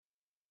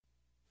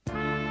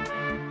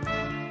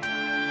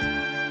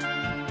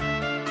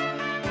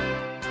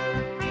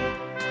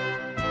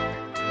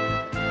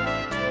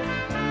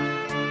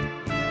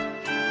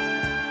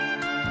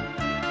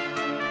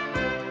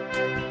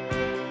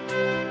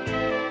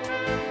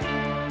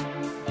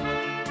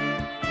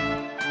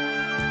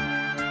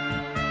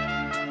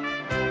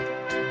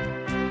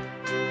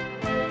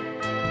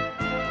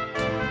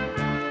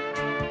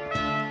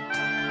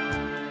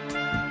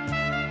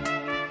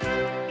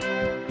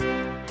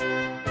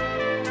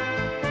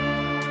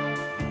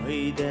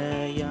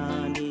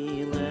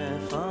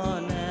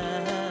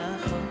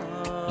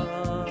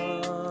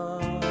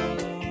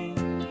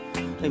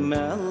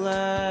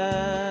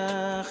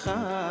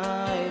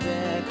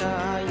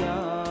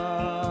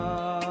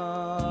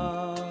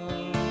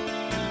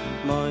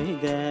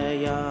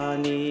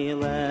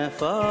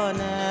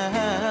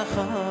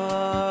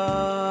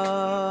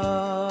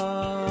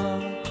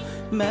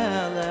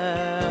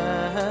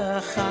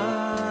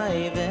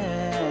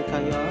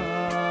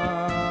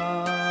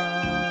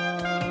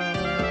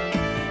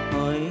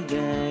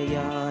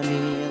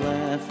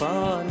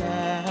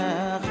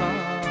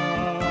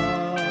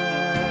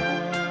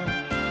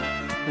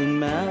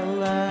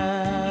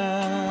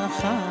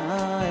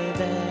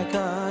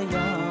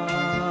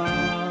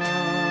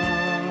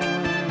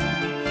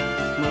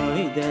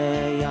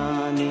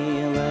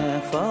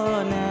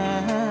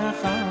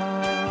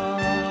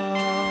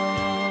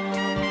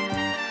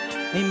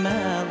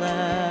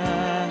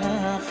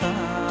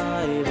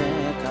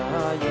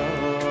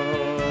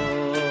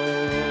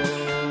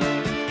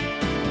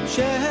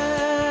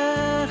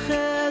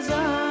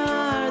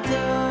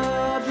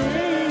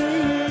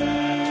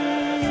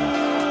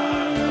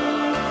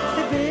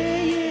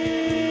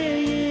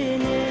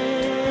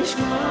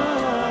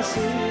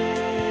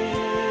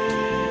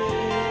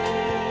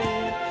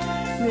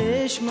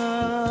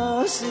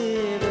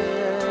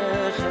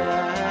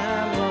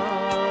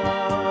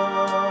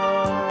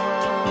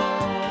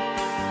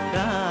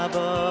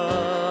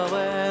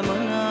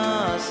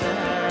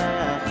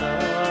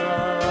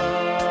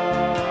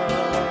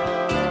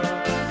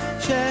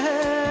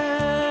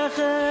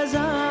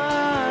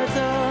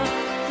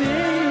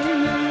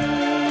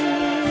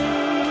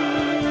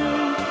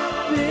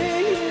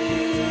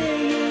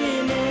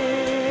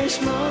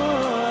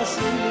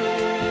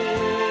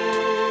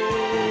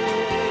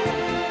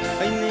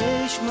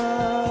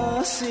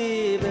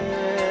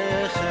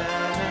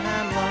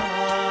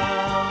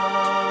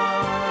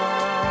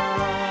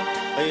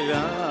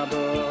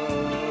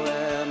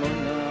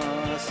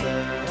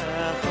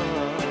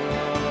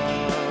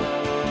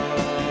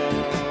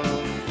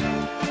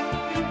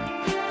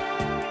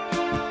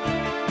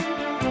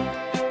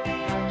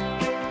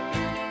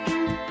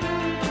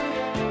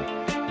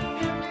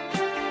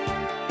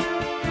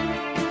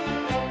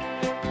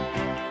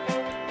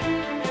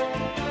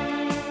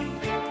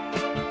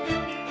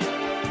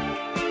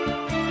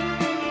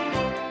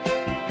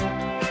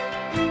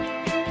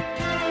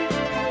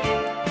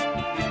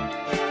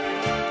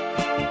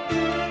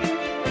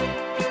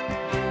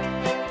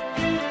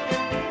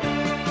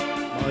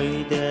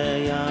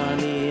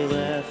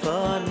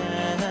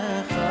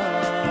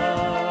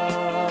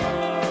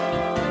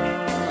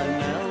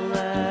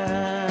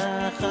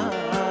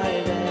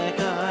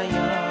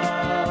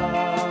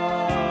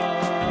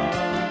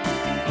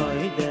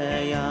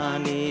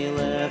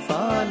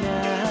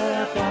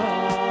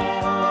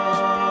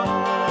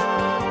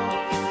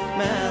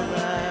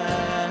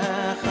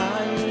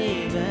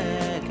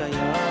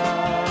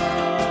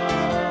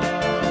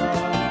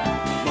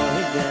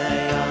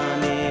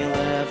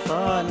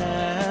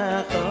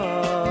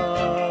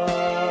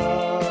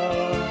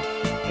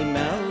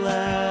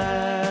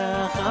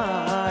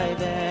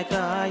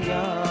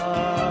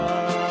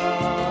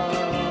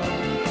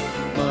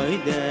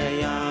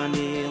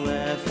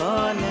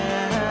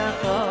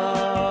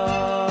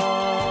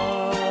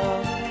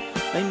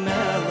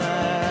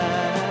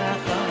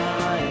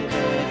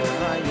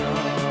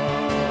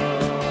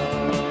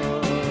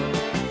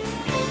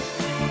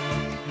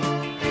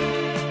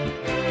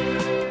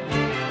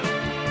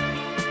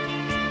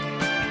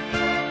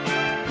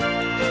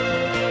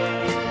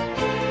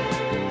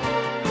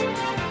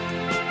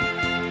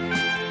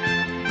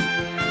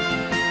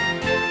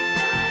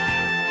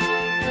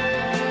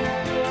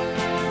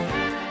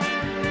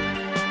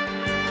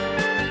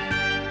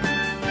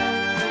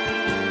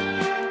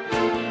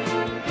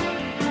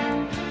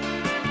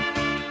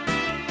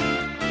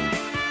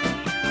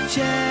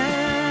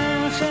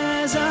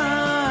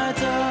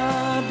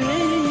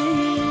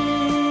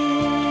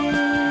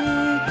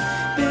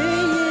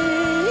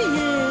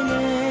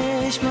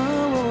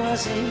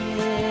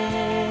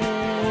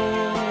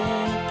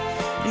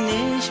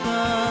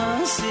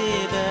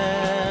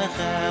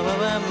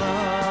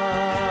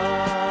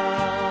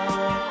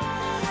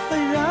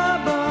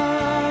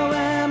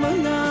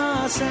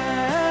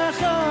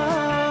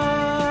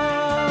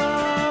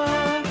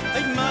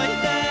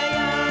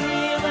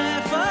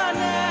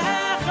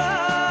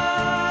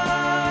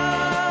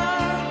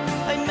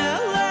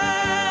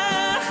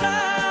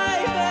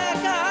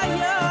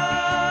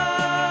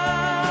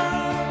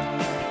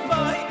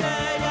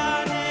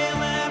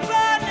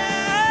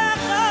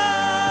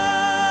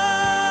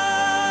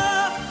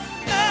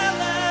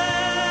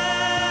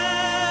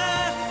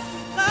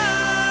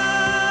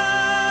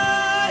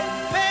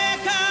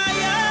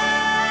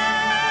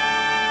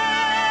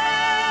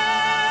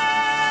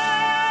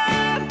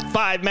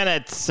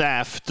Minutes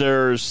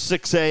after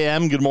 6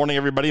 a.m. Good morning,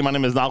 everybody. My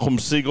name is Nachum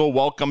Siegel.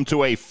 Welcome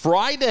to a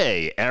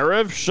Friday,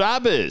 Erev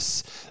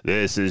Shabbos.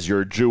 This is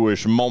your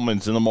Jewish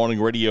Moments in the Morning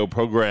radio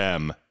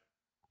program.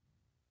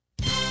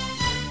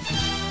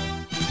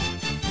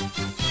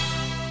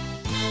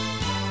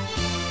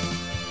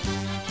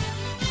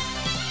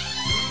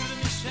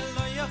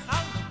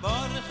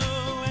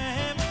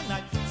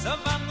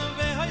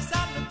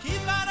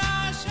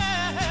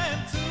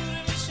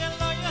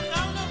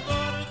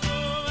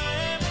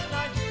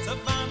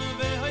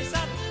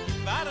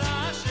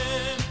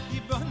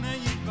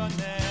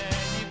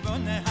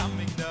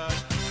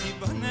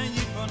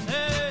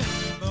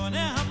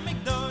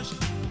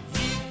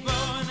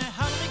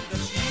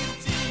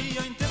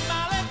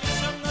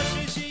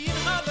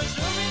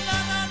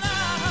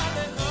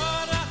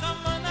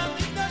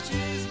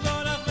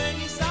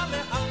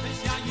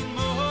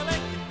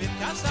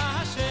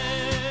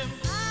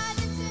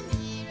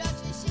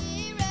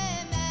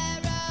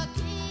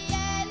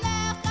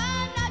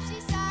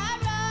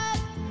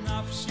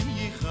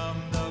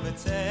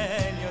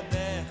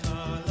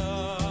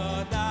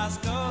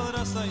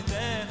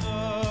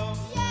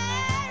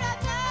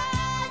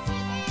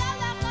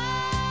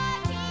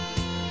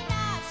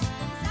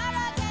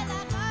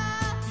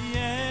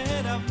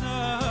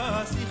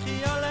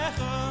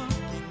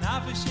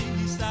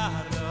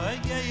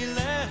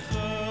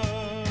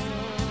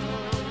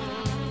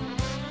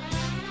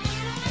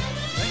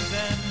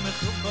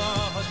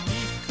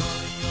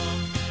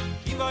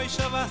 boy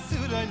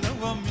shavasuray lo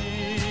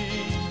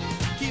amin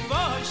ki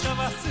boy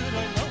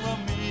shavasuray lo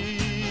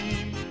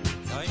amin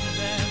zayn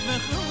dem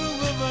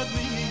khulu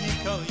vadi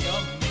kol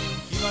yom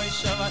ki boy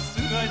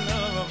shavasuray lo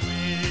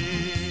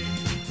amin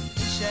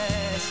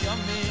shes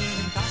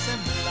yamin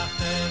tasem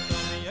lachte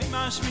yoy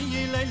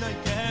mashmi leilay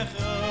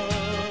kecho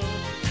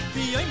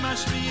yoy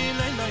mashmi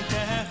leilay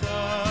kecho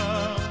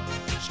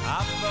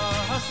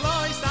shabbos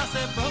loy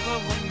sase bogo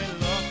un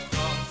melon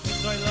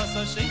Soy la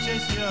so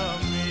sheiches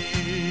yami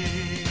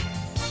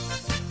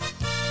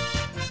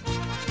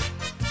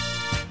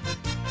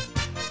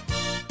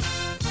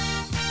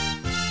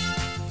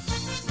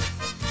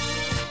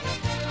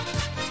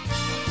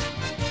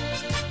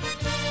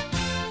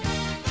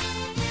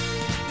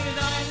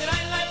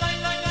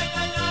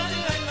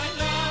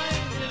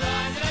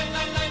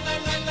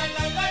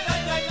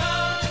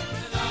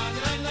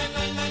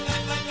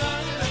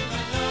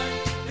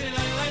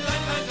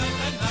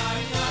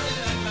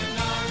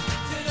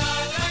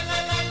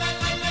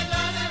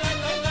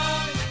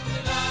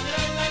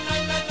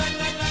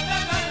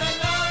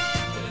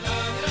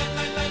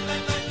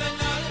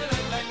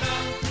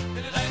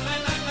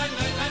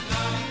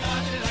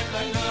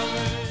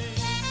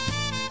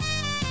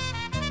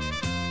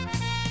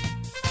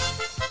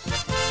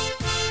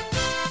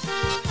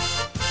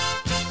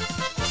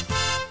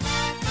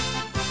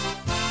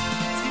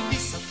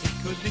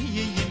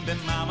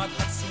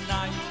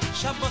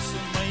Shabbos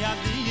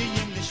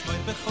u'mayadiyim lishmoy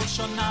bechol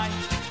shonai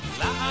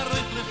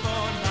la'aroich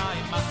lefonai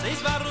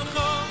maseis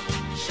varucho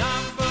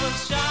Shabbos,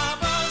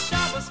 Shabbos,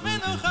 Shabbos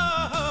menucho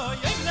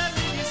Yom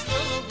leli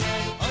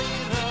yisrael oy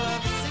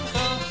rav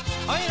simcha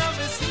oy rav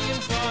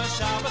simcha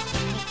Shabbos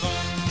menucho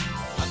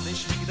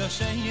Adesh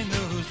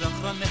mikdosheinu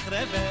zochron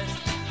nechrevet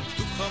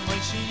Tucho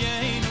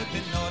moishiyenu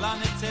tenola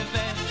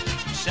netzevet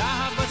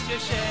Shabbos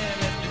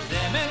yeshevet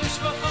b'zemer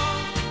u'shvocho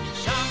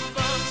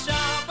Shabbos,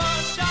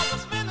 Shabbos,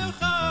 Shabbos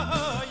menucho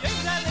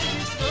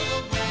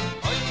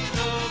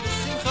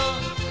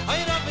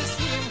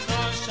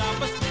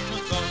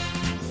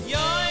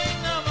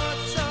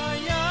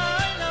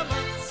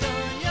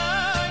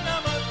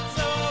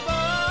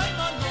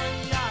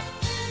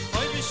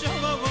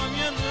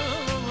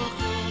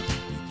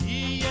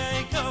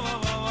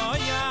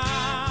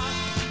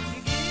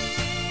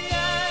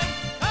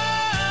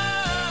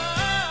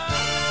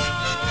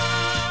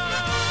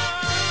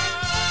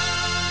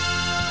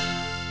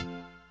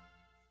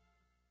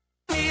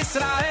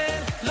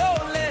ישראל לא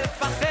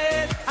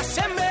לפחד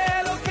השם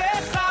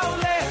אלוקיך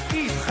הולך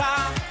איתך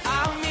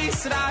עם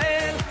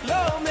ישראל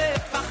לא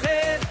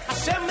מפחד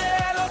השם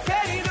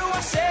אלוקינו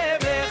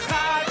השם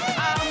אחד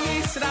עם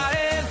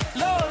ישראל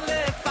לא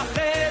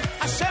לפחד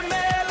השם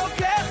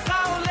אלוקיך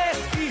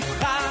הולך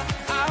איתך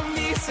עם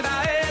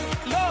ישראל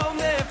לא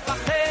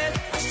מפחד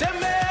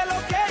השם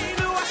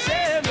אלוקינו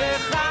השם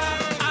אחד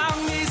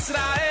עם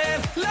ישראל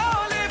לא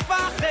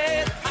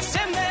לפחד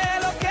השם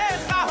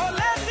אלוקיך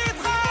הולך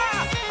איתך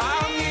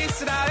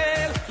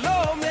ישראל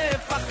לא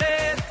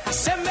מפחד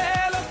השם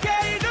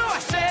אלוקינו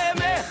השם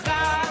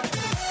אחד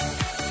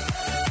עם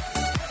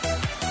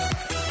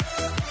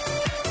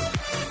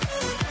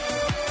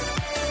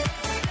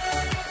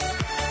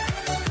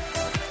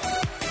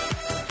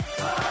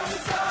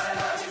ישראל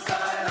עם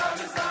ישראל עם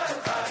ישראל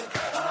חי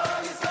עם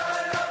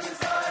ישראל עם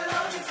ישראל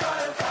עם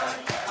ישראל חי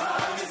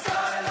עם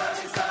ישראל עם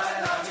ישראל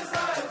עם ישראל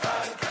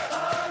חי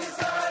עם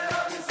ישראל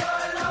עם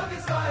ישראל עם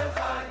ישראל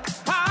חי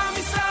עם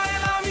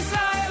ישראל עם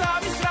ישראל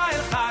עם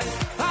ישראל חי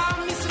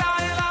עם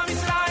ישראל עם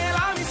ישראל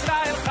עם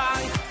ישראל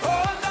חי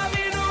עוד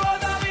אבינו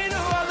עוד אבינו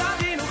עוד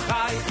אבינו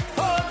חי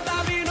עוד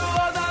אבינו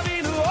עוד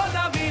אבינו עוד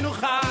אבינו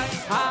חי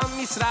עם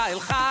ישראל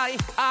חי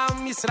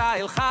עם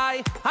ישראל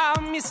חי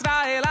עם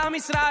ישראל עם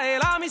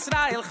ישראל עם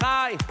ישראל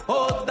חי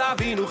עוד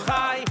אבינו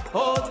חי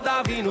עוד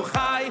אבינו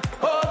חי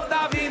עוד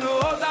אבינו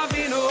עוד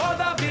אבינו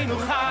עוד אבינו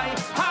חי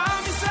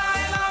עם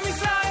ישראל עם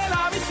ישראל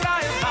עם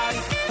ישראל חי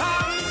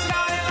עם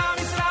ישראל עם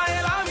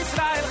ישראל עם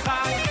ישראל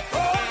חי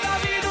עוד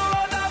אבינו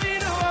עוד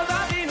אבינו עוד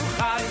אבינו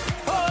חי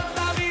עוד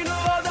אבינו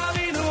עוד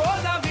אבינו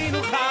עוד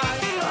אבינו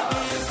חי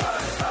עם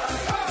ישראל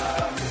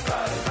עם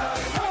ישראל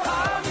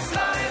עם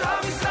ישראל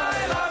עם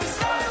ישראל עם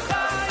ישראל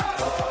חי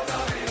עוד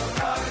אבינו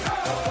חי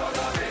עוד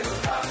אבינו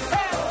חי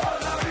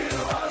עוד אבינו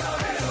עוד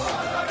אבינו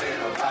עוד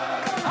אבינו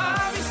חי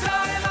עם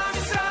ישראל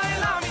עם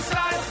ישראל עם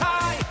ישראל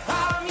חי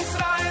עם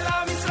ישראל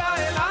עם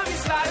ישראל עם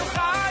ישראל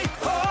חי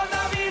עוד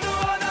אבינו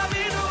עוד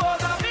אבינו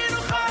עוד אבינו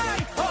חי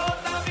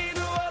עוד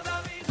אבינו עוד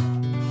אבינו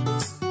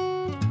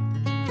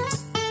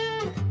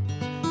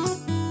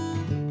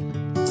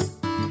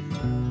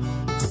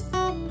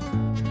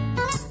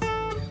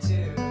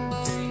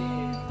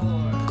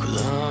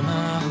כולם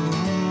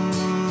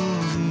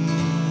אהובים,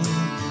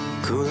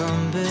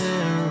 כולם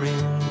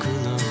ברים,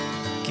 כולם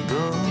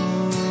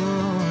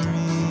גיבורים,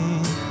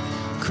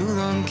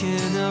 כולם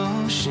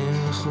קדושים,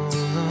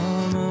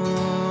 כולם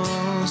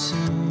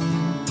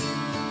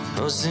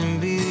עושים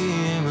בי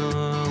הם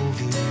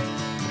אהובים,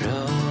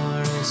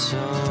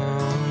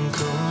 רצון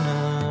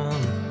כולם.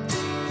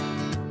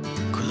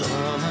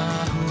 כולם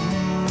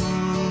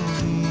אהובים,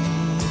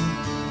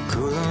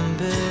 כולם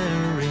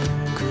ברים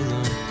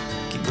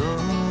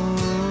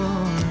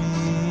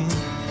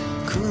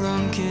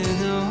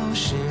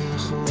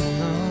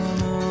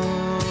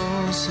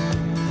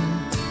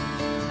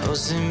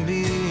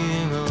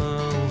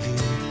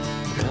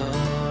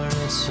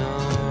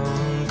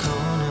Ratzon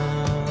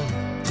Konam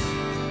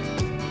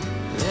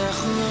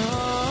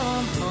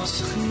V'chlam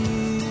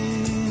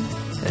Poschim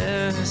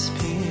Es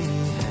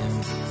Pihem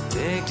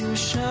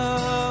B'kedusha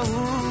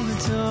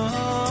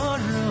U'Torah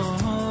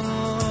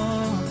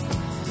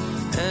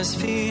Es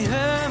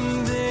Pihem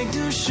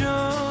B'kedusha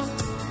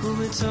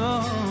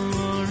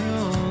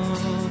U'Torah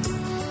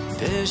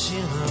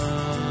B'shira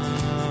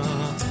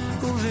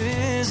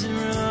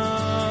U'Vizra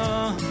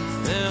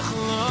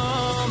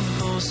V'chlam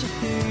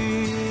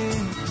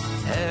Poschim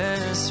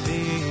Es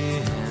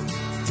Pihem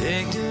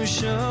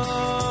B'kedusha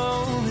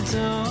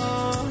U'Torah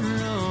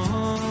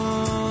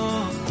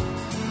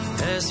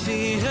Es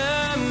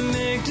Pihem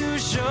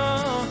B'kedusha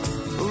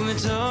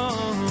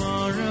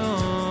U'Torah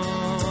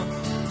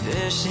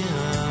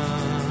B'shira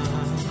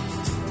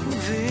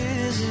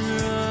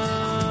U'Vizra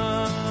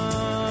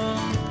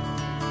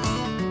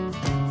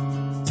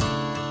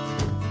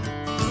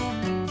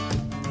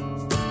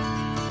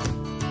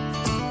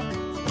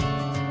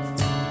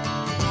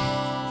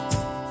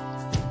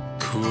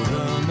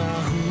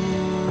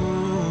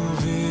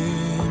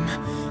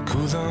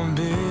Kulam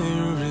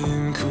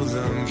birim,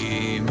 kulam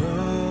gibarim,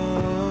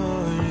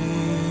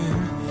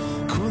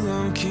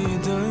 kulam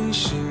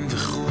kidashim,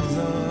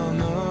 v'chulam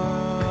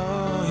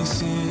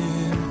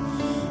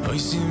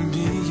oisim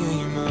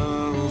b'yema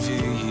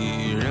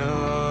u'v'yira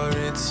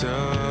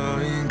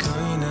retzayin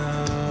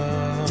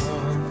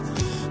kainam.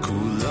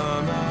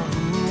 Kulam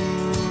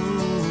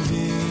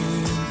ahuvim,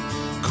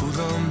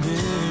 kulam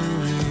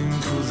birim,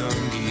 kulam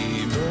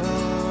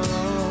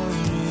gibarim,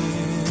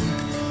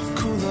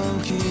 kulam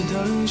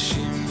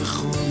kidashim.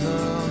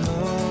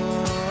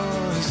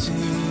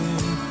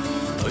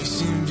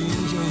 Oisim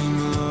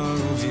b'yema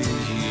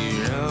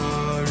u'v'yira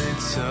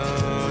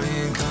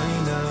retzayin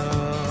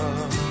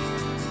kainam.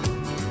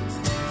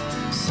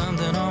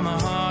 Something on my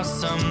heart,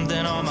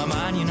 something on my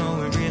mind. You know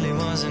it really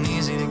wasn't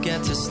easy to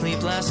get to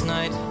sleep last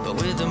night, but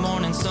with the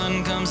morning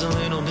sun comes a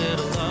little bit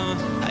of love.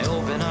 I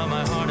open up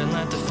my heart and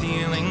let the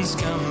feelings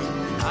come.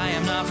 I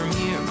am not from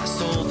here, my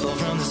soul fell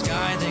from the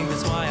sky. I think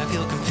that's why I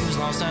feel confused,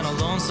 lost and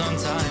alone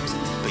sometimes.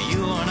 But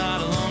you are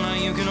not alone, now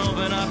you can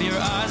open up your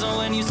eyes. Oh,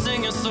 when you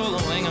sing your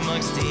soloing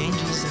amongst the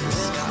angels in the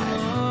sky.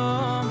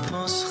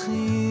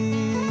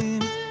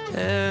 Poschim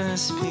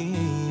es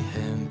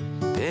pihem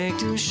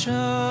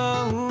b'kedusha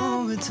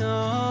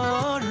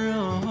u'Torah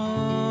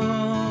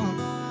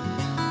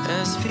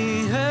es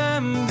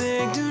pihem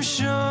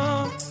b'kedusha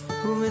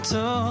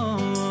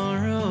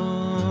u'Torah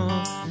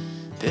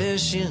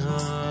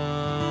b'shira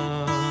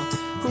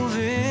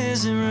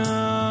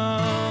u'v'zimra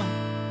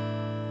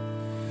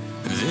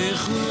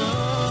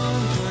v'chulam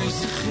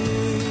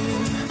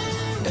poschim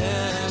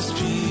es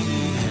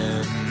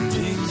pihem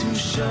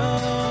b'kedusha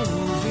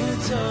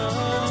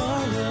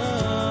u'Torah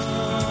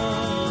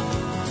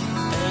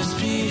es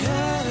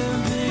pihem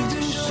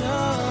b'kedusha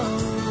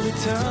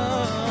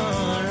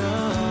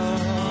u'Torah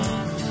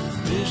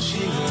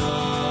b'shira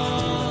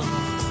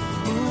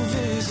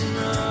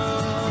u'v'zimra.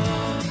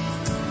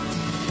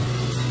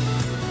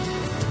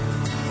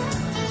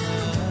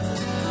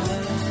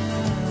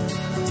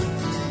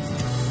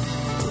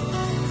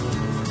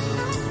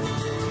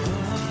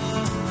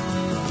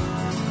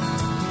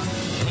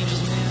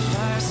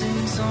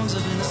 Songs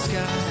up in the sky,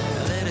 I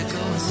let it go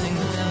and sing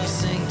the melody,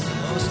 sing the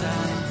most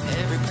high.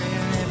 Every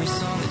prayer and every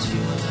song that you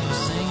will ever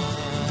sing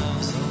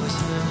is always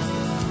heard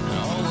and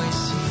always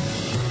seen.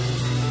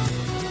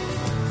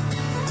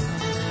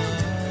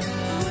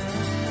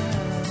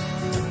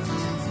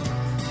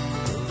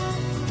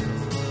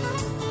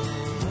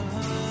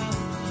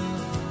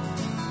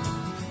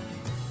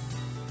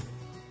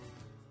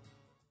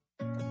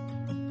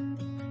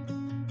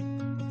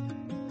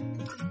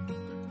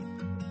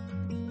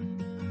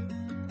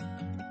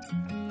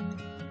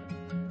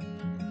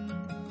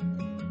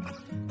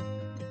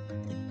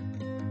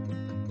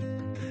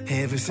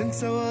 Ever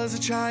since I was a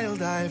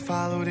child, I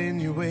followed in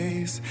your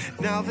ways.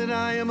 Now that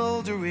I am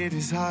older, it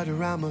is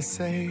harder, I must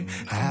say.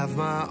 I have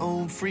my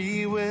own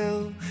free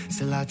will,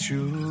 still I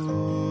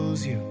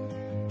choose you.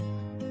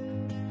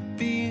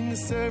 Being a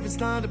servant's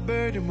not a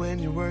burden when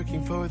you're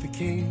working for the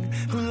king,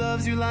 who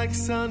loves you like a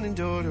son and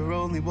daughter,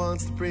 only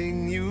wants to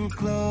bring you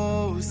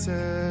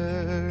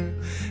closer.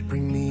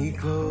 Bring me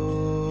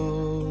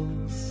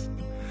close.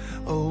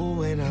 Oh,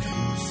 when I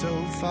feel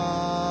so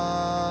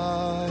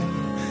far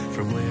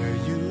from where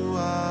you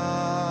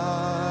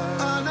are,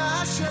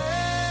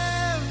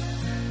 Anashem,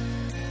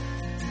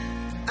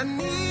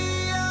 Ani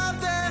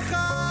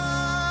Avdecha,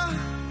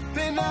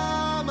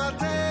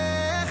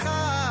 Benamatecha,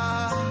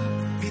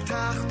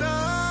 Bitachta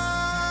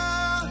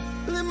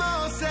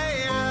Lemosei,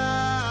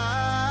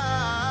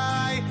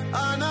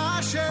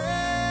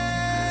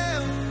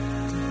 Anashem,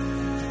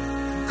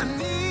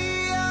 Ani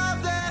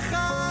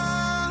Avdecha,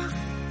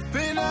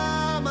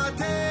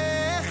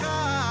 Benamatecha,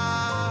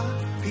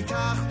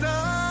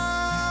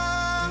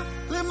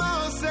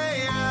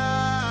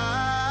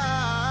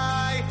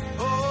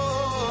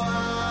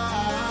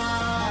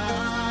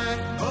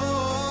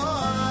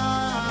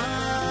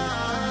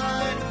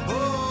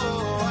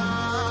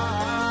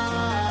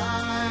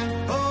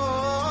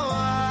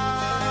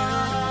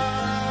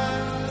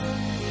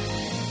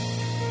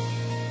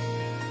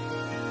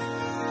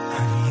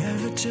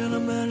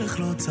 המלך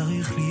לא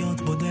צריך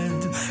להיות בודד,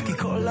 כי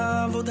כל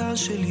העבודה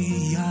שלי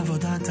היא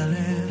עבודת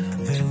הלב,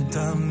 והוא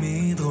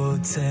תמיד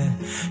רוצה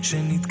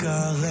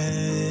שנתקרב.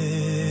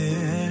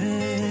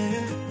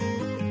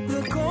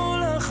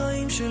 וכל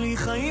החיים שלי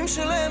חיים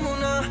של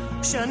אמונה,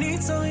 שאני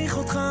צריך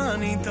אותך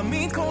אני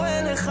תמיד קורא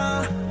לך,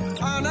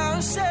 אנא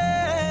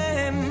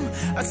השם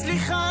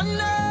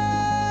הצליחנה,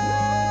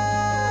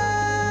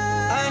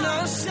 אנא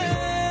השם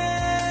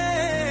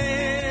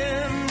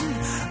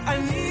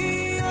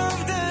אני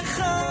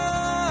עבדך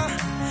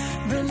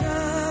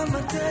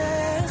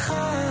בנעמתך,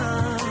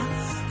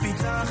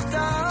 פיתחת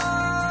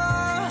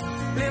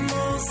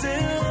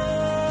למוזר,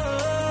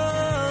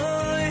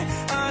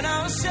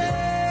 אנא השם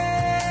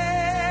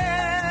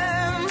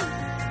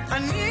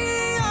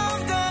אני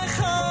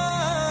עבדך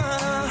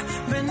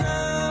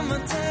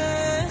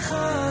בנעמתך,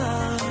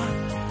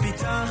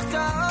 פיתחת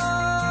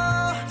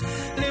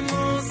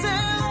למוזר.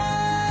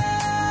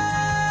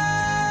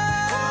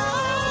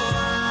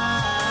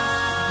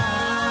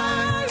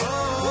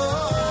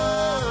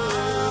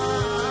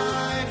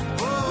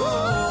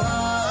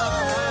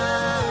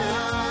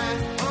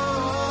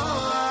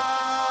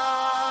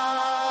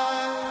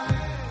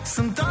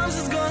 Sometimes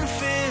it's gonna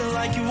feel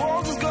like your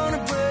world is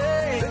gonna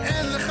break,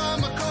 ואין לך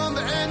מקום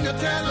ואין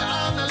יותר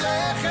לאן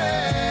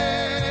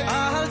ללכת,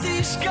 אל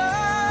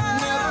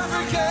תשכח, never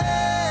forget,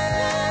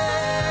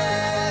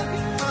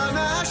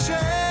 אנא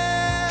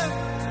השם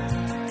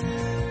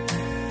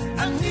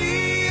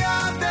אני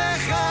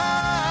עבדך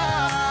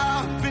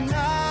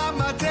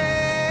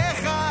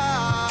בנעמתך,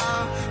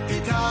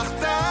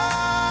 פיתחת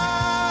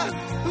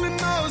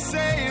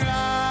למוזיי,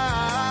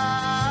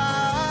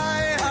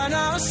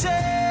 אנא השם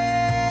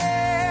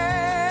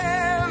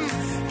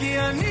כי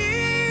אני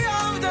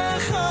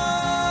עבדך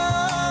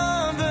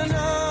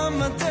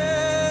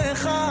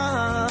בנעמתך,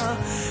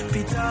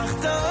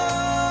 פיתחת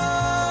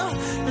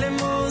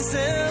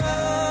למוזר.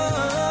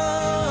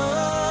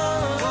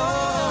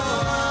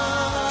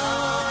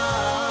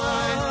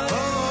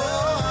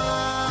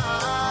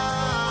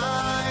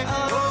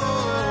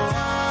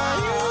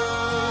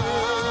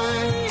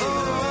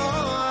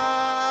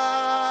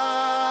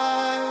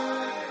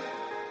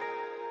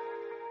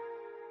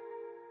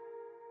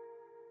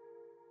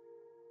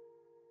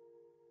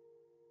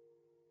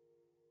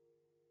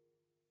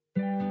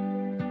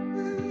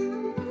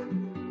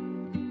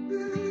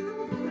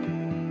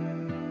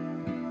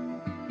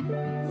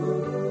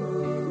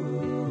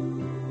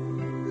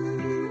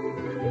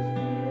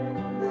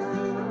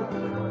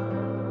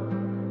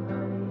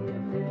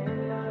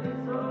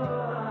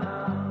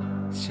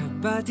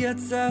 שבת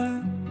יצא,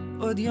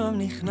 עוד יום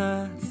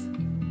נכנס,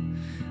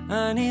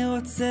 אני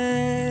רוצה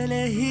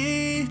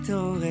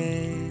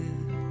להתעורר.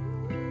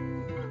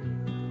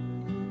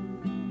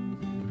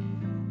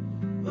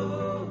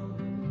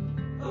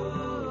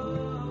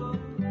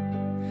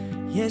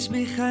 יש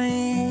בי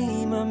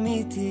חיים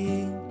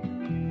אמיתיים,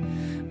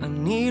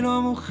 אני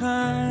לא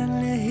מוכן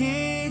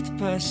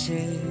להתפשר.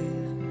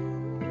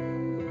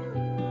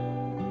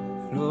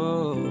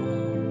 לא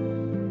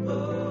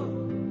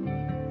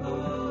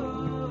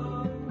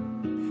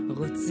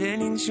רוצה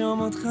לנשום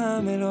אותך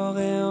מלא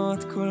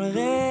ריאות כל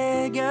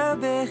רגע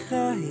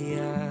בחיי,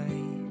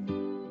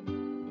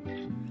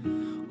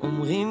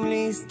 אומרים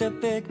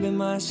להסתפק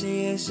במה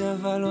שיש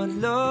אבל עוד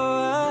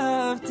לא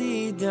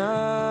אהבתי די.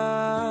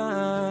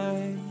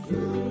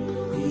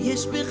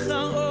 יש בך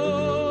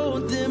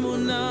עוד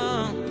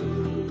אמונה,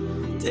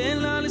 תן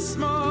לה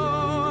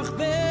לשמוח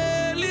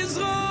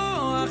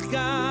ולזרוח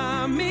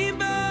גם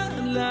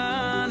מבעל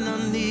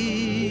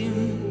העננים.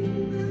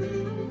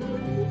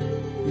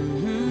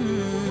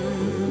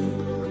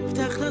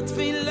 פתח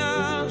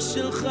לתפילה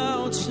שלך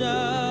עוד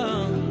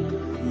שם,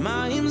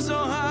 מה אם זו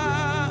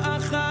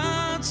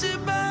האחת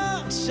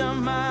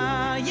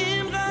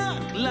שבשמיים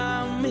רק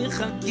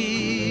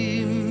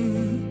למחכים.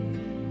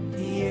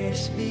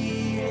 יש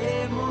בי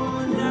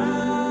אמונה,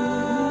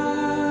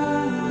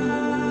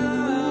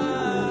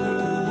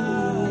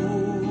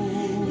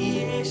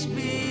 יש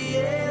בי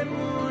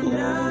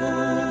אמונה,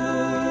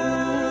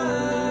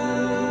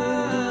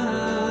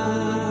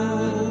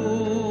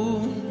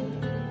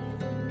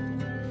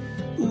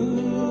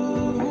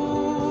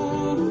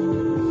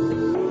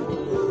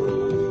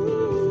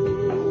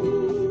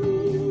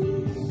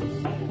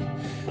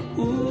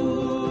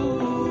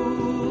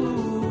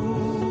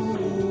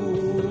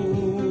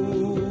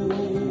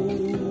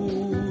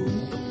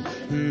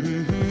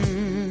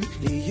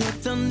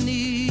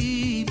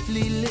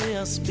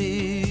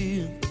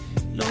 להסביר,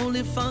 לא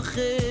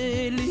לפחד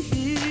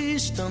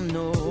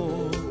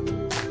להשתנות.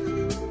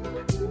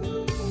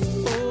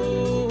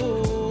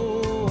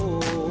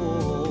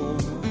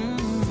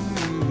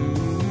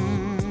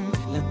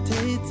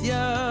 לתת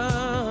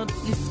יד,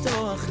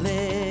 לפתוח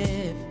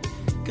לב,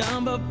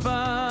 גם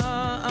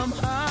בפעם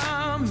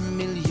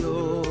המיליון.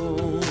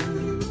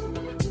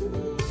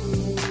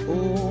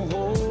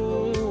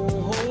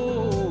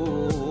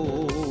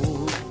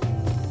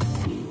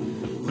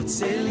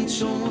 רוצה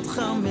לנשום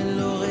אותך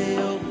מלא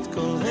ריאות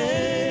כל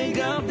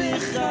רגע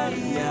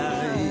בחיי,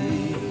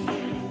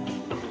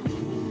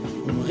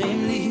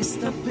 אומרים לי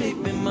הסתפק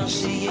במה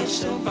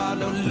שיש אבל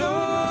לא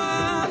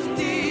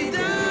אהבתי די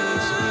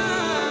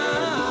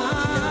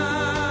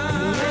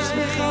יש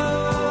בך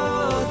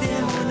עוד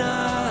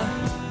אמונה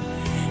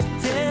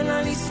תן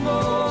לה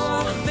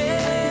לשמוח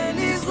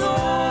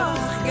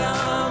ולזרוח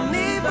גם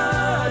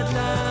מבעד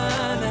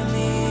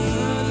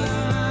לעננים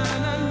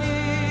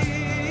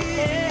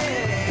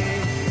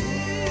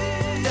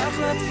פתח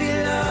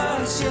לתפילה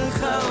שלך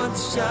עוד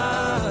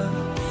שעה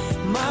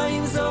מה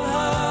אם זו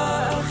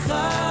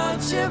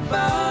האחת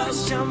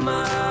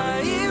שבשמיים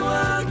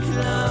רק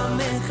לה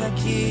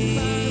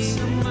מחכים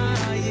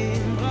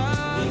בשמיים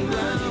רק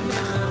לה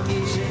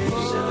מחכים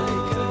שאפשר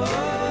לקרב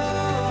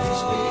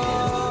יש בי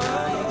אמונה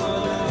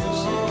אמונה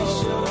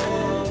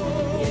שנשאר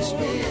יש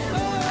בי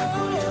אמונה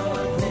כל יום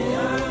על פני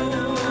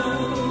האדמה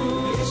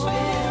יש בי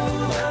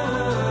אמונה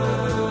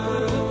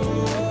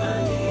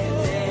אני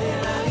אתן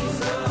לה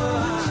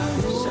לזרוח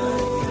אפשר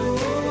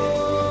לקרב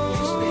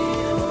יש בי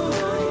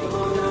אמונה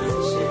אמונה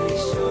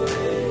שנשאר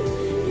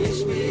יש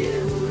בי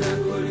אמונה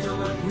כל יום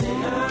על פני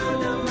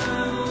האדמה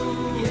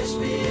יש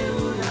בי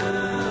אמונה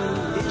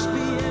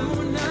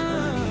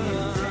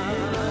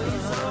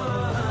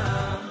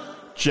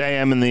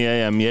JM in the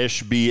AM,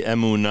 Yesh Bi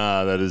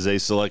Emunah. That is a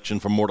selection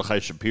from Mordechai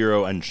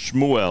Shapiro and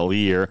Shmuel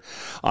here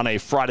on a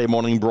Friday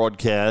morning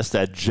broadcast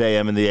at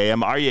JM in the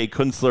AM. Aryeh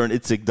Kunstler and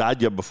Itzik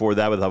Dadya before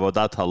that with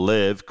Avodat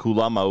Halev,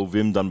 Kulam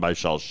Ahuvim done by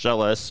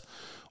Shalsheles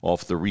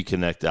off the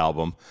Reconnect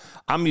album.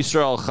 Am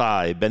Yisrael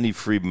Chai, Benny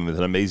Friedman with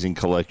an amazing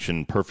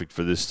collection, perfect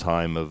for this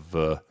time of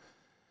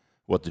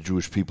what the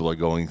Jewish people are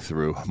going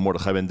through.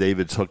 Mordechai Ben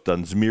David's hooked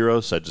on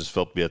Zmiros. I just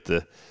felt we had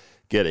to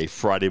get a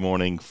Friday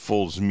morning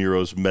full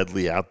Zmiros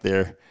medley out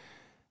there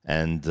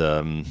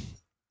and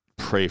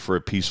pray for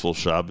a peaceful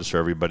Shabbos for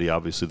everybody.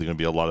 Obviously, there are going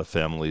to be a lot of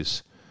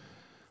families,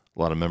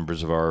 a lot of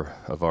members of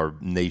our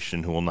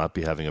nation who will not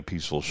be having a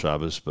peaceful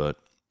Shabbos, but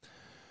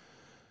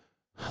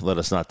let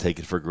us not take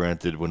it for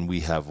granted when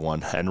we have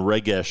one. And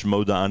Regesh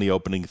Modani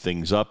opening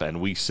things up,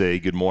 and we say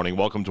good morning.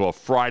 Welcome to a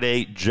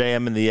Friday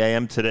JM in the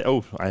AM today.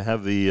 Oh, I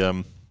have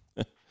the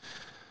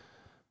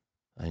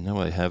I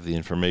know I have the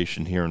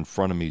information here in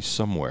front of me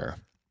somewhere.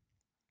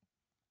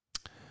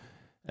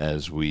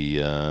 As we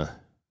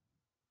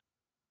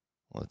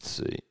let's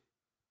see.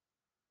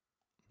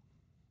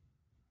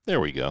 There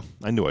we go.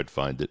 I knew I'd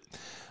find it.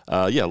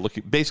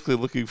 Basically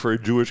looking for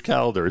a Jewish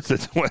calendar. It's the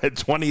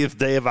 20th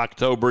day of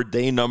October,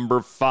 day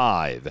number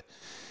 5.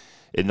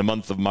 In the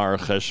month of Mar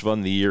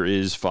Cheshvan, the year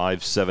is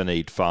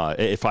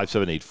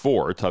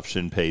 5784,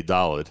 Tufshin Pei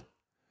Daled.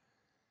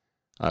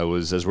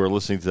 As we were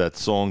listening to that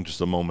song just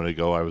a moment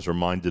ago, I was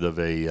reminded of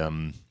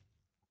a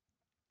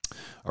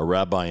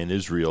rabbi in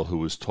Israel who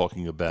was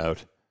talking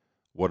about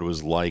what it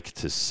was like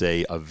to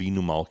say Avinu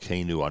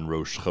Malkeinu on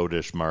Rosh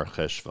Chodesh Mar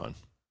Cheshvan.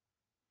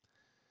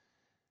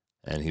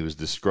 And he was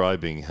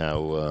describing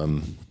how,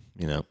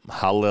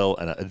 Hallel,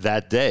 and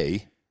that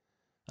day,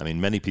 I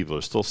mean, many people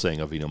are still saying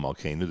Avinu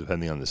Malkeinu,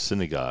 depending on the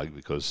synagogue,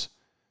 because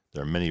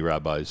there are many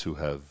rabbis who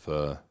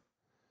have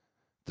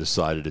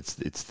decided it's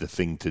the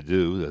thing to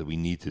do, that we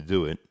need to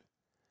do it.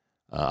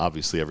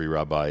 Obviously, every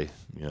rabbi,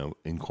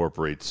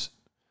 incorporates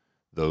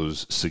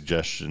those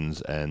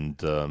suggestions and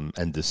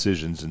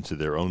decisions into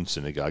their own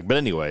synagogue. But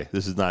anyway,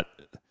 this is not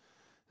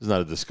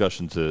a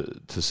discussion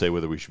to say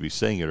whether we should be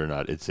saying it or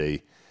not. It's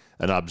an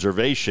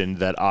observation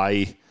that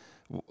I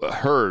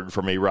heard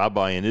from a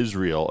rabbi in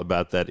Israel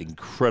about that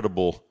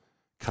incredible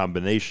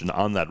combination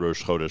on that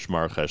Rosh Chodesh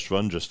Mar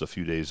Cheshvan just a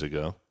few days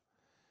ago,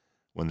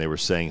 when they were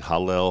saying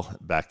Hallel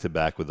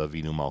back-to-back with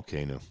Avinu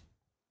Malkeinu.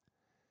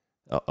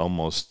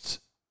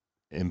 Almost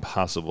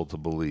impossible to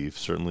believe.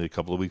 Certainly a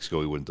couple of weeks ago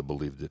we wouldn't have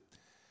believed it.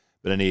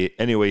 But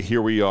anyway,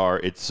 here we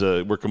are.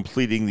 We're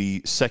completing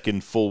the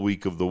second full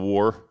week of the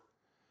war,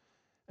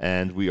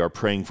 and we are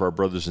praying for our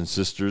brothers and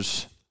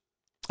sisters.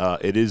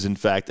 It is, in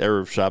fact,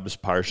 Erev Shabbos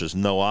Parshas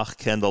Noach.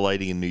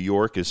 Candlelighting in New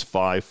York is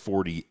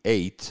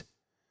 5:48.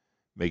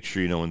 Make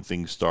sure you know when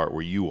things start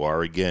where you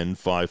are. Again,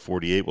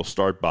 5:48. We'll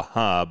start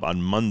Bahab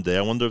on Monday.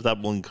 I wonder if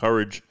that will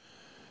encourage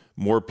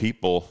more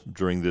people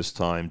during this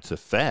time to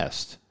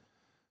fast,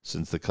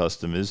 since the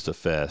custom is to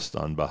fast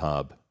on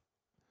Bahab.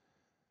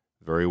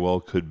 Very well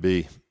could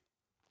be.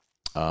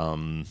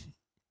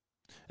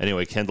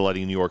 Anyway,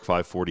 candlelighting in New York,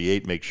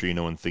 5:48. Make sure you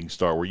know when things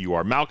start where you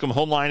are. Malcolm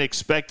Hoenlein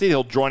expected.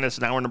 He'll join us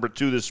in hour number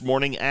 2 this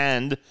morning.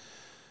 And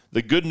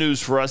the good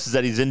news for us is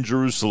that he's in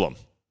Jerusalem.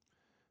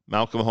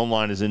 Malcolm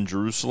Hoenlein is in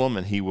Jerusalem,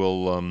 and he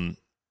will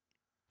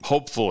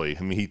hopefully,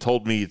 he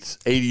told me it's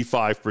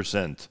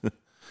 85%.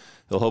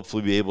 He'll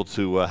hopefully be able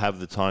to have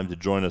the time to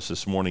join us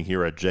this morning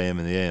here at JM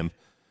in the AM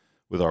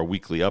with our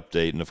weekly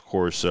update. And, of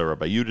course,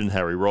 Rabbi Yudin,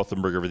 Harry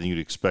Rothenberg, everything you'd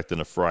expect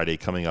on a Friday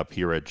coming up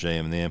here at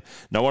JM in the AM.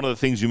 Now, one of the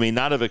things you may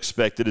not have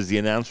expected is the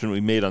announcement we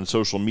made on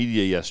social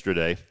media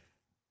yesterday.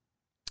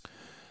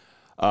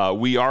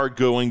 We are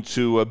going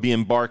to be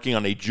embarking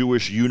on a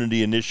Jewish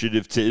unity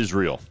initiative to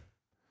Israel,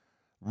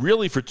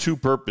 really for 2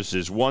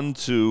 purposes. One,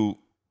 to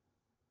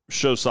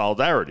show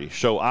solidarity,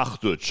 show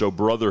achdut, show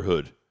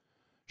brotherhood,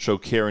 show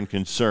care and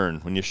concern.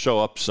 When you show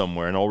up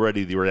somewhere, and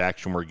already the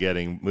reaction we're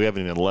getting, we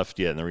haven't even left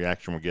yet, and the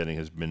reaction we're getting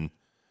has been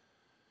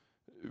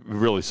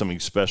really something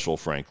special,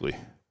 frankly.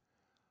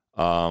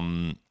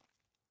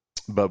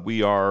 But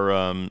we are,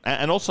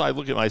 and also I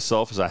look at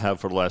myself, as I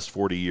have for the last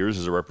 40 years,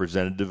 as a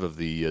representative of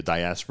the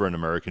diaspora and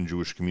American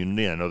Jewish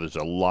community. I know there's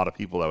a lot of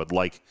people that would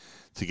like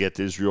to get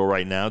to Israel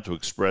right now to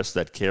express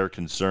that care,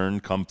 concern,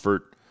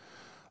 comfort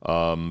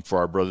for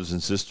our brothers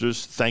and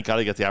sisters. Thank God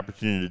I get the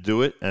opportunity to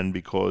do it, and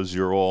because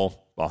you're all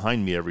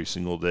behind me every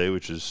single day,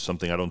 which is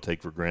something I don't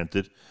take for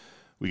granted,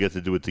 we get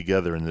to do it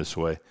together in this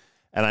way.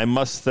 And I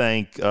must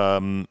thank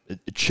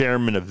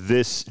chairman of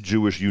this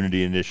Jewish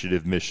Unity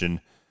Initiative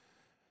mission,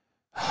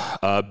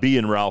 B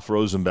and Ralph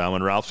Rosenbaum,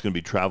 and Ralph's going to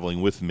be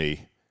traveling with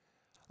me.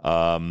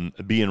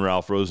 B and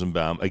Ralph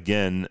Rosenbaum,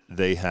 again,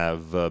 they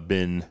have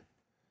been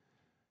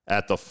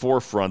at the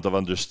forefront of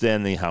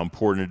understanding how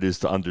important it is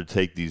to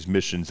undertake these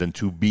missions and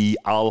to be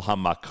al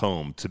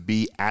hamakom, to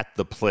be at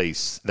the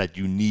place that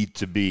you need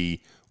to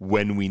be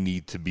when we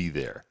need to be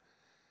there.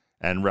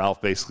 And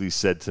Ralph basically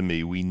said to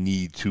me, we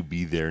need to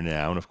be there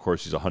now. And, of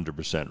course, he's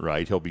 100%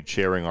 right. He'll be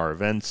chairing our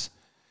events.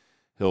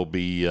 He'll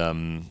be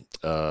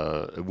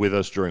with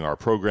us during our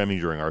programming,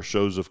 during our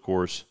shows, of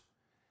course.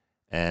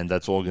 And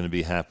that's all going to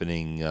be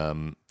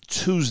happening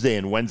Tuesday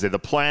and Wednesday. The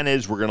plan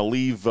is we're going to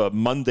leave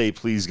Monday,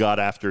 please God,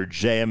 after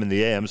JM and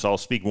the AM. So I'll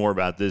speak more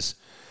about this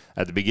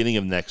at the beginning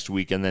of next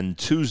week. And then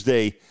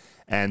Tuesday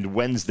and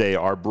Wednesday,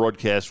 our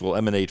broadcast will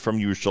emanate from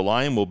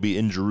Yerushalayim. We'll be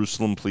in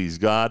Jerusalem, please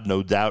God.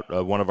 No doubt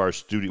one of our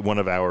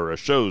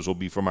shows will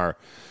be from our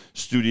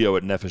studio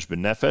at Nefesh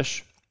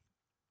B'Nefesh.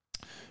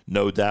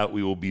 No doubt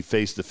we will be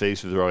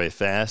face-to-face with Rabbi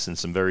Fass and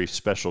some very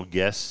special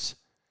guests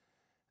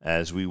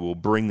as we will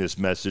bring this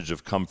message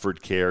of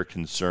comfort, care,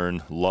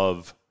 concern,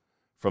 love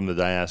from the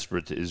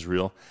diaspora to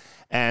Israel.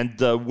 And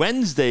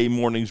Wednesday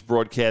morning's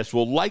broadcast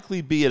will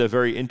likely be at a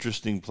very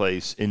interesting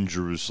place in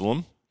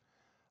Jerusalem.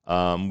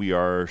 We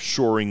are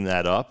shoring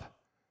that up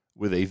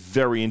with a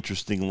very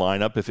interesting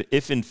lineup.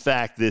 If in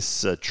fact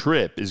this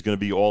trip is going to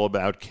be all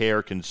about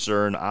care,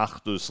 concern,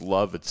 achdus,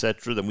 love,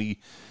 etc., then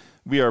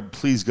we are,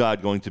 please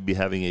God, going to be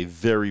having a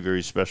very,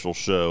 very special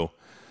show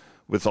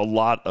with a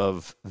lot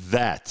of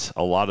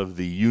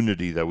the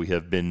unity that we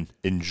have been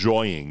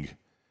enjoying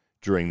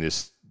during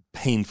this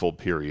painful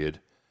period.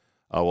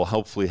 We'll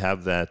hopefully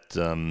have that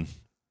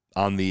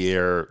on the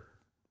air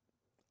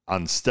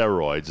on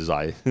steroids,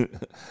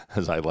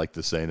 as I like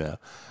to say now,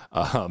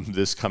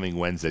 this coming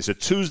Wednesday. So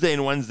Tuesday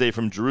and Wednesday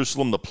from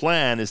Jerusalem. The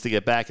plan is to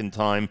get back in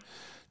time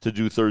to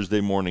do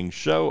Thursday morning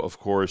show. Of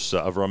course,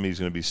 Avrami is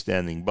going to be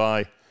standing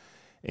by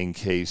in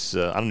case,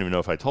 I don't even know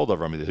if I told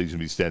Avrami that he's going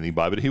to be standing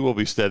by, but he will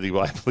be standing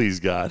by, please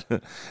God,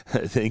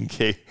 in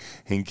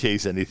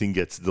case anything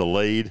gets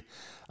delayed.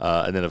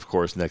 And then, of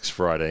course, next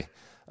Friday,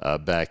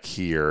 back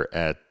here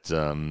at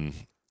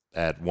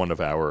one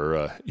of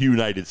our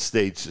United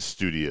States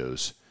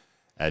studios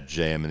at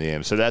JM and the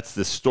AM. So that's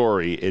the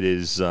story. It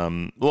is,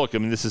 look, I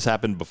mean, this has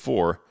happened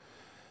before.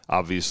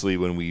 Obviously,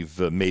 when we've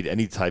made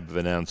any type of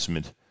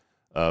announcement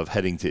of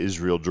heading to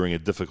Israel during a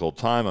difficult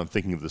time, I'm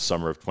thinking of the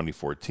summer of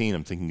 2014.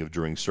 I'm thinking of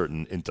during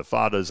certain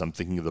intifadas. I'm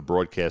thinking of the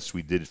broadcasts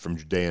we did from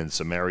Judea and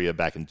Samaria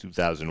back in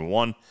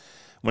 2001.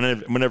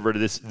 Whenever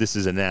this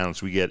is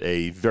announced, we get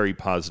a very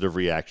positive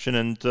reaction,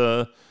 and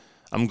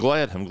I'm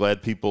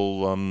glad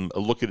people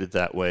look at it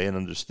that way and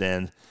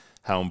understand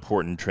how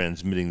important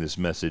transmitting this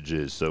message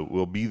is. So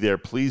we'll be there,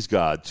 please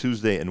God,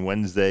 Tuesday and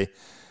Wednesday.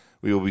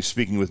 We will be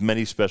speaking with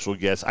many special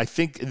guests. I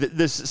think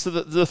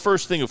the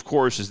first thing, of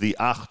course, is the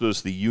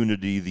achdus, the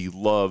unity, the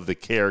love, the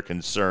care,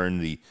 concern,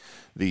 the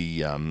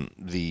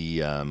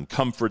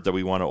comfort that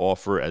we want to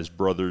offer as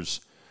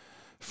brothers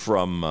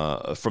from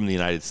the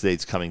United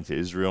States coming to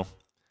Israel.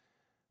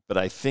 But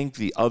I think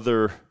the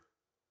other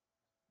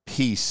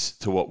piece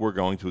to what we're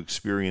going to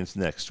experience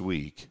next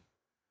week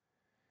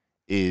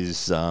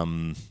is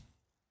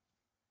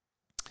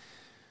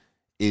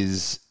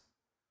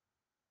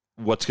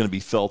what's going to be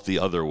felt the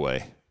other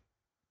way.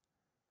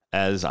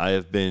 As I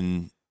have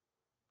been,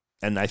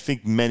 and I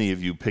think many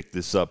of you picked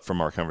this up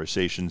from our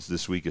conversations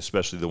this week,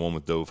 especially the one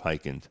with Dov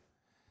Heikind,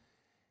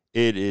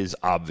 it is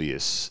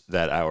obvious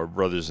that our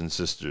brothers and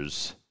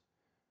sisters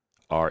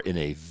are in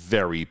a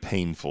very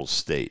painful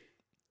state.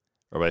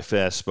 Rabbi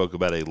Fass spoke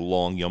about a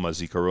long Yom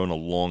HaZikaron, a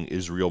long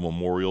Israel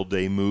Memorial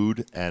Day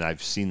mood, and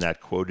I've seen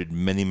that quoted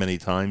many, many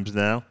times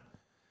now.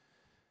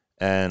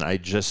 And I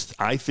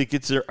think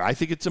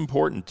it's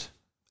important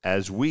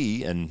as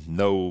we, and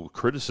no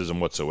criticism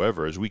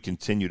whatsoever, as we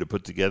continue to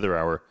put together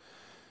our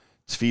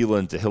tefillah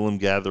and tehillim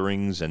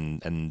gatherings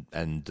and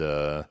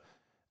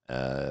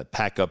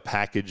pack up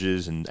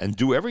packages and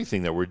do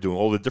everything that we're doing,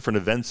 all the different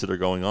events that are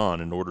going on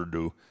in order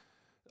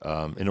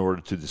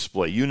to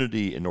display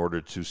unity, in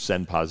order to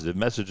send positive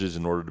messages,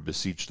 in order to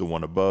beseech the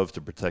one above,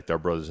 to protect our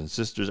brothers and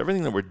sisters,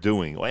 everything that we're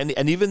doing,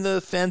 and even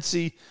the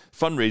fancy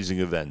fundraising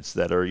events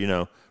that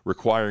are,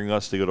 requiring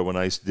us to go to a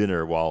nice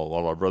dinner while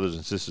our brothers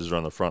and sisters are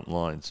on the front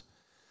lines.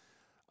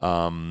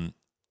 All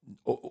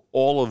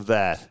of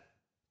that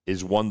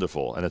is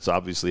wonderful, and it's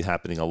obviously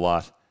happening a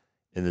lot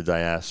in the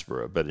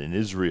diaspora, but in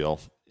Israel,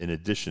 in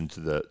addition to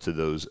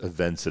those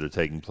events that are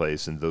taking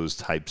place and those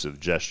types of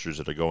gestures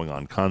that are going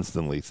on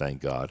constantly,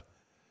 thank God,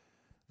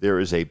 there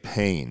is a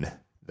pain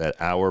that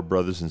our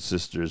brothers and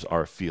sisters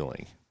are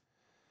feeling,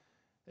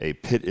 a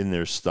pit in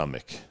their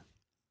stomach,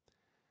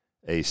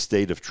 a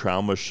state of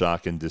trauma,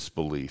 shock, and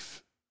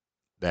disbelief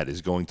that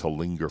is going to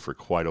linger for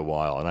quite a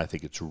while. And I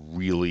think it's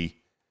really,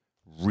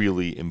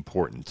 really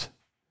important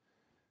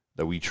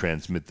that we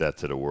transmit that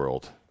to the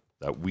world,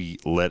 that we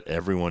let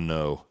everyone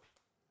know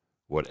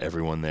what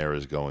everyone there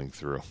is going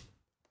through.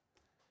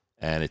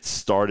 And it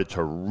started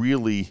to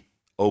really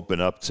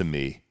open up to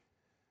me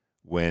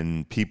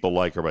when people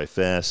like Rabbi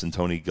Fass and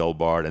Tony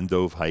Gelbart and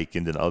Dov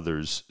Heikind and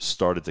others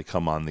started to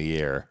come on the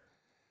air.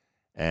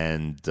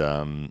 And,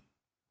 and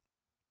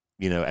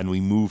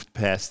we moved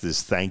past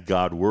this thank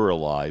God we're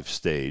alive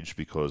stage,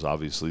 because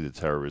obviously the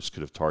terrorists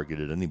could have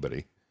targeted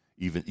anybody,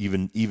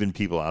 even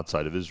people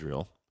outside of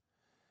Israel.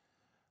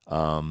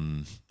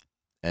 And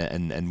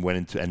went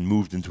into and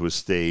moved into a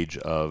stage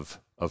of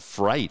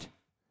fright.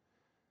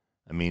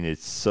 I mean,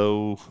 it's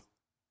so.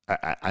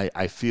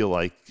 I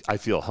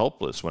feel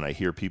helpless when I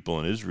hear people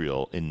in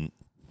Israel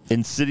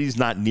in cities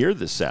not near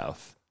the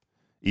south,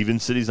 even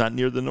cities not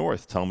near the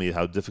north, tell me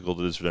how difficult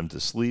it is for them to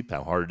sleep,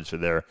 how hard it is for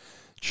their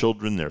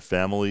children, their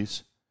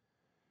families,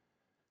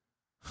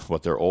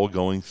 what they're all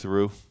going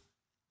through.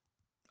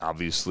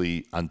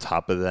 Obviously, on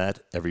top of that,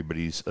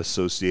 everybody's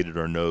associated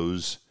or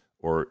knows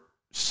or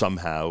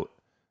somehow,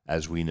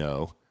 as we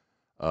know,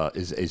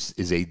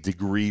 is a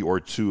degree or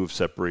two of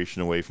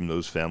separation away from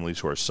those families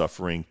who are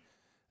suffering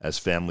as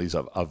families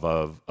of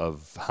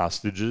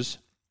hostages.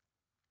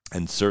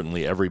 And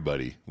certainly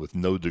everybody with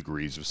no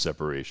degrees of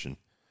separation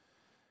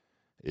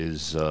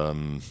is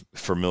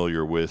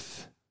familiar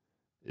with,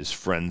 is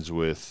friends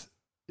with,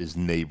 is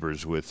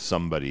neighbors with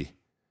somebody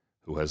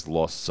who has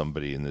lost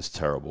somebody in this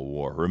terrible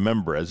war.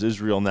 Remember, as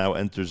Israel now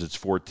enters its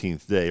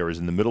 14th day, or is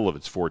in the middle of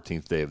its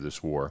 14th day of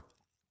this war,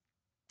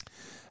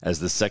 as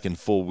the second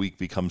full week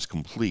becomes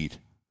complete,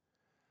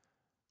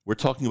 we're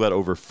talking about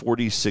over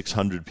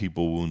 4,600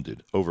 people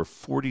wounded, over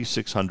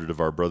 4,600 of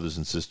our brothers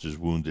and sisters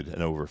wounded,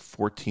 and over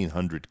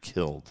 1,400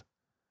 killed,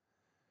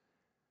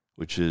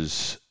 which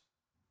is,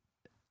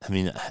 I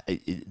mean,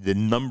 the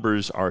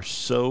numbers are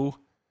so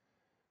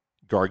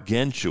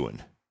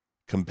gargantuan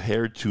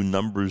compared to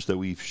numbers that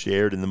we've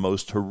shared in the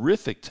most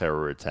horrific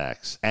terror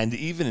attacks and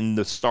even in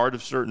the start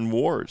of certain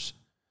wars.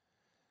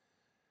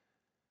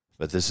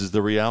 But this is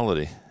the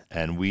reality.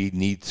 And we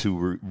need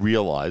to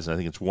realize, and I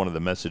think it's one of the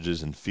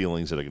messages and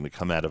feelings that are going to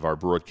come out of our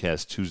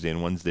broadcast Tuesday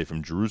and Wednesday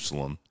from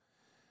Jerusalem,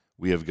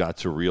 we have got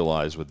to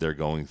realize what they're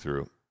going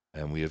through.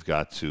 And we have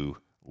got to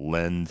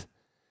lend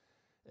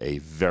a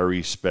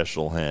very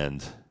special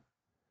hand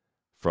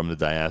from the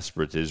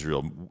diaspora to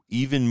Israel,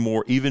 even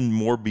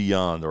more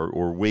beyond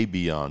or way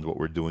beyond what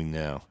we're doing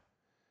now.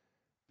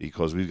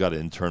 Because we've got to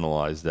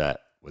internalize that,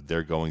 what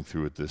they're going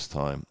through at this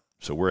time.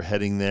 So we're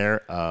heading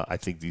there. I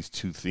think these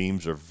two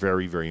themes are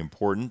very, very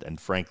important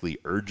and, frankly,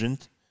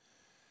 urgent.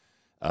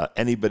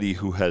 Anybody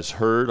who has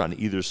heard on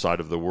either side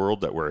of the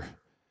world that we're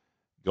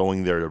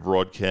going there to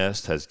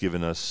broadcast has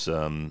given us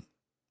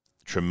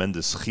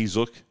tremendous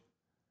chizuk.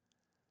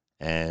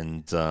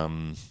 And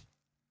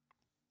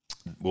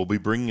we'll be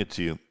bringing it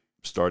to you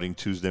starting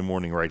Tuesday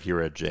morning right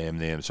here at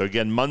JM. So,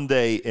 again,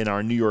 Monday in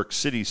our New York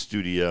City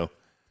studio.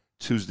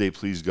 Tuesday,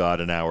 please God,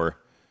 in our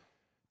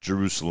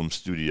Jerusalem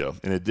studio.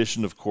 In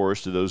addition, of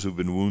course, to those who've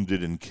been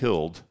wounded and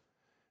killed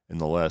in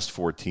the last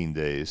 14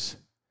 days,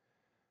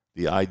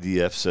 the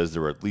IDF says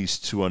there are at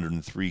least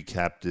 203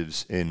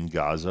 captives in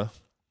Gaza.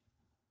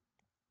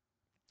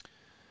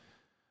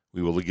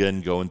 We will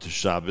again go into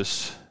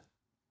Shabbos,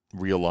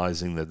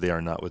 realizing that they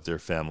are not with their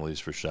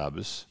families for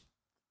Shabbos.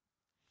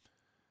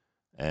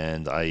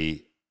 And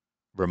I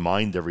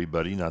remind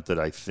everybody, not that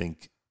I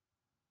think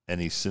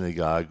any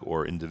synagogue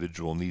or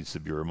individual needs to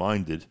be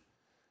reminded,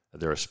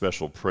 there are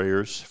special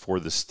prayers for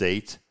the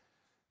state.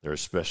 There are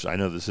special. I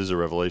know this is a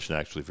revelation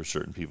actually for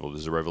certain people.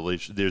 There's a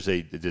revelation. There's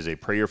a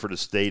prayer for the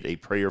state, a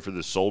prayer for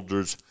the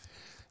soldiers,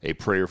 a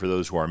prayer for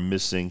those who are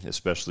missing.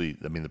 Especially,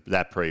 I mean,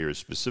 that prayer is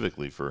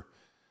specifically for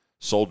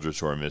soldiers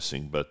who are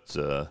missing. But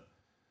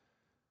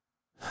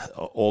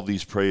all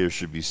these prayers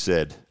should be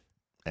said.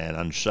 And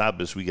on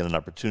Shabbos, we get an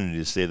opportunity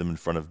to say them in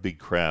front of big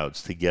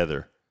crowds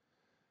together.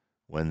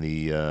 When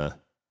the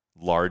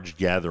large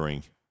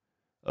gathering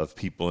of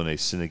people in a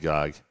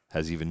synagogue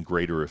has even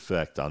greater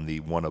effect on the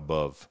one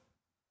above.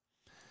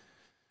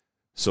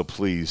 So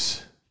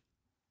please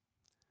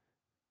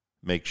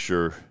make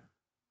sure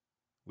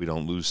we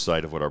don't lose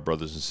sight of what our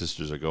brothers and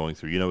sisters are going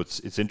through. You know,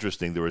 it's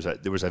interesting. There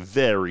was a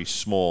very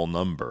small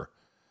number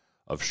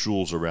of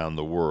shuls around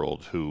the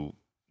world who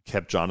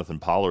kept Jonathan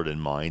Pollard in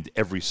mind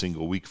every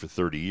single week for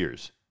 30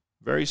 years.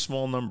 Very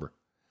small number.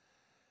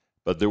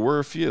 But there were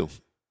a few.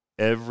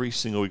 Every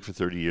single week for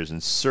 30 years,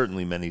 and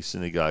certainly many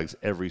synagogues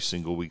every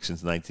single week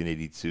since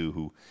 1982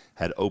 who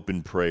had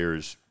open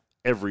prayers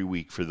every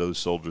week for those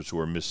soldiers who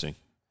are missing,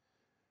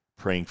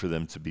 praying for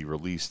them to be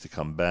released, to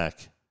come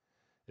back.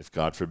 if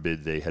God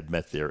forbid they had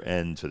met their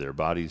end, for their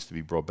bodies to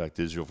be brought back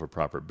to Israel for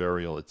proper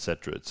burial,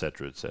 etc.,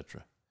 etc.,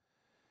 etc.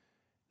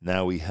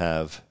 Now we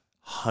have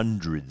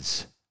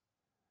hundreds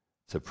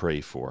to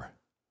pray for.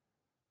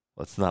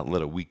 Let's not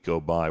let a week go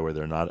by where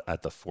they're not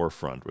at the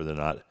forefront, where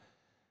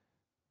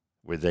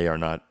they are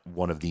not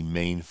one of the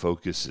main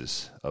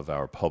focuses of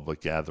our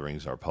public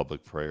gatherings, our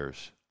public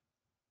prayers.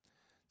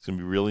 It's going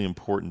to be really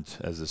important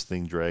as this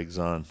thing drags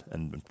on.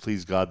 And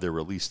please God, they're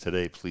released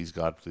today. Please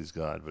God, please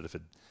God. But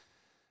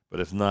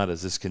if not,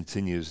 as this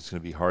continues, it's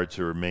going to be hard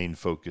to remain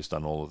focused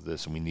on all of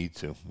this, and we need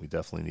to. We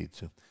definitely need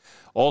to.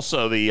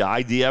 Also, the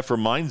IDF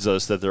reminds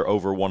us that there are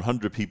over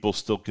 100 people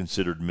still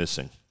considered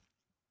missing.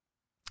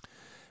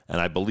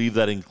 And I believe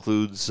that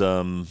includes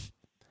Daniel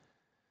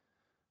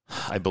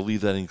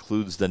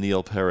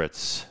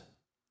Peretz,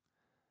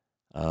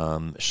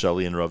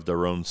 Shelley and Rav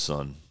Daron's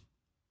son.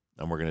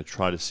 And we're going to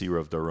try to see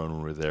Rav Daron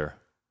when we're there.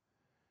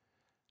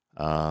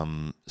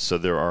 So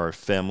there are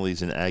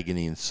families in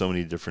agony in so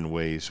many different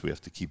ways. We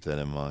have to keep that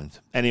in mind.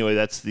 Anyway,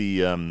 that's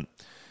the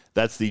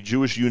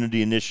Jewish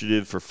Unity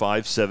Initiative for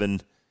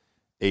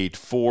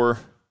 5784.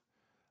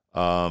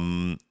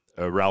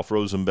 Ralph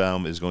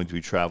Rosenbaum is going to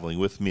be traveling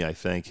with me. I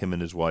thank him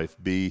and his wife,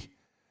 B,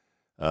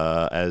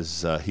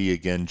 as he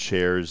again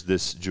chairs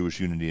this Jewish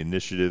Unity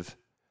Initiative.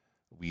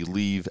 We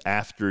leave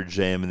after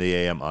JM and the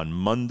AM on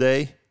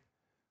Monday.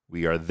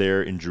 We are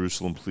there in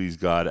Jerusalem, please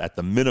God, at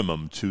the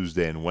minimum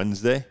Tuesday and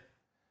Wednesday.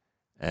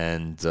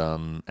 And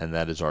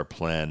that is our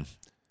plan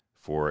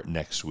for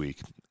next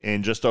week.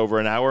 In just over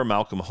an hour,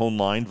 Malcolm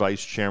Hoenlein,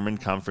 Vice Chairman,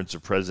 Conference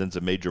of Presidents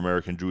of Major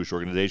American Jewish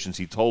Organizations,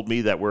 he told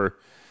me that we're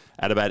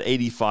at about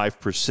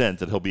 85%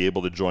 that he'll be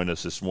able to join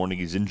us this morning.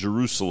 He's in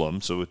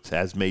Jerusalem, so it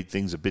has made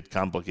things a bit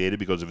complicated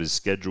because of his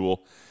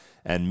schedule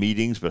and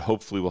meetings, but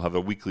hopefully we'll have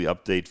a weekly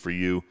update for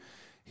you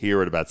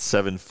here at about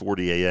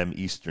 7:40 a.m.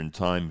 Eastern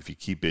Time if you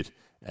keep it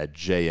at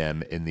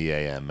JM in the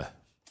AM.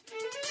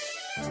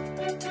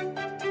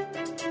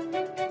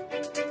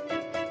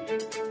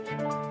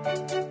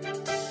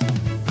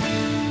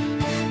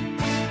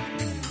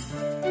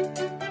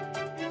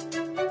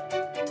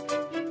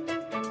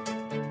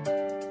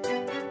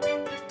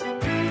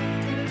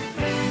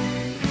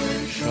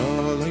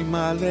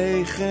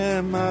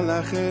 Aleichem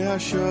malachei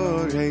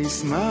ha-shoreis,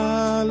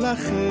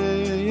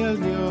 malachei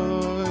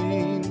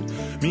elyoin,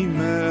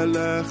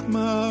 mimelech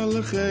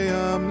malachei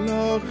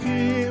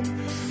amlochim,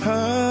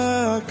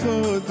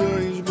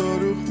 ha-kodosh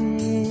baruch hu.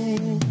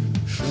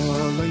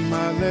 Shalom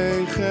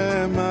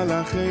aleichem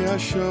malachei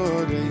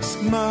ha-shoreis,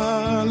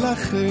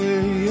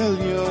 malachei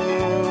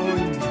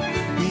elyoin,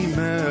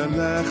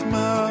 mimelech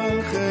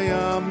malachei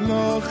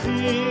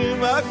amlochim,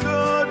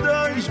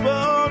 ha-kodosh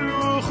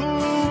baruch hu.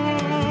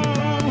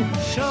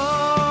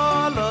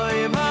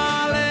 Shalom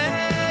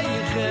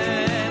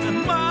aleichem,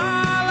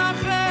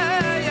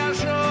 malachei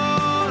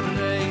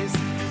ha-shoreis,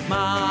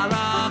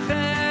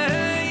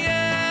 malachei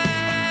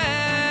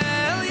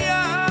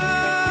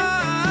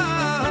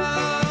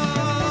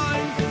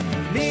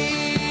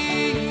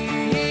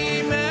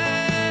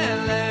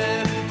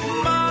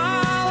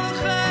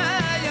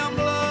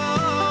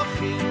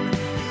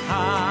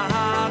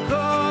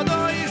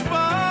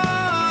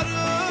elyoin,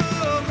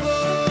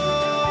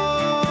 mimelech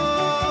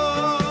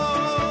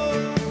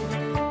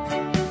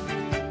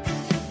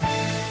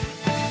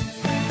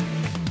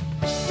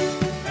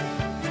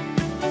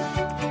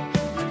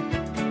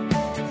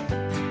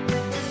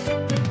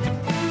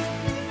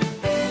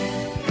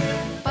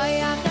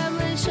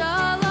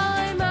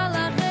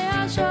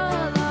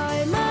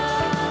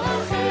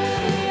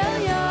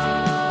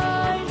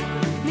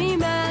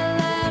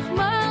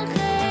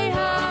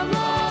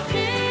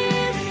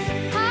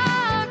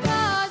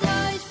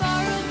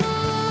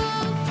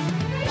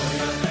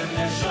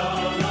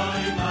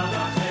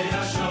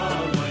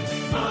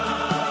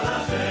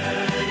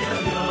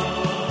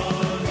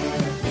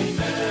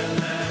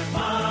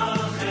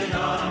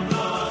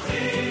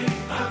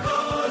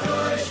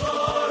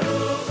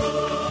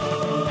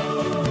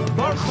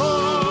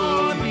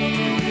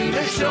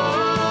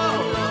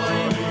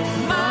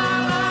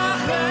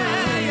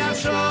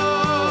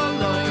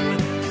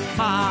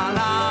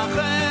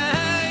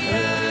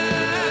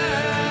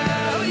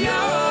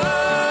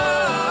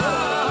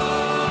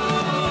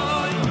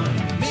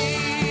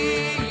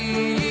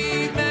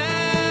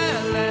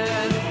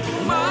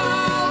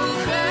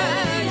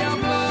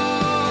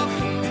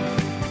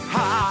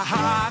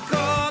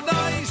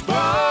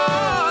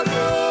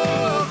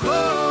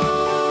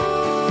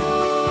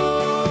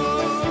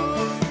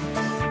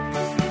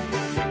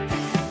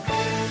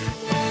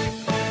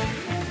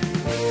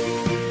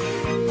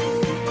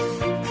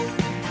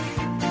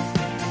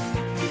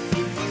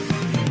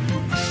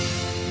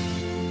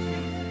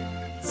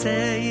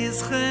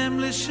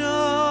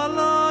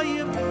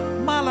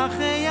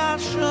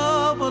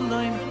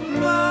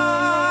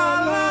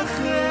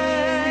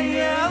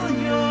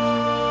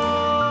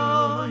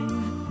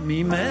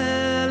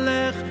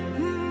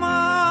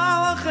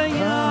malachei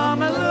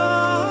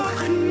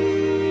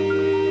amlochim,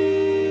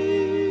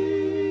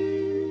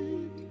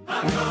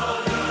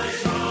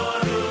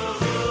 ha-kodosh baruch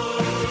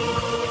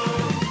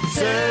hu.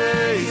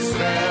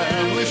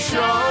 Zeishem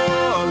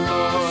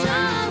L'Sholoi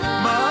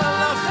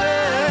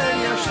Malachei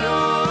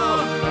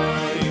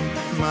Yasholoi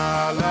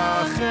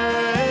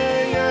Malachei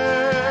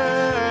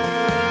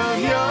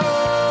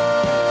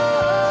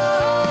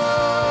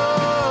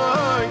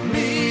Elyon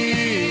Mi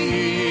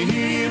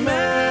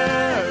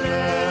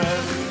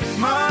Melech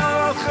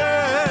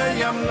Malachei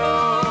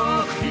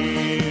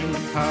Amlochim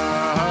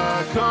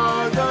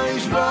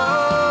HaKadosh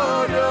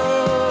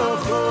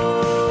Baruch Hu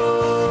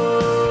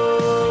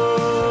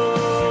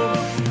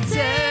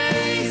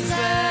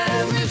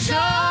Zeishem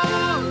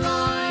L'Sholoi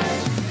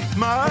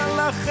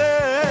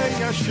Malachei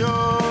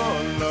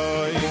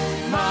Yasholoi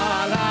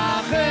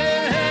Malachei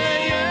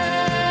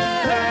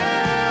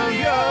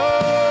Elyon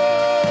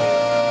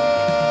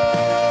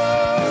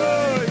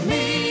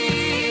Mi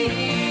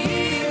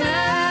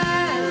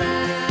Melech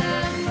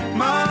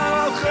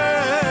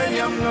Malachei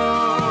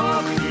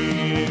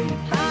Amlochim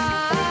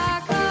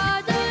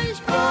HaKadosh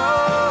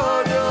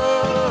Baruch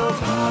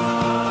Hu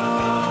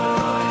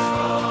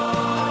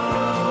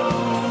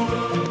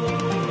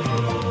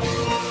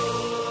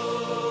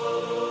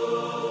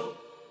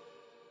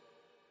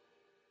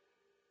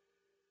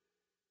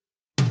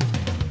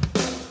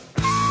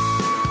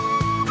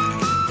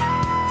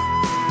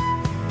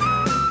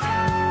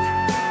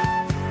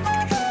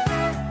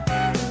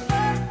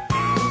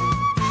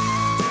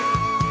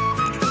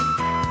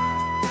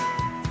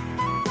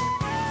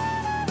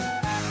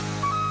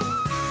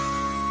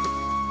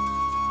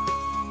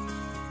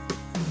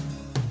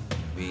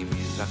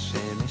ממזרח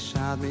שמש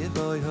עד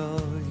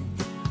מבויוי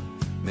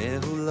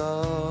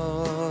מהולו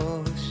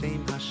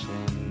שם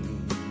השם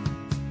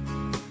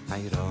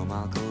הירום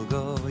על כל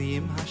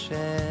גויים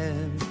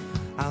השם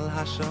על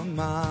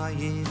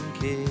השמיים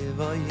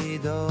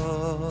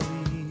כבוידוי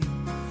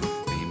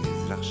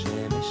ממזרח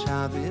שמש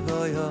עד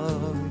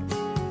מבויוי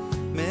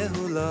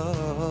מהולו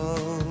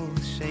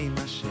שם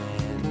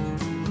השם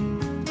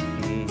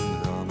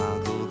הירום על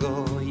כל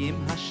גויים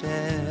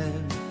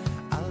השם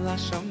על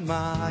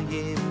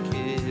השמיים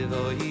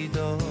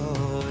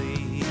כבוידוי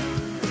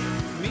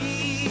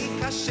מי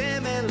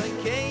כשם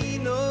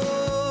אלוקינו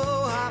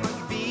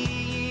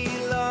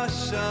המקביל לא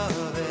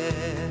שווה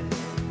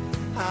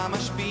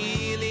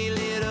המשפיל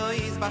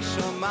לרויז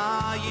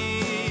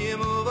בשמיים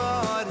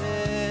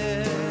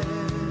ובארץ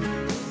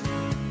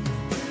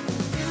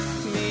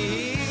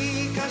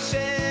מי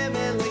כשם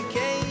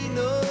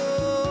אלוקינו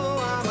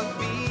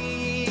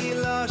המקביל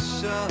לא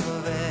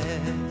שווה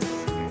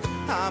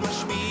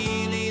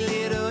המשפיל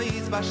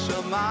לרויז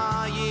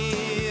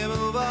בשמיים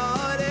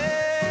ובארץ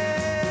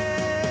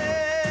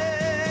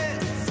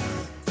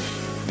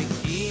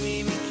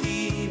מקימי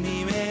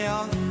מקימי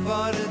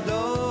מעפר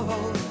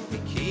דול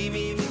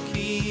מקימי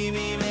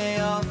מקימי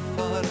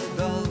מעפר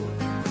דול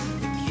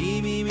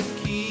מקימי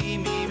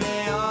מקימי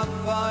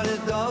מעפר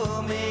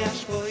דול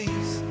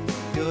מהשפויס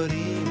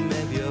יורים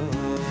אביוי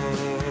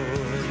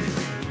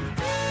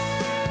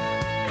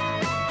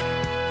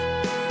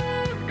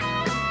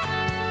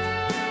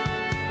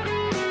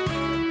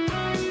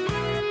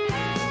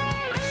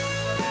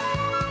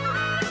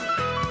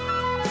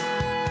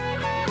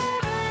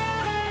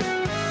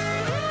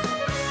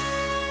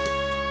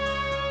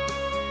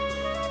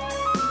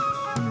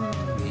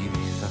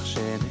ממזרח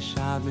שמש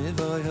עד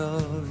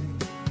מבויוי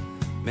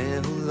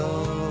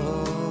מהולו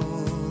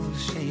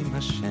שם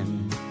השם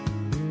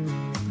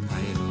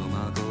הירום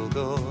על כל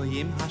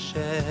גויים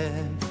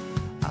השם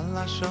על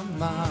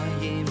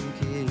השמיים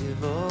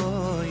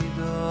כבוידוי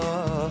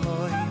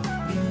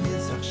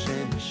ממזרח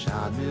שמש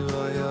עד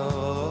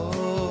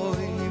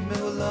מבויוי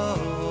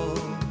מהולו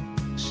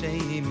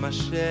שם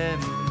השם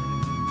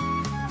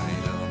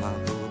הירום על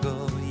כל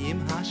גויים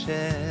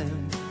השם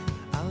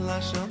על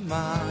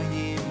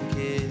השמיים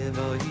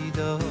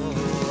כבוידוי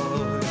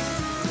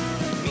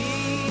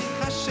מי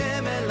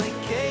השם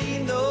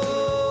אלוקינו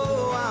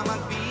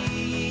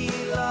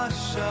המקביל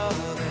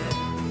לשווה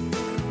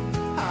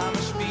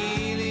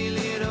המשפיל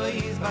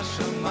לרויז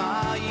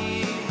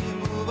בשמיים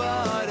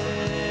ובארץ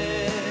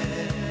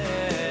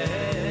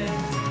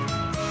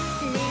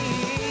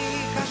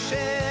מי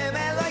השם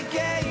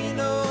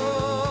אלוקינו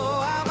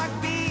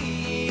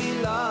המקביל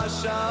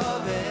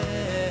לשווה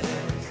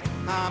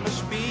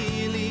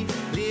המשפיל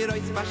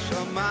לרויז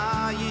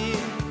בשמיים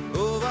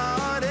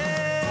ובארץ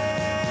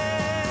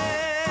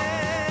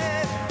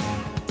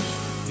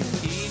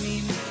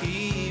מקימי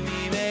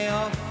מקימי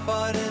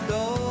מעפר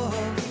דול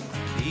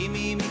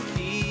מקימי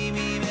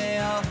מקימי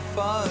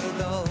מעפר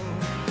דול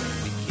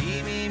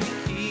מקימי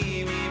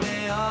מקימי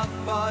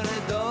מעפר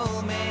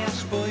דול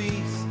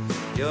מהשפויס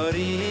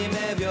יורים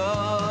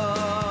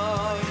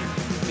אביוי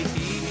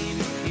מקימי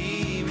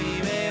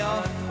מקימי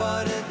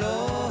מעפר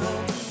דול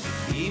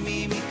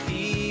מקימי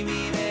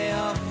מקימי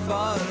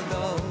מעפר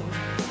דול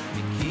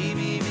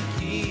מקימי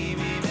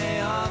מקימי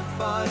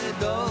מעפר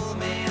דול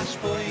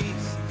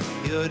מהשפויס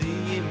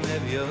יורים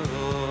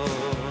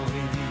אביוי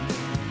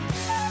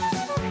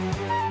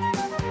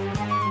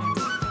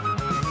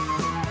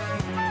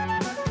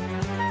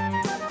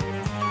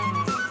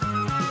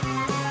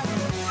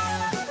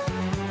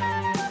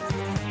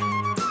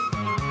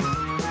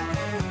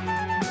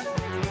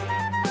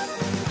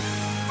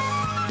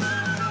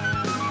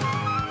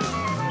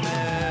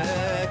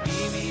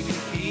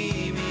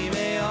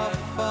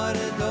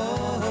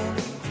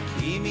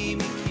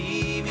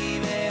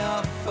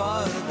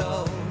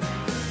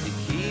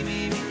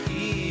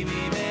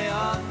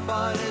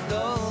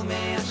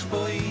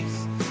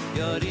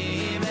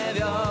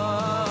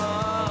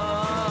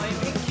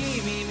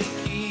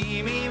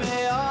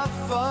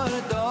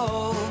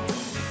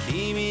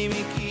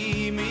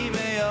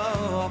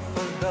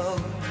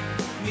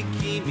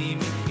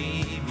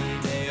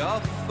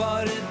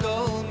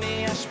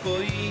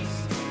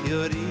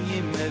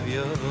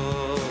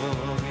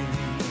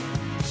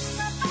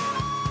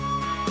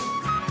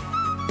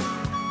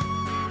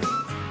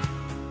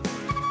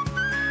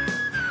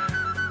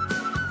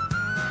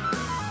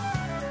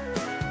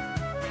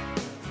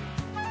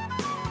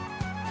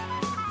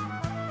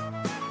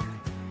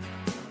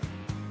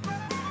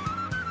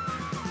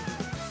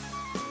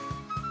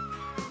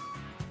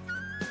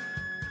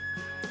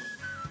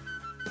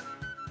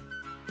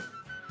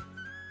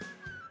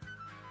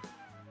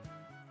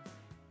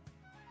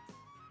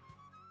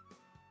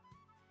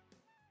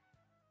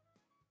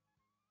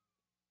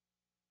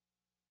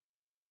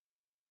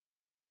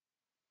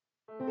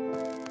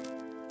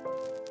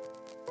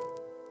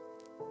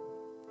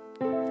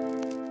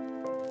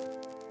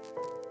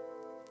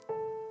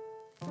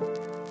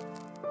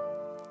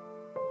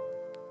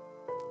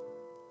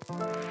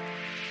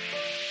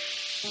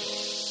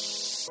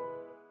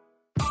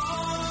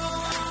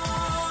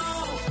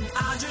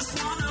just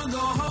wanna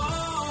go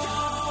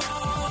home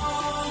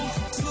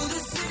to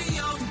the city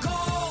of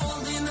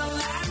gold in the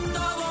land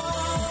of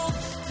old.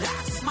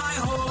 That's my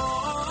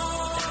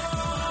home.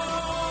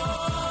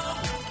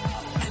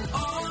 And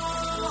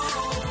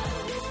oh,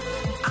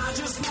 I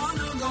just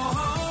wanna go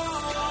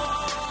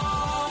home,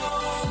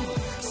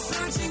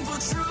 searching for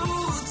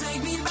truth.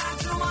 Take me back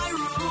to my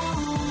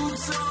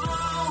roots.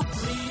 Oh,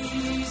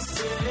 please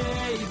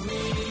take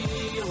me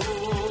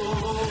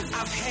home.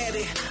 I've had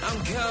it, I'm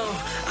gone,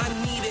 I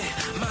need it,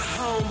 my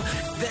home.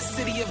 That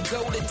city of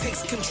gold, it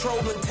takes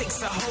control and takes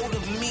a hold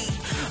of me.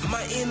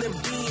 My inner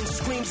being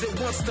screams it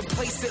wants the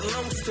place it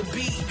longs to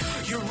be.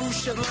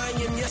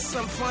 Yerushalayim, yes,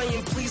 I'm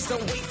flying, please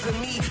don't wait for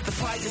me. The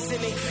fire's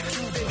in it,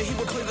 King David, he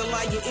will play the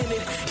lion in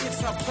it.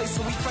 It's our place,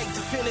 so we fight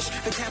to finish.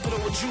 The capital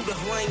of Judah,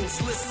 lions,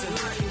 listen.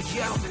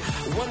 Yo,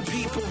 one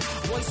people,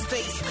 one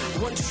state,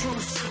 one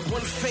truth,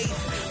 one faith.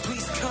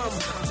 Please come,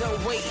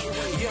 don't wait,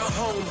 your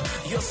home,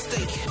 your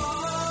state.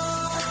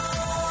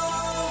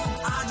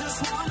 I just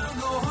wanna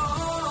go home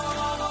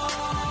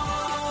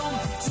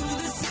to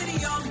the city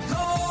of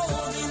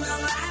gold in the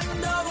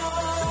land of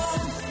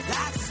old.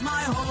 That's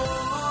my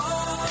home.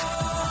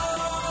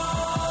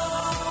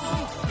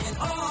 And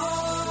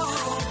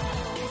oh,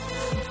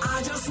 I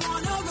just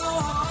wanna go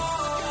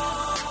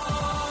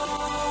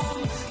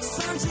home,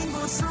 searching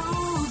for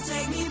truth.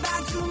 Take me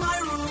back to my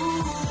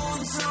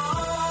roots. Oh,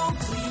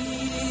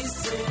 please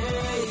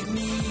take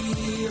me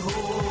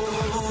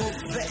home.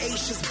 The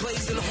ace is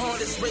blazing,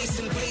 heart is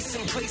racing,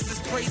 pacing, places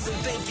praising,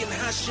 thinking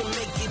I should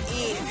make it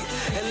in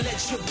and let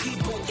your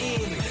people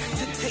in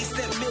to taste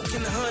that milk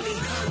and honey.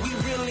 We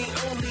really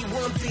only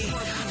want the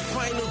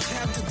final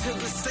chapter to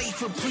the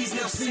safer. Please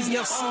now sing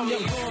your song.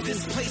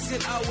 This place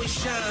it always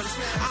shines.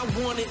 I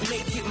want it,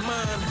 make it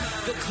mine.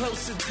 The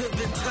closer to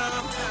the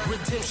time,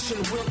 redemption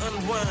will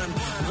unwind.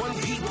 One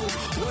people,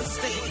 one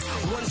state,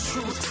 one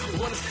truth,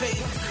 one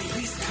faith.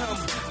 Please come,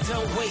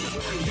 don't wait.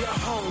 Your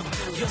home,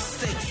 your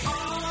state.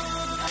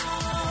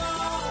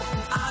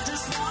 I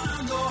just wanna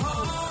go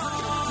home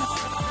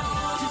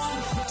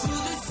to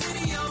the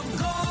city of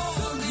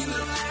gold in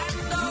the land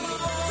of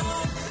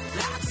old.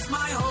 That's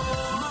my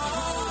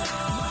home.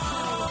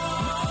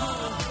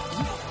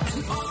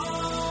 And oh,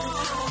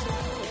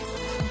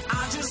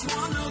 I just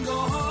wanna go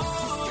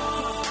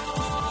home,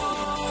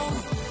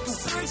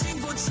 searching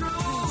for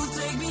truth.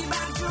 Take me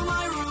back to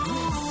my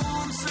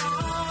roots. Oh,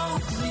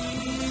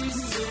 please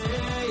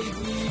take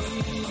me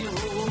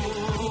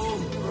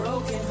home.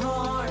 Broken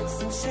hearts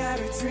and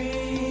shattered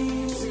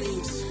dreams.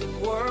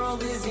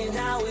 World isn't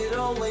how it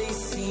always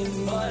seems,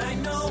 but I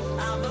know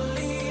I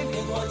believe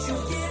in what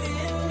you've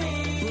given me.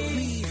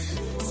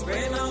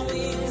 Spread my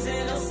wings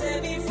and I'll set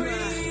me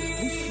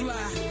free.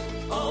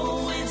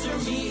 Oh, enter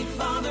me,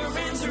 Father,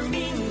 enter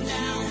me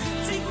now.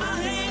 Take my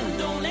hand,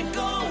 don't let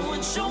go,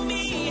 and show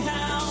me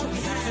how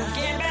to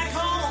get back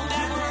home,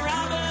 back where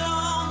I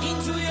belong,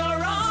 into your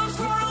arms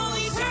for all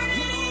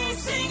eternity,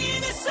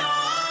 singing this song.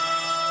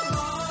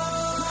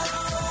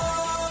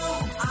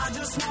 I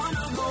just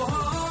wanna go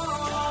home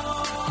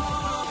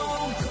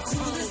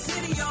to the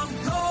city of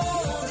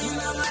gold in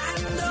the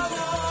land of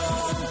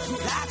old.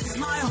 That's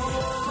my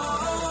home.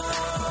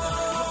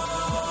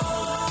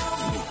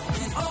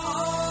 And oh,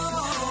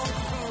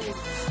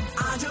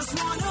 I just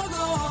wanna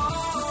go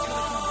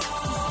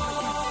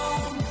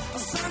home,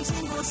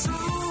 searching for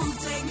truth.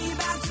 Take me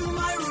back to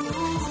my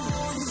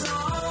roots.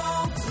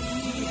 Oh,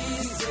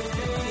 please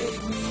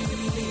take me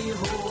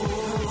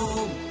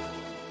home.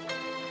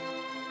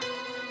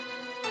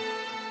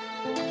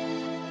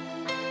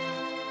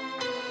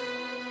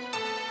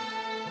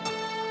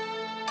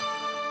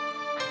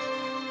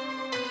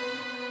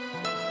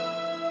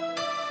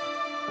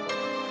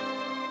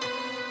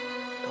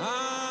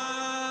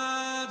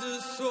 I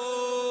just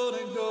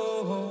wanna go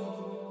home.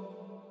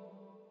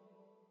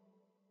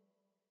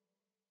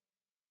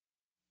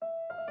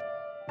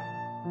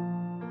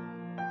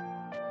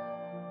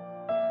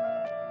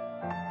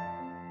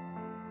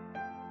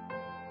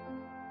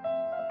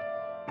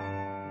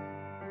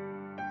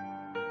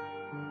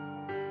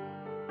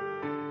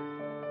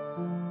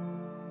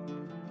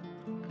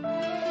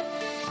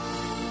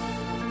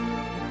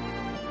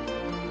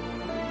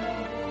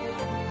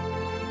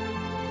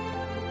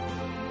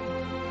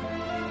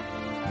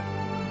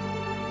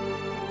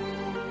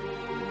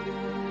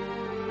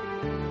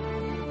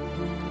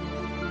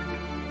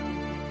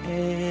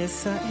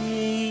 אשא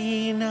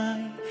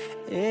עיני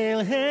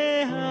אל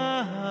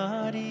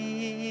ההרים,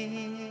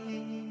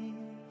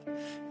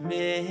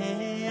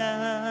 מאין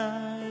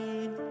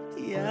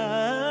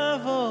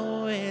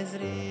יבוא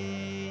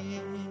עזרי,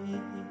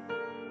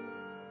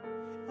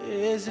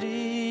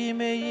 עזרי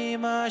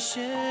מעם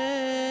השם,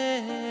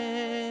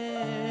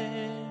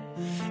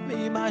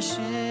 מעם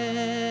השם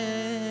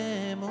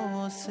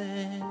עושה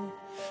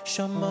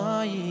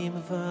שמיים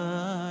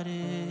וארץ.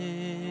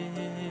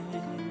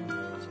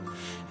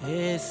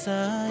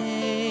 אשא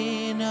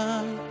עיני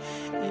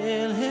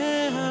אל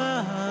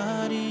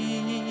ההרים,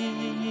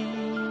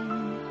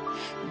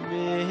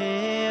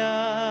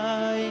 מאין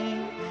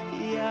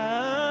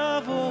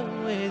יבוא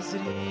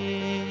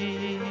עזרי,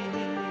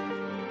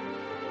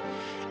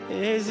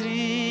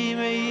 Ezri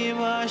me'im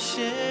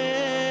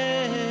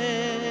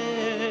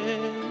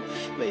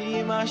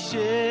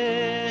Hashem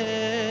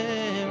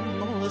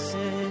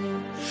Oseh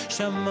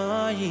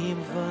Shamayim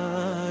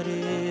v'aretz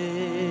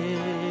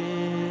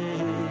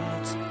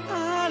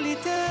Al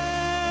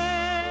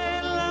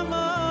iten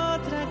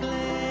lamot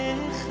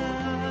raglecha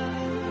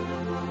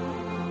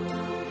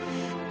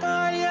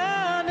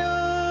Ayanu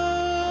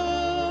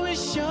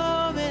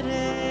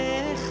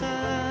v'shomerecha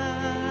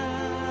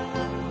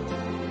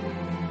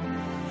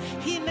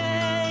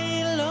Hinei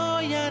lo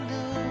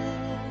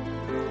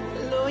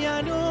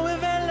yanu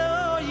v'lo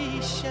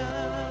yisha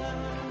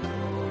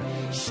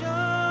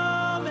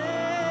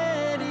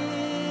Shomer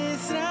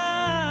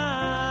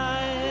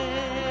Israel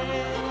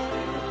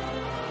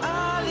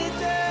Al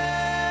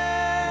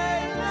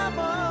iten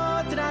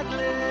lamot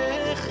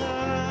raglecha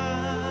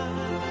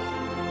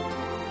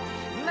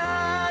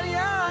Nar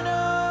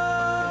yanu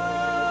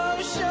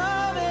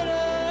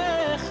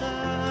shomerecha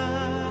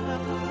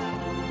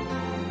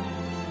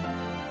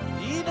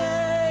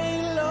Hinei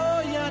lo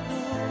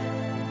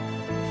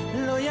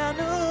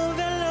yanu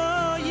v'lo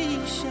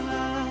yisha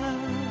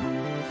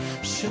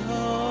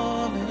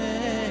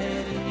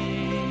Shomer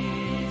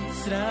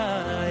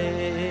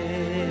Israel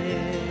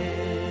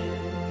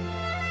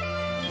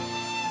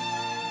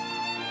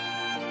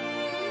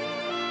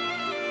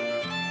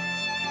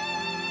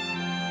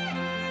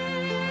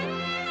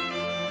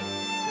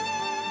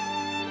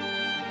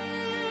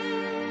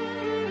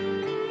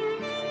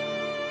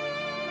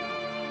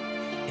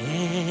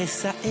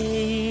Esa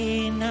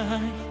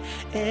einai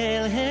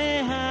el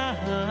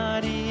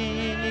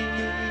heharim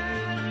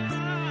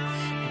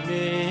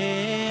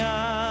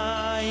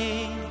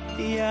Me'ayin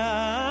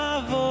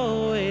yavo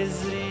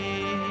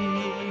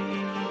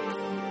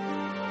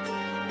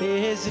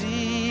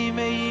Ezri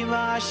me'im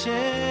Hashem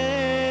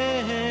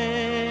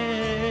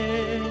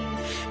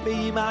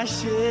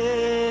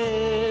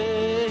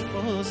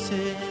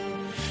Oseh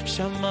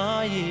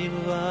Shamayim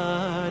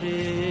v'aretz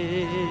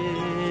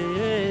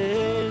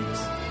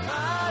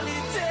Al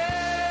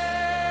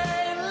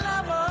iten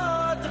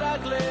lamot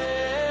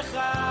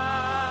raglecha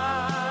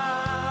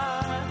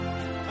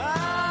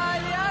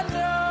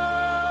Ayanu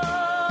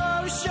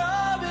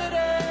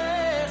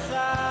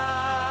shomerecha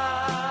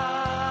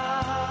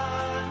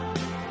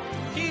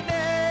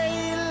Hinei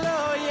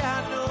lo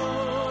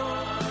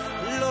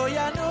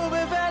yanu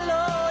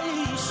v'lo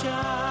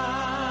yisha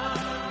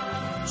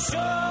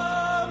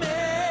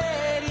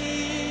Shomer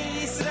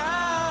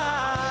Israel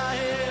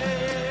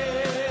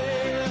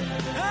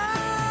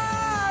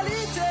Al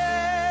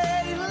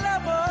iten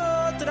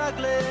lamot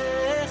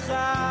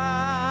raglecha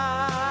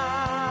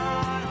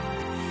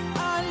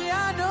Al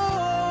yanu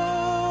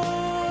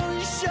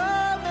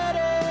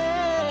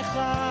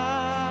shomerecha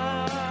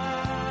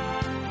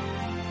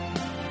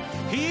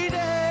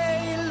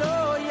Hinei lo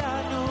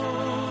yanu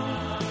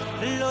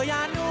v'lo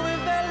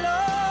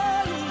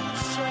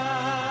yisha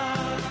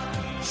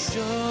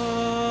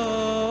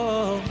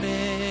Shomer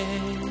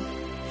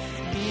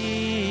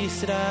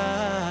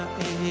Israel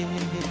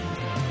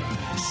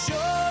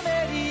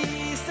Shomer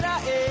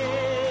Israel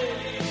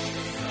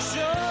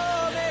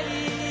Shomer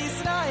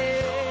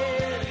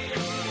Israel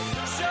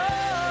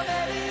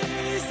Shomer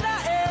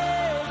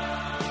Israel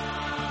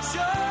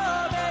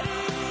Shomer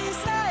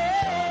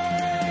Israel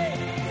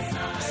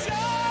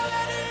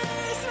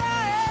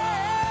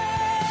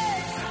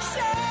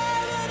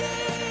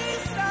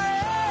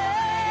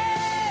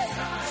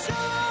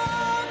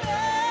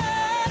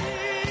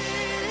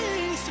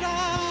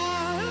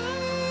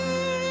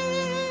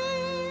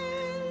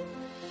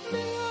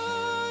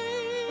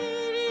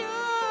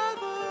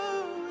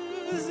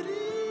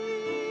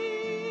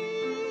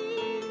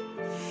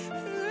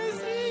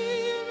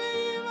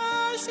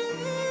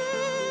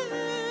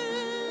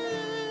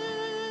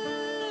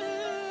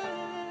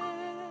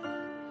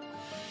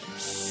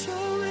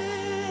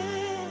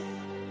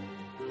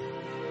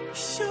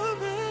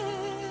Shomer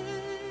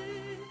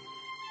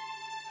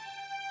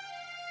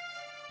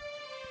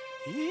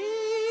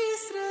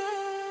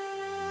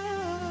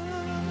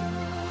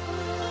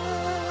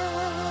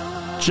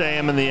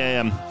JM in the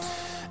AM.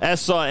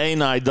 Esa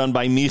Einai done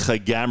by Micha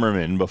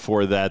Gamerman.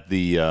 Before that,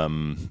 the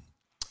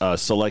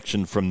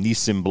selection from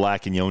Nissim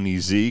Black and Yoni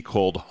Z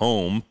called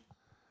Home.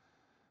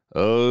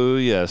 Oh,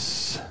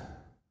 yes.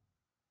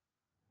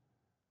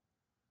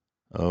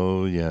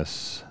 Oh,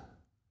 yes.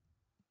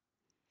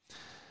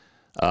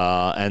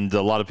 And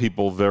a lot of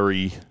people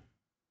very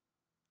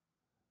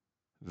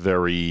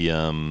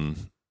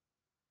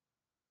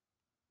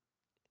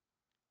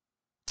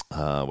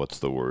what's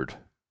the word?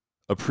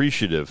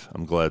 Appreciative,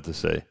 I'm glad to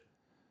say.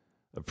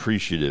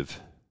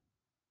 Appreciative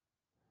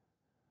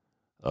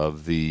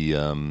of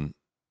the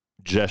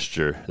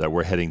gesture that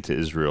we're heading to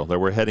Israel, that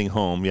we're heading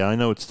home. Yeah, I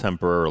know it's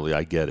temporarily.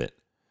 I get it.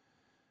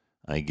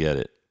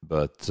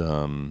 But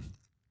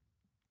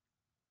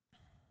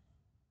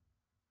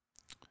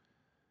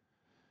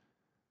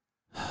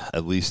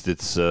at least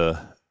it's an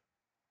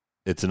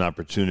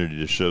opportunity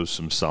to show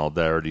some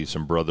solidarity,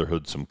 some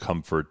brotherhood, some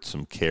comfort,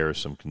 some care,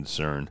 some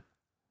concern.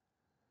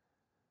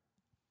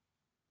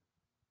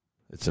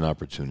 It's an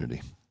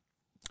opportunity.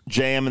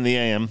 JM in the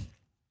AM.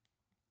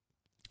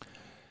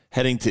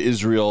 Heading to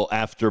Israel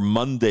after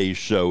Monday's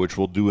show, which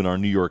we'll do in our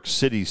New York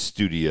City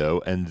studio,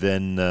 and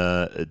then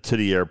to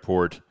the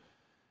airport,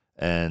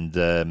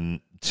 and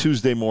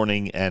Tuesday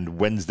morning and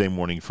Wednesday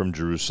morning from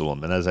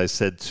Jerusalem. And as I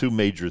said, two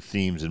major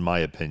themes, in my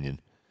opinion.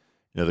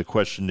 The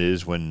question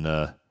is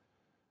when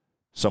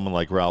someone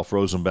like Ralph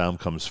Rosenbaum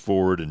comes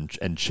forward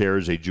and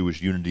chairs a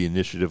Jewish unity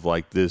initiative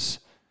like this,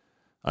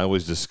 I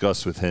always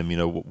discuss with him,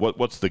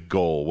 what's the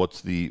goal?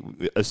 What's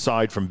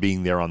aside from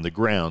being there on the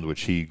ground,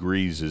 which he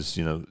agrees is,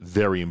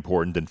 very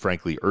important and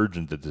frankly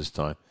urgent at this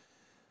time.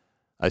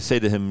 I say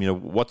to him,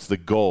 what's the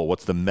goal?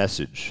 What's the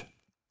message?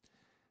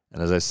 And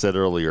as I said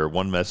earlier,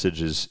 one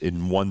message is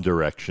in one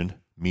direction,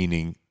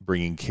 meaning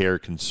bringing care,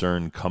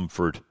 concern,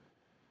 comfort,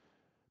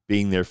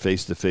 being there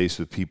face to face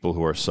with people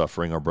who are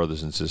suffering, our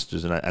brothers and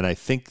sisters. And I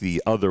think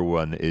the other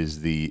one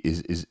is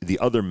the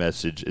other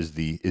message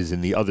is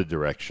in the other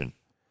direction.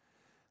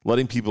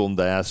 Letting people in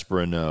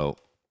diaspora know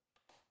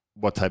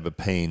what type of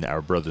pain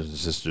our brothers and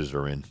sisters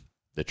are in,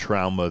 the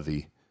trauma,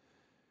 the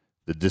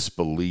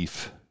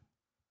disbelief,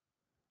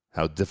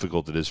 how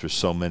difficult it is for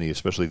so many,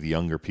 especially the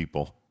younger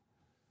people,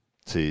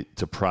 to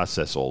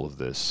process all of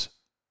this.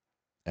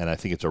 And I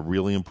think it's a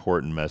really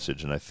important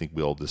message, and I think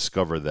we'll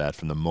discover that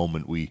from the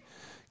moment we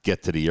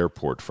get to the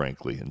airport,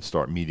 frankly, and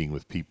start meeting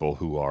with people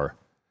who are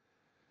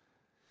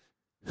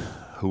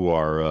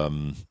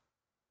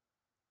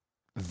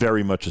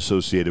very much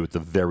associated with the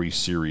very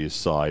serious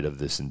side of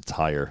this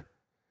entire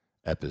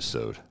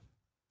episode.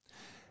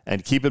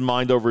 And keep in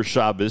mind over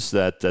Shabbos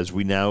that as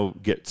we now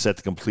get set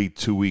to complete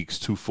 2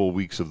 full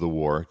weeks of the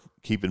war,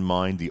 keep in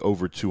mind the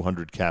over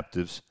 200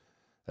 captives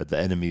that the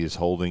enemy is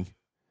holding.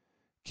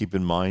 Keep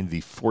in mind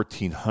the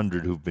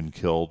 1,400 who've been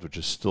killed, which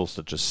is still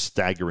such a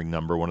staggering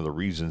number, one of the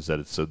reasons that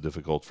it's so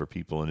difficult for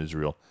people in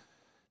Israel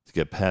to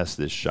get past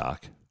this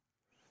shock.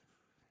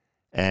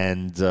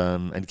 And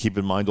keep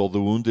in mind all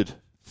the wounded.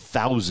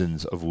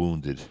 Thousands of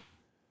wounded.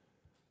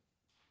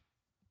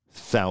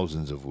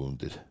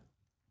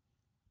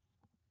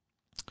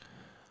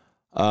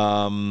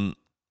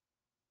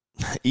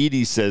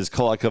 Edie says,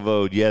 Kol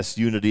HaKavod, yes,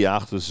 unity,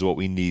 Achdus is what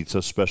we need. So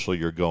special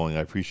you're going.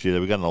 I appreciate it.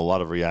 We've gotten a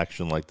lot of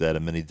reaction like that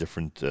in many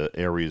different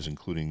areas,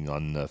 including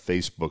on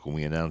Facebook when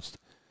we announced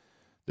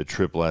the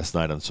trip last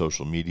night on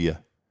social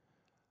media.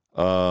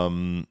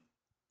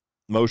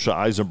 Moshe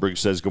Eisenberg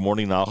says, good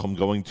morning, Nachum.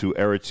 Going to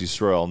Eretz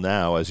Yisrael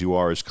now, as you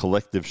are, is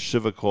collective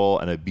Shiva call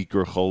and a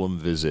Bikur Cholim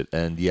visit.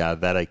 And yeah,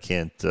 that I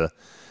can't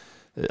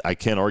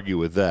argue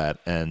with that.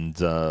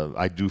 And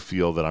I do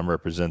feel that I'm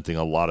representing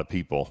a lot of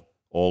people,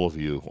 all of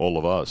you, all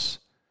of us,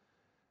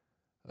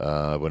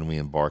 when we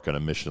embark on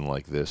a mission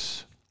like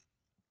this.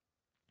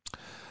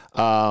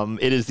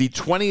 It is the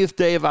 20th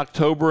day of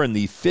October and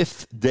the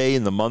 5th day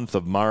in the month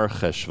of Mar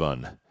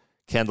Cheshvan.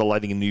 Candle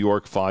lighting in New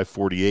York,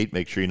 5:48.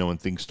 Make sure you know when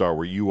things start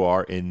where you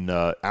are. In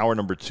hour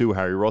number 2,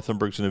 Harry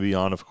Rothenberg's going to be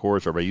on, of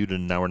course, Rabbi Yudin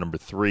in hour number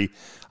 3.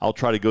 I'll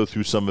try to go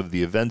through some of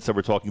the events that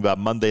we're talking about.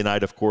 Monday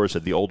night, of course,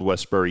 at the Old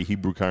Westbury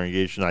Hebrew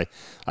Congregation. I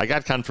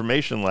got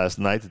confirmation last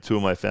night that 2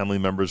 of my family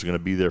members are going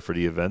to be there for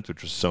the event,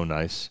 which was so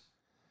nice.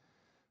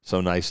 So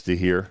nice to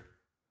hear.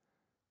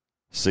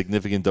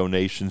 Significant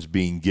donations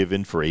being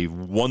given for a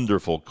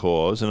wonderful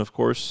cause. And, of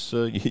course,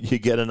 you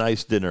get a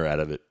nice dinner out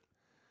of it.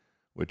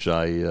 Which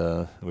I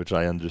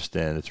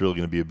understand. It's really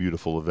going to be a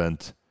beautiful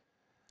event.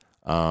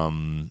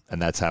 And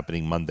that's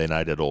happening Monday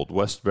night at Old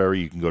Westbury.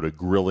 You can go to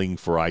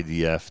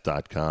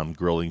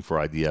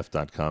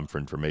grillingforidf.com for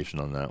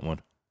information on that one.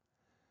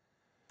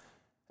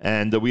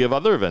 And we have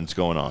other events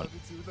going on,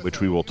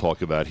 which we will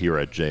talk about here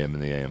at JM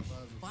in the AM.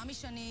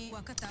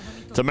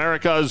 It's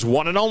America's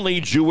one and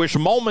only Jewish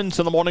Moments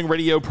in the Morning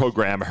radio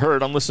program,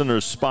 heard on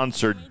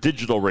listeners-sponsored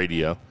digital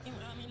radio.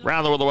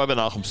 Around the world, the web at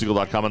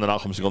NachumSegal.com and the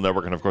Nachum Segal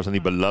Network, and of course, on the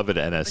beloved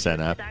NSN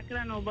app.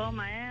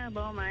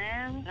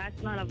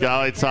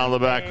 Galit's on the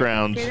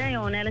background.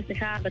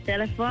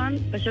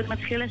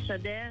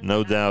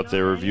 No doubt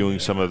they're reviewing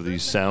some of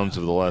these sounds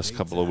of the last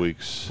couple of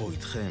weeks.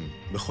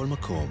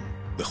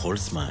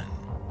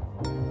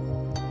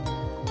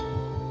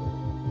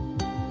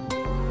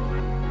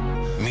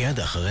 מיד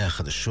אחרי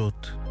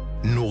החדשות,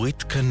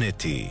 נורית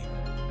קנטי.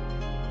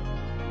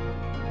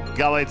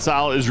 Galei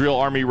Tzahal, Israel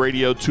Army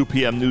Radio, 2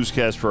 p.m.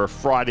 newscast for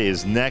Friday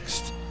is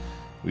next.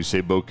 We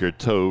say Boker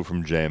Tov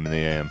from JM in the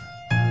AM.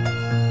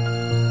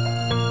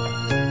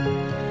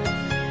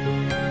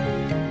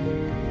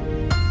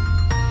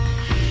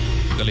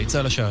 גלי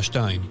צהל השעה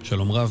 2,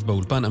 שלום רב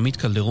באולפן עמית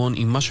קלדרון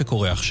עם מה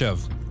שקורה עכשיו.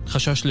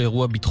 חשש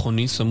לאירוע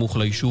ביטחוני סמוך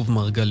ליישוב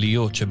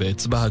מרגליות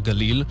שבאצבע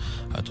הגליל.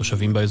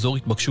 התושבים באזור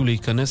התבקשו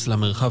להיכנס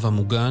למרחב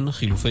המוגן,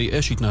 חילופי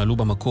אש התנהלו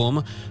במקום,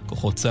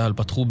 כוחות צה"ל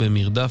פתחו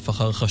במרדף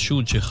אחר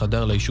חשוד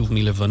שחדר ליישוב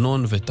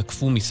מלבנון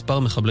ותקפו מספר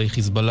מחבלי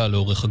חיזבאללה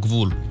לאורך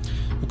הגבול.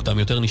 מוקדם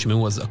יותר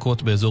נשמעו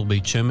אזעקות באזור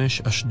בית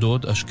שמש,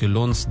 אשדוד,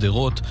 אשקלון,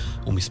 שדרות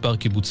ומספר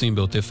קיבוצים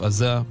בעוטף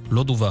עזה,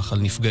 לא דווח על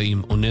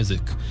נפגעים או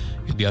נזק.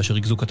 ידיעה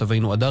שריכזו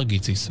כתבינו אדר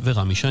גיציס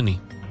ורמי שני.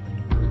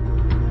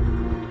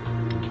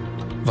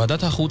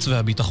 ועדת החוץ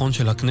והביטחון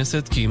של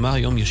הכנסת קיימה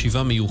היום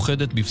ישיבה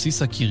מיוחדת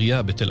בבסיס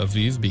הקריה בתל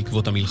אביב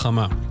בעקבות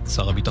המלחמה.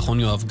 שר הביטחון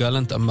יואב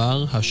גלנט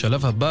אמר,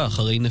 השלב הבא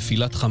אחרי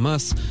נפילת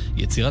חמאס,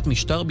 יצירת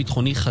משטר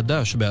ביטחוני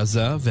חדש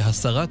בעזה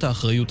והסרת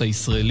האחריות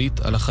הישראלית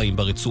על החיים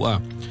ברצועה.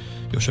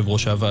 יושב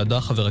ראש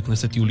הוועדה, חבר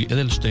הכנסת יולי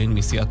אדלשטיין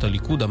מסיעת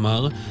הליכוד,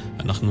 אמר,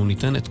 אנחנו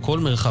ניתן את כל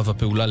מרחב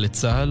הפעולה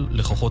לצה"ל,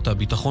 לכוחות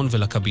הביטחון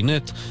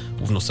ולקבינט,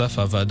 ובנוסף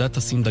הוועדה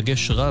תשים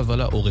דגש רב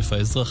על העורף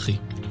האזרחי.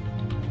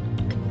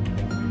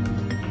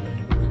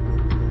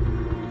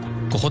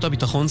 כוחות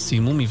הביטחון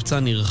סיימו מבצע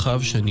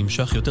נרחב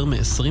שנמשך יותר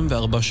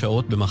מ-24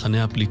 שעות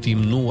במחנה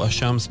הפליטים נור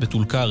השמס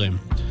בטול כרם.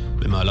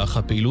 במהלך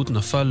הפעילות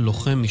נפל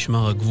לוחם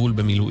משמר הגבול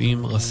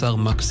במילואים רס"ר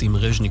מקסים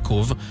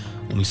רז'ניקוב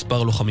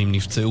ומספר לוחמים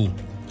נפצעו.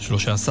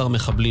 13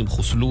 מחבלים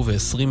חוסלו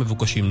ו20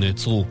 מבוקשים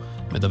נעצרו.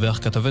 מדווח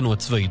כתבנו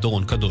הצבאי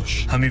דורון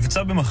קדוש.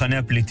 המבצע במחנה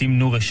הפליטים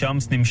נור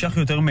השמס נמשך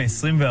יותר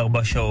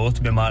מ-24 שעות,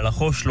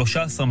 במהלכו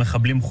 13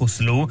 מחבלים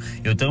חוסלו,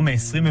 יותר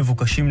מ-20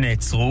 מבוקשים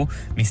נעצרו,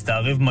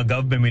 מסתערב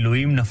מג"ב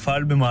במילואים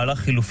נפל במהלך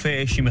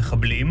חילופי אש עם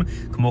מחבלים,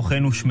 כמו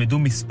כן הושמדו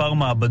מספר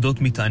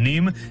מעבדות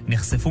מטענים,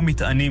 נחשפו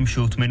מטענים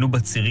שהוטמנו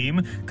בצירים,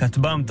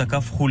 כטב"ם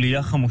תקף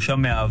חוליה חמושה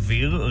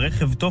מהאוויר,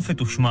 רכב תופת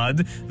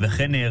הושמד,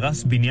 וכן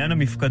נהרס בניין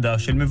המפקדה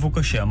של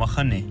מבוקשי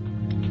המחנה.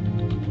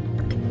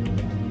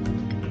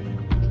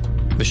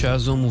 בשעה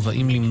זו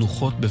מובאים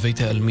למנוחות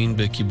בבית העלמין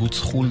בקיבוץ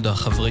חולדה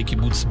חברי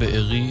קיבוץ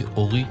בארי,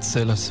 אורית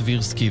סלע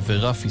סבירסקי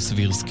ורפי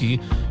סבירסקי,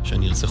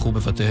 שנרצחו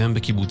בבתיהם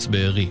בקיבוץ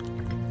בארי.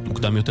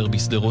 מוקדם יותר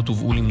בסדרות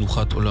הובאו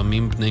למנוחת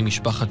עולמים בני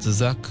משפחת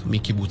זק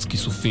מקיבוץ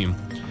כיסופים.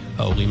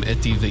 ההורים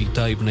אתי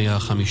ואיתי בני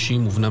ה-50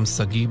 ובנם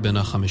סגי בן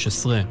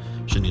ה-15,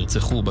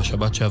 שנרצחו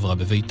בשבת שעברה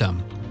בביתם.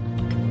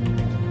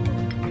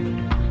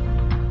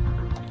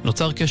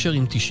 נוצר קשר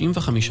עם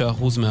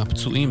 95%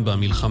 מהפצועים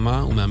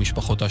במלחמה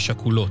ומהמשפחות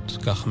השכולות,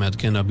 כך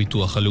מעדכן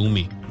הביטוח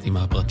הלאומי. עם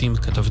הפרטים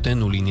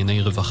כתבתנו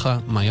לענייני רווחה,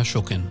 מאיה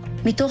שוקן.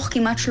 מתוך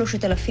כמעט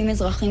 3,000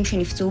 אזרחים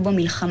שנפצעו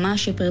במלחמה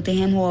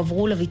שפרטיהם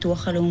הועברו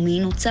לביטוח הלאומי,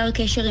 נוצר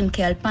קשר עם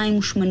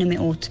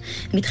כ-2,800.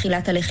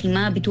 מתחילת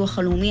הלחימה, הביטוח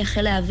הלאומי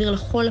החל להעביר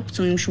לכל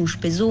הפצועים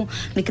שהושפזו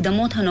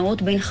מקדמות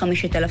הנעות בין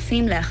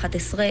 5,000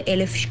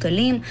 ל-11,000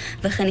 שקלים,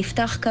 וכן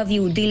נפתח קו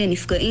ייעודי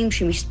לנפגעים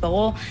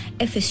שמספרו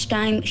 02-626-9999.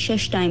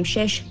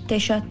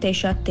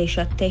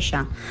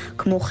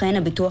 כמו כן,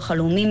 הביטוח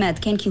הלאומי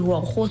מעדכן כי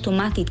הוארכו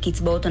אוטומטית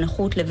קצבאות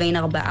הנכות לבין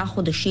 4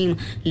 חודשים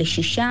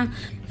ל6,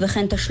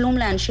 וכן תשלום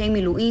לאנשי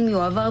מילואים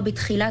יועבר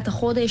בתחילת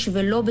החודש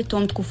ולא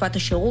בתום תקופת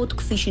השירות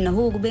כפי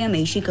שנהוג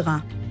בימי שגרה.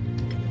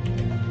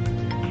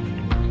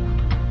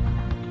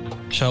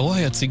 שערו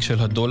היציג של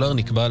הדולר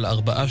נקבע על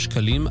 4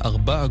 שקלים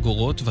 4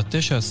 אגורות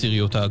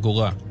ו9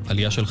 האגורה,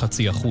 עלייה של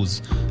 0.5%.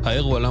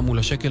 האירו עלה מול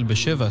השקל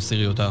ב7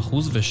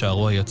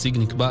 ושערו היציג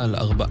נקבע על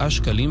 4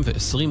 שקלים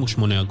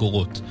ו28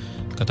 אגורות.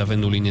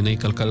 כתבנו לענייני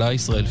כלכלה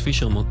ישראל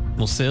פישר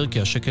מוסר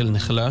כי השקל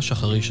נחלש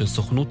אחרי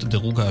שסוכנות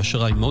דירוג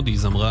האשראי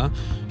מודי'ס אמרה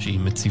שהיא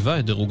מציבה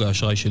את דירוג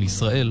האשראי של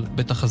ישראל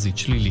בתחזית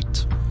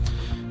שלילית.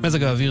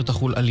 מזג האוויר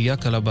תחול עלייה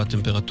קלה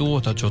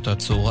בטמפרטורות עד שעות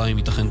הצהריים,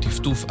 ייתכן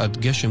טפטוף עד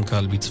גשם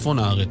קל בצפון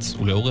הארץ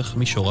ולאורך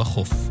מישור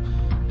החוף.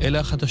 אלה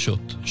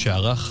החדשות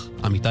שערך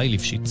עמיתי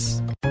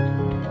ליפשיץ.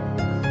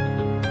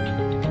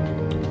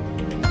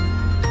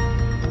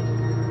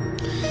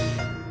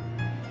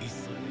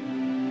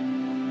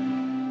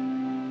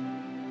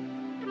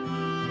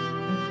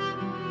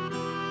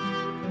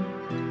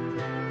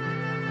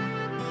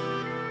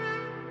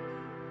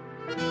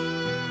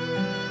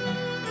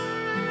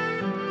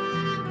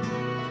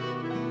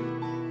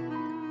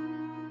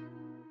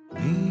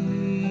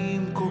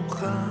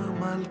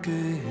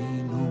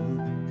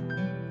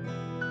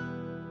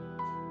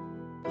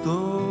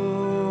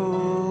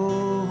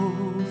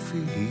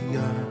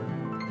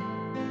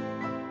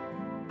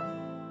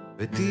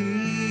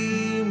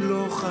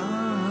 ותמלוך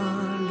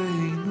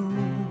עלינו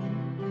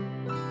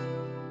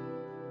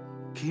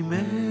כי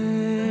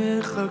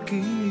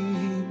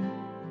מחכים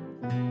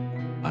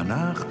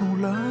אנחנו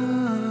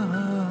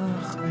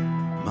לך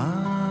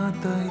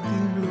מתי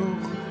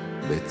תמלוך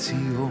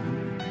בציון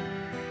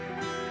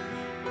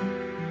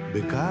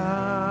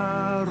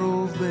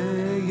בקרוב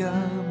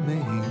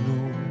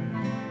בימינו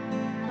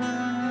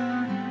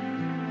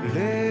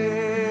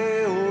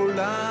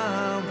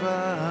לעולם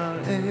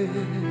ועד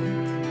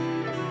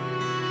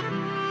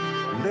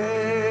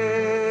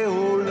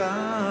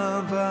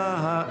לעולם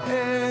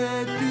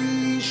ועד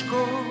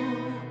תשכון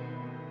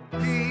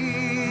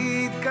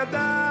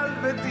תתקדל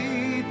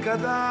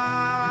ותתקדש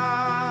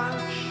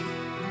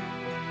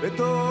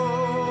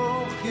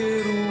בתוך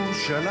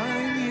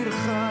ירושלים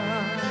עירך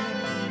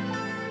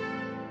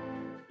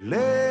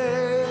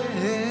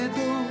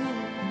לדור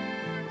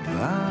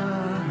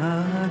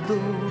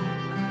ועדור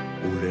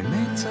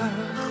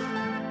ולנצח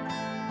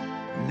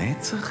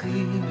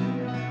נצחים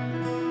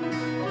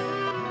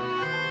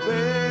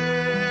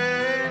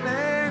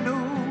בינינו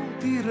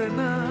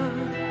תירנה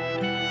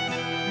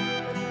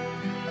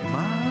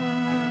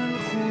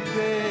מלכותך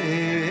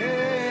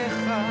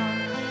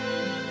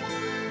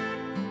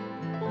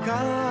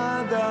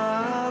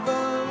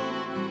כדבר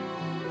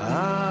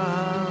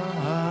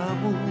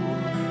אמור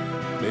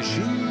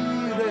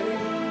בשירי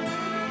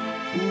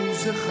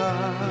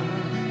וזכר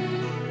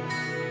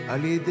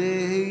על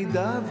ידי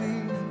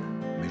דוד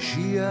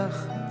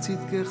משיח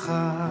צדקך.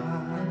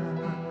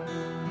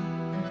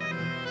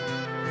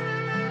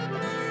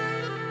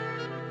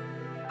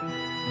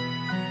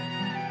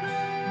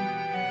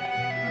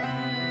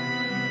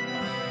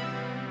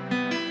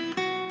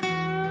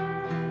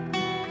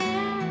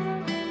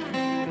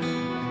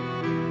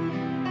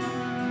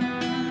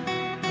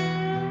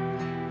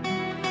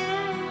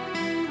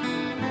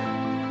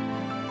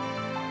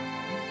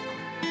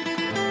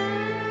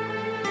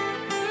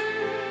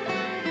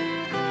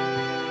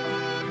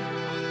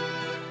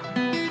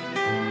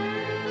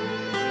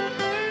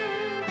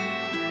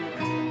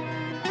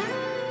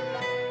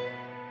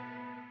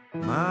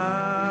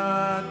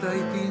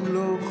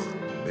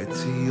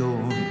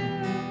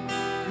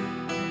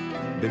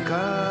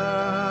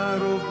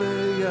 בקרוב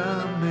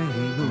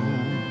בימינו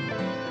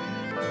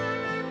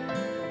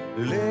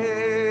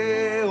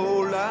לעולם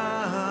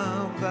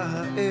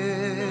ועד,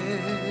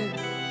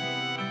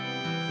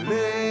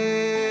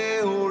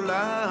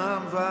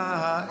 לעולם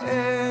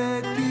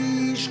ועד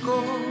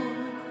תשכון,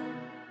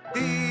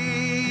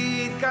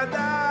 תתקדל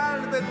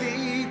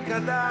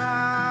ותתקדש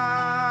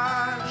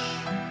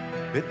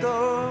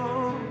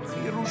בתוך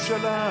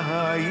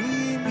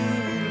ירושלים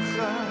עירך.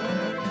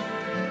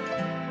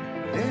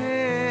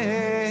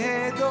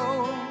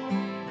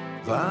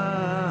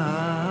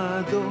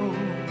 ועדו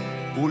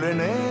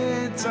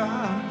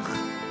ולנצח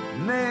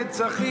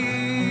נצחים,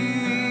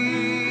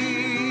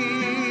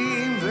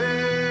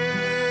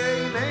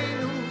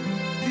 ועינינו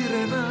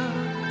תראנה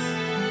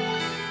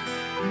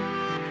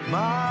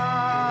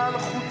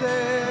מלכותך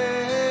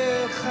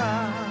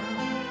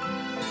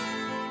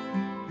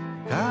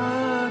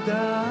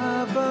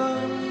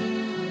כדבר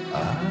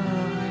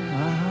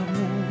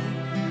אמור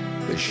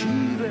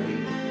בשירי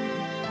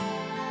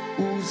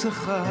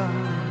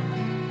וזכר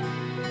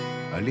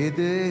על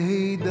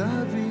ידי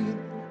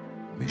דוד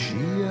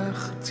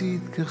משיח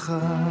צדקך.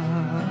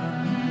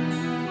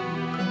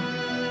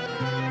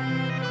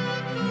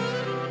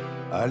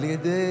 על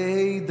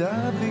ידי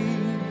דוד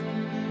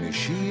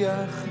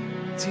משיח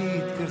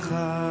צדקך.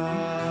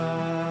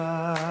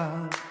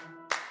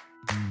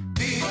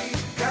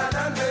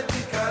 תתקדל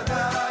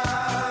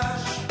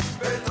ותתקדש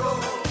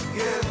בתוך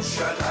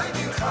ירושלים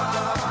עירך.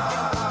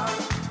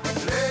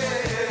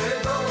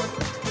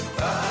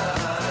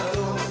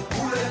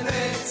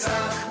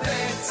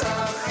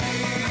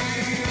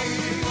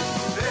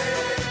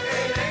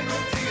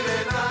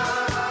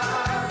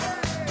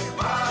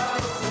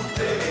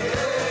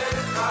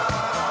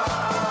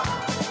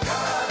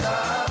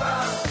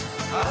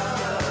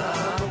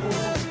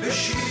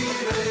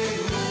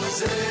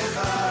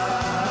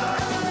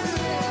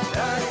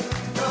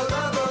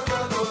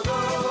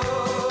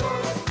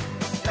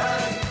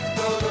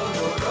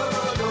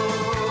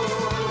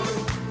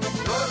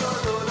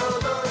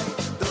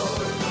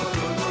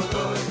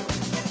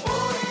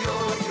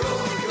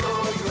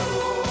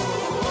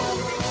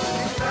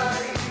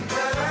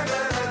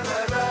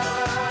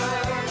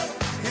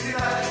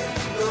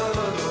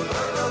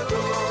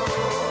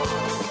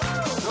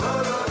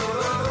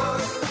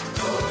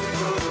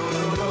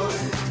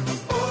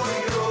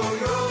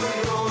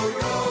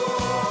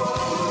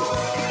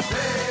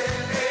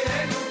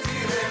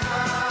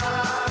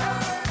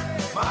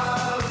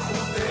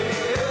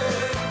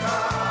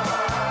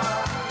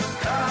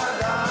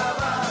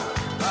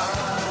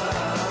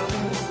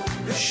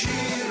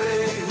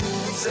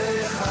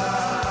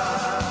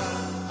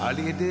 על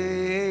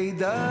ידי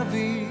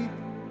דוד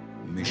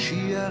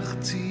משיח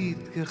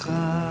צדקך.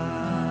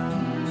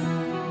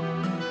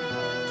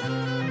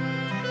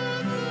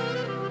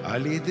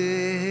 על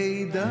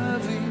ידי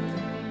דוד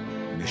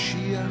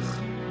משיח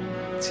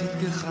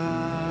צדקך.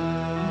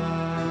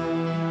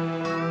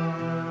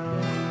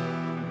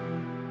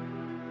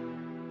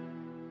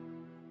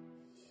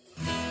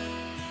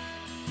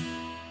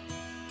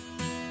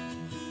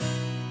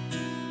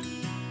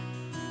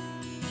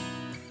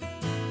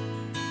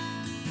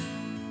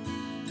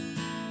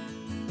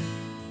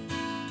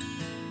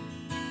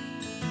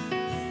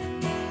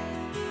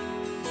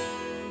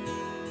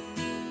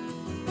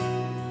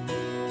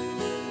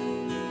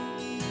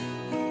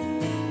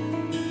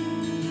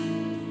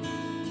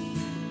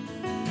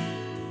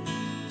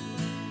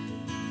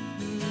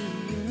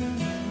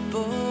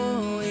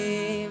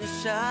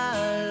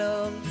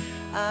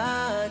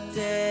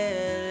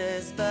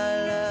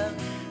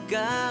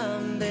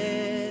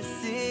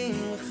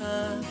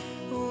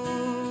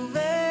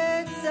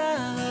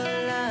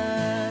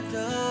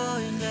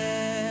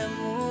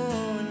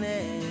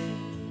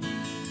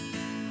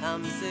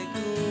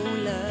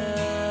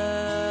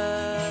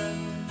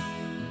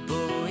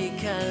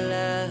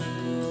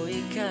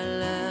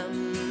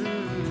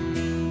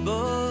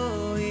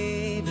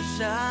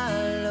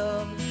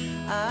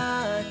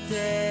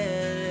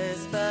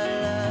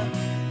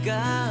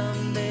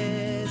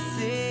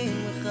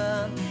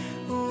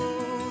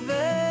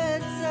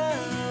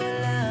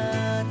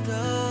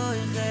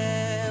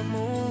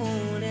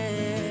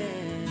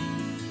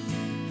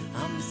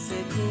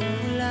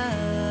 Kula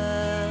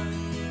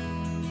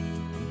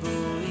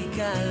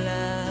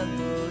kala,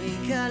 boi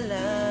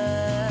kala.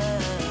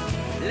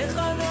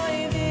 Lechono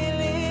idi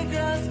li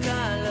gras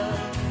kala,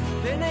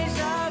 penei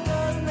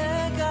Shabbos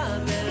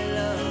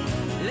nekabelo.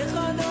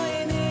 Lechono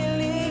idi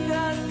li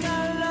gras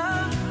kala,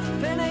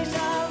 penei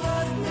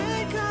Shabbos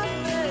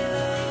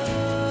nekabelo.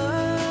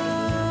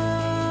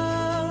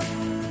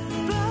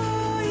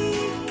 Boi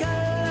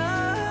kala,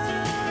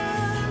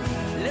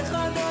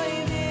 lechono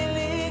idi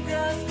li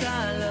gras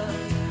kala,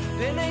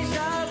 penei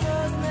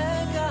Shabbos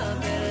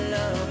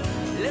nekabelo.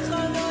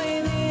 Lechono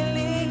idi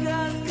li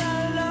gras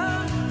kala,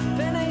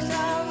 penei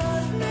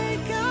Shabbos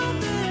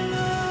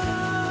nekabelo.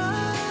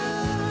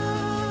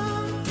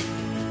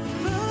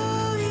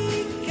 Boi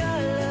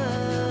kala.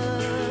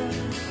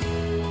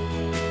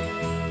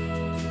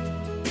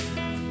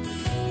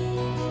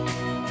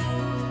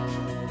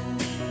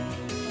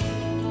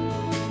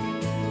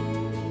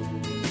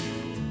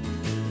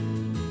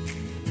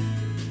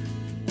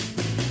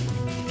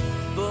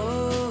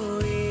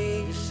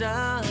 Boi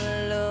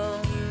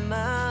shalom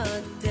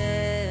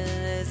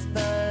materes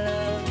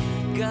bala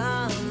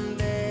gam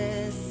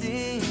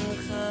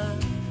besimcha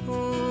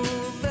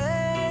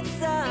ubetzar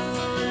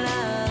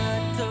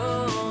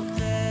latochem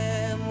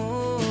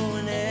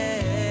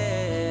unei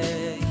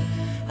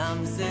am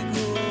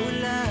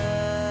segula.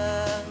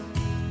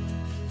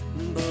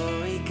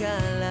 Boi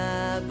kala,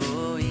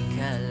 boi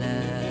kala.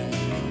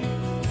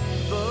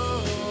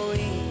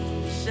 Boi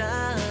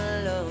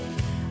shalom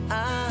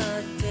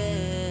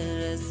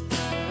ateres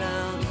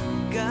palam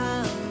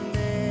gam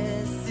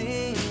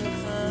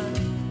besimcha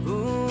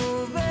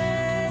ubetzalam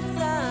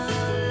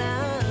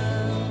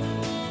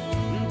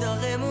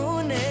dorem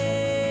unei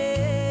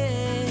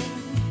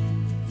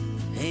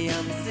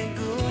yam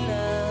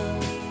segula.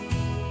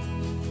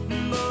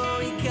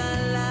 Boi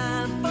kala,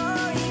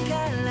 boi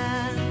kala.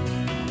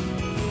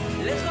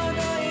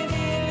 Lechono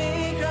idi li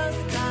gras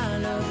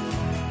kala,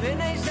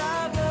 penei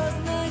Shabbos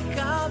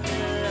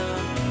nekabelo.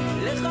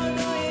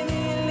 Lechono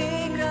idi li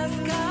gras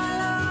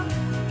kala,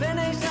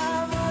 penei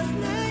Shabbos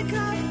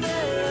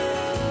nekabelo.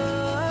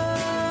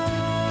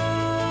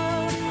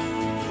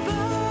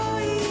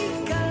 Boi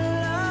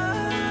kala,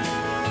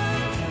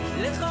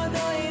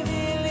 lechono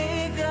idi li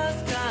gras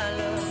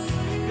kala,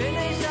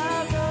 penei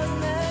Shabbos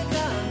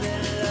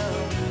nekabelo.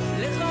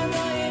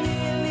 Lechono idi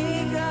li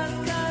gras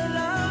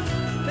kala,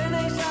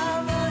 penei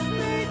Shabbos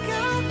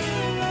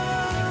nekabelo.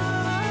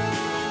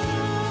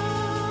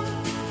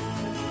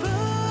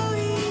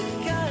 Boi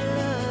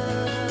kala.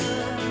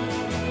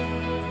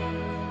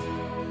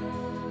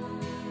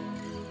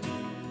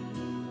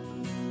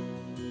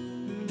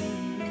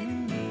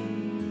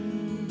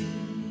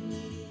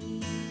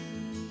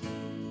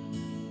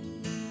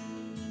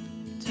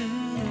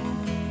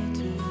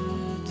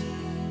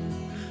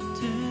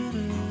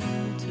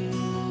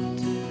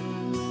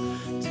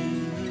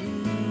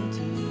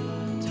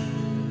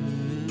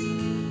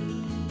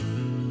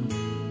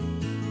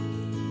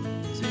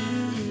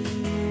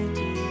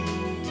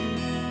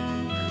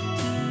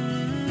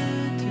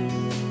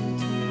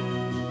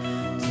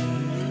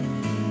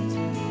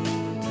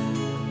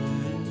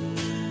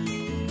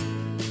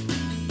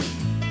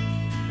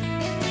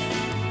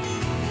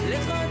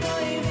 Lechono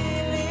idi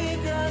li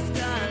gras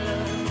kala,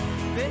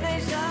 penei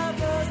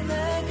Shabbos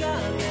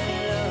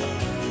nekabelo.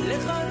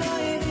 Lechono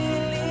idi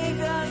li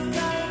gras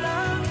kala,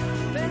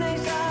 penei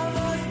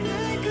Shabbos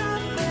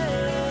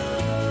nekabelo.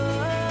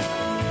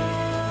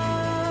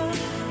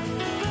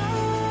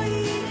 Boi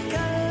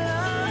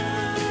kala,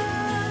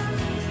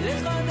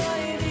 lechono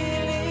idi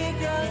li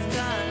gras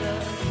kala,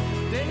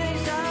 penei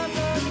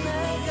Shabbos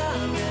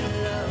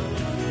nekabelo.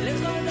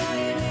 Lechono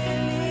idi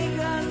li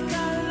gras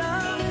kala,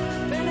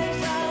 penei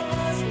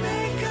Shabbos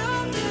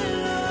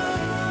nekabelo.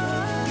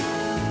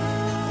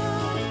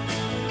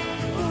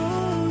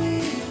 Boi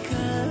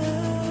kala.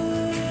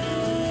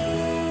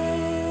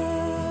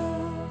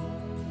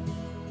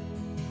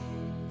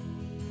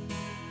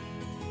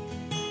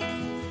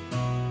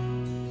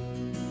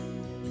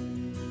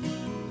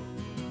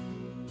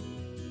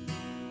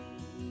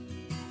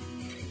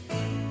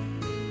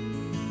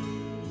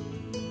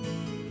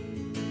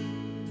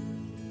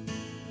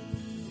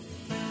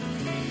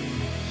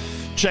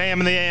 JM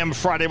in the AM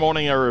Friday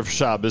morning, Erev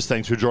Shabbos.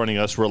 Thanks for joining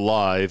us. We're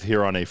live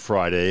here on a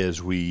Friday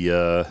as we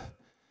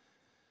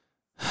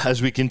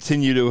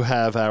continue to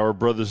have our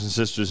brothers and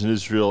sisters in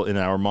Israel in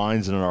our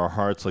minds and in our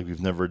hearts like we've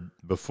never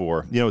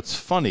before. You know, it's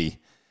funny.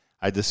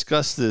 I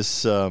discussed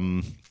this a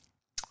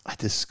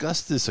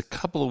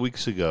couple of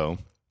weeks ago.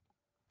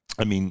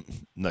 I mean,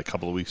 not a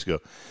couple of weeks ago.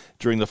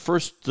 During the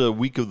first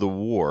week of the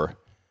war,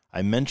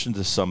 I mentioned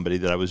to somebody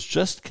that I was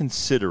just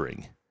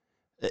considering.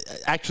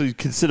 Actually,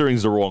 considering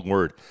is the wrong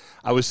word.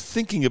 I was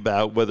thinking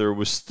about whether it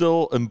was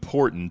still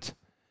important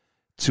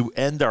to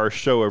end our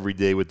show every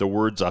day with the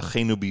words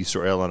 "Achenu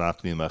b'Yisrael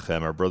anachnu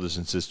imachem," our brothers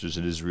and sisters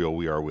in Israel,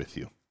 we are with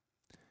you.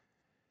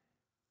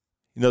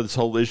 You know, this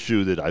whole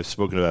issue that I've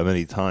spoken about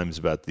many times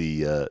about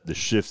the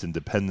shift in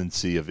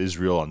dependency of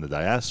Israel on the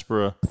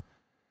diaspora.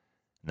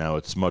 Now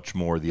it's much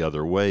more the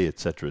other way,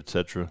 etc.,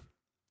 etc.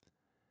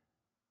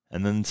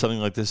 And then something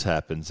like this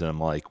happens, and I'm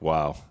like,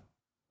 wow.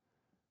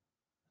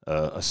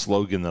 a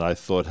slogan that I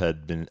thought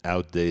had been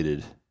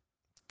outdated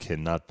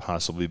cannot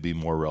possibly be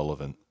more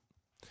relevant.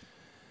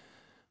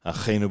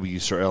 Achenu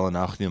b'Yisrael and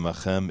Achnu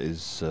Machem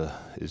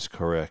is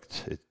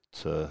correct.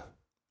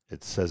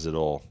 It says it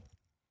all.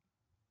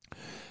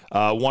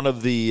 That's one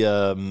of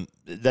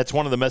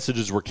the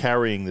messages we're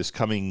carrying this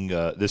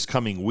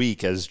coming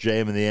week as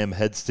JM and the AM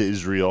heads to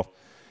Israel.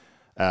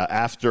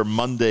 After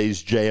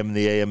Monday's JM and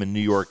the AM in New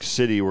York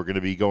City, we're going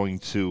to be going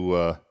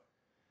to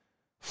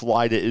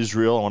fly to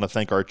Israel. I want to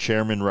thank our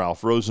chairman,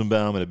 Ralph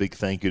Rosenbaum, and a big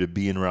thank you to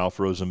B and Ralph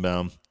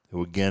Rosenbaum,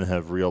 who again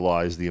have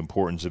realized the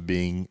importance of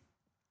being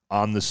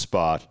on the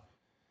spot,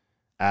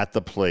 at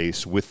the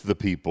place, with the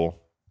people.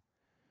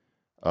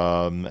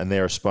 And they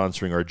are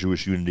sponsoring our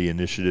Jewish Unity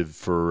Initiative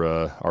for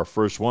our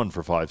first one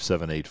for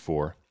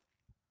 5784.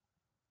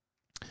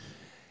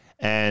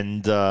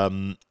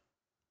 And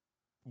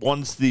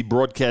once the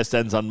broadcast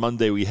ends on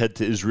Monday, we head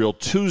to Israel.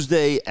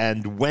 Tuesday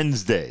and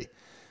Wednesday,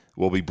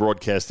 we'll be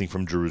broadcasting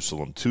from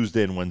Jerusalem.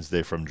 Tuesday and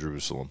Wednesday from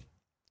Jerusalem.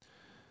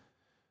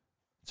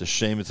 It's a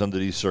shame it's under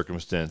these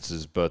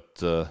circumstances,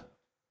 but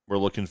we're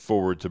looking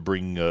forward to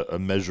bring a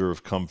measure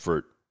of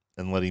comfort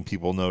and letting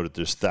people know that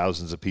there's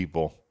thousands of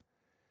people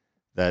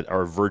that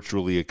are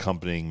virtually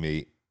accompanying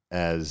me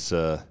as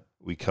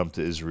we come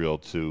to Israel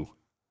to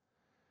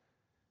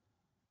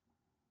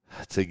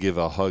give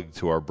a hug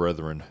to our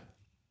brethren.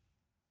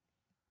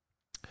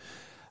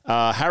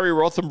 Harry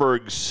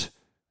Rothenberg's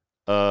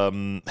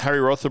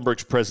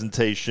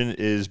presentation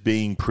is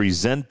being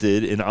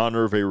presented in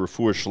honor of a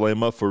refuah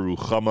shlema for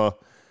Ruchama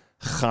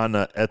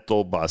Chana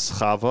Etel Bas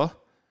Chava.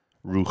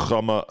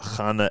 Ruchama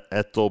Chana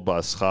Etel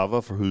Bas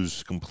Chava, for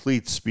whose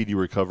complete speedy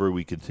recovery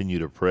we continue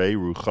to pray.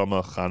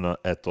 Ruchama Chana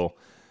Etel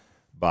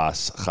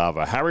Bas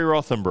Chava. Harry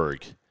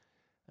Rothenberg,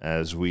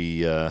 as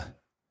we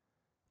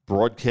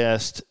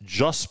broadcast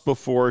just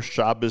before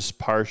Shabbos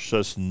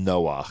Parshas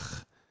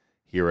Noach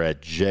here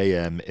at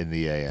JM in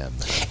the AM.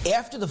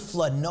 After the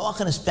flood, Noach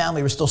and his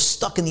family were still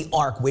stuck in the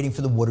ark waiting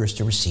for the waters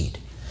to recede.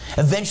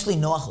 Eventually,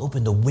 Noach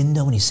opened a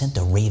window and he sent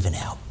a raven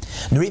out.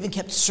 And the raven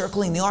kept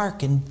circling the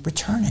ark and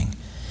returning.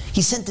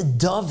 He sent a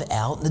dove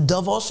out, and the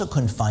dove also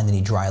couldn't find any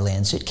dry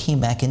land, so it came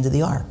back into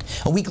the ark.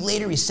 A week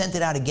later, he sent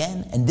it out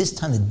again, and this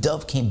time the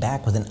dove came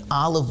back with an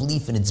olive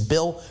leaf in its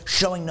bill,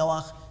 showing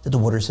Noach that the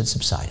waters had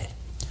subsided.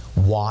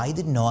 Why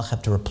did Noach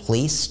have to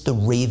replace the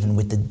raven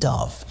with the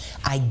dove?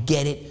 I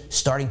get it,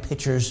 starting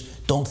pitchers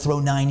don't throw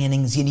 9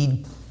 innings, you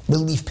need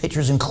relief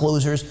pitchers and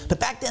closers,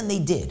 but back then they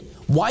did.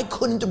 Why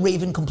couldn't the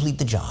raven complete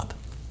the job?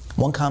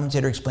 One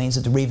commentator explains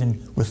that the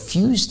raven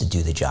refused to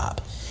do the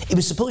job. It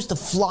was supposed to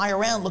fly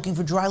around looking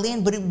for dry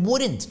land, but it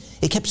wouldn't.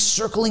 It kept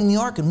circling the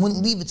ark and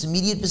wouldn't leave its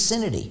immediate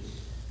vicinity.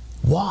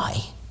 Why?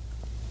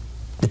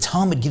 The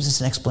Talmud gives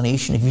us an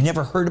explanation. If you've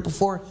never heard it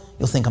before,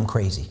 you'll think I'm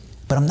crazy.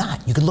 But I'm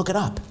not. You can look it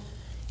up.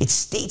 It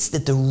states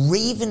that the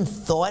raven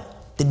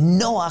thought that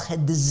Noach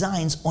had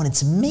designs on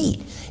its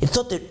mate. It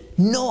thought that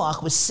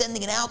Noach was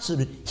sending it out so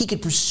that he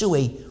could pursue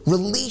a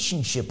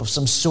relationship of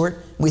some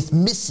sort with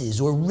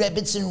Mrs. or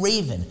Rebbitzin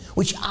Raven,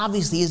 which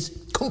obviously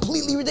is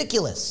completely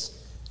ridiculous.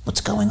 What's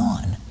going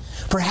on?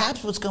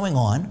 Perhaps what's going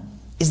on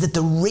is that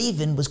the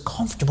raven was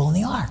comfortable in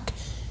the ark.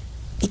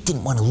 It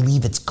didn't want to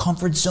leave its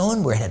comfort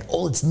zone where it had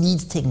all its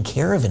needs taken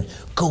care of and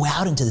go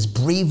out into this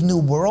brave new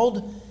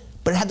world,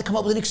 but it had to come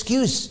up with an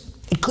excuse.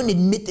 It couldn't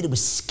admit that it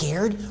was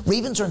scared.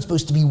 Ravens aren't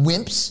supposed to be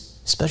wimps,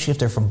 especially if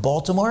they're from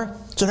Baltimore.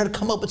 So it had to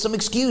come up with some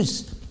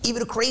excuse,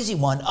 even a crazy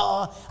one.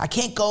 I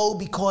can't go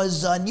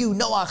because you,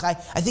 Noach, I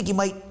think you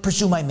might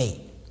pursue my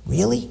mate.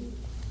 Really?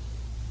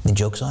 The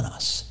joke's on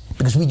us,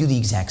 because we do the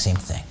exact same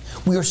thing.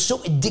 We are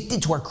so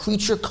addicted to our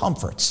creature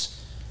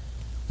comforts.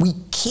 We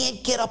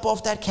can't get up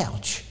off that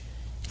couch,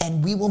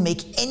 and we will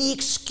make any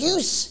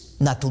excuse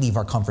not to leave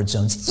our comfort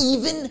zones,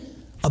 even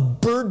a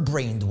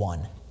bird-brained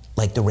one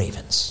like the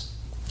ravens.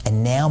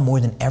 And now,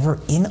 more than ever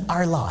in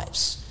our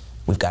lives,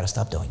 we've got to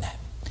stop doing that.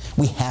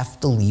 We have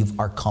to leave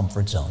our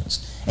comfort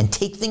zones and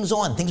take things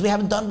on, things we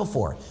haven't done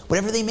before,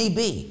 whatever they may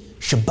be.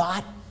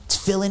 Shabbat,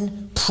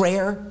 tefillin,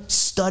 prayer,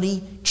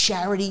 study,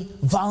 charity,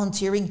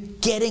 volunteering,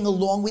 getting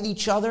along with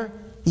each other,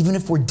 even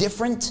if we're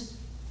different.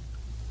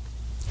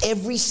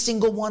 Every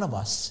single one of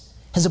us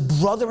has a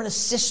brother and a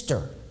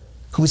sister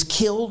who was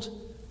killed,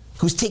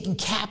 who's taken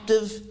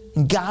captive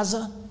in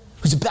Gaza,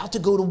 who's about to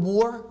go to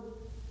war,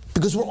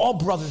 because we're all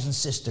brothers and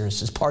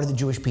sisters as part of the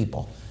Jewish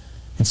people.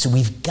 And so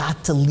we've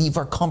got to leave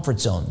our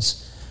comfort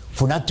zones.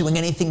 If we're not doing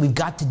anything, we've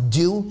got to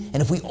do.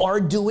 And if we are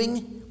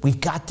doing,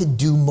 we've got to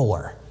do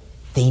more.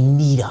 They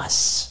need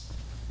us.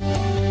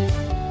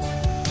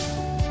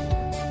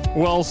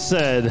 Well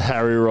said,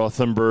 Harry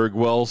Rothenberg.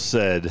 Well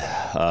said.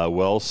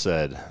 Well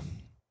said.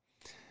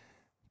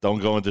 Don't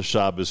go into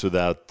Shabbos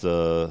without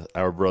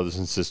our brothers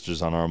and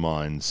sisters on our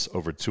minds.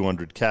 Over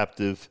 200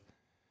 captive,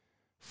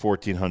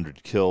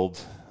 1,400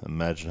 killed.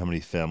 Imagine how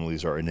many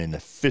families are in an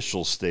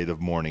official state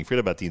of mourning. Forget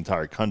about the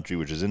entire country,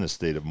 which is in a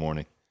state of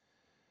mourning.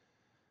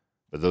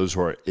 But those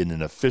who are in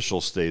an official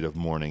state of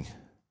mourning,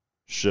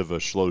 Shiva,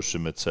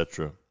 Shloshim,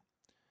 etc.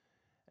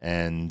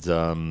 And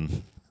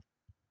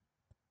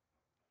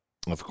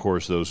of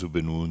course, those who've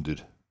been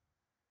wounded.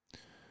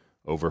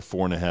 Over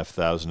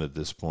 4,500 at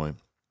this point.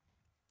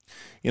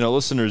 You know,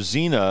 listener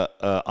Zena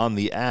on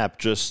the app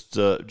just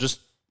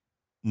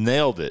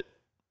nailed it.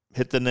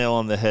 Hit the nail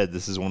on the head.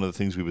 This is one of the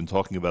things we've been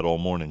talking about all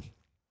morning.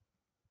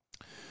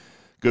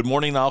 Good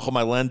morning, Nachum.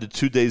 I landed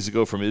 2 days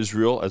ago from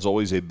Israel. As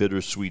always, a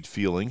bittersweet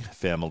feeling.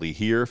 Family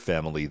here,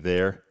 family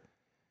there.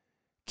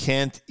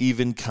 Can't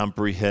even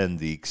comprehend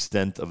the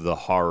extent of the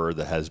horror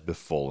that has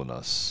befallen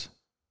us.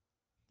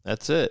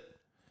 That's it.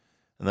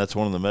 And that's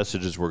one of the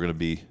messages we're going to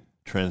be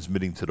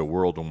transmitting to the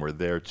world when we're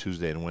there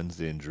Tuesday and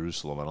Wednesday in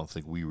Jerusalem. I don't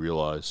think we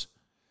realize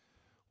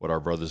what our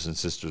brothers and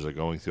sisters are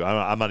going through.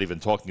 I'm not even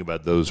talking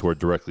about those who are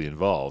directly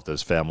involved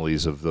as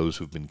families of those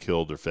who've been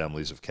killed or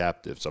families of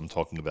captives. I'm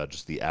talking about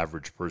just the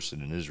average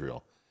person in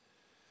Israel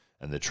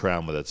and the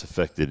trauma that's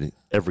affected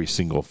every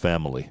single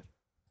family.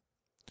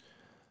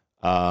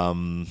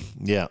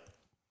 Yeah,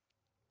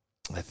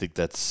 I think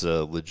that's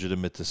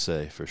legitimate to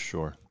say for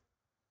sure.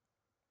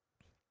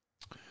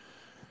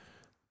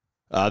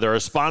 There are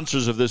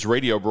sponsors of this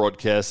radio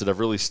broadcast that have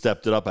really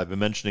stepped it up. I've been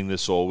mentioning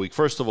this all week.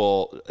 First of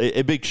all,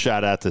 a big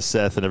shout out to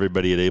Seth and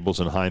everybody at Abels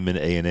and Hyman,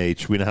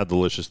 A&H. We know how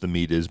delicious the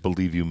meat is,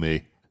 believe you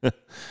me.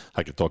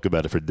 I could talk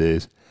about it for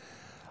days.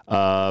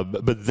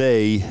 But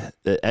they,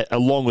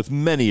 along with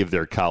many of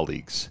their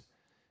colleagues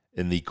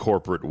in the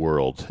corporate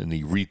world, in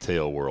the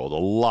retail world, a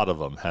lot of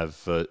them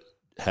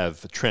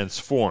have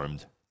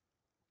transformed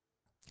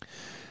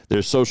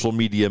their social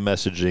media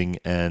messaging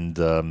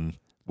and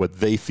what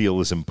they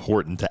feel is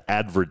important to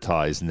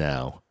advertise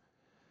now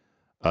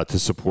to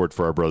support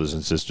for our brothers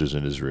and sisters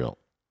in Israel.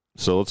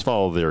 So let's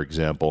follow their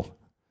example.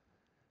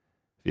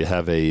 If you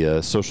have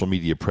a social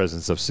media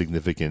presence of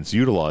significance,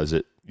 utilize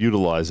it.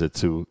 Utilize it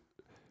to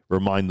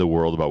remind the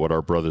world about what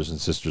our brothers and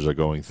sisters are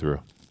going through.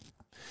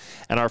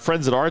 And our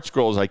friends at Art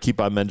Scrolls, I keep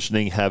on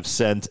mentioning, have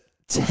sent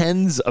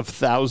tens of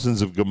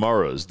thousands of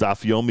Gemaras,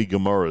 Daf Yomi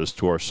Gemaras,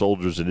 to our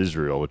soldiers in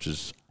Israel, which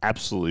is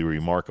absolutely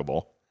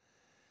remarkable.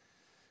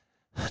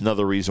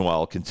 Another reason why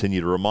I'll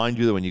continue to remind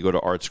you that when you go to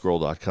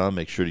artscroll.com,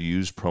 make sure to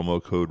use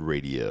promo code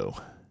radio.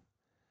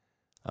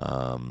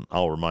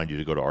 I'll remind you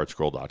to go to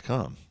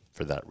artscroll.com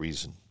for that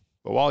reason.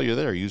 But while you're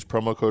there, use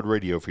promo code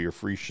radio for your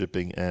free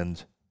shipping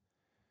and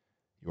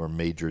your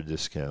major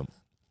discount.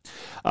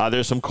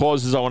 There's some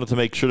causes I wanted to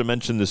make sure to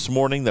mention this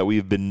morning that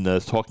we've been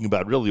talking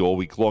about really all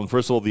week long.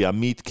 First of all, the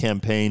Amit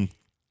campaign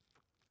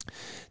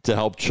to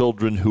help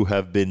children who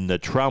have been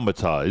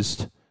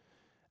traumatized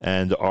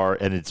and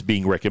it's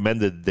being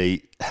recommended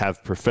they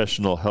have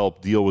professional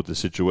help deal with the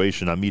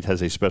situation. Amit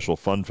has a special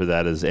fund for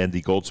that, as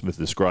Andy Goldsmith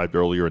described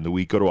earlier in the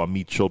week. Go to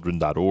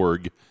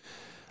amitchildren.org,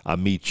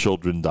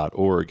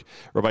 amitchildren.org.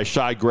 Rabbi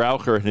Shai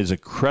Graucher and his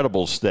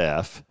incredible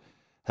staff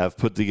have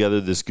put together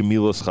this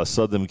Gemilas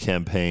Chasadim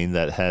campaign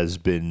that has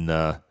been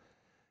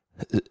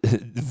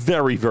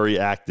very, very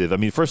active. I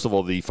mean, first of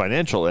all, the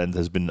financial end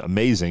has been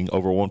amazing.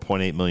 Over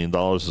 $1.8 million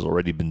has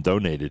already been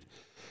donated.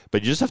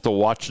 But you just have to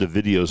watch the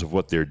videos of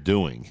what they're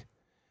doing.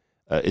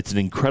 It's an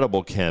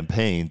incredible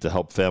campaign to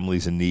help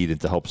families in need and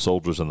to help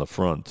soldiers on the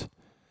front.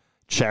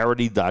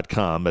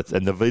 Charity.com,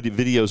 and the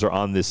videos are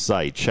on this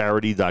site,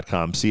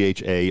 charity.com,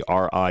 CHARIDY,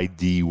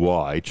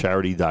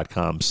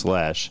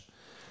 charity.com/Chesed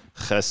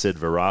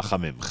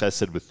V'Rachamim.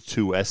 Chesed with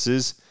two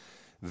S's.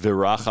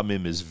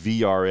 V'Rachamim is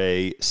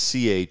VRACHAMIM.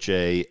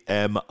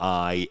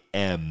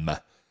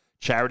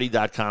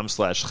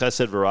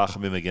 Charity.com/Chesed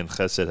V'Rachamim. Again,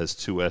 Chesed has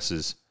two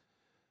S's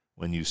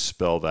when you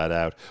spell that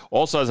out.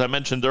 Also, as I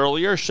mentioned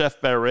earlier, Chef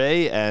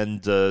Barret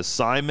and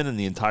Simon and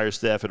the entire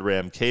staff at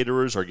Ram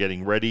Caterers are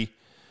getting ready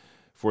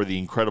for the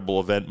incredible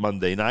event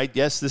Monday night.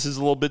 Yes, this is a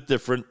little bit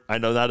different. I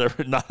know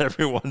not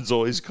everyone's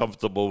always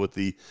comfortable with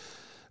the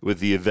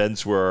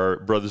events where our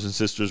brothers and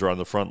sisters are on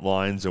the front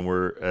lines and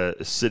we're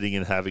sitting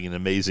and having an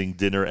amazing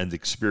dinner and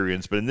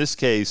experience. But in this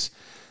case,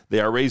 they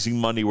are raising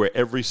money where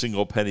every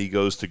single penny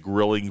goes to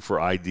grilling for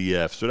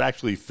IDF. So it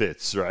actually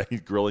fits,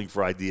 right? Grilling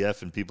for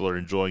IDF, and people are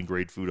enjoying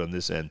great food on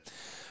this end.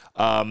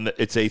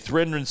 It's a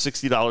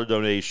 $360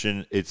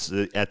 donation. It's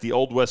at the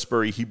Old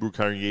Westbury Hebrew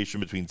Congregation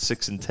between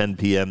 6 and 10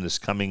 p.m. this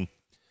coming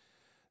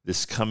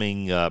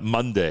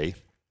Monday.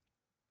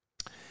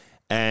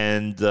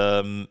 And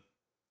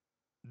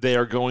they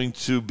are going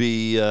to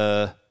be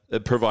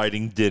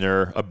providing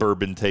dinner, a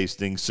bourbon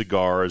tasting,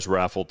 cigars,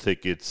 raffle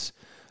tickets.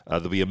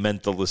 There'll be a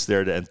mentalist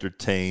there to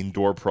entertain,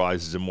 door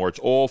prizes, and more. It's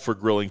all for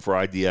grilling for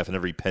IDF, and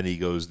every penny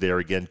goes there.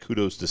 Again,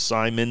 kudos to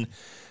Simon,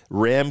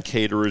 Ram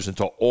Caterers, and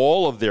to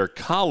all of their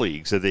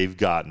colleagues that they've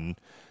gotten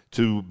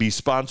to be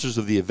sponsors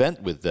of the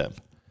event with them,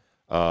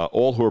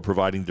 all who are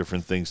providing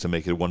different things to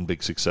make it one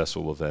big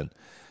successful event.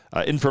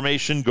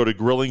 Information, go to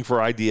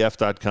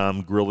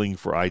grillingforidf.com,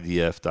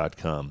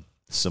 grillingforidf.com.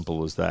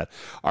 Simple as that.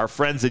 Our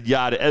friends at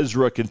Yad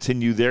Ezra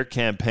continue their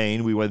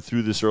campaign. We went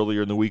through this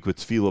earlier in the week with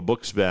Tefillah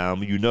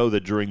Buxbaum. You know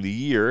that during the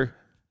year,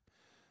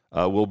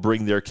 we'll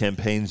bring their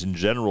campaigns in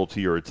general to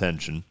your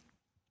attention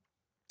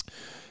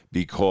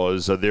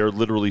because they're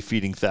literally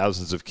feeding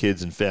thousands of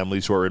kids and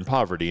families who are in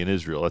poverty in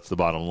Israel. That's the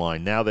bottom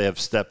line. Now they have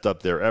stepped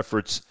up their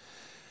efforts,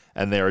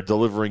 and they are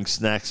delivering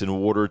snacks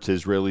and water to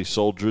Israeli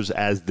soldiers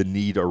as the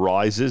need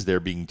arises. They're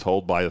being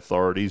told by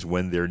authorities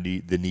when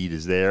the need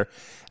is there.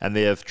 And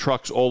they have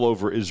trucks all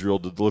over Israel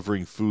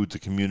delivering food to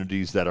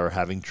communities that are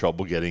having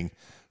trouble getting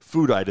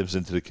food items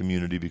into the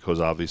community because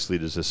obviously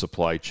there's a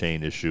supply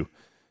chain issue.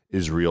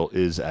 Israel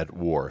is at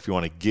war. If you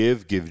want to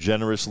give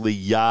generously.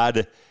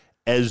 Yad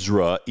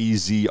Ezra,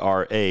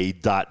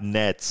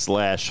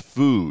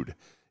 EZRA.net/food.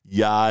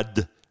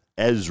 Yad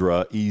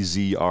Ezra,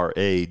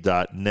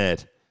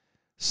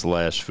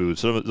 EZRA.net/food.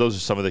 So those are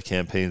some of the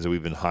campaigns that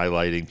we've been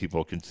highlighting. People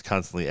are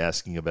constantly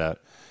asking about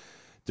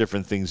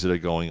different things that are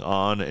going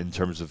on in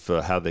terms of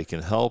how they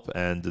can help.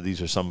 And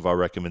these are some of our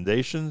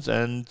recommendations.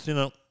 And,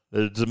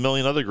 there's a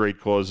million other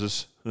great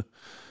causes.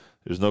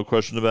 There's no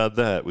question about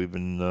that. We've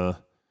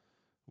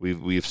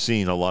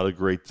seen a lot of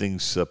great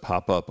things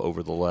pop up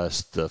over the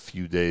last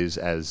few days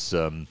as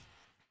the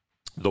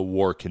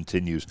war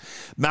continues.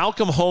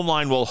 Malcolm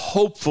Hoenlein will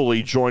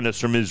hopefully join us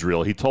from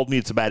Israel. He told me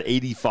it's about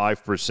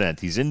 85%.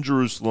 He's in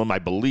Jerusalem, I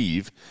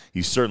believe.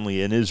 He's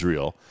certainly in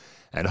Israel.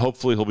 And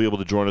hopefully he'll be able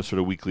to join us for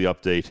the weekly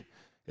update.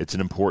 It's an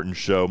important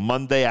show.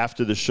 Monday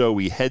after the show,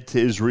 we head to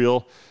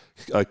Israel.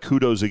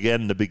 Kudos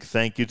again and a big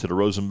thank you to the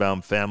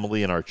Rosenbaum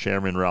family and our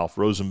chairman, Ralph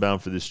Rosenbaum,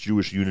 for this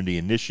Jewish Unity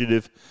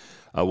Initiative.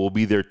 We'll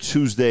be there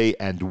Tuesday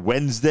and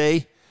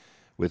Wednesday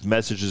with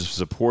messages of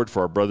support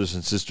for our brothers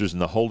and sisters in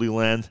the Holy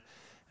Land,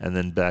 and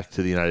then back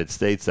to the United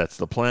States. That's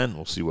the plan.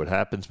 We'll see what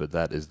happens, but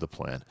that is the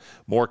plan.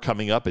 More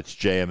coming up. It's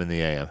JM in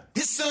the AM.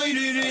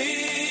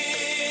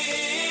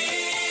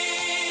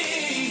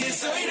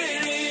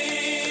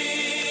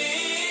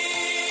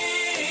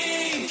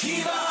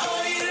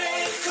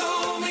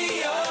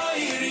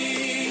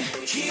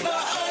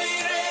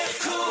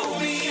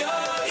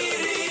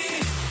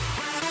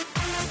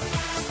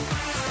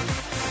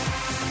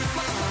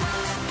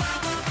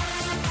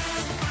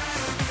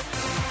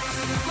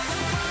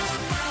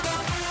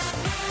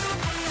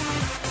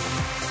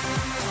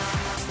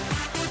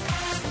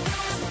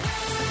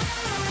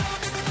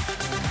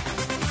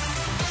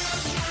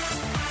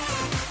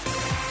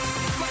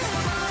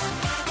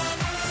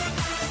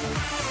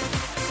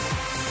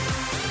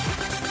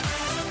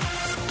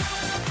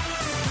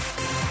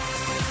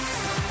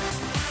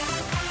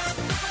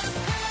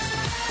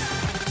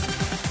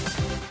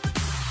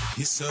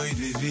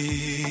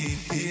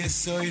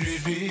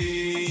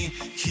 Hisoiriri,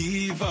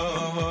 kiva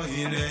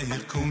vaire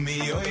kumi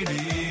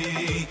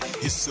oiri.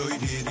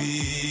 Hisoiriri,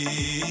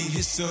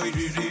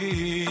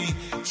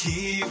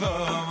 kiva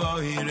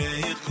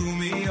vaire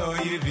kumi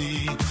oiri.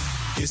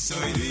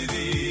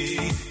 Hisoiriri,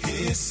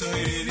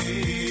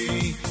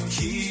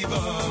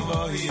 kiva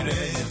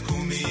vaire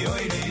kumi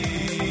oiri.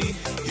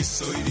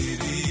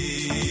 Hisoiriri,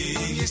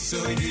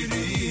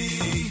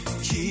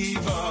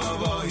 kiva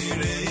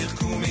vaire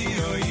kumi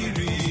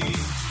oiri.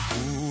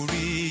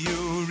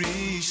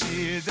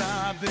 Da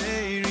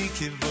beiri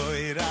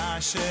kivoy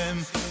rashem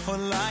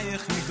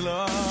holayach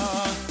migla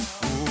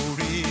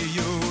uri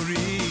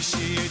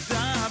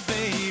shida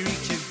beiri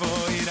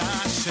kivoy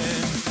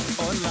rashem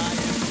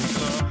holayach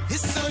migla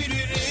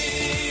hisoyriri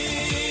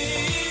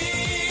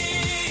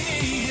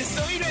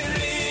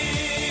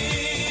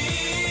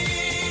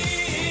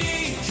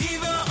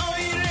kiva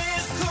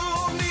oyrech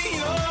kumi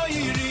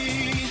oyri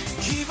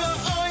kiva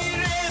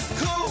oyrech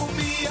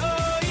kumi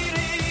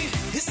oyri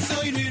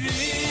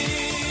hisoyriri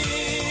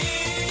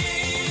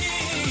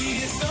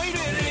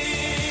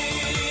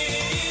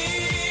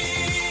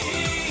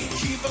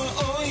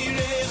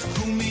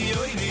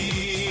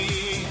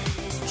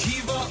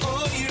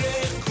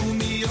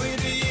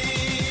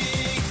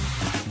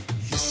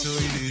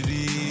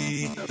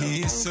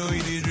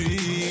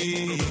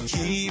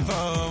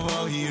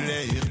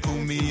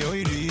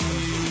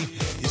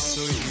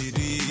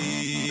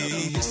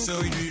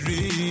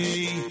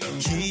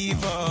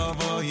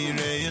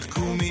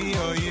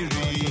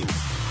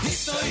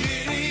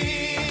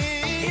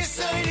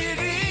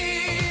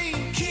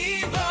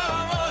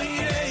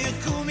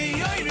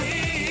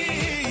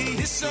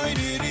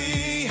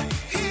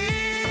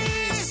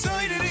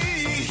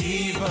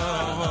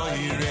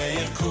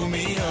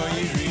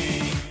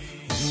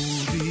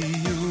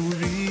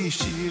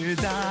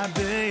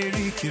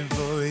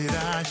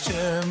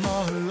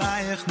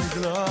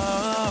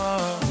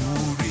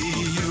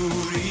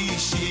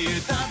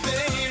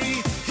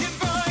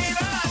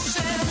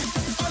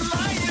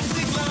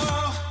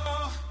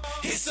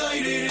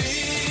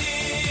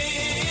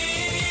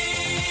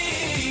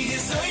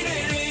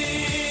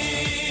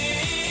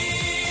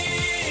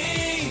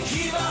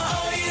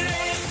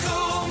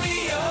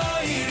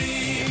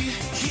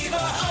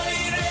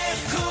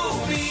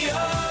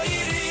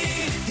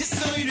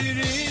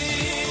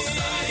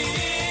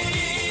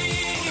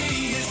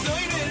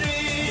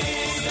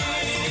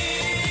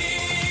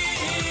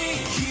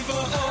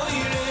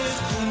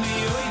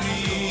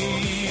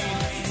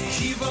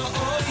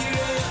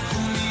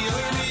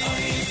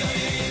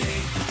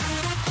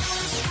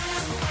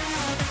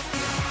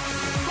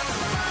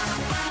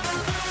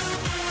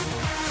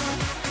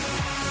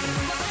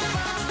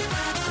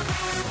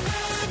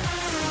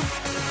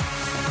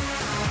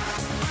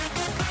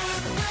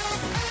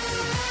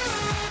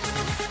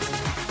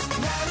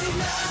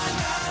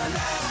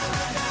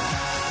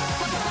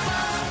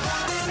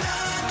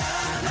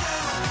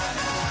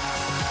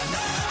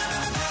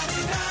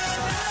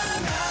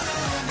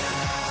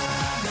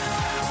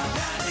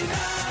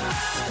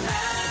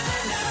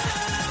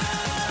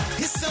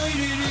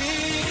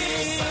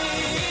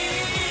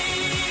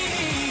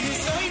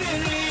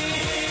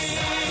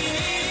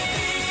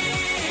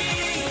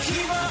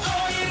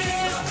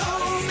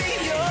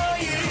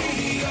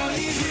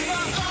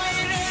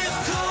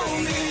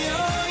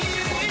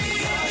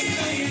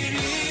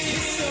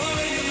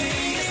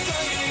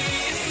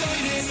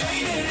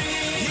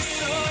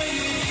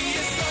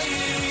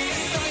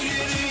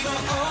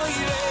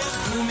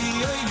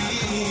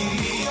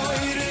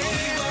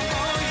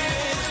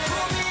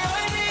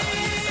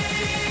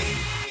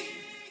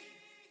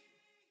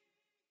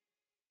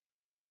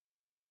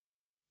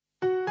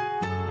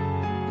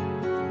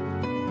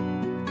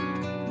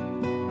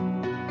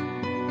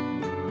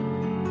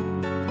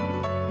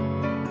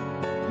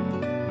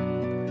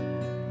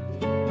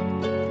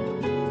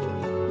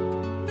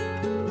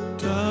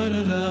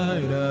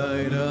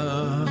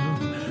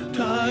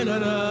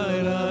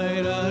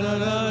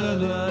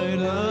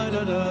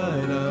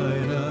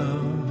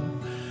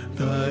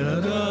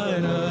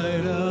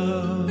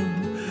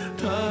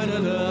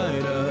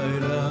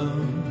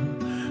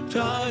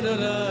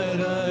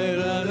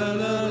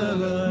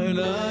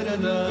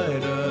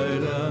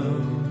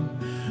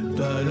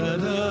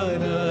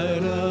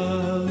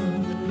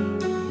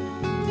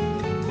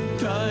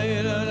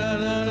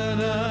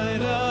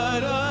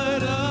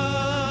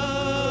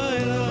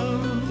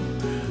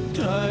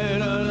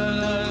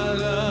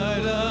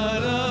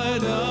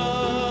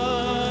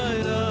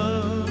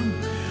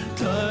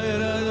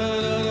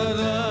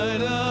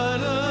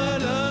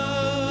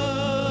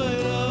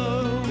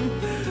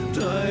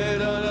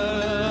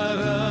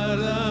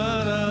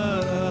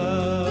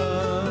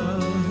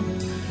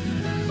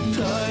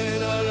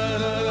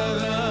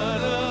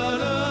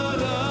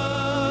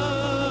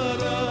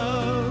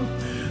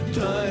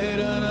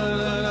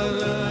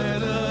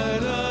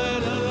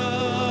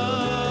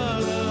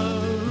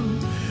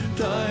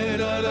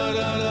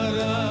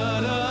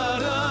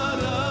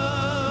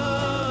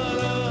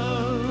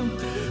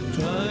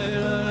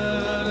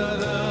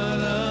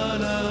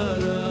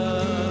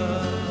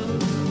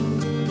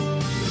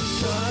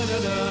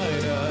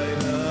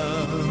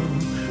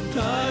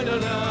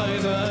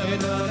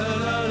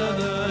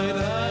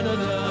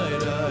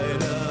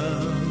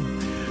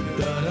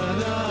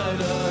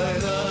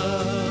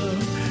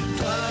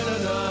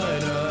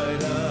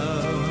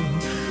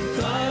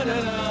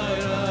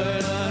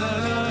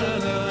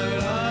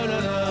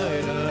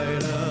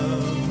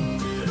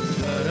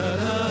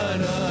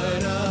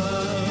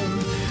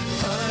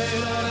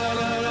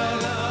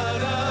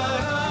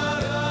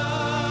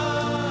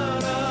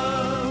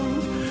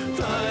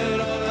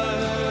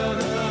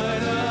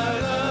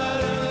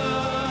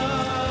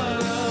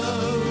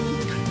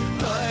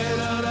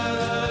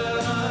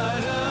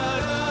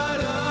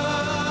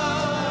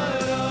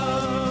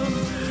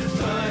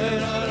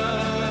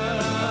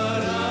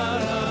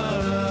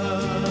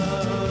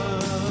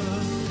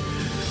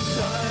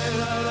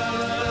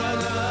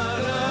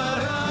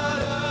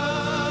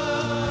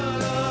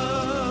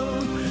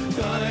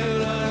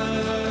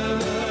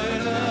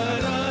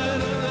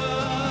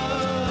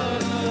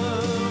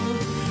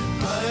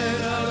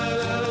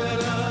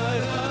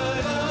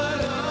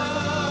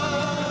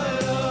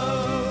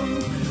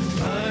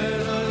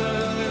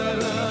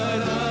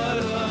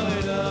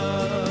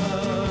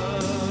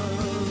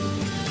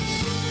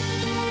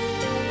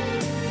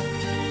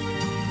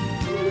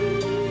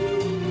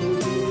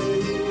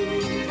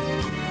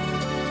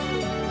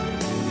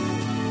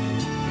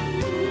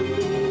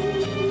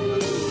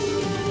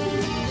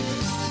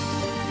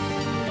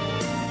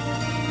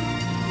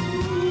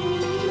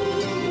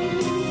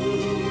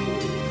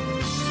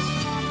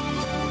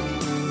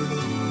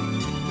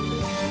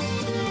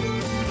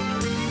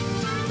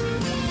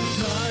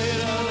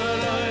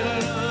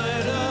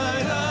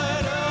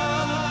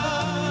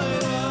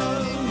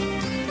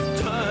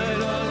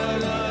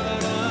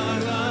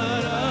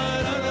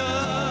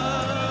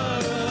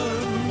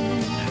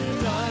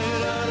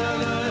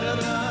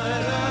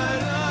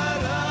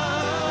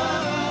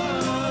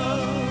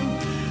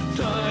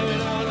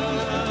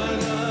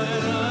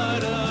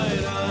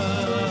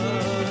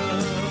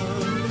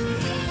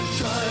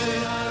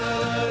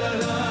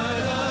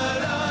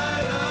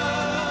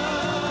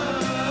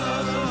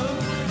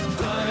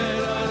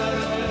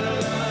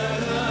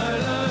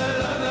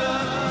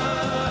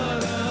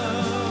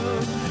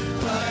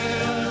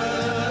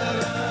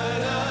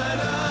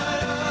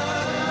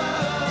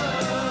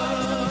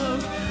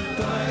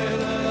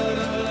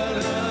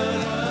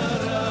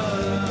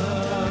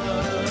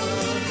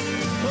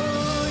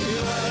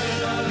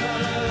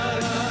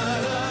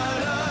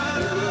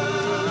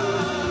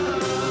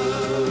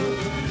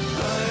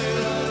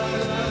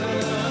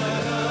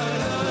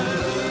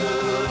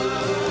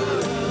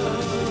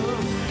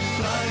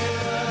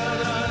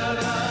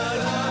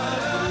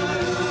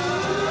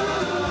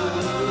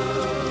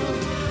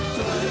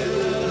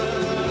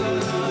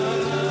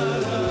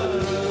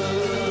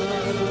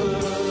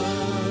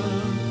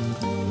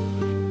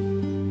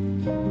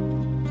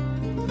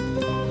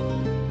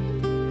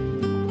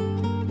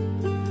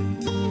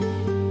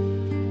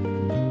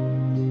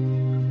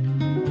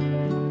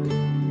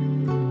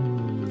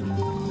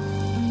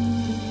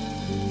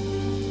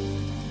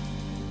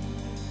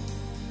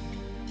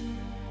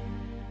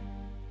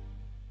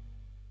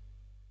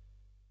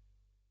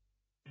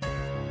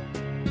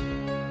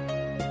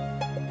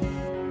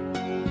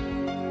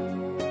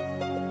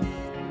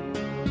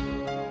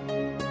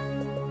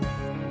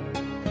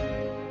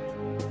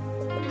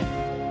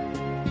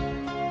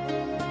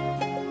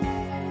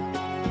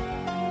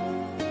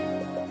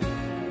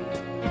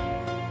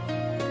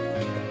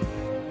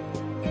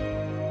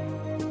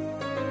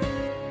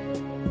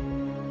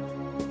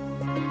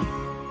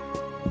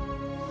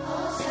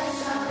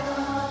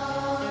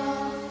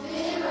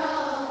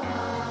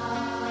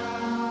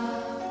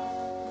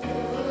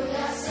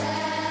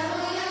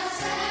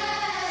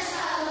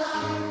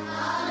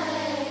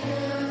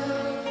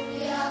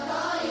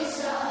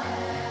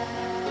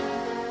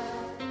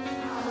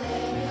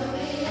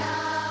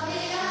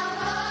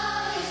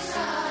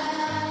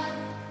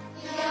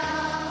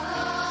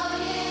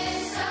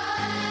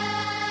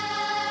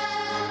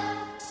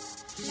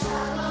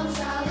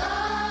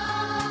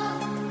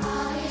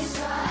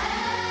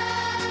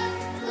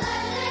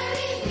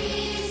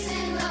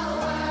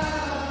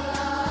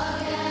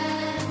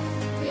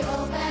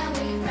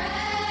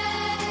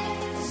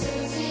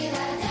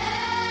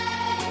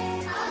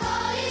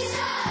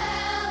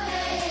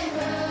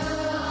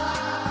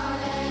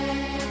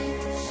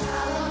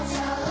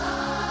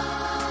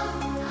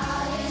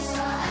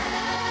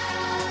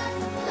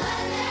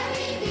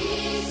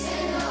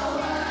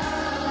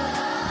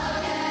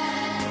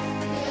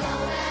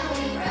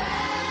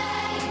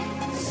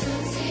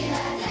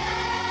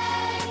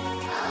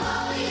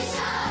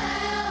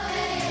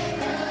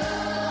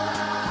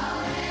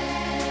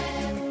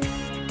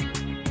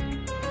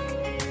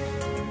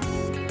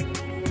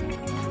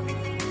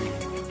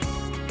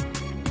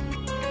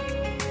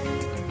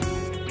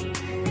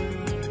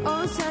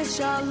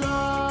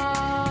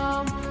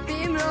Shalom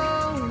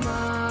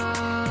bimroma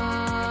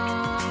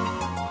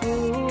hu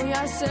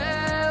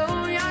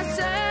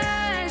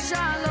yaseh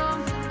shalom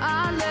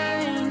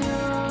aleinu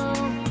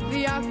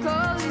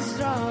v'yakol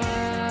Yisrael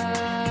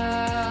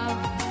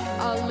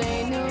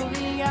aleinu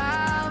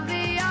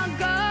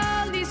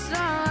v'yakol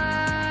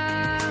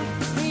Yisrael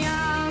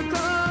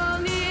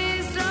v'yakol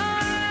Yisrael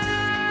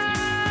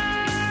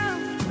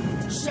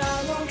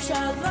shalom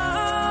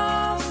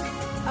shalom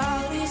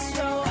al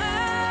Yisrael.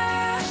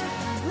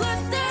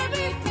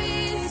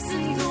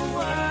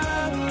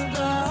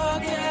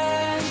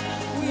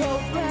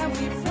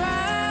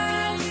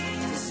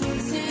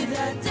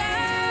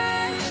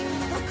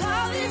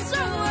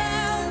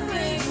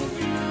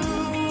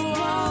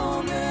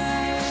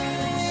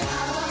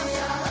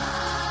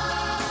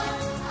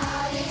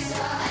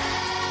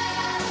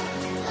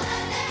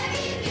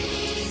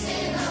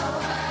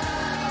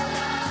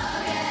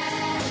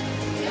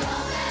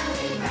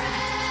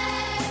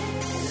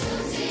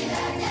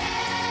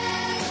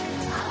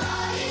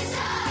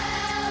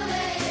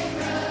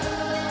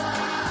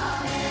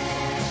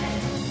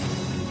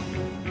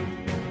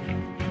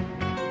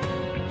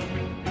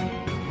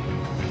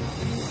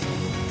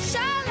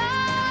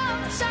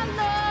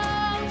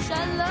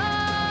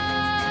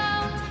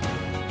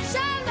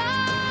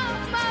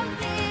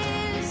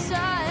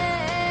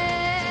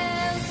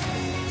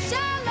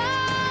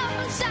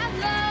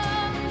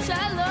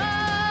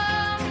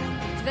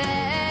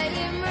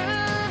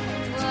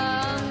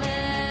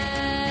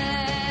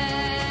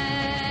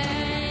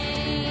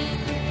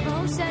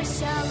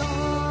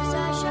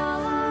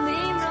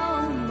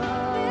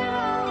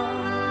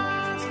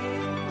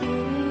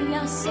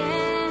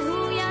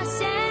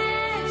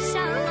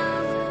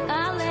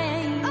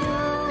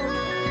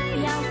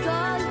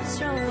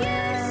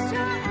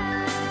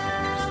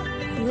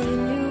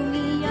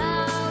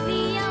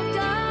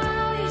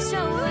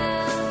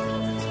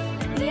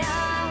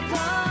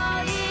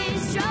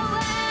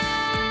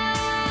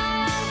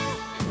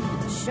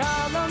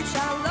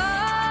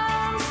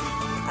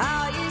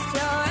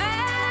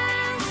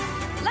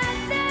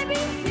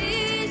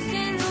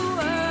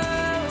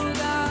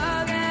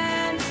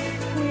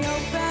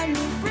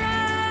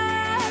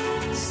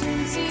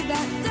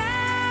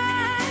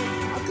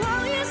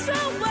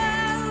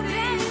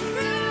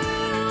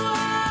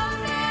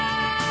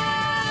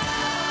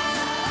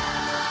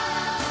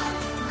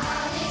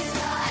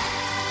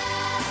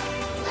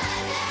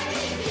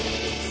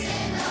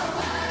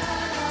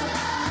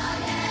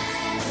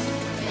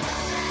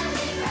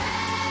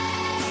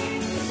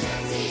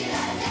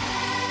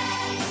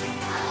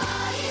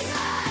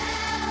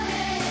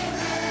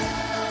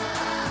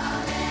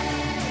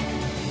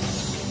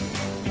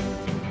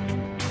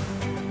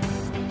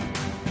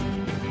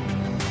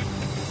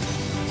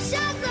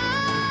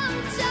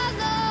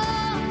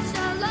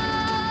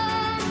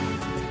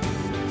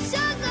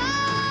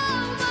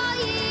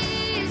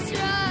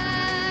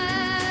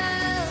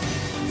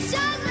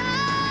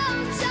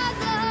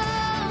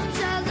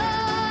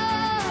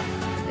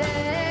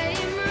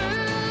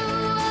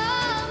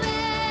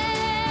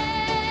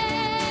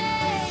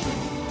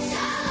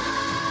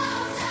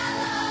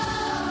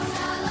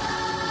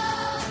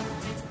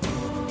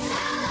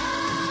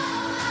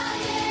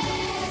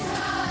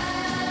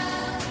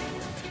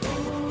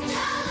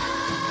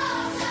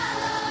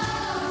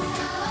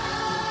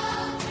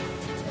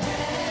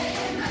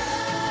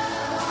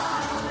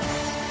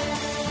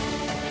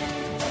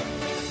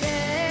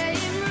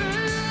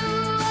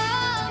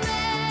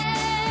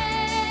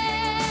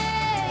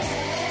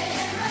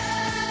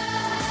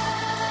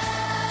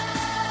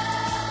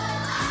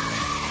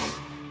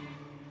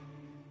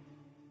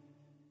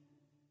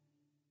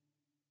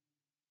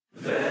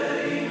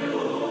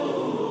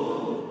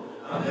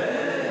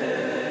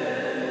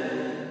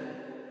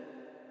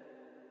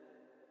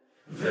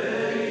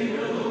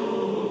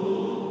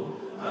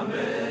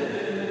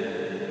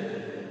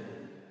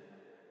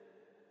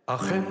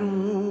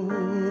 אחינו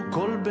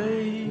כל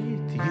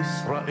בית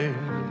ישראל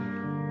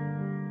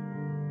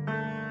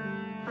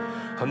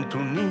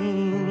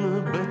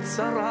הנתונים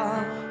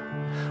בצרה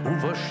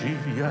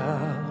ובשביה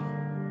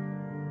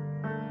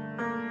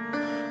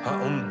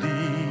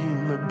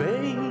העומדים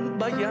בין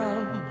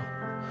בים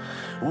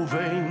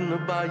ובין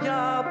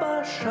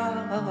ביבשה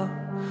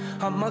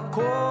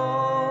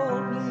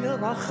המקום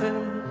ירחם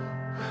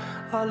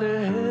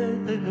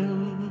עליהם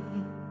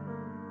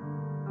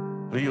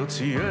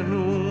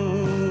ויוציאנו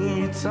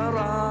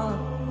מצרה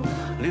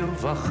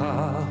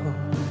לרווחה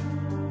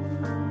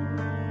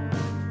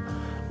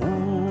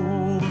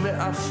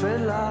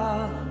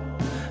ומאפלה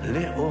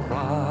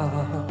לאורה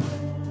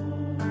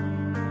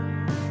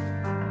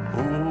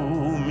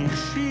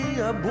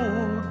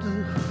ומשעבוד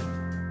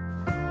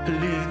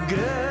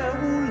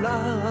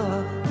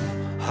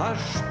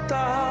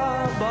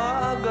השתה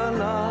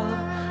בעגלה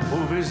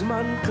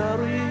ובזמן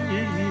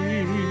קריב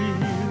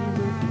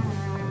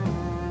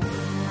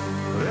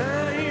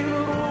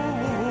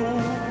ואמרו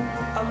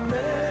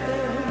אמן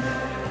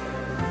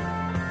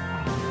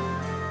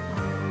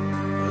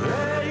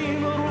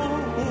ואמרו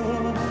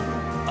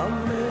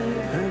אמן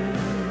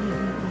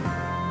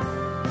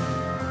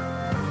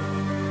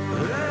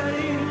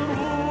ואמרו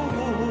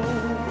אמן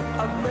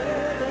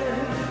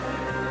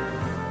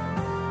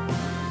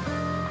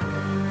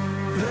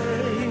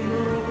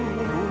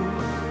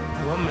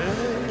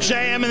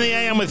JM in the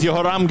AM with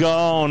Yehoram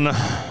Gaon.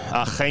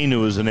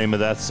 Achenu is the name of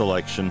that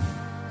selection.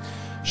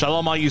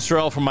 Shalom Al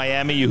Yisrael from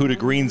Miami. Yehuda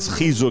Green's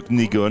Chizuk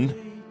Nigun.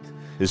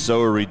 His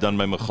Zohari done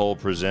by Michal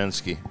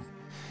Przanski.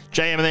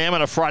 JM in the AM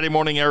on a Friday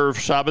morning Erev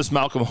Shabbos.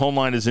 Malcolm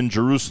Hoenlein is in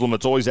Jerusalem.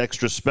 It's always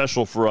extra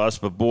special for us,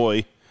 but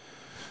boy,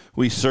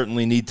 we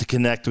certainly need to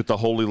connect with the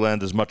Holy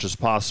Land as much as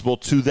possible.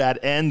 To that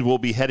end, we'll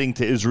be heading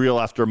to Israel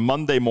after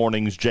Monday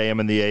morning's JM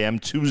in the AM.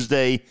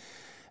 Tuesday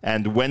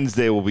and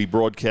Wednesday we'll be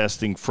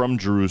broadcasting from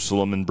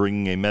Jerusalem and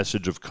bringing a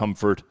message of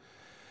comfort,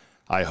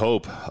 I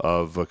hope,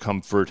 of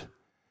comfort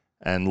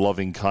and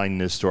loving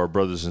kindness to our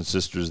brothers and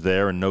sisters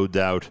there, and no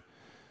doubt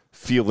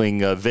feeling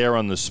there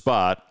on the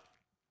spot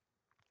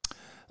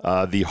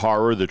the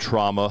horror, the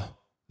trauma,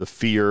 the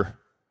fear,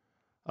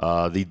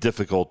 the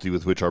difficulty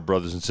with which our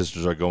brothers and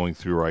sisters are going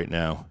through right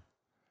now.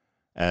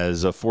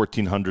 As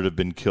 1,400 have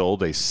been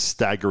killed, a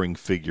staggering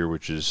figure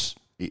which is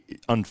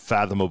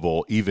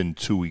unfathomable even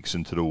 2 weeks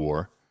into the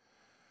war.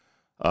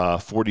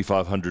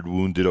 4,500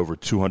 wounded, over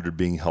 200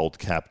 being held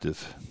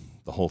captive.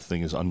 The whole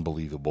thing is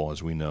unbelievable,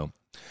 as we know.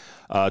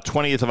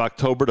 20th of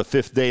October, the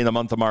fifth day in the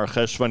month of Mar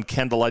Cheshvan,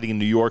 candlelighting in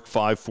New York,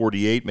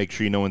 548. Make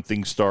sure you know when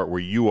things start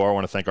where you are. I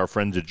want to thank our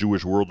friends at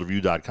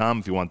JewishWorldReview.com.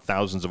 If you want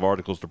thousands of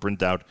articles to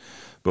print out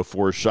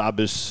before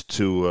Shabbos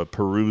to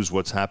peruse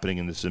what's happening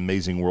in this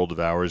amazing world of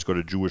ours, go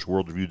to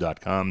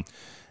JewishWorldReview.com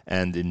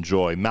and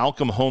enjoy.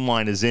 Malcolm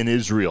Hoenlein is in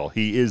Israel.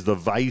 He is the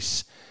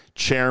vice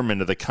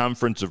chairman of the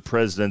Conference of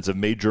Presidents of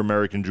Major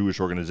American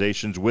Jewish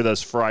Organizations, with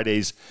us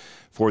Fridays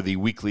for the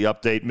weekly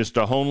update.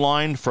 Mr.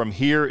 Hoenlein, from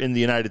here in the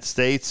United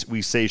States,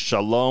 we say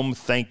shalom.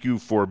 Thank you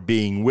for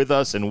being with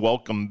us, and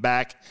welcome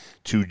back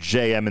to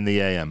JM in the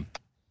AM.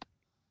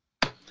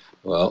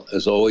 Well,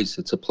 as always,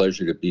 it's a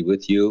pleasure to be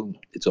with you.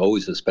 It's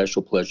always a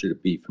special pleasure to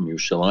be from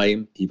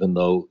Yerushalayim, even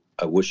though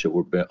I wish it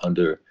were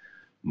under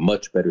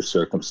much better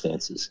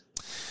circumstances.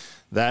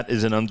 That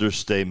is an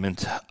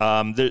understatement.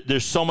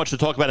 There's so much to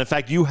talk about. In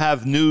fact, you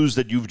have news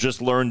that you've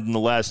just learned in the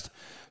last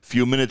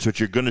few minutes, which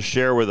you're going to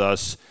share with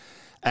us.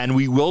 And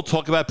we will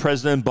talk about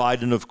President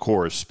Biden, of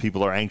course.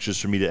 People are anxious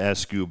for me to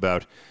ask you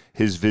about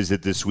his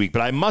visit this week.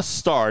 But I must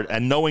start,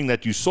 and knowing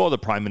that you saw the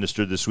Prime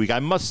Minister this week, I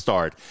must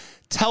start.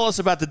 Tell us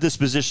about the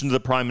disposition of the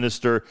Prime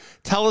Minister.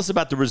 Tell us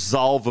about the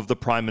resolve of the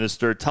Prime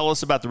Minister. Tell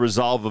us about the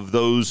resolve of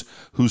those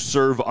who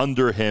serve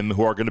under him,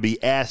 who are going to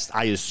be asked,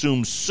 I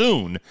assume,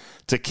 soon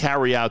to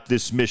carry out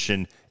this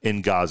mission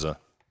in Gaza.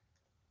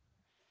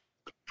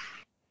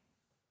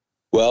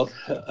 Well,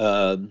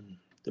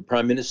 the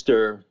Prime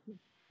Minister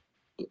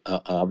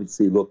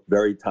obviously looked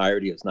very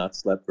tired. He has not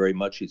slept very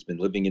much. He's been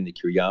living in the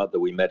Kiryat, though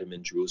we met him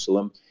in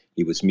Jerusalem.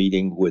 He was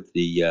meeting with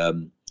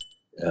the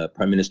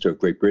Prime Minister of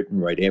Great Britain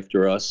right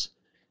after us.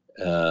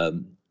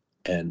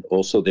 And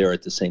also there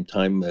at the same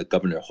time,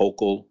 Governor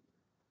Hochul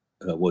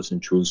was in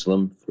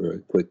Jerusalem for a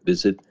quick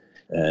visit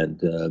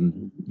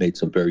and made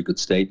some very good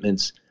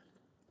statements.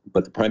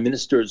 But the Prime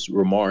Minister's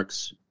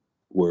remarks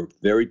were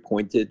very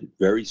pointed,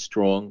 very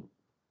strong,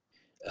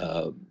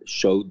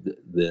 showed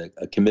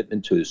a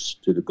commitment to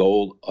the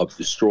goal of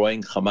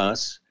destroying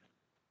Hamas,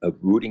 of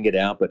rooting it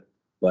out,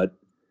 but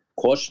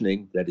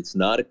cautioning that it's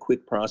not a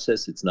quick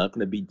process. It's not going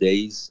to be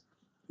days,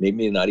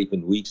 maybe not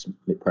even weeks,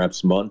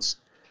 perhaps months,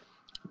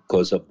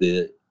 because of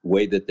the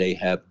way that they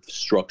have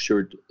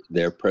structured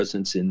their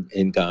presence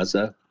in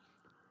Gaza.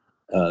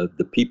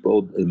 The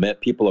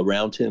people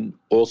around him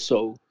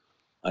also,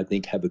 I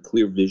think, have a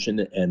clear vision,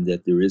 and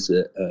that there is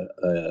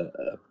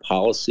a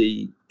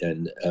policy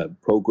and a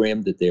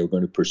program that they are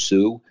going to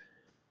pursue.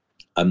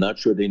 I'm not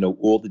sure they know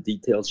all the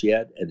details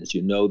yet, and as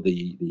you know,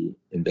 the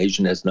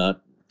invasion has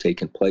not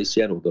taken place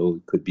yet, although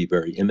it could be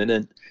very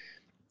imminent,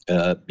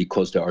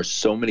 because there are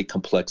so many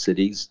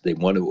complexities. They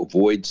want to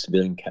avoid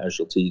civilian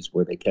casualties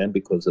where they can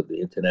because of the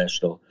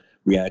international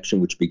reaction,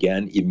 which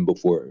began even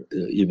before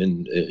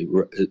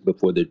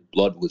the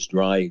blood was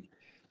dry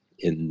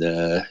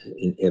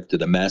after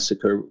the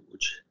massacre,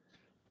 which,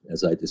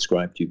 as I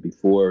described to you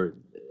before,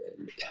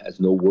 has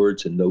no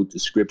words and no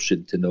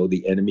description to know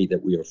the enemy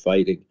that we are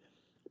fighting.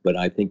 But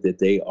I think that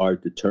they are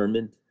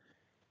determined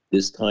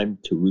this time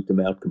to root them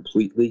out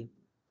completely.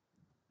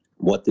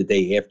 What the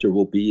day after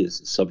will be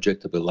is a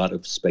subject of a lot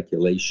of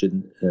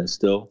speculation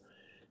still.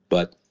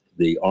 But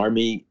the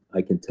army,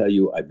 I can tell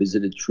you, I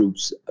visited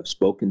troops, I've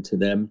spoken to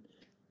them.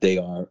 They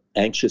are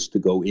anxious to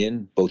go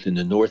in, both in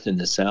the north and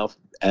the south,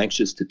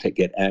 anxious to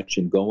get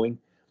action going.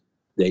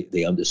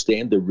 They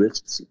understand the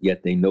risks,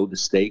 yet they know the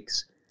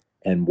stakes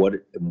and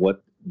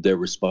what their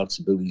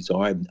responsibilities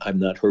are. I've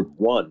not heard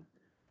one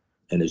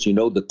And as you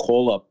know, the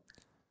call-up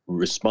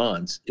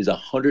response is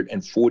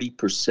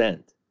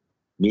 140%,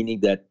 meaning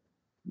that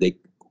they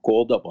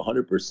called up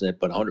 100%,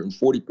 but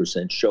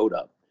 140% showed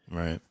up.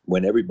 Right.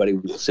 When everybody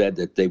said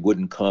that they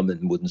wouldn't come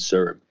and wouldn't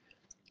serve.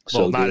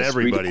 Well, not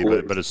everybody,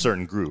 but a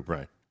certain group,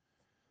 right?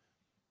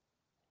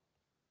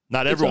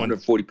 Not everyone.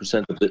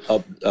 140%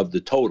 of the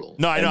total.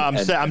 No, I know.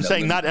 I'm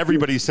saying not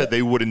everybody said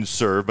they wouldn't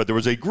serve, but there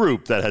was a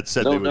group that had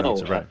said they wouldn't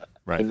serve. Right.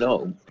 Right. I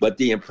know, but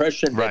the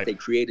impression that they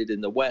created in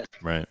the West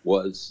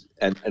was,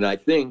 and I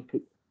think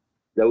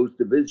those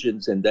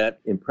divisions and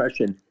that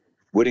impression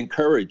would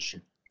encourage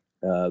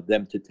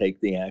them to take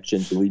the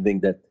action,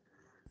 believing that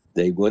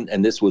they wouldn't.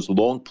 And this was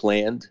long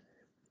planned,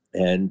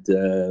 and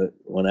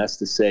one has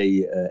to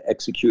say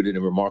executed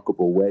in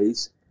remarkable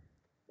ways,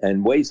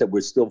 and ways that we're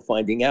still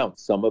finding out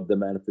some of the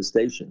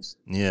manifestations.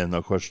 Yeah,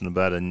 no question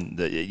about it. And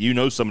you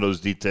know some of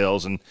those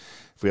details, and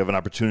if we have an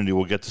opportunity,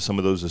 we'll get to some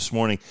of those this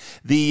morning.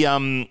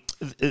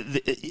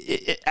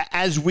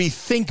 As we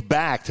think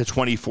back to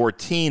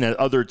 2014 and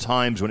other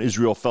times when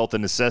Israel felt the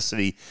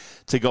necessity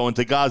to go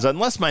into Gaza,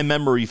 unless my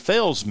memory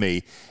fails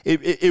me,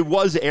 it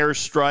was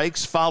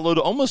airstrikes followed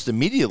almost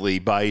immediately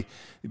by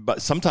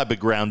some type of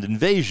ground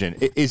invasion.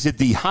 Is it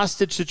the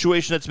hostage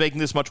situation that's making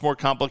this much more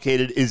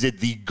complicated? Is it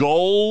the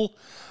goal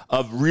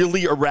of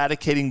really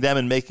eradicating them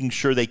and making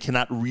sure they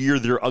cannot rear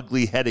their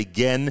ugly head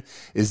again?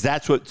 Is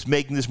that what's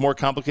making this more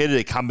complicated?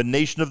 A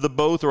combination of the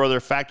both, or other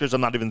factors I'm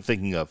not even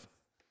thinking of?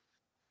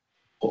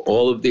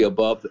 All of the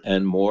above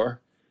and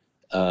more.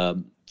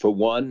 For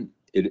one,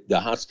 the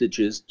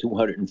hostages,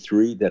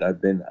 203 that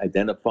have been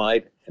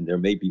identified, and there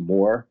may be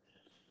more,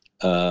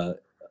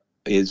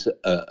 is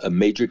a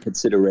major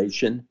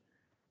consideration.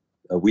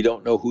 We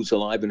don't know who's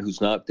alive and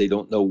who's not. They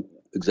don't know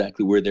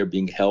exactly where they're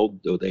being held,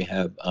 though they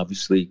have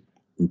obviously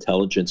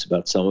intelligence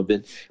about some of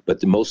it, but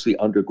they're mostly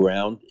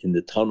underground in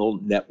the tunnel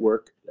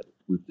network that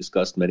we've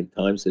discussed many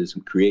times that has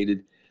been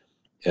created,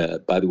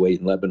 by the way,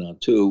 in Lebanon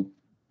too,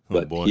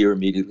 but here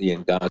immediately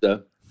in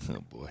Gaza.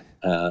 Oh boy.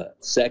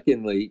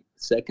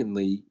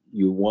 Secondly,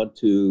 you want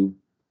to,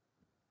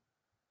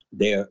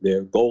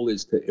 their goal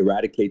is to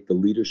eradicate the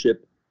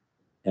leadership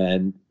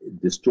and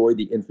destroy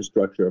the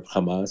infrastructure of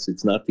Hamas.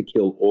 It's not to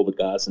kill all the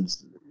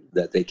Gazans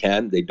that they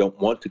can. They don't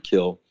want to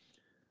kill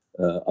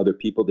other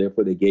people.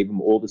 Therefore, they gave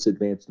them all this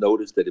advance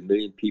notice that 1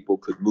 million people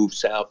could move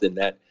south, and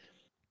that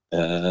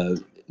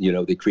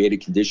they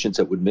created conditions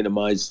that would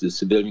minimize the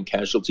civilian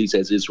casualties,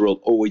 as Israel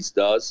always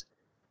does.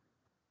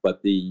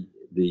 But the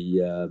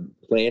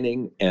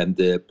planning and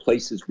the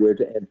places where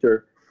to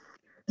enter,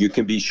 you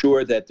can be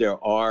sure that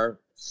there are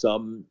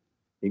some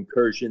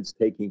incursions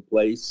taking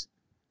place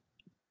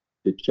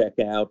to check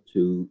out,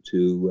 to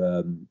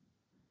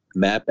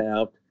map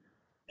out,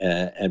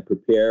 and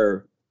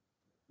prepare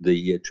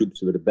the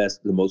troops for the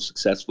most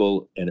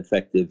successful and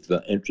effective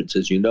entrance.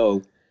 As you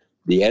know,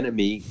 the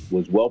enemy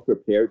was well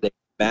prepared. They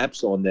had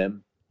maps on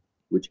them,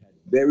 which had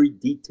very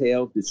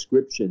detailed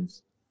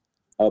descriptions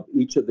of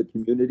each of the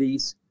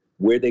communities,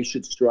 where they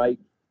should strike.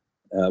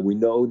 We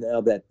know now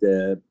that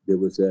there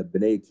was a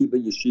B'nai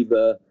Akiva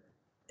yeshiva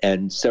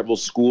and several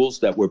schools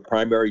that were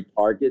primary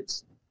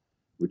targets,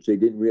 which they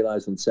didn't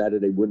realize on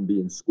Saturday wouldn't be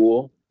in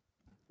school.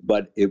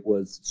 But it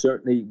was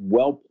certainly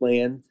well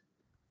planned,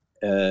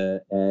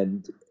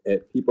 and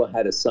people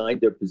had assigned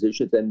their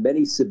positions, and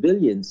many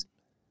civilians,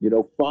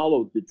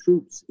 followed the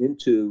troops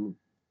into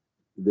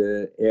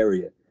the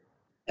area,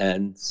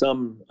 and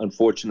some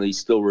unfortunately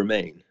still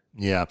remain.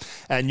 Yeah,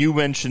 and you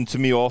mentioned to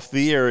me off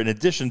the air, in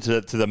addition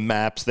to the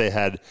maps, they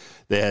had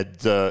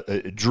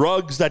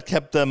drugs that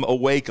kept them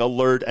awake,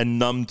 alert, and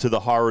numb to the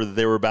horror that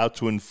they were about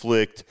to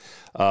inflict.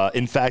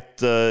 In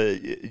fact,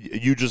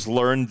 you just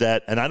learned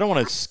that, and I don't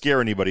want to scare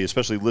anybody,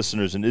 especially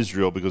listeners in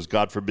Israel, because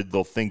God forbid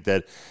they'll think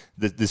that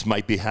this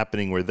might be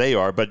happening where they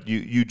are, but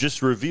you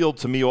just revealed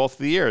to me off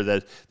the air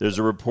that there's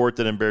a report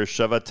that in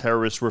Beersheba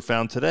terrorists were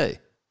found today.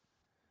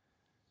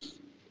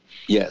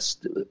 Yes,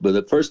 but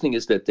the first thing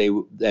is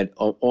that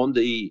on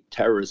the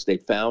terrorists they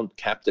found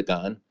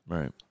Captagon,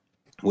 right?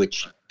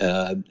 Which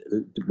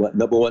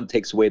number one,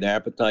 takes away their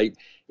appetite.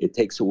 It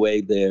takes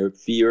away their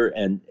fear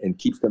and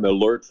keeps them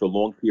alert for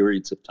long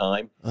periods of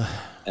time.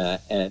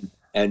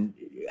 And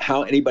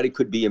how anybody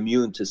could be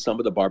immune to some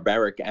of the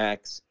barbaric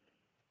acts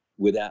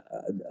without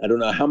I don't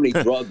know how many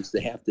drugs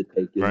they have to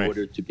take in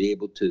order to be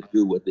able to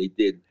do what they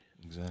did.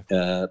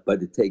 Exactly.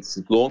 But it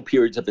takes long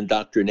periods of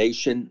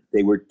indoctrination.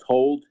 They were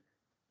told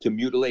to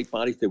mutilate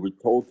bodies. They were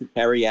told to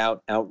carry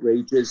out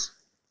outrages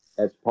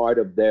as part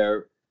of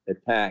their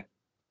attack.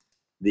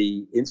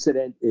 The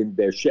incident in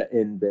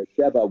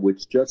Beersheba,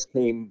 which just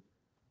came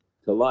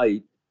to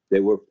light,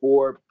 there were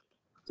 4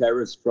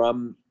 terrorists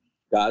from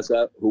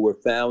Gaza who were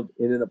found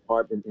in an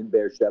apartment in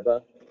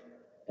Beersheba.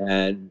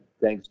 And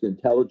thanks to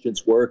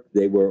intelligence work,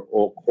 they were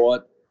all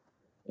caught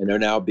and are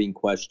now being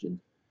questioned.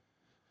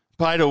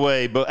 By the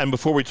way,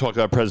 before we talk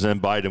about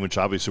President Biden, which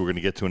obviously we're going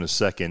to get to in a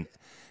second,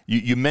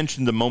 you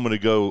mentioned a moment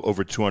ago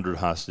over 200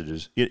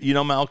 hostages. You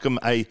know, Malcolm,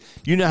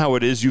 you know how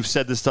it is. You've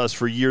said this to us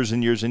for years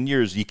and years and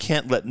years. You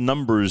can't let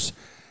numbers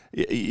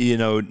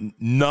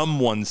numb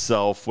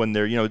oneself when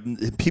they're,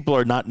 people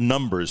are not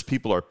numbers.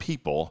 People are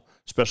people,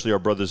 especially our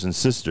brothers and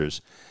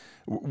sisters.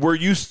 We're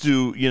used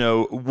to,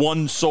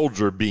 one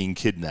soldier being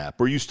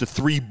kidnapped. We're used to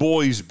 3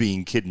 boys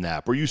being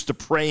kidnapped. We're used to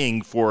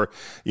praying for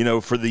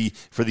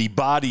the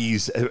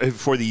bodies,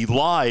 for the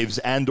lives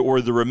and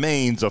or the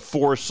remains of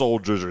 4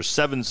 soldiers or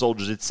 7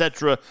 soldiers, et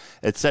cetera,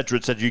 et cetera,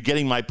 et cetera. You're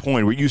getting my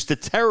point. We're used to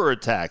terror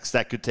attacks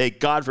that could take,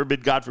 God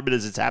forbid,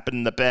 as it's happened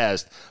in the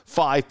past,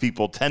 5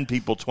 people, 10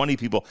 people, 20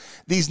 people.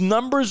 These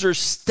numbers are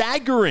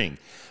staggering.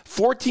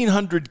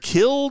 1,400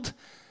 killed.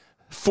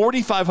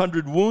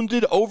 4,500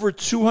 wounded, over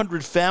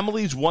 200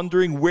 families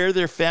wondering where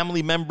their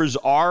family members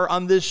are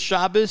on this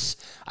Shabbos.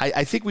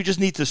 I think we just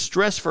need to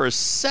stress for a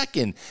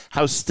second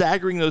how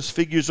staggering those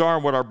figures are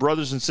and what our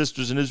brothers and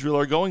sisters in Israel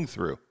are going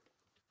through.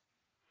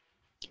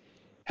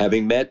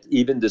 Having met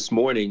even this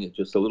morning,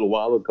 just a little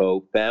while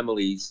ago,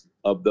 families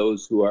of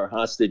those who are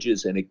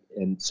hostages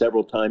and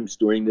several times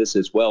during this,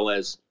 as well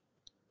as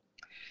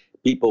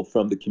people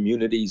from the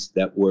communities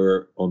that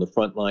were on the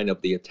front line of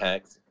the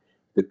attacks,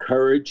 the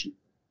courage,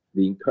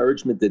 the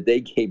encouragement that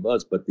they gave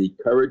us, but the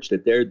courage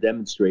that they're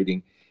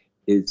demonstrating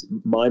is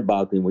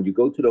mind-boggling. When you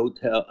go to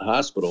the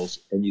hospitals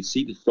and you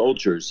see the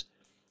soldiers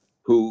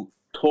who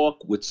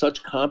talk with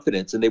such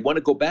confidence and they want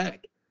to go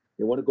back.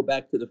 They want to go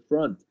back to the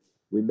front.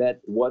 We met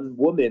one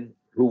woman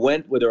who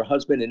went with her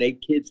husband and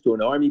 8 kids to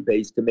an army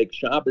base to make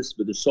Shabbos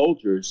for the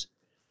soldiers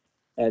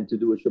and to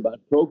do a Shabbat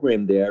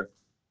program there.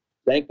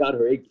 Thank God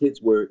her 8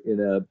 kids were in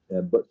a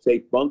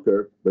safe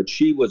bunker, but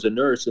she was a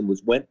nurse and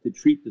went to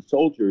treat the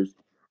soldiers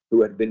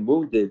who had been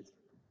wounded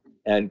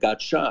and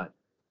got shot.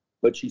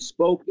 But she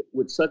spoke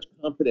with such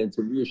confidence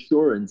and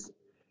reassurance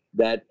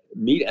that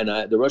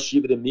the Rosh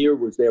Yeshiva Mir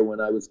was there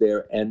when I was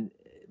there, and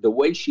the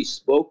way she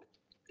spoke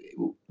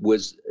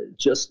was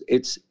just,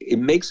 it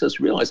makes us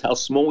realize how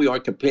small we are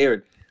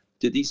compared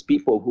to these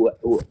people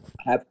who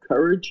have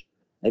courage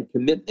and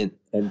commitment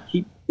and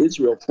keep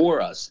Israel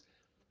for us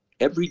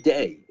every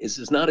day. This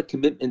is not a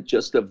commitment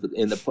just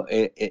in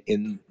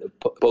the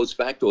post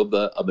facto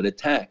of an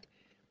attack.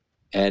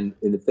 And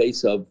in the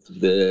face of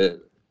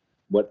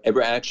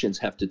whatever actions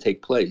have to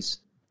take place.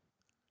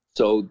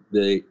 So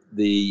the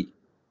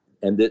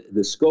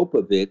scope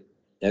of it,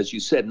 as you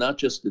said, not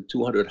just the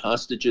 200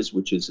 hostages,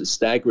 which is a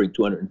staggering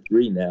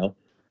 203 now,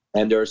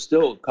 and there are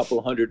still a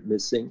couple hundred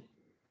missing.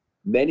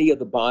 Many of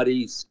the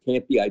bodies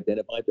can't be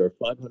identified. There are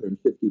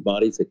 550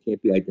 bodies that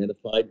can't be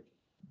identified.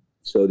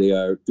 So they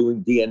are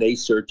doing DNA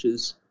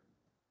searches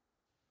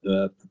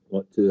to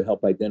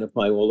help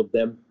identify all of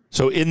them.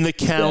 So in the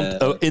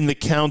count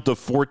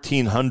of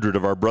 1,400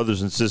 of our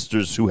brothers and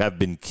sisters who have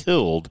been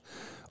killed,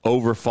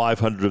 over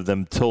 500 of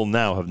them till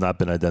now have not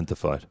been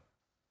identified.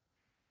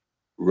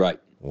 Right.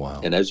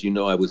 Wow. And as you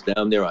know, I was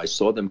down there. I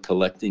saw them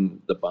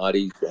collecting the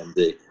bodies,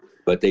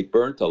 but they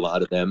burnt a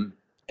lot of them,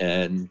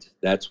 and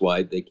that's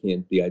why they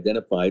can't be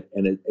identified.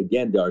 And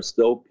again, there are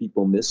still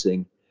people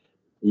missing,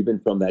 even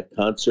from that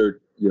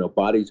concert.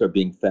 Bodies are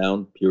being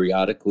found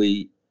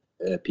periodically.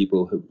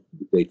 People who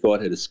they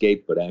thought had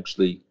escaped, but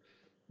actually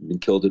been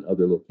killed in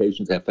other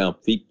locations. I found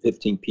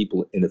 15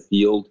 people in a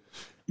field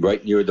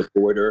right near the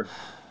border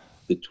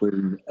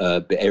between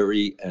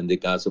Be'eri and the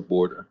Gaza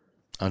border.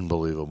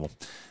 Unbelievable.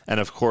 And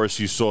of course,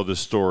 you saw the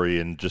story,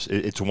 and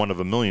it's one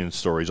of a million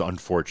stories,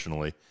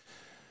 unfortunately.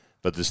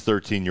 But this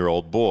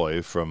 13-year-old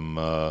boy from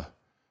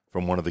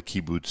one of the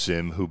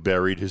kibbutzim who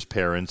buried his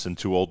parents and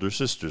 2 older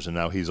sisters, and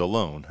now he's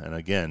alone. And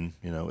again,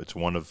 it's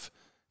one of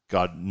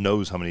God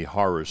knows how many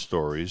horror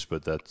stories,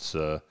 but that's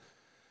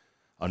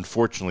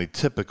unfortunately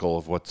typical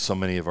of what so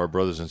many of our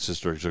brothers and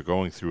sisters are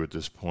going through at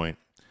this point.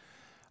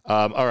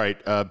 All right,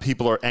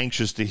 people are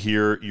anxious to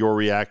hear your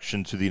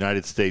reaction to the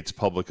United States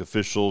public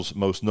officials,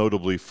 most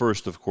notably,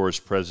 first, of course,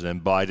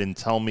 President Biden.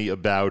 Tell me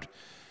about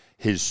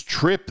his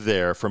trip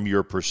there from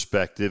your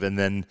perspective, and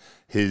then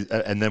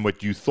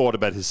what you thought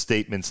about his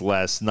statements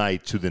last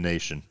night to the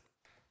nation.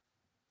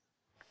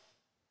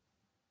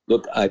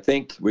 Look, I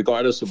think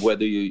regardless of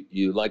whether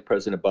you like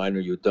President Biden or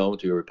you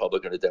don't, or you're a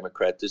Republican or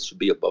Democrat, this should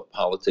be above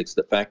politics.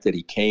 The fact that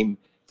he came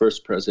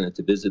first president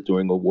to visit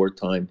during a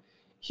wartime,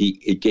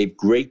 it gave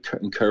great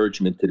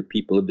encouragement to the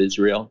people of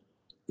Israel.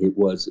 It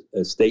was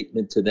a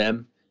statement to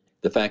them.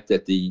 The fact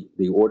that the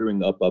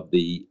ordering up of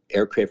the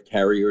aircraft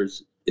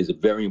carriers is a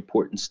very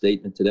important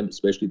statement to them,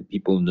 especially the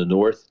people in the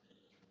north,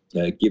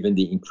 given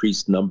the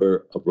increased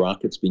number of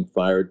rockets being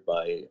fired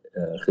by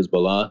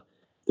Hezbollah.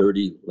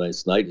 30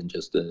 last night in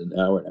just an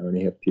hour and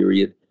a half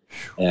period,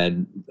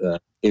 and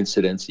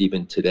incidents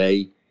even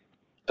today.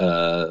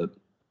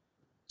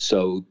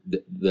 So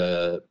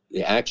the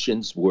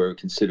actions were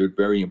considered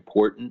very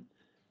important,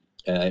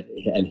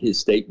 and his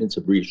statements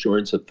of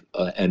reassurance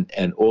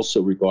and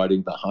also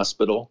regarding the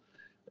hospital.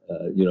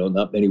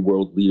 Not many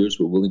world leaders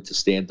were willing to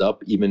stand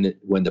up, even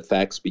when the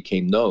facts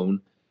became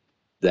known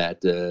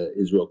that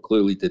Israel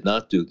clearly did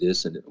not do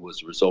this, and it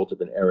was a result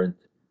of an errant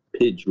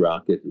PIDJ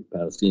rocket, the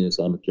Palestinian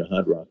Islamic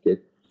Jihad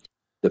rocket.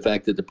 The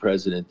fact that the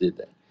president did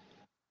that.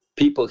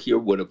 People here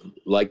would have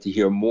liked to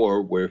hear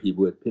more where he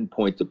would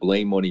pinpoint the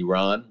blame on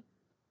Iran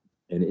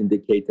and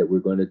indicate that we're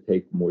going to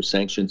take more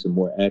sanctions and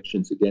more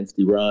actions against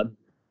Iran,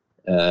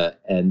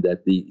 and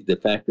that the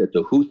fact that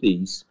the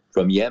Houthis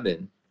from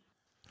Yemen,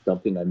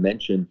 something I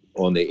mentioned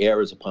on the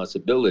air as a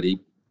possibility,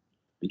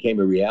 became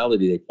a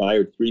reality. They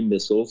fired 3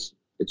 missiles.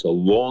 It's a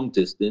long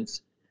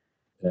distance.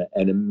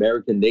 An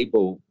American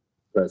naval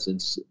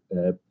presence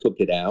took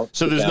it out.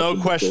 So there's no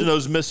question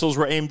those missiles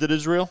were aimed at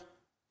Israel?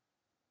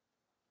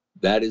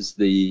 That is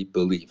the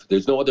belief.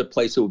 There's no other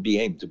place it would be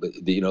aimed. But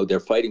they're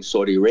fighting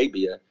Saudi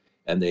Arabia,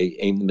 and they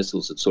aimed the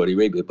missiles at Saudi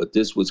Arabia. But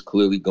this was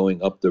clearly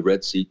going up the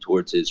Red Sea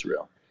towards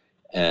Israel.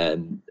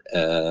 And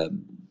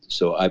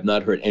so I've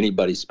not heard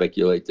anybody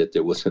speculate that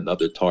there was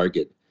another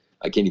target.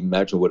 I can't even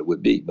imagine what it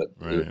would be, but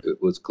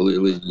it was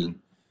clearly,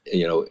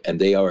 and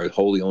they are a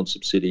wholly owned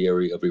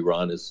subsidiary of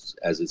Iran, as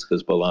is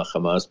Hezbollah,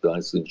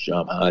 Hamas,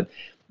 Sham,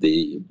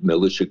 the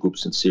militia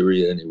groups in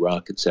Syria and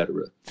Iraq,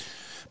 etc.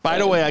 By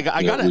the way, I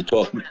got it.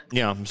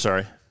 Yeah, I'm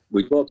sorry.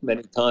 We talked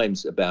many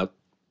times about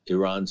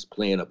Iran's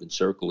plan of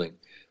encircling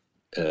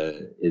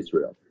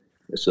Israel.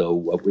 So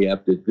what we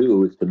have to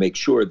do is to make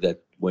sure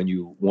that when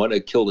you want to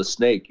kill a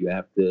snake, you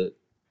have to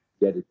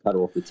get it cut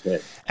off its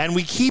head. And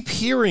we keep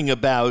hearing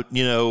about,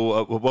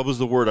 what was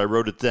the word? I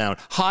wrote it down.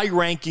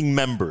 High-ranking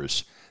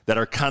members that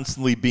are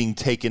constantly being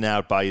taken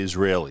out by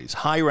Israelis.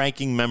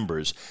 High-ranking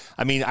members.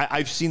 I mean,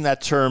 I've seen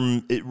that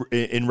term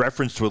in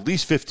reference to at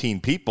least 15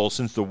 people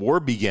since the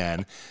war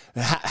began.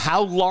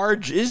 How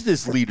large is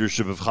this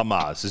leadership of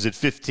Hamas? Is it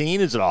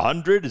 15? Is it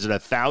 100? Is it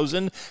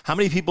 1,000? How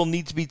many people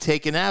need to be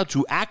taken out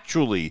to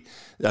actually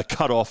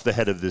cut off the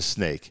head of this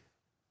snake?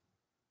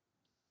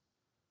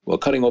 Well,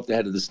 cutting off the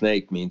head of the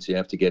snake means you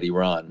have to get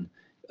Iran,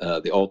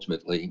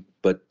 ultimately.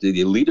 But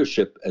the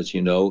leadership, as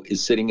you know,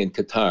 is sitting in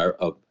Qatar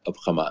of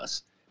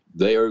Hamas.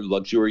 They are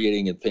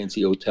luxuriating in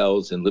fancy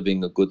hotels and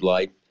living a good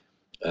life,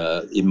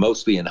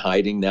 mostly in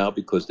hiding now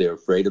because they're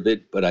afraid of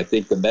it. But I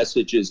think the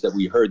messages that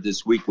we heard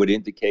this week would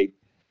indicate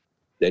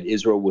that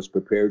Israel was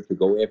prepared to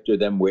go after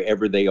them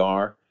wherever they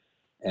are,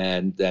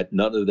 and that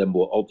none of them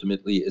will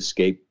ultimately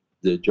escape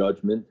the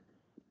judgment.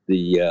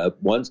 The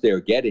ones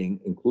they're getting,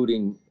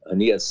 including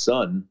Ania's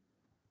son,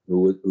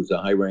 who's a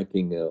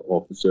high-ranking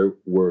officer,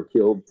 were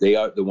killed. They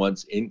are the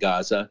ones in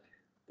Gaza,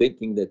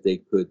 thinking that they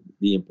could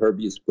be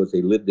impervious because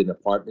they lived in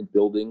apartment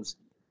buildings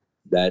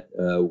that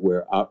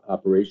where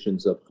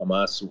operations of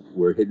Hamas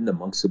were hidden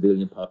among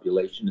civilian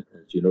population.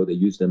 As you know, they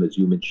use them as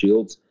human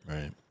shields.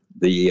 Right.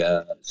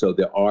 So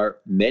there are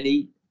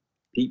many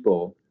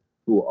people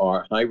who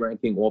are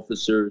high-ranking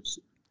officers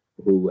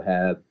who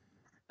have,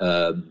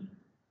 are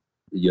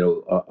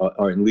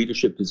in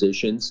leadership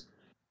positions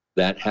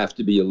that have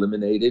to be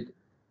eliminated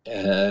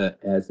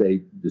as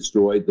they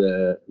destroy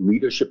the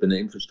leadership and the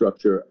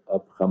infrastructure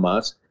of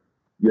Hamas.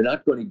 You're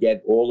not going to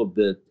get all of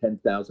the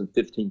 10,000,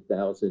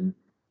 15,000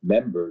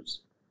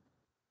 members,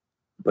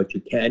 but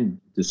you can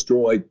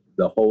destroy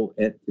the whole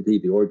entity,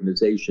 the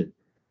organization,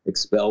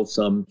 expel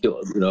some,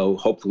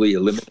 hopefully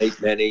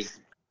eliminate many,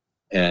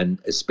 and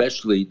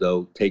especially,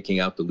 though, taking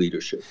out the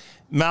leadership.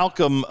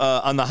 Malcolm,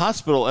 on the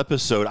hospital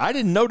episode, I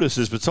didn't notice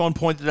this, but someone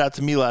pointed it out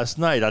to me last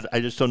night. I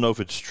just don't know if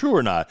it's true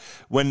or not.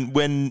 When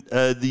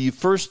the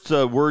first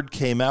word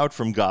came out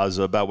from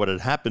Gaza about what had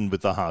happened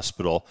with the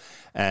hospital,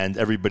 and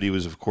everybody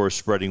was, of course,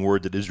 spreading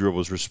word that Israel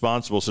was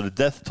responsible, so the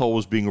death toll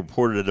was being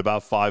reported at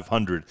about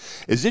 500.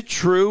 Is it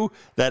true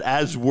that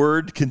as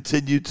word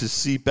continued to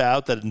seep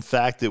out, that in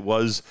fact it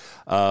was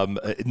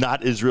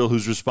not Israel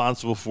who's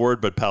responsible for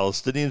it, but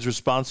Palestinians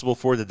responsible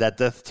for it, that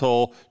death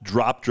toll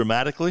dropped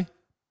dramatically?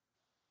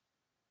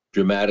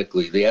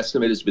 Dramatically. The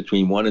estimate is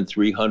between 1 and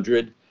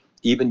 300.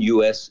 Even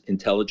U.S.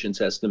 intelligence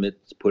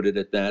estimates put it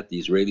at that.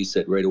 The Israelis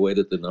said right away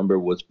that the number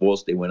was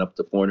false. They went up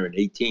to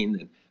 418,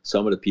 and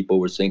some of the people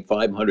were saying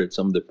 500.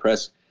 Some of the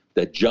press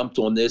that jumped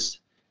on this,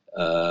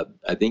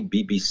 I think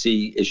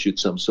BBC issued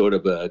some sort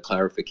of a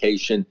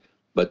clarification,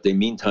 but in the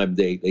meantime,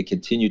 they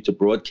continued to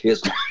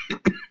broadcast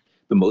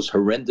the most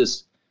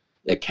horrendous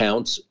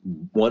accounts,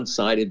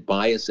 one-sided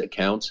bias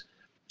accounts,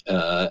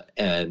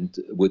 and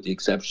with the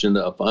exception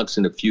of Fox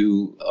and a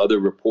few other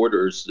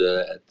reporters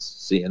at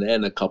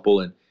CNN, a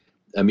couple, and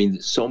I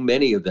mean, so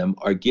many of them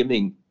are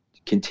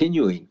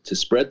continuing to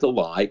spread the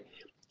lie.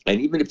 And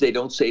even if they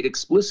don't say it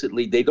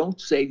explicitly, they don't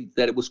say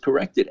that it was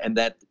corrected, and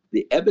that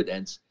the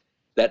evidence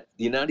that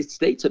the United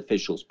States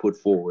officials put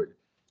forward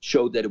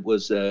showed that it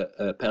was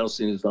a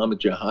Palestinian Islamic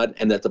Jihad,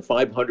 and that the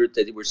 500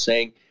 that they were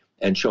saying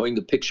and showing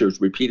the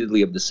pictures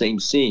repeatedly of the same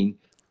scene,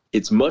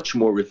 it's much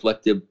more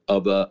reflective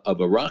of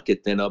a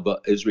rocket than of an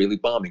Israeli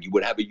bombing. You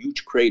would have a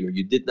huge crater.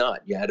 You did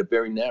not. You had a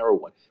very narrow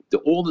one.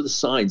 All of the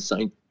signs,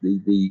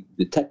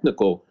 the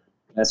technical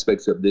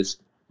aspects of this,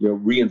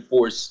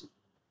 reinforce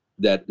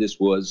that this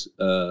was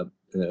a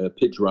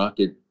pitch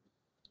rocket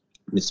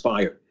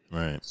misfire.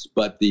 Right.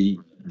 But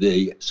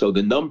so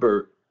the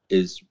number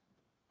is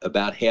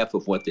about half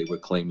of what they were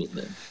claiming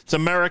then. It's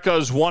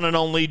America's one and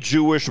only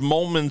Jewish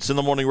Moments in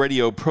the Morning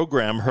radio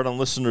program, heard on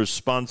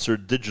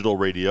listeners-sponsored digital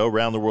radio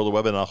around the world, the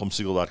web at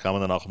NachumSegal.com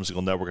and the Nachum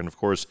Segal Network, and, of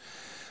course,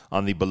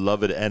 on the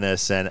beloved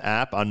NSN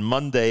app. On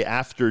Monday,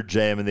 after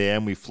JM in the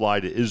AM, we fly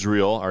to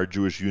Israel. Our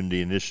Jewish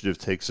Unity Initiative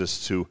takes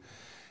us to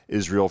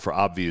Israel for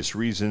obvious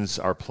reasons.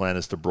 Our plan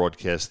is to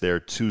broadcast there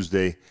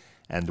Tuesday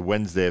and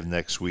Wednesday of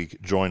next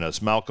week. Join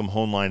us. Malcolm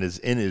Hoenlein is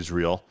in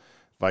Israel,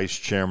 Vice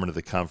Chairman of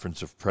the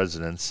Conference of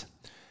Presidents,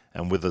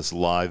 and with us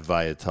live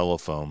via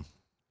telephone.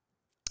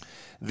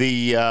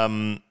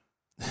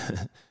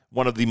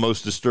 One of the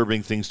most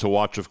disturbing things to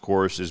watch, of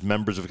course, is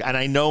members of, and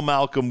I know,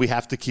 Malcolm, we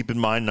have to keep in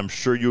mind, and I'm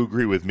sure you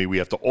agree with me, we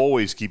have to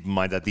always keep in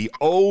mind that the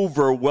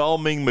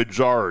overwhelming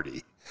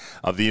majority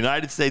of the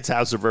United States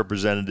House of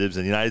Representatives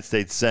and the United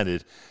States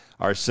Senate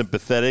are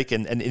sympathetic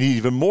and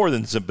even more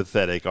than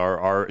sympathetic,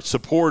 are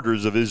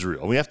supporters of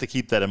Israel. We have to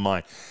keep that in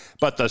mind.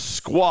 But the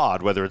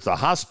squad, whether it's the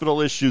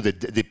hospital issue,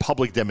 the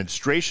public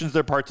demonstrations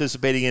they're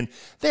participating in,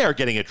 they are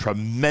getting a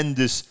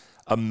tremendous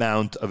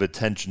amount of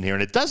attention here.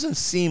 And it doesn't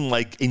seem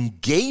like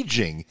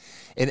engaging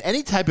in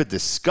any type of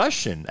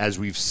discussion, as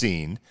we've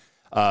seen,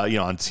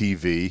 on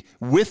TV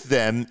with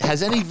them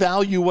has any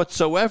value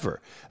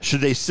whatsoever.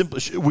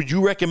 Would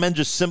you recommend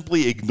just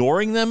simply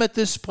ignoring them at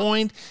this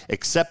point,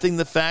 accepting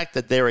the fact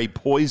that they're a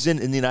poison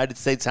in the United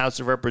States House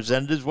of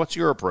Representatives? What's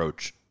your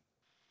approach?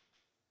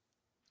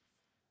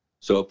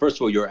 So first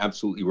of all, you're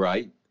absolutely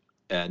right.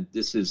 And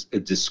this is a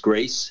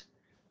disgrace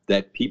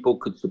that people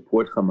could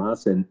support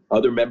Hamas, and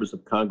other members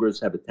of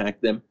Congress have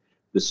attacked them.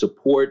 The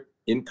support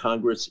in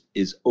Congress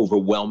is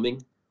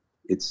overwhelming.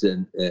 It's,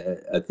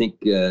 I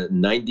think,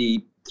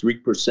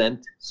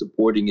 93%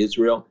 supporting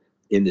Israel.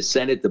 In the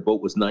Senate, the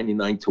vote was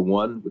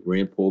 99-1, with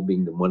Rand Paul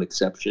being the one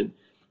exception.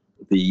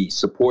 The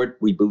support,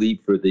 we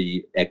believe, for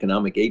the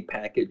economic aid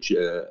package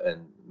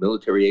and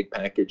military aid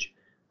package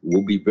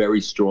will be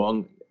very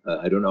strong.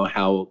 I don't know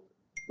how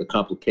the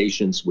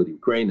complications with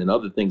Ukraine and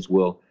other things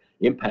will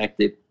impact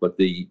it, but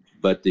the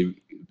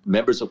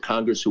members of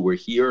Congress who were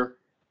here,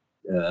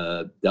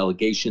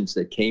 delegations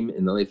that came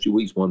in the last few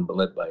weeks, one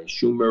led by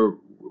Schumer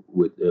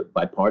with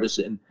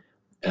bipartisan,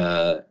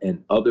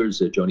 and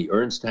others. Joni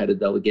Ernst had a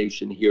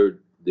delegation here.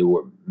 There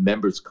were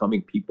members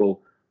coming,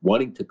 people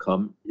wanting to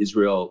come.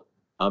 Israel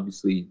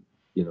obviously,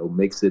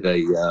 makes it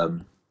a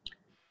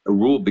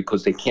rule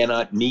because they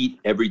cannot meet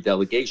every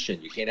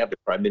delegation. You can't have the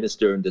prime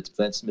minister and the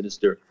defense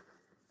minister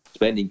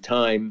spending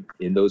time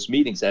in those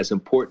meetings, as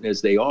important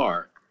as they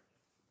are.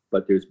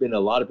 But there's been a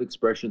lot of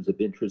expressions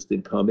of interest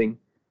in coming.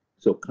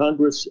 So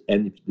Congress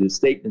and the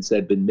statements that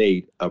have been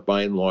made are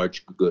by and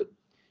large good.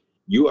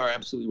 You are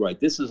absolutely right.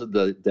 This is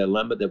the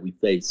dilemma that we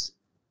face.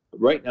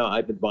 Right now,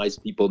 I've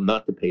advised people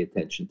not to pay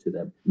attention to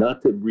them,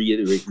 not to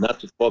reiterate,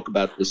 not to talk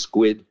about the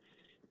squid,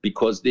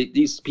 because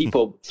these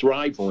people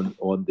thrive on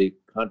the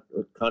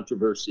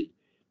controversy.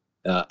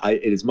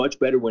 It is much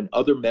better when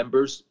other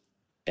members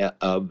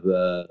of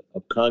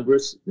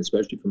Congress,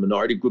 especially from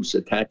minority groups,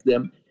 attack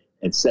them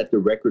and set the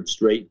record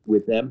straight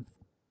with them.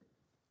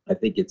 I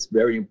think it's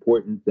very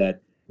important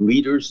that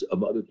leaders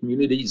of other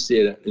communities,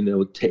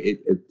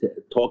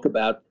 talk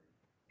about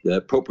the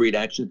appropriate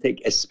action to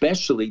take,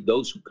 especially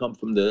those who come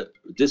from the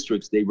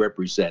districts they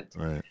represent.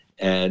 Right.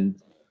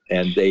 And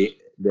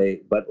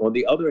but on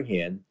the other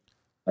hand,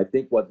 I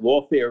think what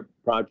Lawfare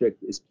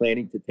Project is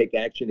planning to take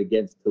action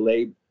against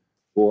Tlaib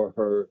for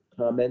her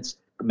comments.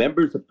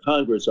 Members of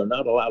Congress are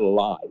not allowed to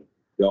lie.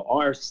 There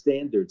are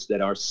standards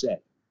that are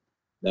set.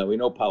 Now, we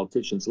know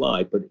politicians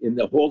lie, but in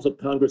the halls of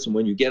Congress, and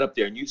when you get up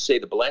there and you say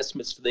the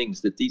blasphemous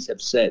things that these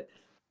have said,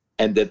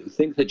 and the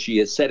things that she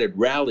has said at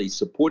rallies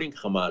supporting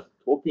Hamas,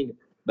 talking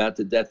about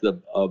the death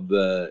of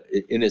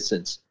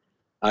innocents,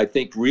 I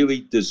think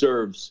really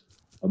deserves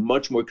a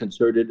much more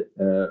concerted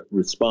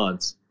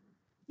response.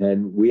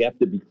 And we have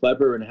to be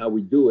clever in how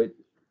we do it,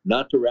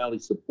 not to rally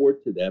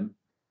support to them,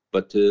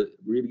 but to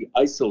really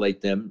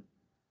isolate them,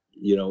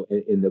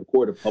 in the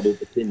court of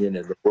public opinion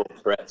and the world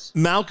press.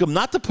 Malcolm,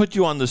 not to put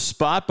you on the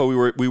spot, but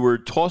we were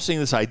tossing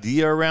this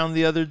idea around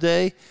the other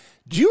day.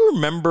 Do you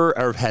remember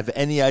or have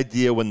any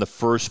idea when the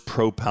first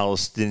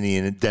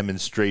pro-Palestinian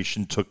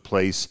demonstration took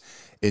place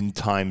in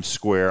Times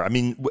Square? I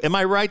mean, am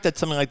I right that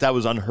something like that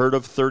was unheard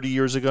of 30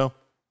 years ago?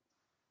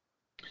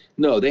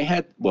 No, they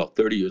had,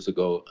 30 years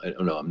ago, I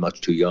don't know, I'm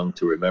much too young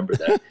to remember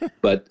that,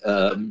 but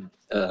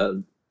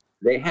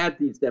they had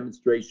these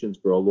demonstrations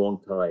for a long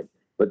time,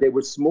 but they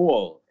were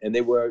small and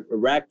they were a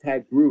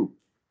ragtag group.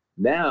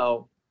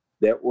 Now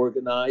they're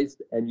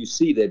organized, and you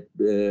see that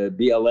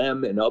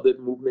BLM and other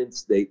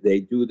movements, they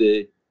do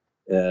the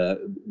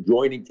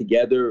joining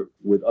together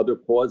with other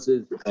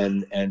causes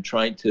and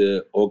trying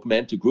to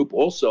augment a group.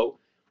 Also,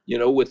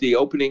 with the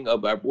opening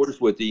of our borders,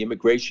 with the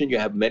immigration, you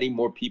have many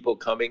more people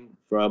coming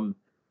from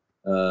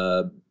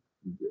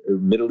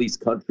Middle East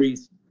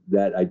countries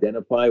that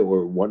identify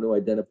or want to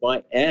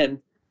identify,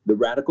 and the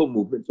radical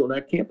movements on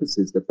our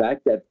campuses. The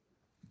fact that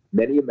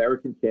many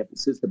American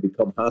campuses have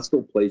become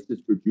hostile places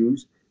for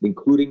Jews,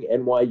 including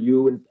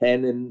NYU and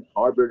Penn and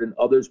Harvard and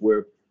others,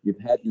 where you've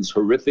had these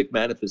horrific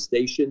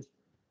manifestations,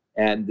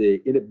 and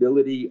the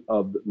inability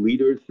of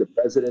leaders, the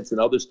presidents and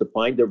others, to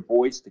find their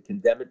voice, to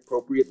condemn it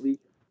appropriately,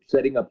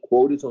 setting up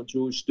quotas on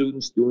Jewish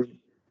students, doing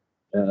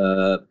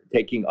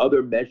taking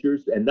other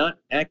measures and not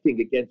acting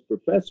against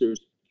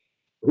professors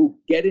who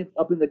get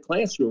up in the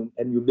classroom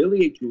and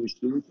humiliate Jewish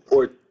students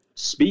or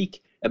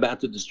speak about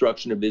the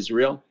destruction of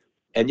Israel,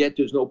 and yet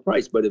there's no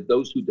price. But if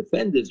those who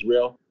defend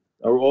Israel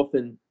are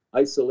often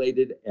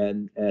isolated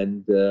and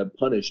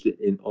punished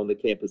on the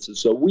campuses.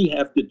 So we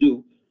have to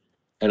do,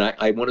 and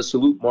I want to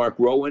salute Mark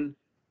Rowan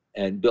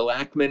and Bill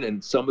Ackman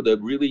and some of the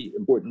really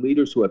important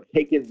leaders who have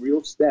taken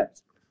real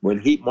steps.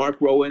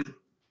 Mark Rowan,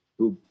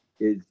 who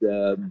is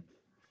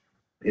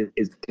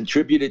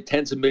contributed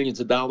tens of millions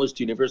of dollars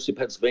to University of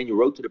Pennsylvania,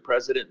 wrote to the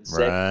president and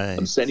said,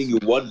 I'm sending you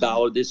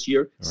 $1 this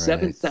year.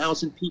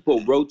 7,000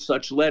 people wrote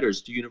such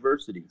letters to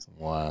universities.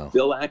 Wow.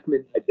 Bill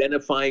Ackman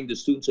identifying the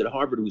students at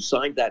Harvard who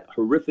signed that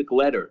horrific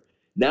letter.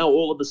 Now,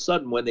 all of a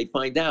sudden, when they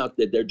find out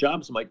that their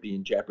jobs might be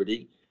in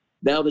jeopardy,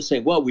 now they're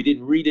saying, well, we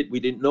didn't read it. We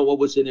didn't know what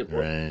was in it.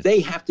 Right. They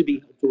have to be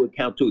held to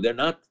account, too. They're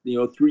not,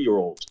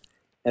 3-year-olds.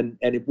 And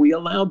if we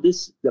allow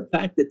this, the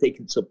fact that they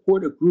can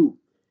support a group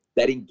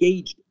that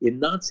engaged in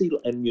Nazi,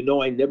 and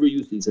I never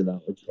use these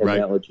analogies,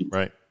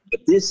 right.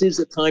 But this is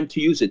a time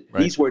to use it.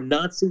 Right. These were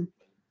Nazi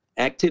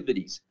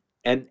activities,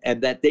 and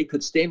that they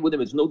could stand with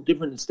them is no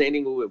different than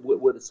standing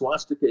with a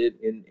swastika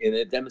in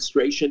a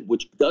demonstration,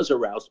 which does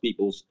arouse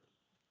people's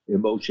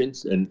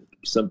emotions and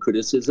some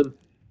criticism.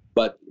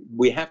 But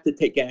we have to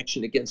take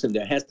action against them.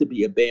 There has to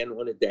be a ban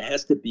on it. There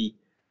has to be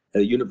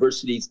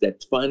universities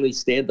that finally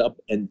stand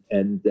up and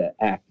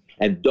act,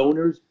 and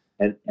donors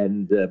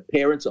and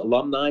parents,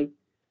 alumni,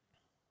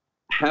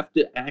 have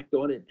to act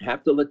on it,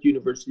 have to let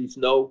universities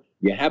know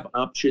you have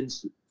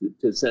options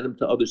to send them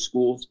to other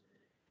schools.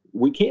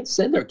 We can't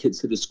send our kids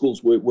to the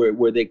schools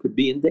where they could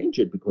be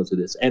endangered because of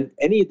this. And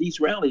any of these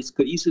rallies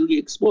could easily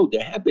explode.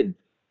 There have been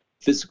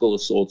physical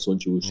assaults on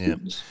Jewish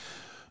students.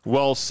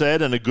 Well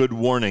said, and a good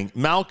warning.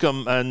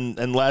 Malcolm,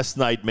 and last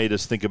night made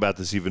us think about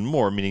this even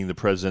more, meaning the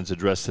president's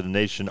address to the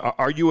nation.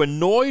 Are you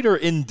annoyed or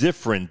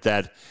indifferent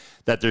that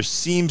there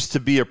seems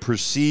to be a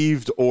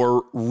perceived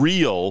or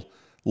real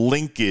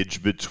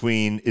linkage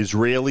between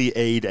Israeli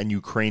aid and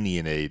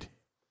Ukrainian aid?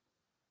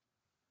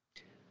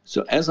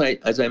 So as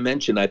I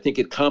mentioned, I think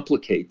it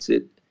complicates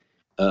it.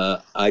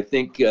 I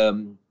think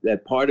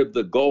that part of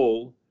the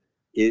goal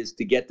is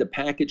to get the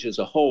package as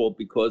a whole,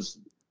 because,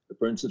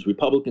 for instance,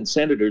 Republican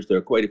senators, there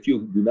are quite a few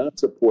who do not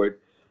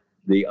support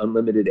the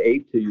unlimited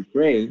aid to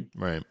Ukraine.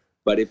 Right.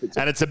 But if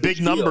it's a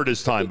big number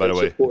this time, by the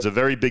way. It's a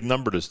very big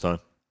number this time.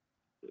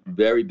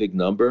 Very big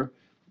number.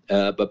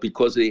 But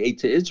because of the aid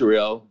to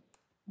Israel,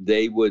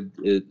 they would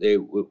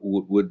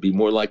be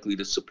more likely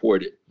to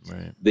support it.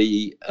 Right.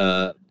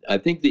 I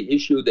think the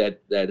issue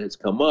that has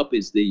come up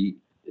is the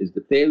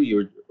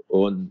failure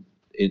on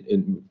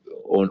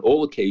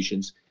all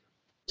occasions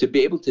to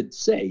be able to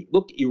say,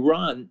 look,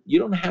 Iran, you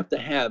don't have to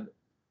have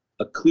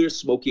a clear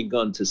smoking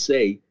gun to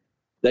say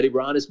that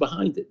Iran is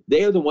behind it.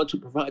 They are the ones who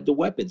provide the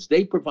weapons.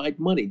 They provide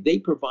money. They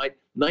provide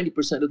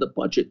 90% of the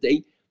budget.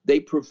 They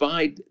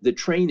provide the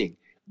training.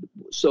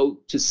 So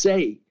to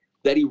say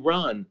that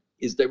Iran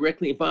is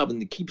directly involved, and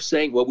to keep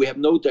saying, well, we have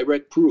no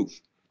direct proof.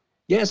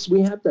 Yes,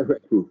 we have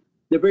direct proof.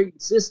 The very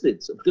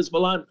existence of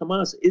Hezbollah and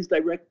Hamas is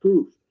direct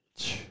proof.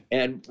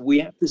 And we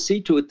have to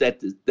see to it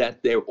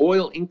that their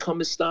oil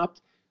income is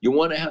stopped.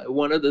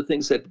 One of the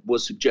things that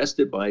was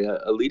suggested by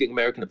a leading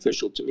American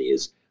official to me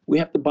is we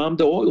have to bomb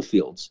the oil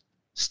fields,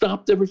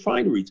 stop the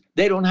refineries.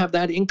 They don't have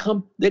that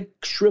income. They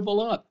shrivel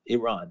up,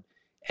 Iran.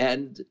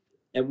 And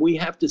we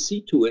have to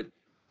see to it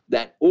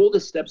that all the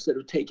steps that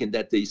are taken,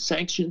 that the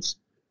sanctions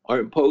are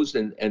imposed,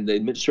 and the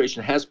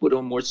administration has put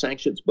on more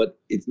sanctions, but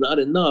it's not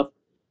enough.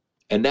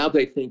 And now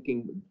I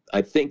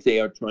think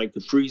they are trying to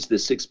freeze the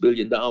 $6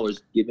 billion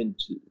given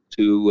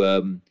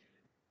to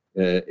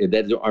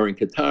that are in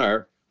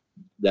Qatar,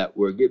 that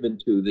were given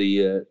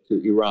to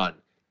Iran,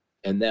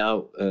 and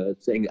now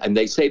saying, and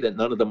they say that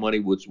none of the money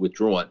was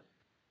withdrawn,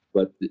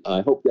 but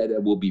I hope that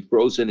it will be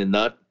frozen and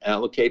not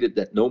allocated,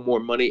 that no more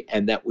money,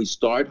 and that we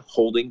start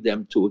holding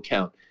them to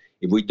account.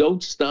 If we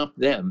don't stop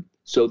them,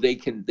 so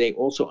they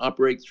also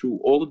operate through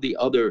all of the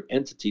other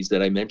entities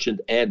that I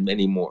mentioned and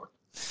many more.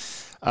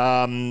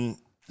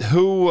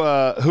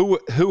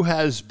 Who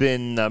has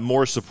been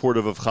more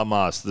supportive of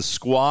Hamas, the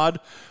Squad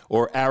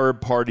or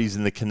Arab parties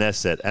in the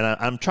Knesset? And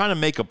I'm trying to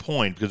make a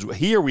point, because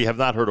here we have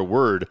not heard a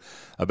word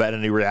about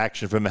any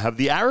reaction from them. Have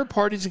the Arab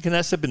parties in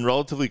Knesset been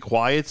relatively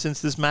quiet since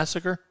this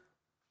massacre?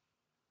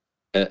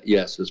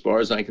 Yes, as far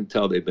as I can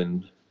tell, they've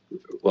been,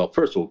 well,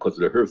 first of all, because of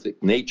the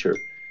horrific nature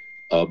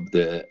of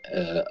the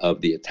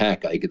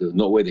attack. There's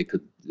no way they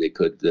could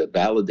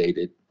validate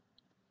it,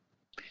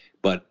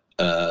 but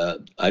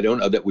I don't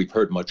know that we've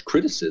heard much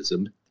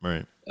criticism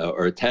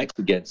or attacks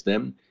against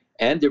them.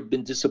 And there have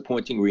been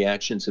disappointing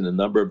reactions in a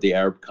number of the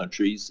Arab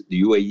countries.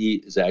 The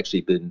UAE has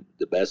actually been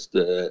the best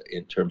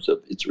in terms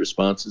of its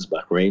responses.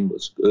 Bahrain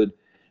was good.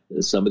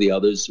 Some of the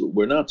others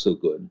were not so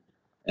good.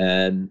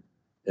 And,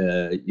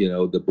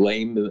 the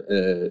blame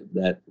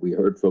that we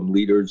heard from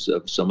leaders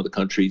of some of the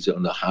countries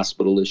on the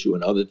hospital issue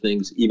and other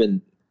things,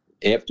 even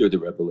after the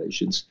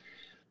revelations,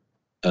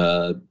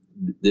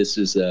 this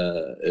is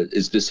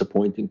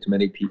disappointing to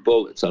many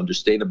people. It's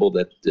understandable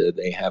that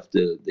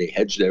they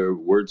hedge their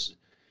words,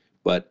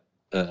 but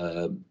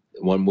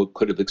one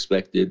could have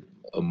expected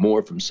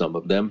more from some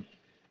of them.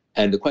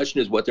 And the question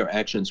is what their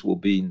actions will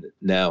be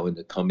now in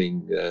the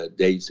coming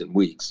days and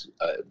weeks.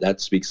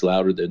 That speaks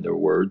louder than their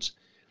words.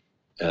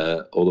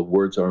 Although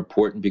words are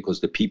important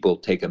because the people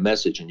take a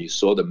message, and you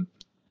saw the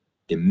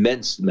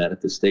immense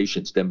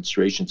manifestations,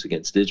 demonstrations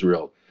against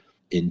Israel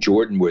in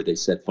Jordan, where they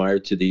set fire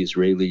to the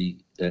Israeli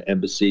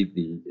embassy.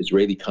 The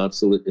Israeli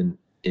consulate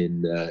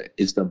in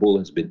Istanbul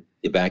has been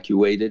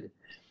evacuated.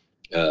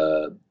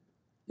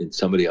 In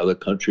some of the other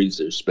countries,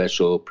 there's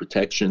special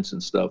protections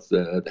and stuff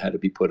that had to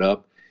be put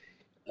up.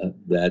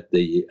 That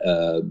the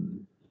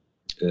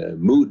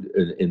mood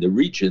in the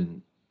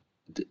region,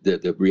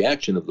 the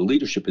reaction of the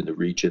leadership in the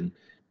region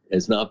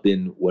has not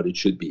been what it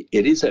should be.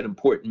 It is an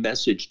important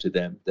message to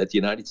them that the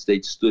United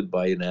States stood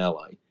by an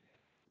ally.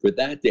 For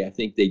that, I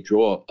think they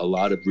draw a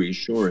lot of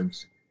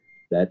reassurance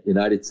that the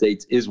United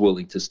States is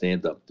willing to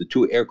stand up. The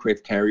 2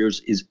 aircraft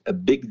carriers is a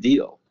big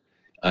deal.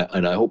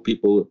 And I hope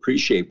people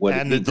appreciate what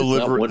and it means.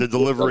 the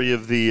delivery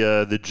of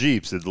the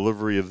Jeeps, the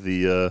delivery of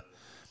the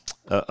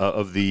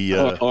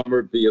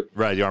armored vehicles.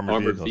 Right, the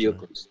armored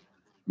vehicles.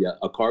 Right. Yeah,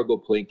 a cargo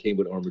plane came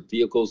with armored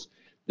vehicles.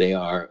 They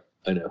are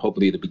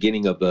hopefully the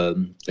beginning of a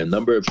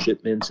number of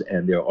shipments,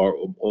 and there are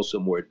also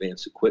more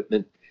advanced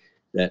equipment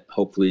that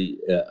hopefully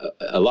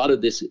a lot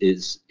of this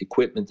is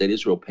equipment that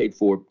Israel paid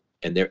for,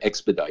 and they're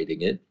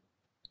expediting it.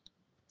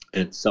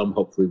 And some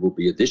hopefully will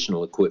be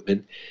additional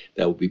equipment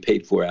that will be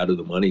paid for out of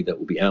the money that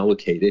will be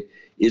allocated.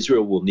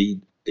 Israel will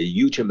need a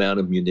huge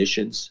amount of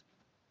munitions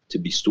to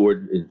be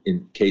stored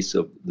in case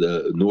of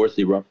the north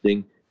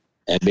erupting,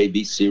 and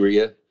maybe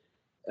Syria.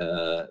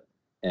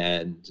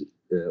 And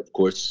of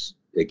course,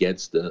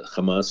 against the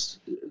Hamas,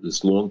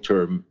 this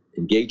long-term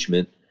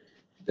engagement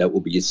that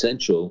will be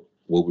essential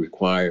will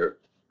require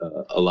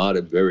a lot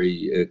of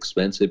very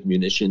expensive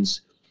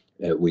munitions.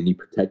 We need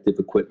protective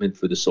equipment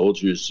for the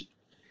soldiers.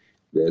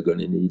 They're going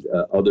to need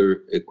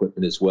other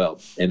equipment as well.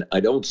 And I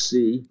don't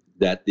see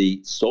that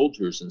the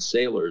soldiers and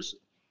sailors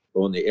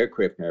on the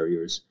aircraft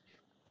carriers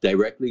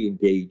directly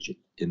engage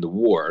in the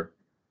war.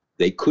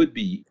 They could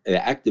be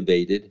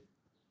activated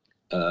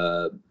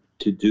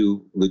to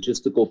do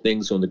logistical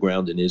things on the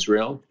ground in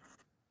Israel,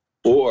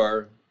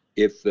 or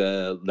if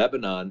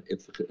Lebanon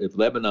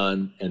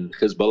and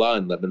Hezbollah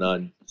in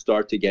Lebanon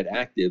start to get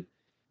active,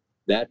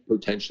 that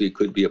potentially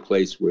could be a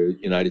place where the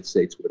United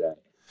States would act.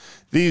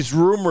 These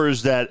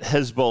rumors that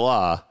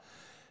Hezbollah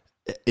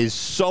is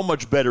so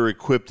much better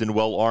equipped and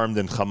well armed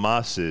than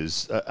Hamas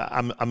is,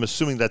 I'm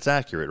assuming that's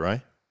accurate,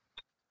 right?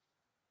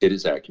 It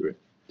is accurate.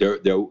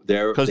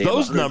 Because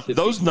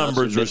those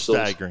numbers are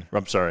staggering.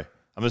 I'm sorry.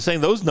 I'm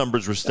saying those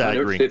numbers were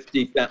staggering.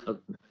 150,000.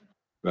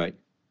 Right.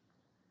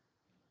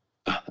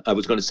 I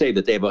was going to say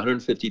that they have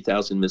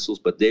 150,000 missiles,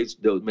 but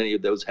many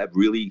of those have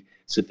really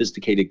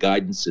sophisticated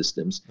guidance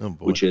systems,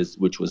 which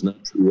was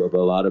not true of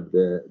a lot of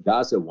the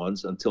Gaza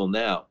ones until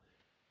now.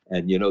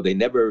 And they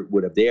never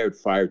would have dared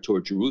fire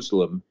toward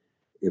Jerusalem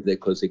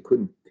because they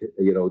couldn't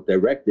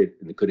direct it,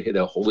 and it could hit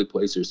a holy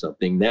place or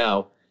something.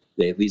 Now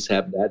they at least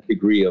have that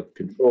degree of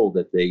control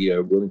that they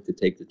are willing to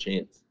take the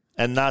chance.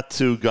 And not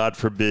to, God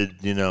forbid,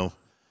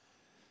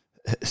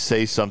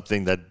 say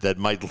something that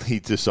might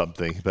lead to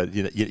something, but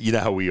you know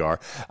how we are.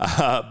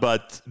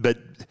 But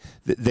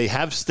they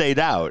have stayed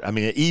out. I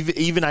mean,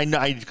 even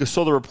I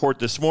saw the report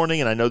this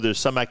morning, and I know there's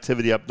some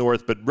activity up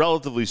north, but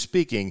relatively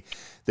speaking,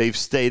 they've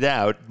stayed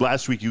out.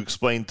 Last week you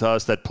explained to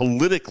us that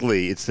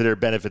politically it's to their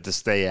benefit to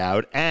stay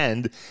out,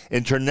 and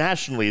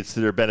internationally it's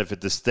to their benefit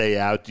to stay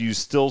out. Do you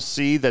still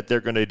see that they're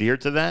going to adhere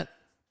to that?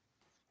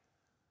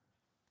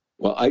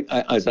 Well,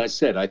 as I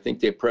said, I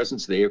think their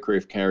presence, the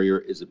aircraft carrier,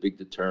 is a big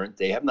deterrent.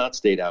 They have not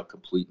stayed out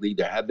completely.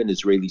 There have been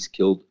Israelis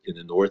killed in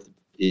the north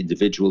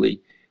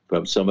individually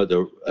from some of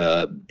the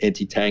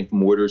anti-tank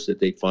mortars that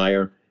they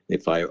fire. They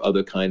fire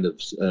other kind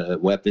of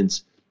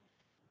weapons.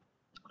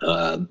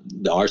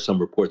 There are some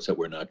reports that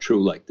were not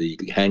true, like the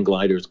hang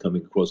gliders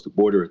coming across the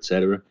border, et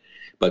cetera.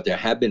 But there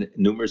have been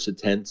numerous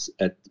attempts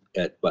at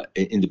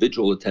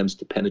individual attempts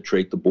to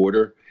penetrate the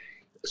border.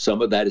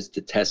 Some of that is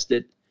to test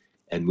it.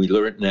 And we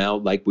learned now,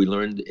 like we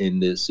learned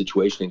in the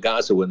situation in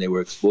Gaza when they were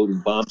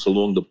exploding bombs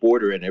along the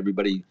border and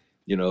everybody,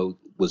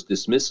 was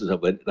dismissive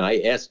of it. And I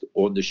asked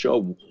on the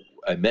show,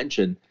 I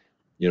mentioned,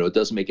 it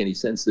doesn't make any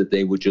sense that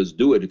they would just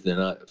do it if they're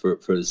not for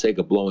the sake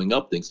of blowing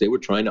up things. They were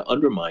trying to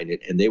undermine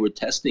it, and they were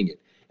testing it.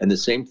 And the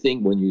same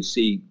thing when you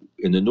see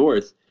in the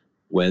north,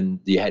 when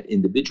you had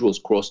individuals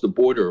cross the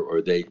border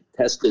or they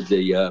tested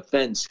the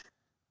fence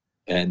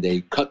and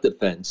they cut the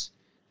fence,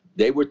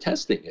 they were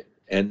testing it.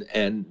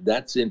 And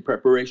that's in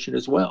preparation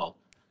as well.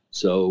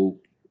 So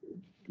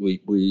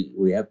we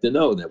have to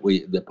know that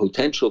the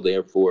potential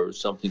there for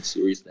something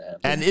serious to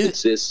happen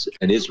exists.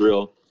 And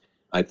Israel,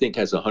 I think,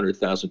 has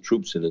 100,000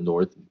 troops in the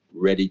north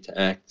ready to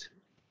act.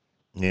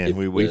 Yeah,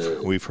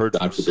 we've heard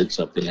God forbid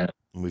something happens.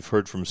 We've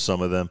heard from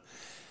some of them.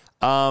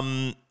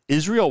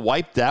 Israel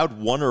wiped out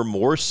one or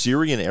more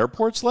Syrian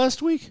airports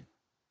last week?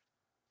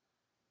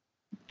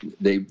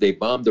 they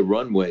bombed the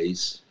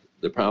runways.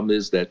 The problem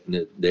is that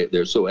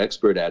they're so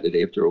expert at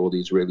it after all the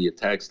Israeli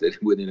attacks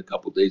that within a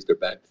couple of days they're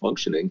back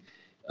functioning.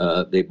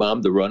 They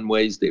bombed the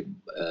runways,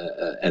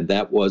 and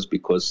that was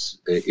because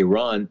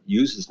Iran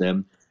uses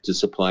them to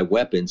supply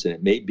weapons. And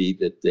it may be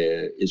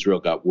that Israel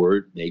got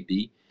word,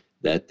 maybe,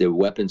 that the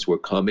weapons were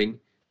coming,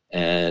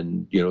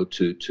 and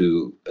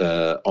to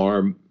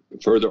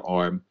further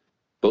arm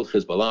both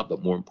Hezbollah,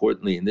 but more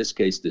importantly, in this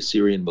case, the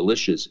Syrian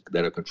militias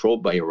that are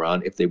controlled by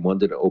Iran, if they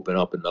wanted to open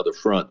up another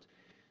front.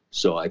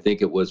 So I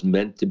think it was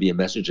meant to be a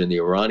message, and the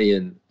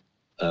Iranian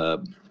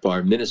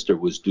foreign minister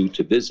was due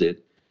to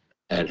visit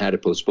and had to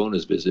postpone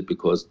his visit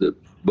because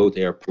both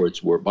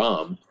airports were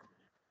bombed,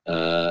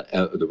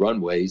 the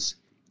runways,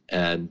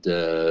 and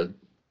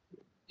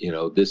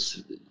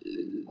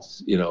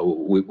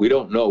we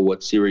don't know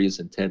what Syria's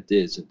intent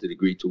is and the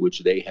degree to which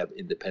they have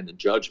independent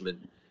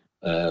judgment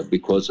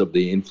because of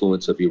the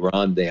influence of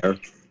Iran there.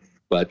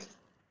 But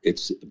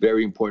it's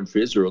very important for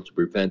Israel to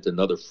prevent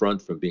another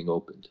front from being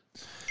opened.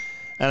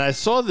 And I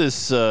saw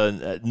this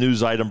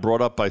news item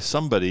brought up by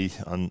somebody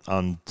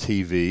on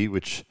TV,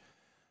 which,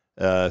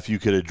 if you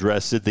could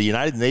address it, the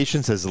United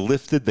Nations has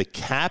lifted the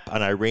cap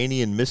on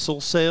Iranian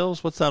missile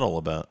sales. What's that all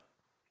about?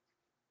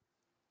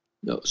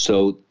 No,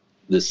 so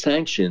the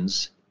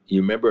sanctions,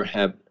 you remember,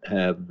 have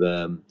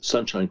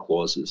sunshine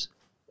clauses,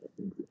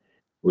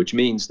 which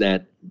means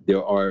that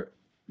there are,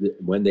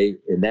 when they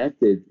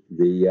enacted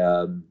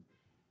the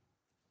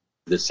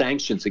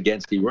sanctions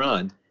against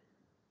Iran,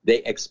 they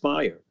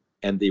expire.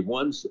 And the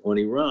ones on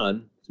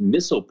Iran's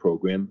missile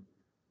program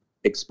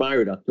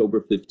expired October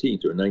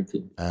 15th or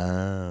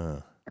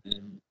 19th.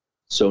 And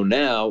so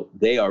now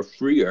they are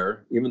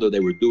freer, even though they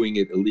were doing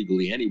it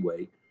illegally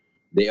anyway,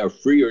 they are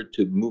freer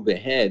to move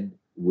ahead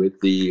with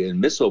the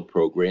missile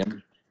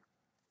program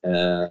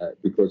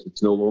because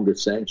it's no longer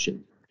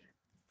sanctioned.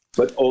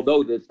 But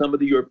although some of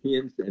the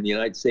Europeans and the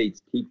United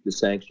States keep the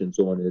sanctions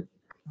on it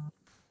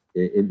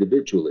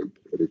individually,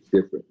 but it's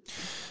different.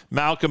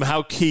 Malcolm,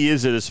 how key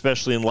is it,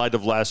 especially in light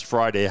of last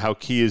Friday, how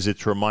key is it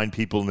to remind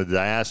people in the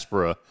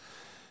diaspora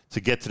to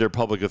get to their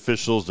public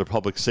officials, their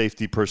public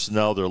safety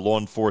personnel, their law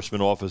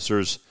enforcement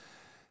officers,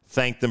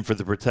 thank them for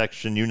the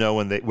protection?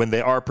 When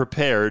they are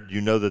prepared,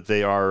 that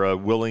they are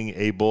willing,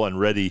 able, and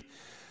ready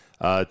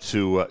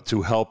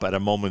to help at a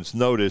moment's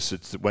notice.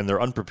 It's when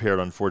they're unprepared,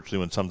 unfortunately,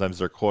 when sometimes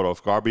they're caught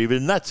off guard. But even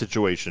in that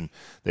situation,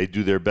 they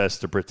do their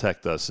best to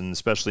protect us. And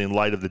especially in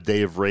light of the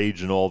Day of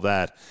Rage and all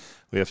that,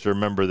 we have to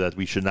remember that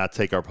we should not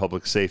take our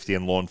public safety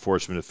and law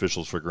enforcement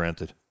officials for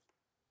granted.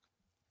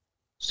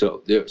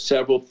 So there are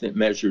several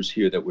measures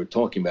here that we're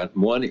talking about.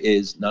 One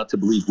is not to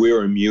believe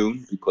we're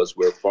immune because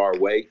we're far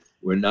away.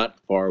 We're not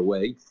far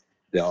away.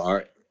 There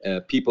are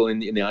people in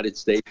the United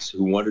States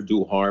who want to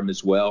do harm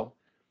as well.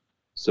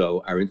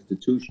 So our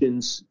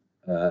institutions,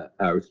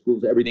 our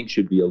schools, everything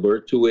should be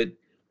alert to it.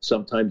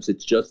 Sometimes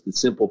it's just the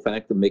simple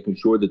fact of making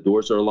sure the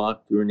doors are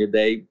locked during the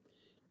day,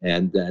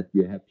 and that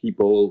you have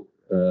people,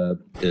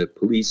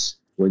 police,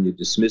 when you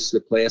dismiss the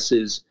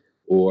classes,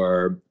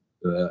 or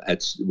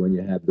when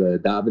you have the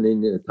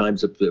davening,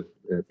 times of the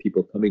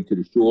people coming to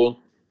the shul,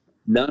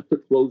 not to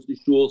close the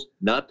shuls,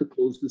 not to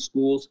close the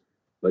schools,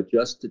 but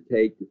just to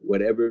take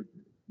whatever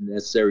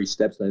necessary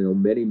steps. I know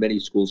many, many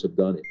schools have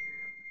done it.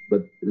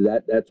 But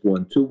that's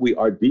one. Two, we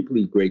are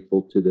deeply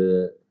grateful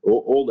to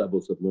all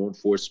levels of law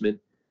enforcement.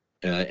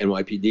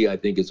 NYPD, I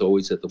think, is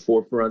always at the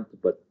forefront,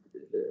 but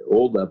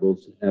all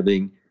levels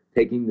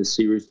taking this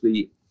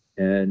seriously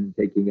and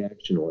taking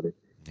action on it.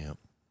 Yeah.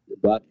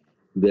 But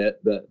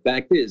the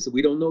fact is that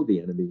we don't know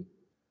the enemy.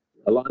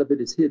 A lot of it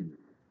is hidden.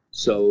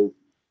 So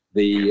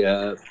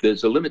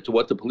there's a limit to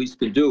what the police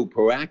can do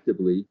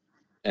proactively.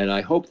 And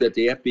I hope that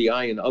the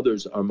FBI and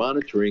others are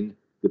monitoring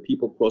the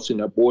people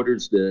crossing our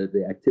borders,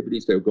 the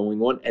activities that are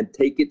going on, and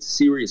take it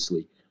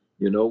seriously.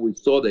 We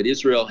saw that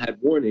Israel had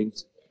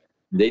warnings.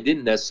 They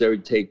didn't necessarily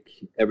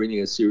take everything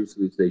as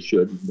seriously as they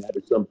should. That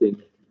is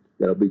something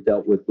that'll be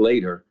dealt with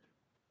later.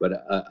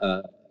 But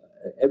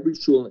every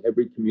shul and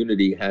every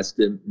community has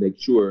to make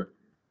sure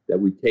that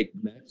we take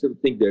maximum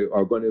thing.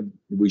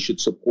 We should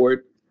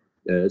support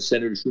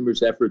Senator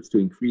Schumer's efforts to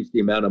increase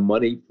the amount of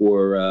money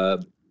for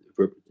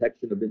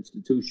protection of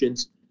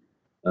institutions.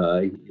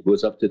 It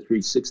was up to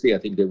 360. I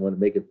think they want to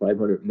make it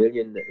 500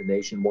 million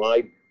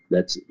nationwide.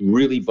 That's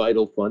really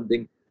vital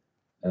funding.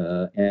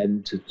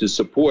 And to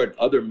support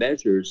other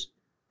measures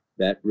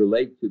that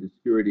relate to the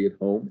security at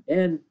home,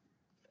 and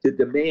to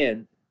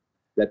demand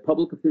that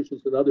public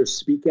officials and others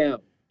speak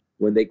out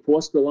when they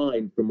cross the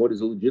line from what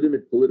is a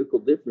legitimate political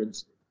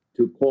difference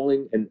to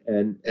calling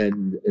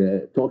and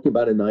talking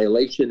about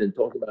annihilation and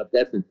talking about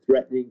death and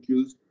threatening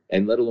Jews,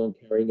 and let alone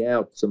carrying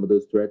out some of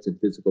those threats and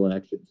physical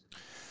actions.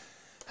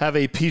 Have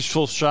a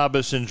peaceful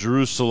Shabbos in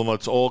Jerusalem.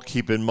 Let's all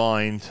keep in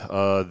mind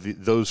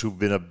those who've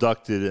been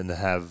abducted and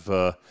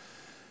have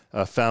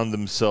found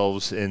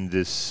themselves in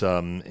this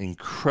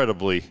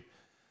incredibly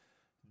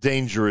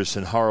dangerous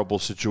and horrible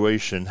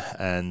situation.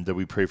 And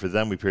we pray for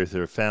them. We pray for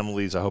their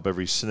families. I hope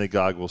every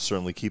synagogue will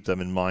certainly keep them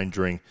in mind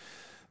during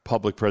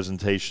public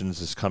presentations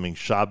this coming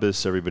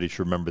Shabbos. Everybody should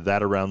remember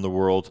that around the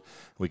world.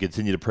 We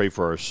continue to pray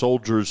for our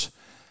soldiers.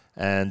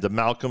 And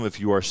Malcolm, if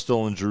you are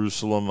still in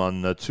Jerusalem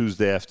on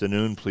Tuesday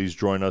afternoon, please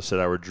join us at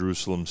our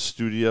Jerusalem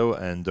studio.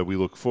 And we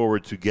look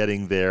forward to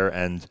getting there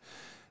and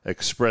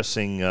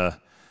expressing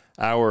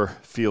our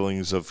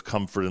feelings of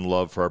comfort and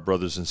love for our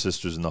brothers and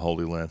sisters in the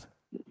Holy Land.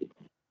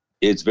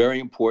 It's very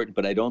important,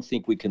 but I don't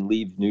think we can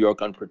leave New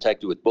York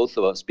unprotected with both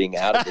of us being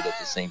out of it at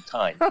the same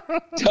time.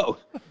 So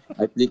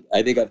I think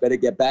I better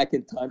get back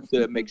in time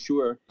to make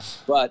sure.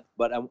 But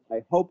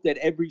I hope that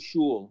every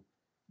shul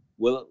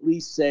will at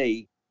least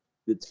say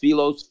the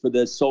tefillos for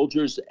the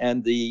soldiers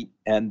and the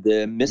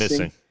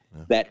missing.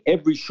 Yeah. That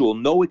every shul,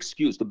 no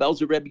excuse. The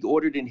Belzer Rebbe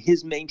ordered in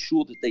his main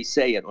shul that they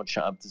say it on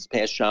Shabbos, this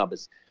past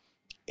Shabbos.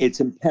 It's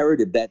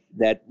imperative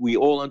that we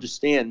all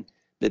understand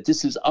that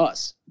this is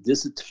us.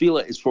 This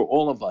tefillah is for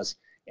all of us.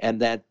 And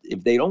that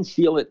if they don't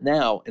feel it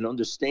now and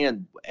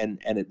understand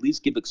and at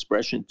least give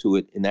expression to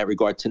it in that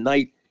regard,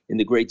 tonight in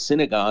the Great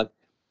Synagogue,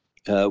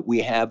 we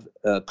have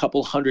a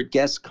couple hundred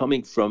guests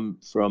coming from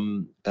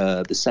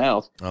the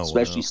south,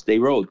 especially Stay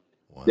Road.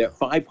 Wow. There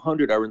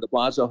 500 are in the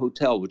Plaza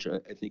Hotel, which I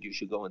think you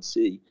should go and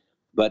see.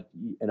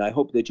 And I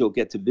hope that you'll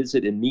get to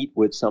visit and meet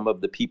with some of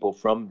the people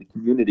from the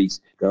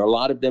communities. There are a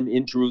lot of them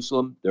in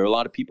Jerusalem. There are a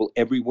lot of people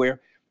everywhere.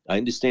 I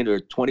understand there are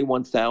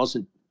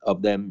 21,000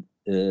 of them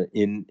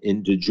in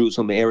the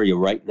Jerusalem area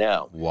right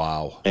now.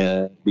 Wow!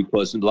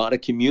 Because a lot of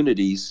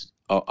communities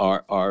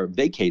are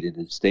vacated.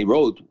 And Stay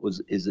Road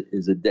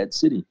is a dead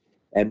city,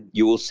 and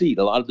you will see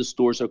a lot of the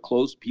stores are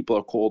closed. People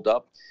are called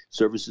up.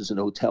 Services in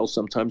hotels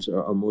sometimes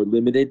are more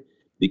limited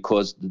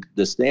because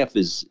the staff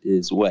is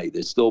away.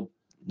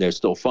 They're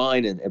still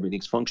fine and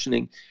everything's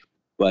functioning,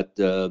 but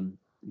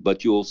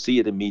you'll see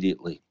it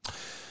immediately.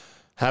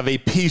 Have a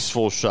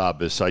peaceful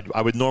Shabbos.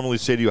 I would normally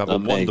say to you, have a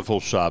wonderful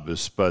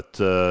Shabbos, but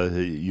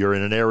you're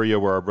in an area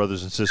where our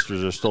brothers and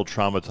sisters are still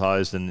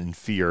traumatized and in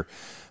fear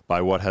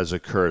by what has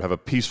occurred. Have a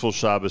peaceful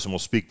Shabbos, and we'll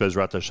speak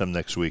Bezrat Hashem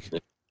next week.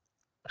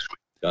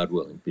 God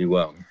willing. Be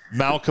well.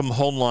 Malcolm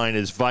Hoenlein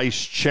is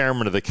vice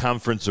chairman of the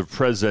Conference of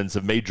Presidents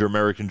of Major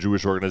American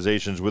Jewish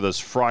Organizations, with us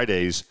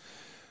Fridays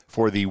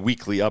for the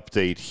weekly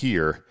update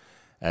here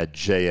at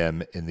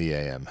JM in the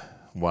AM.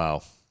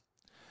 Wow.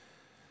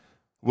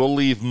 We'll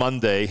leave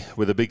Monday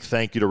with a big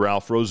thank you to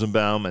Ralph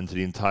Rosenbaum and to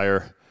the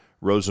entire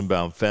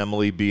Rosenbaum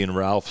family. B and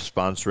Ralph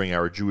sponsoring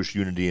our Jewish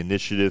Unity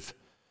Initiative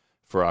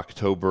for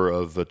October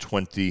of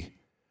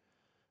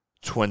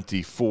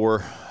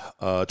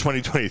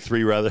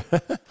 2023 rather.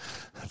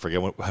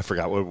 I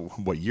forgot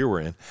what year we're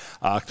in.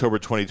 October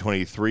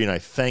 2023, and I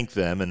thank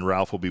them. And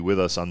Ralph will be with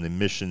us on the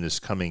mission this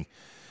coming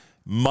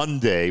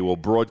Monday. We'll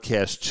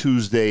broadcast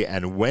Tuesday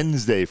and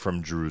Wednesday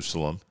from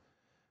Jerusalem.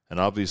 And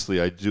obviously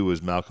I do,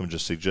 as Malcolm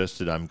just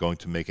suggested, I'm going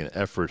to make an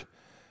effort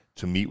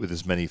to meet with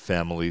as many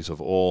families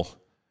of all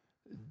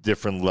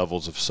different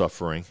levels of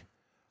suffering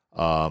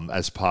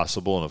as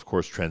possible, and of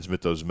course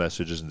transmit those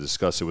messages and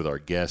discuss it with our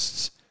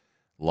guests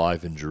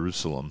live in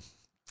Jerusalem.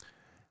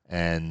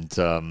 And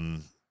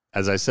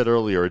as I said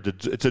earlier,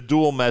 it's a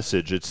dual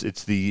message.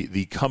 It's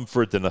the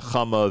comfort, the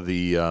nechama,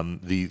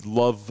 the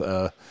love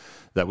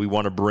that we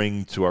want to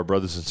bring to our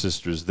brothers and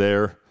sisters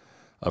there.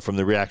 From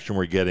the reaction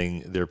we're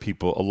getting, there are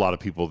a lot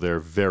of people there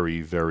very,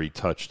 very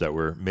touched that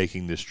we're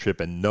making this trip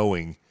and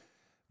knowing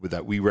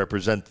that we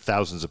represent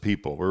thousands of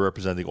people. We're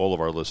representing all of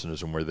our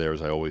listeners, and we're there,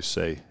 as I always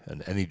say,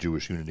 in any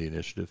Jewish Unity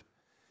Initiative.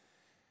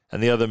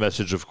 And the other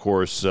message, of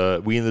course,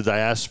 we in the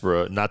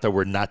diaspora, not that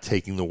we're not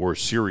taking the war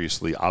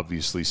seriously,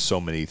 obviously so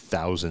many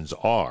thousands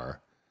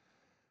are,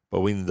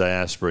 but we in the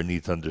diaspora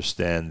need to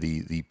understand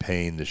the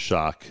pain, the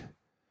shock,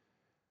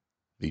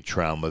 the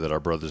trauma that our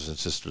brothers and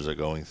sisters are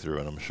going through,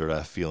 and I'm sure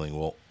that feeling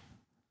will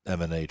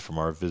emanate from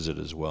our visit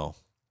as well.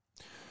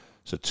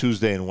 So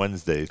Tuesday and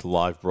Wednesday,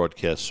 live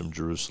broadcasts from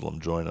Jerusalem.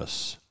 Join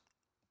us.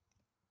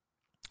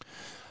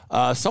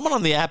 Someone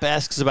on the app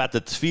asks about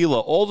the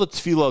tefillah. All the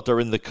tefillot are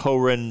in the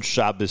Koren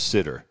Shabbos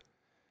Siddur.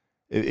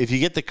 If you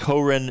get the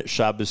Koren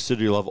Shabbos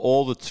Siddur, you'll have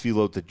all the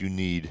tefillot that you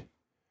need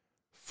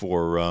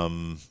for...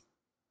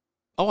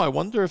 I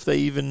wonder if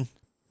they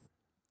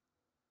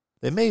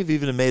may have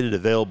even made it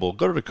available.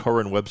 Go to the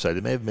Koren website.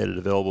 They may have made it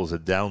available as a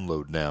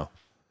download now.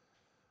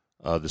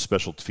 The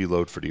special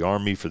tefillot for the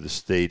army, for the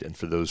state, and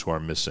for those who are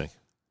missing.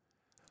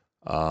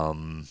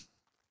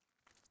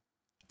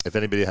 If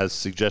anybody has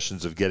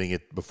suggestions of getting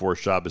it before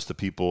Shabbos to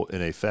people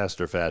in a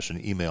faster fashion,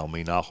 email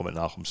me,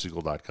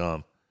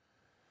 Nachum@NachumSiegel.com.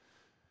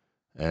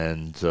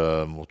 And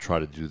we'll try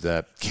to do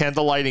that.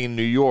 Candle lighting in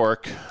New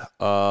York.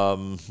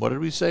 What did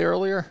we say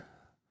earlier?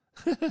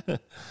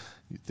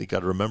 You think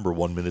I'd remember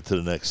 1 minute to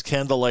the next.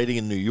 Candle lighting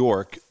in New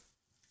York.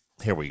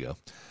 Here we go.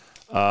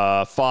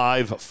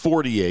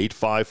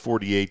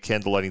 5:48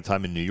 candle lighting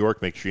time in New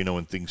York. Make sure you know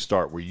when things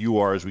start where you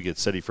are as we get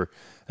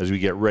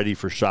ready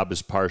for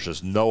Shabbos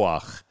Parshas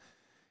Noach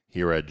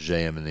here at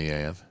JM in the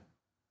AM.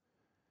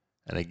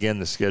 And again,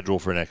 the schedule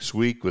for next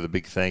week with a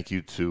big thank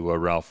you to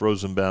Ralph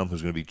Rosenbaum,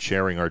 who's going to be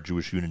chairing our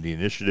Jewish Unity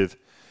Initiative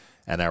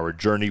and our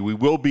journey. We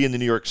will be in the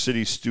New York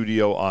City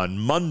studio on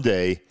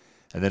Monday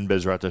and then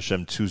Bezrat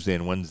Hashem Tuesday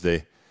and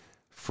Wednesday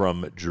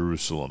from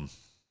Jerusalem.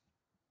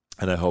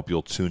 And I hope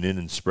you'll tune in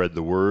and spread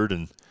the word,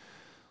 and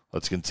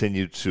let's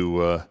continue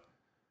to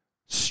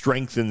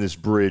strengthen this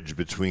bridge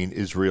between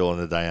Israel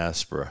and the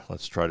diaspora.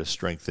 Let's try to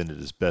strengthen it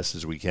as best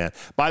as we can.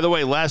 By the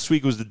way, last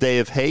week was the Day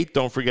of Hate.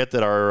 Don't forget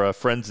that our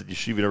friends at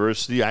Yeshiva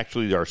University,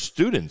 actually our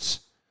students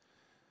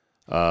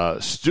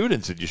at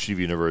Yeshiva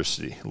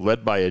University,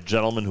 led by a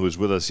gentleman who was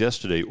with us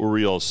yesterday,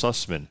 Uriel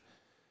Sussman,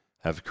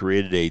 have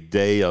created a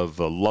day of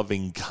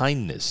loving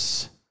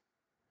kindness,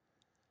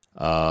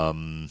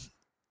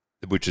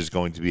 which is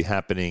going to be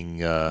happening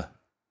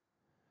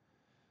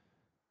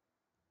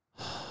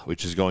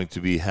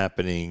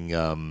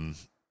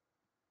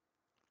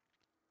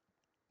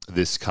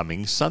this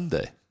coming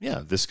Sunday.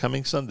 Yeah, this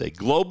coming Sunday.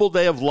 Global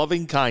Day of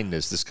Loving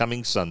Kindness this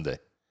coming Sunday.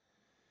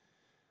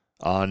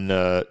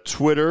 On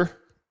Twitter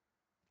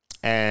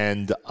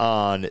and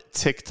on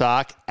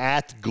TikTok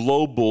at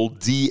Global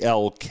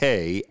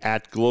DLK,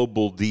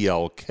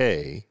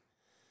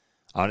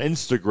 on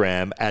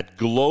Instagram at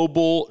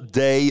Global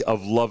Day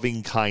of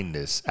Loving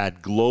Kindness,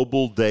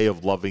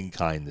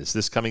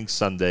 this coming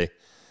Sunday,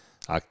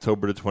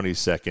 October the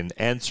 22nd.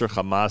 Answer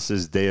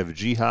Hamas's Day of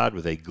Jihad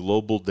with a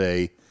Global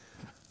Day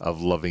of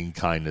Loving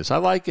Kindness. I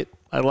like it.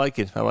 I like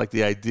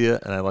the idea,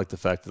 and I like the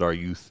fact that our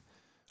youth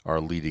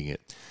are leading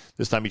it.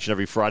 This time each and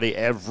every Friday,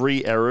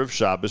 every Erev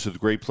Shabbos, with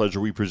great pleasure,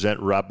 we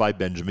present Rabbi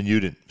Benjamin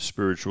Yudin,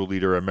 spiritual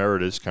leader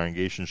emeritus,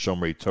 Congregation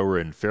Shomrei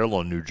Torah in Fair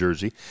Lawn, New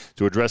Jersey,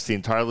 to address the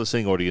entire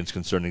listening audience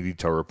concerning the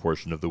Torah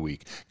portion of the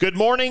week. Good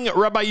morning,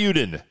 Rabbi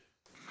Yudin.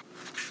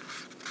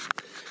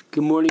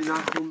 Good morning,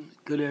 Nachum.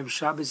 Good Erev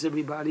Shabbos,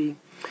 everybody.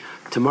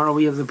 Tomorrow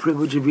we have the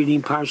privilege of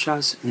reading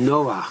Parshas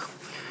Noach.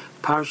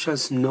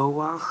 Parshas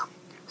Noach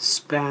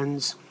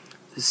spans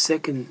the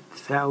second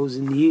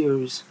 1,000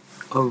 years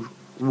of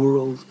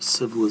world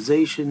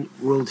civilization,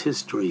 world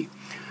history.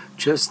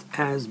 Just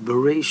as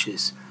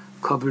Bereshis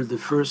covered the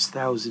first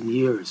 1,000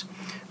 years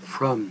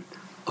from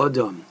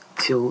Adam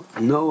till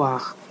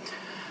Noach,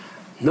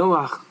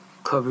 Noach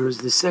covers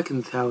the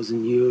second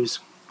 1,000 years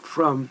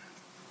from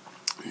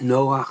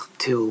Noach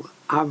till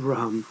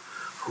Abraham,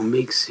 who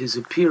makes his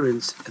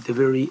appearance at the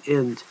very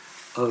end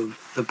of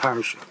the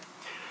parsha.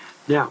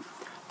 Now,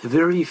 the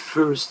very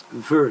first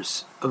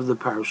verse of the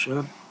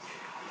parsha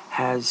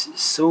has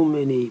so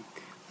many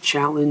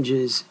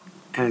challenges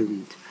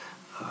and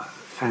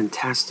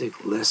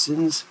fantastic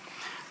lessons.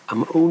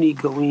 I'm only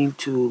going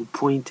to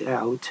point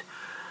out,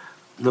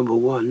 number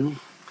one,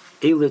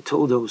 Eile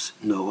Toldos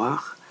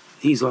Noach.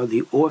 These are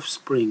the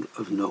offspring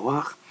of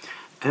Noach,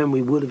 and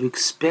we would have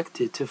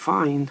expected to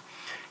find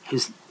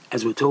his,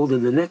 as we're told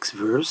in the next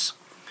verse,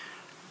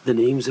 the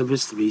names of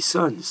his three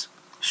sons,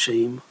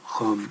 Shem,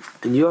 Cham,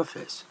 and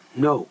Yafes.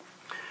 No,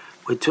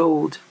 we're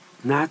told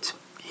not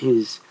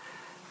his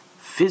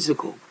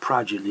physical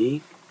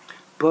progeny,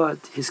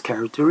 but his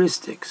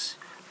characteristics.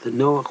 That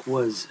Noach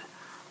was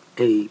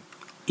a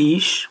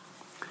ish,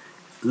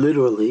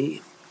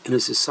 literally, in a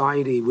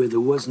society where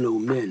there was no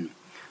men.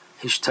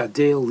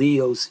 Hishtadel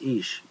lios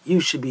ish. You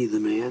should be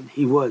the man.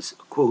 He was,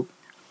 quote,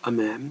 a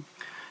man,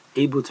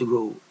 able to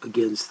go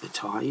against the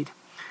tide.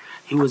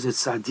 He was a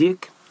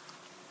tzaddik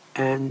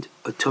and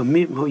a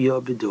tomim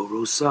hoya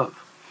b'dorosav.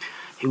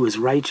 He was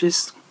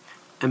righteous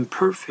and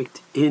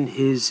perfect in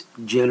his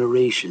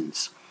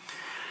generations.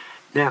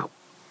 Now,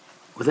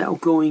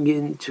 without going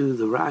into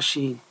the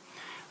Rashi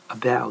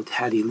about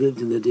had he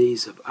lived in the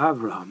days of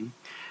Abraham,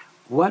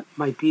 what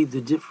might be the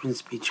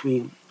difference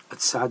between a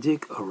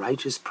tzaddik, a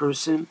righteous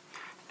person,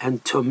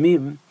 and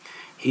tomim?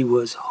 He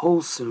was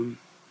wholesome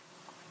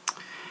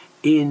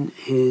in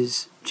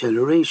his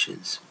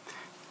generations.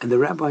 And the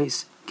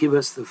rabbis give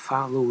us the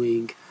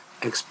following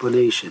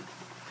explanation.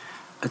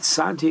 A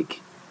tzaddik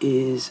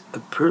is a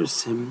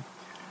person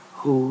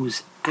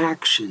whose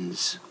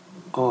actions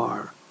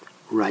are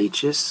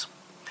righteous,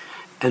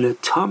 and a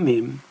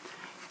tamim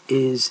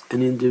is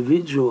an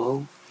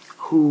individual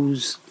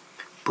whose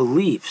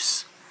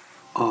beliefs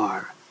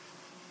are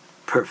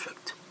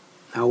perfect.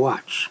 Now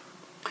watch.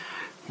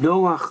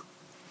 Noach,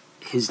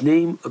 his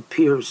name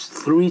appears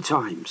 3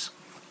 times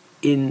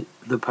in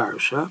the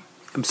parasha.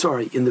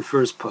 In the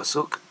first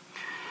pasuk,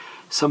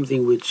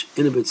 something which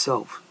in of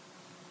itself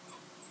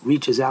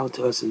reaches out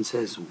to us and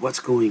says, what's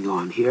going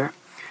on here?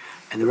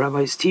 And the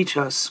rabbis teach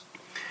us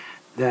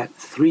that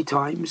 3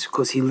 times,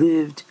 because he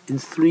lived in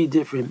 3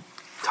 different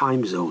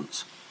time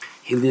zones.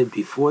 He lived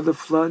before the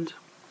flood,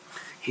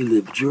 he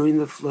lived during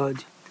the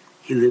flood,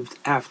 he lived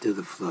after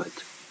the flood.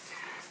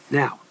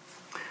 Now,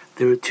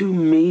 there are 2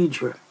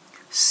 major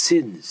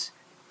sins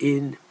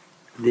in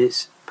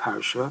this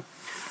parsha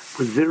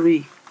with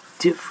very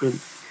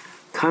different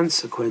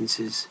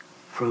consequences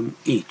from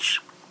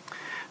each.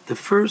 The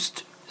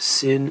first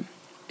sin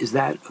is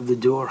that of the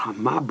Dor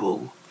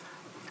Hamabul,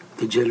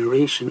 the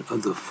generation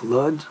of the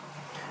flood,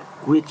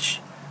 which,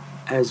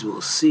 as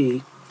we'll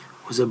see,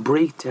 was a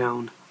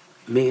breakdown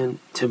man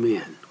to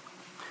man.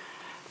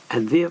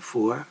 And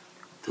therefore,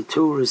 the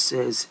Torah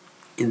says,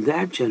 in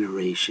that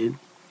generation,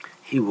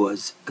 he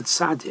was a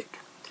tzaddik.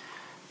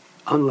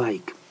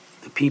 Unlike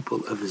the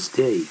people of his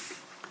day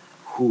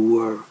who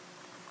were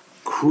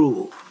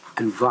cruel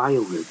and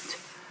violent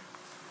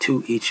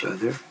to each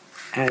other,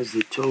 as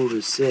the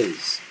Torah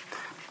says,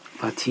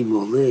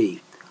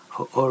 Vatimolei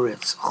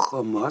ha'oretz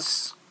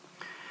chomas,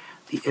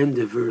 the end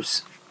of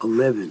verse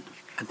 11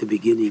 at the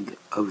beginning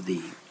of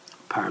the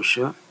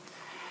parsha.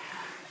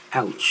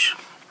 Ouch.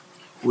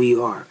 We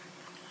are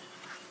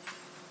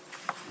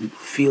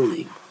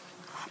feeling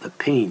the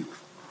pain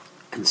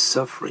and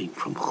suffering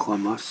from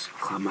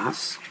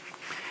Hamas.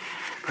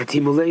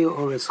 Vatimolei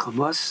ha'oretz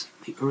chomas,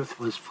 the earth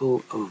was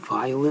full of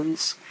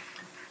violence,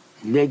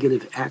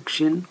 negative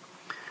action,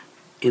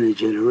 in a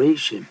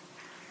generation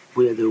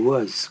where there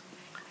was,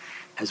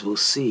 as we'll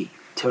see,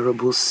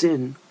 terrible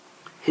sin.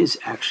 His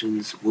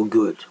actions were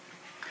good.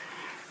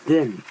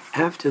 Then,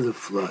 after the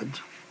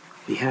flood,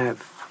 we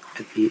have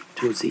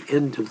towards the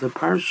end of the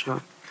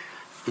parsha,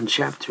 in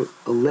chapter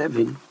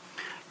 11,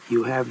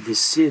 you have the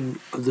sin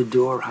of the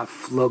Dor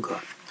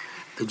HaFloga,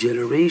 the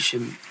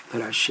generation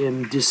that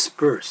Hashem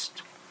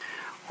dispersed.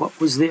 What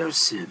was their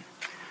sin?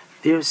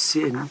 Their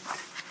sin,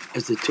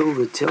 as the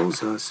Torah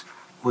tells us,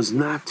 was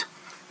not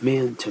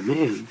man to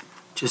man,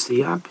 just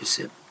the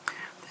opposite.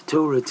 The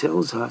Torah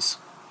tells us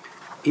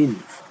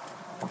in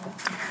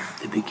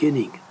the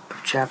beginning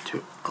of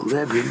chapter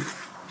 11,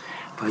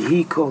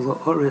 Vahi kol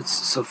ha'oretz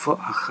safa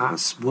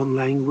achas, one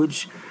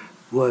language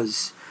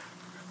was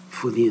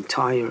for the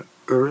entire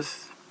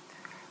earth,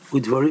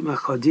 udvarim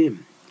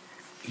achadim,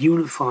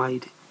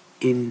 unified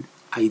in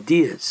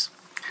ideas.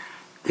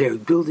 They're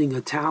building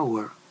a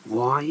tower.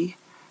 Why?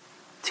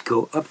 To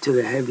go up to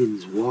the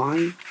heavens.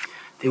 Why?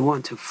 They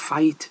want to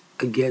fight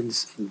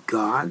against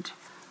God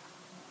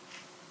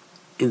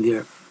in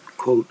their,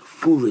 quote,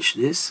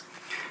 foolishness.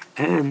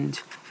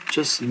 And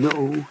just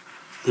know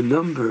the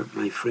number,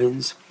 my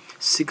friends,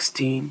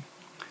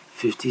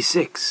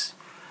 1656.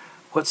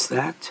 What's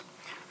that?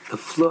 The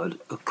flood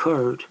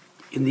occurred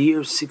in the year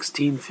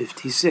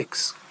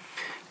 1656.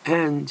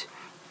 And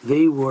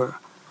they were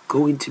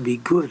going to be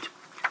good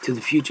to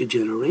the future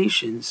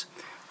generations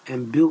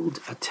and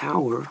build a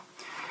tower,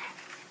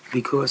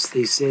 because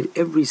they said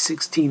every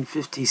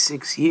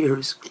 1656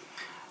 years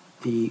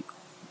the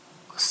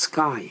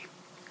sky,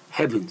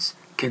 heavens,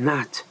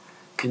 cannot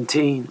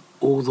contain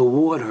all the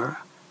water.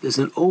 There's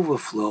an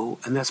overflow,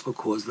 and that's what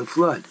caused the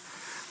flood.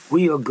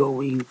 We are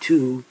going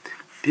to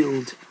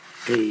build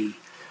a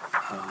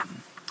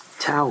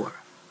tower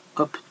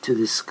up to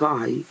the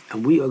sky,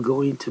 and we are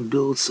going to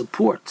build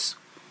supports.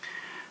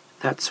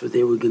 That's what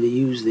they were going to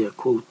use their,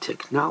 quote,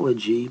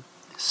 technology,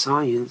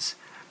 science,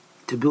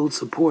 to build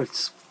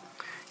supports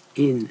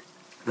in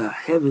the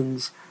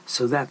heavens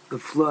so that the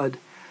flood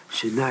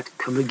should not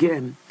come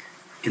again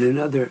in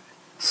another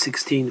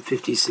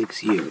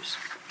 1656 years.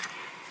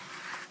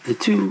 The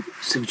two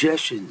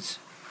suggestions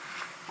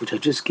which I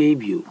just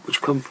gave you,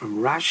 which come from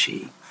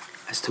Rashi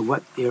as to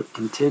what their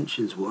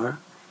intentions were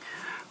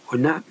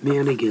not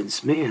man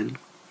against man,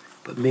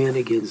 but man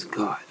against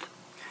God.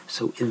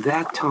 So in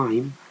that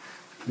time,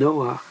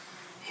 Noah,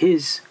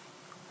 his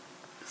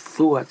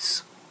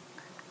thoughts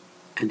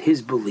and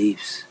his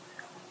beliefs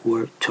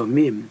were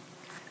tomim,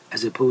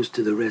 as opposed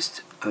to the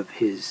rest of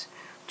his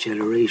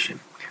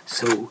generation.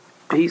 So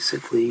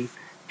basically,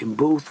 in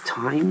both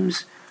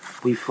times,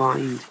 we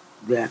find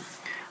that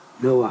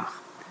Noah,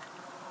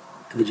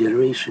 in the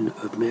generation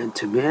of man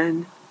to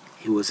man,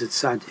 he was a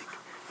tzaddik.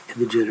 In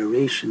the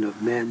generation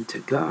of man to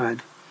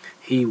God,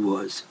 he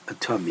was a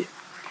tamim.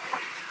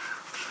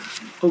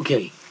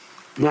 Okay,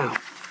 now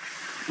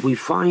we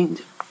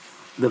find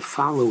the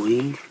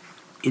following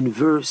in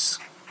verse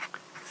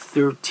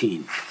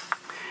 13.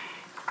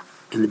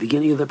 In the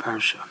beginning of the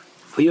parsha,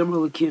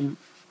 Vayomer Elokim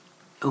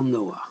el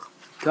Noach,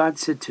 God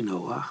said to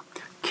Noah,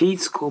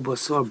 Kates kol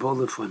basar bo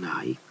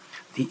lefanai,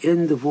 the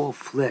end of all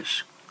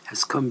flesh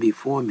has come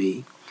before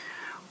me.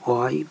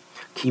 Why?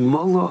 Ki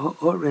mola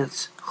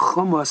ha'oretz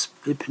chomas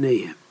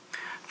b'pneihem,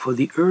 for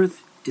the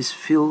earth is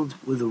filled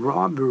with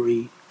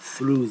robbery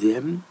through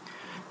them,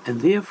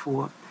 and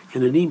therefore,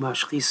 hinani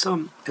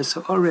mashchisam es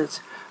ha'oretz,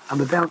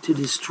 I'm about to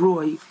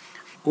destroy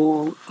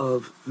all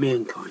of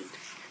mankind.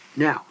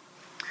 Now,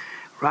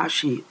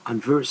 Rashi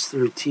on verse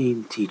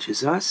 13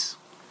 teaches us,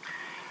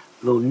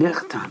 Lo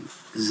nechtam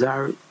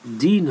zar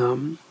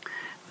dinam,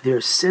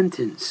 their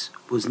sentence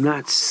was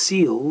not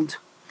sealed,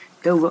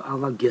 ela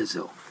ala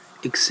gezel,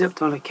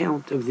 except on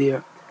account of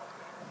their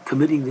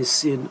committing the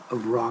sin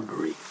of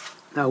robbery.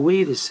 Now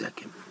wait a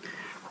second.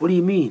 What do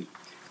you mean,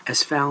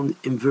 as found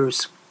in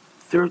verse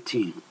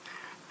 13,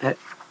 that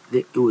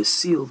it was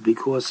sealed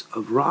because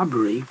of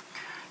robbery?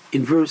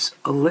 In verse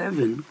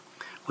 11,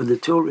 when the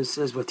Torah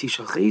says,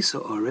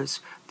 Vatishachesa oretz,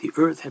 the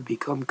earth had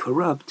become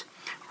corrupt,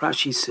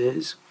 Rashi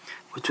says,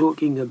 we're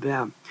talking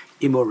about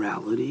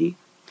immorality,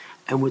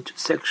 and with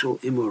sexual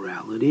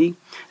immorality,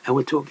 and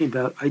we're talking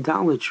about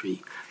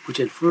idolatry, which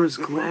at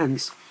first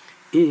glance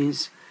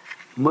is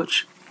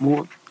much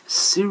more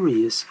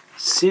serious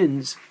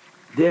sins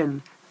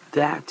than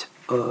that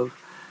of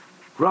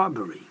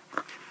robbery.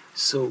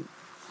 So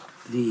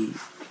the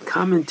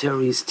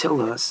commentaries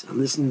tell us, and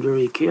listen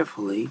very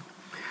carefully,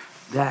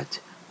 that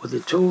what the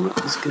Torah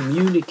is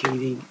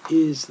communicating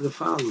is the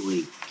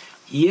following.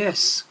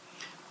 Yes,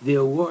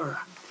 there were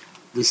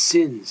the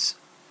sins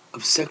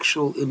of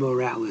sexual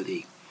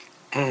immorality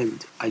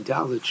and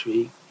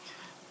idolatry,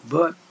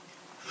 but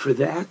for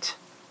that,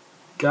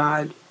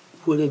 God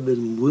would have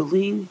been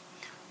willing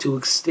to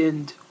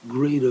extend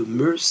greater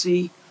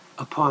mercy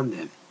upon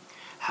them.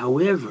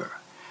 However,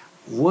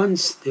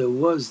 once there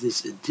was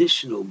this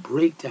additional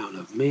breakdown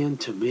of man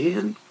to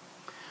man,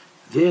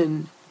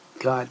 then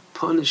God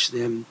punished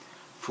them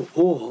for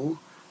all,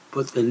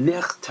 but the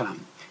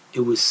nechtam,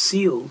 it was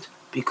sealed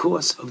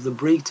because of the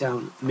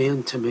breakdown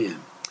man to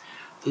man.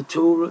 The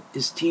Torah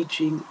is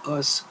teaching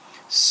us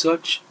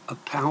such a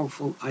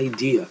powerful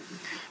idea.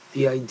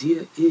 The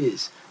idea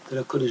is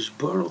that HaKadosh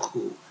Baruch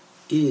Hu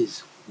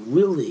is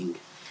willing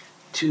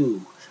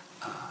to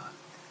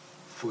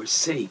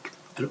forsake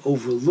and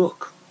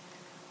overlook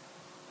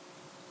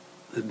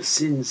the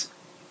sins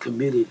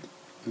committed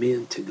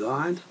man to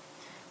God,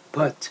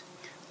 but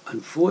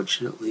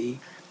unfortunately,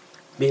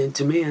 man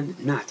to man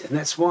not. And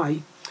that's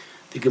why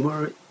the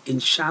Gemara in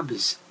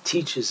Shabbos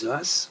teaches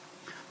us,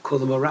 Kol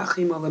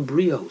marachim ala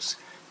brios,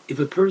 if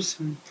a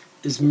person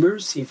is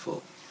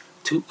merciful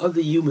to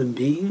other human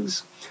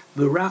beings,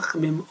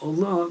 merachmim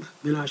olav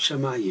min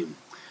hashamayim,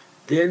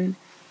 then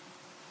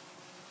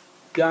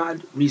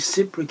God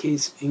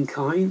reciprocates in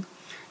kind,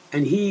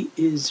 and He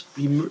is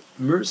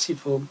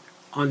merciful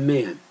on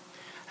man.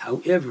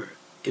 However,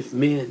 if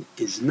man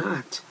is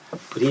not,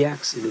 but he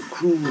acts in a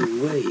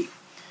cruel way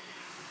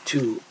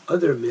to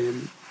other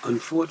men,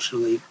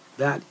 unfortunately,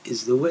 that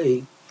is the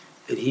way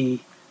that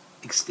He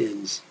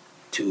extends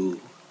to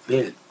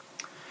man.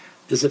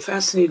 There's a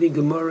fascinating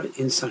Gemara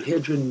in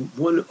Sanhedrin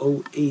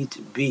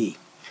 108b,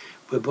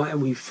 whereby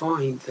we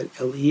find that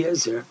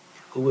Eliezer,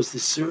 who was the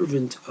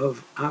servant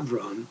of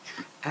Avram,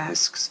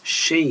 asks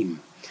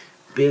Shem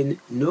ben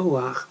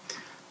Noach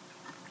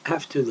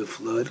after the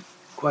flood,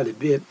 quite a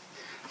bit,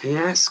 and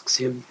asks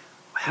him,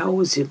 how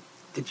is it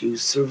that you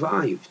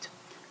survived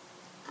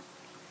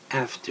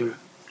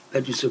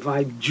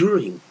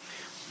during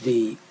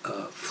the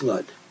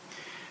flood?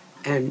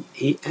 And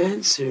he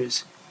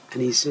answers,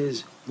 and he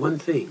says one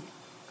thing: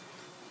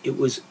 it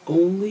was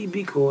only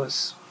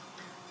because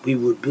we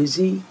were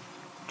busy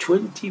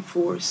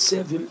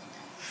 24/7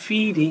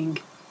 feeding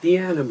the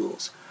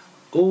animals.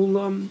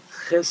 Olam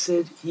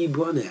chesed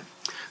yiboneh.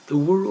 The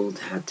world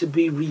had to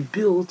be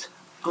rebuilt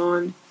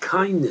on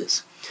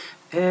kindness.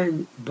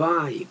 And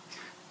by,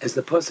 as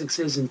the pasuk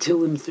says in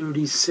Tehillim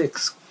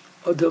 36,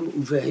 Adam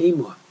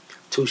uvehema,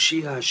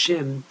 Toshia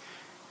Hashem,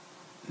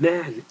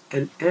 man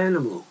and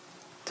animal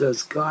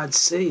does God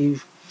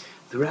save.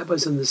 The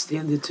rabbis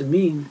understand it to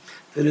mean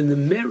that in the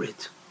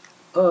merit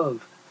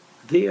of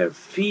their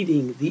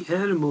feeding the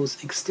animals,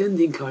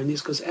 extending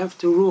kindness, because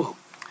after all,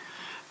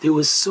 there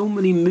was so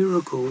many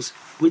miracles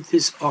with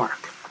this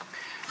ark.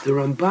 The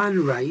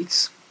Ramban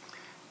writes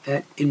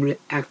that in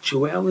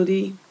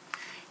actuality,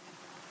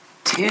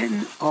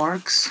 10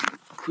 arks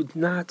could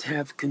not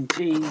have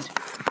contained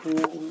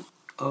all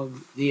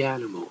of the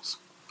animals,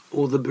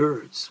 all the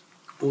birds,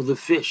 all the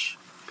fish.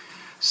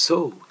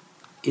 So,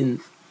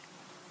 in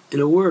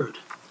a word,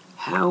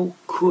 how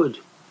could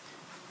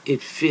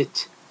it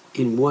fit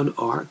in one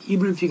ark?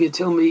 Even if you could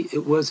tell me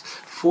it was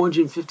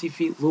 450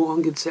 feet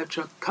long,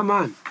 etc. Come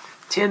on,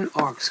 10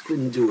 arks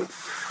couldn't do it.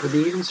 But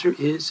the answer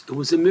is, it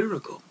was a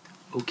miracle.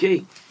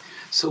 Okay,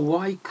 so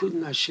why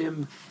couldn't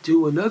Hashem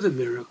do another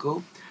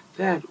miracle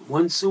that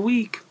once a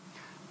week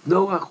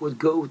Noach would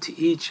go to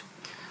each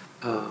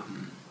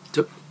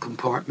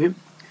compartment,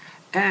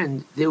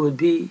 and there would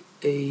be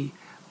a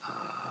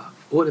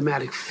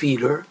automatic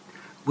feeder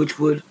which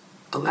would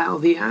allow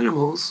the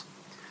animals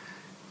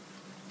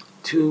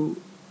to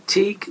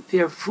take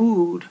their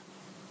food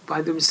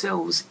by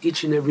themselves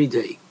each and every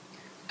day?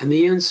 And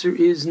the answer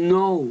is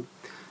no.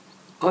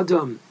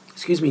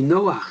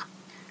 Noach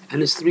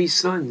and his 3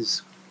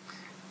 sons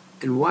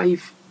and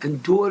wife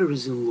and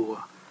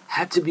daughters-in-law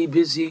had to be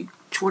busy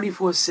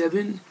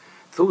 24/7.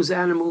 Those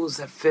animals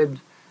that fed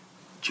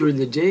during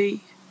the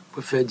day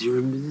were fed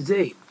during the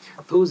day.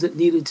 Those that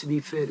needed to be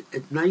fed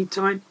at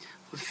nighttime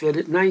were fed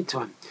at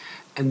nighttime.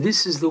 And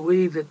this is the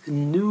way that the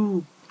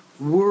new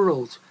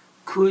world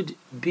could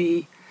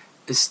be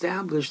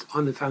established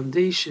on the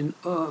foundation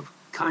of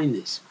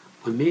kindness.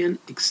 When man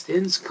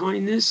extends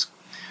kindness,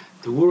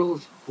 the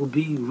world will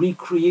be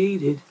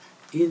recreated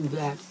in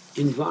that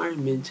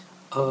environment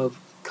of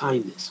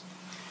kindness.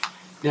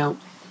 Now,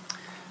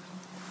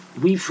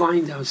 we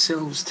find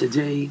ourselves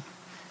today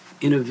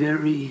in a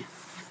very,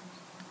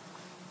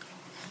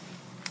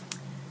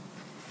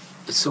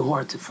 it's so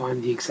hard to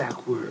find the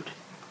exact word,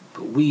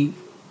 but we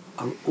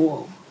are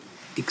all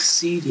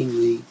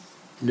exceedingly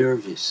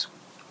nervous,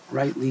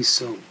 rightly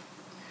so.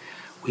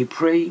 We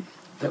pray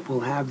that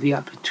we'll have the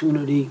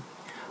opportunity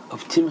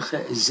of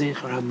Timcha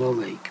Ezecher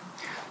Amalek,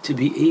 to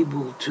be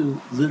able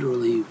to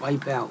literally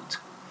wipe out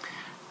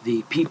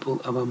the people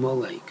of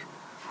Amalek,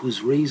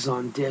 whose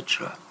raison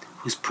d'etre,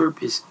 whose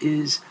purpose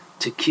is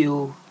to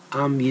kill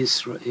Am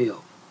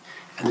Yisrael.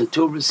 And the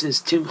Torah says,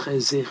 Timcha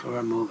Ezecher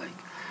Amalek,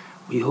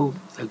 we hope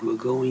that we're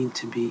going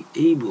to be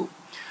able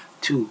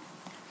to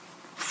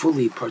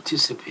fully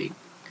participate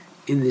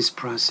in this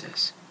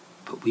process.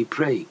 But we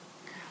pray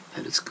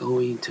that it's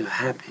going to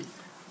happen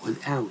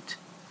without,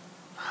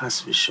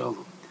 chas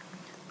v'shalom,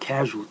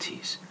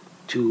 casualties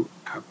to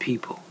our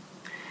people.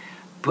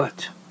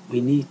 But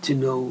we need to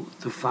know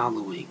the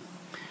following,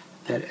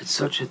 that at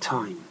such a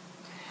time,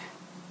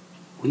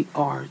 we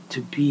are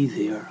to be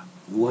there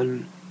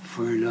one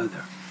for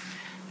another.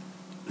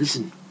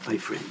 Listen, my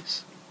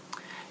friends,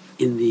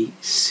 in the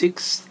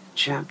 6th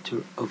chapter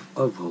of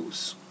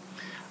Avos,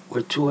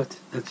 we're taught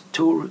that the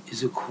Torah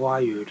is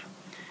acquired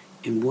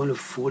in one of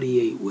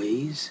 48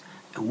 ways,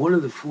 and one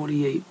of the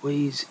 48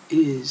 ways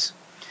is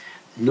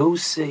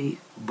Nosei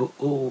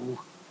Ba'ol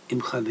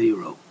Im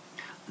Chavero.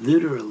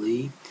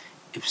 Literally,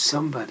 if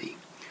somebody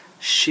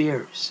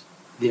shares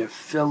their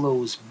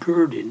fellow's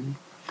burden,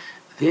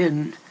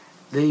 then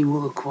they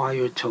will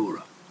acquire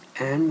Torah.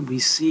 And we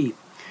see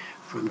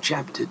from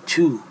chapter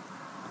 2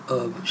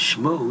 of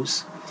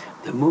Shmos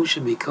that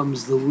Moshe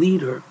becomes the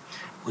leader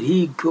when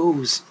he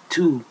goes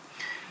to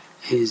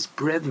his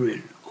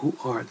brethren who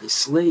are the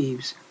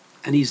slaves,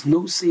 and he's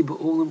Nosei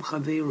Ba'ol Im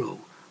Chavero.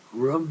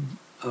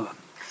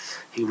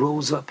 He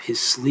rolls up his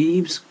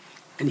sleeves,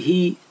 and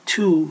he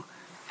too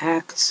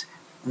acts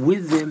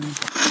with them,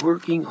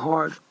 working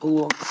hard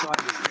alongside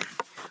of them.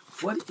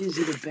 What is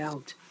it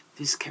about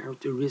this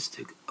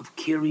characteristic of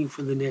caring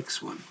for the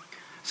next one?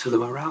 So the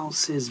Maral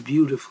says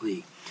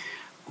beautifully,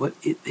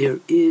 there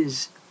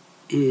is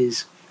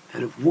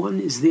that if one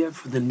is there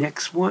for the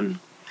next one,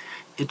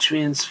 it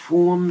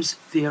transforms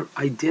their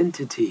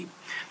identity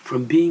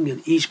from being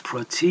an ish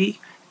prati,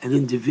 an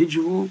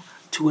individual,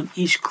 to an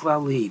ish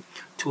klali,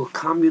 to a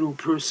communal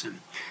person.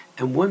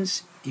 And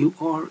once you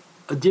are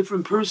a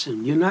different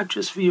person, you're not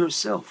just for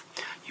yourself,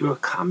 you're a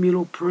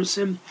communal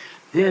person,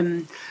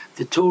 then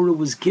the Torah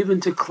was given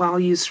to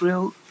Klal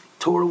Yisrael,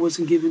 Torah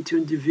wasn't given to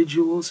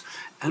individuals,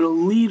 and a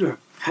leader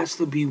has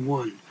to be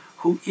one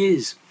who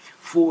is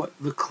for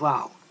the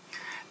Klal.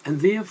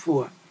 And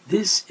therefore,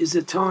 this is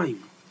a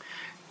time,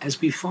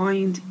 as we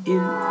find in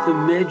the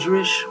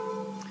Medrash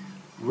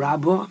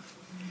Rabbah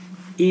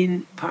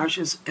in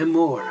Parshas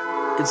Emor.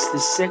 It's the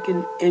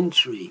second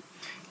entry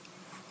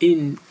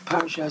in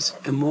Parshas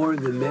Emor,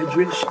 the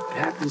Medrash. It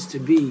happens to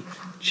be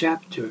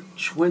chapter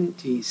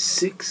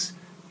 26,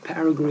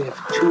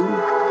 paragraph 2.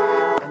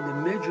 And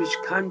the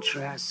Medrash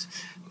contrasts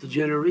the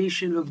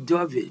generation of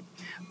David,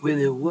 where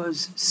there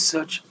was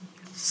such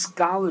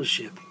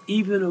scholarship,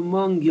 even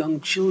among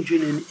young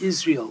children in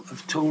Israel,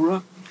 of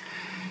Torah,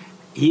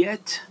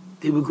 yet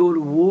they would go to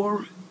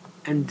war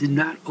and did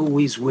not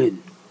always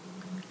win.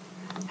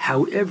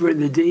 However, in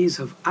the days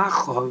of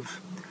Achav,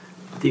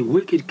 the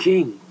wicked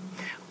king,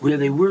 where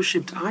they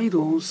worshipped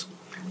idols,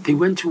 they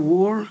went to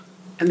war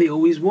and they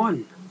always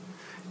won.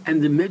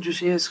 And the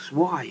Medrash asks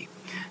why.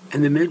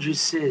 And the Medrash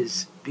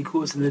says,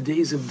 because in the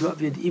days of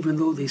David, even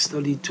though they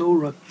studied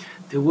Torah,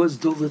 there was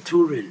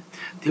dolaturin,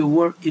 there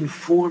were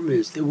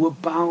informers, there were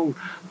Baal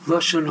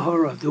Lashon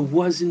Hara, there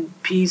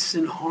wasn't peace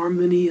and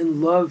harmony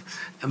and love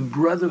and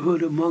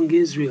brotherhood among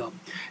Israel,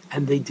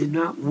 and they did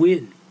not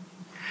win.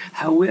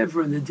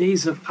 However, in the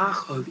days of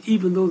Achav,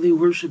 even though they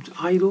worshipped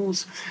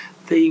idols,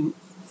 they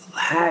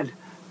had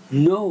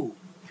no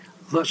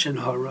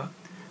Lashon Hara,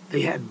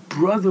 they had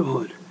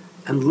brotherhood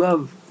and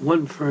love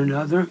one for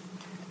another,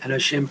 and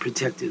Hashem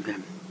protected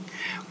them.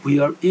 We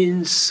are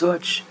in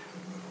such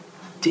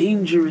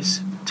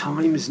dangerous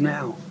times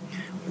now.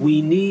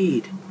 We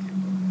need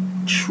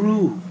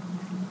true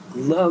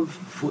love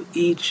for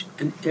each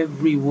and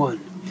every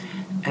one,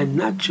 and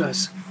not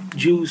just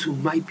Jews who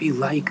might be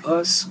like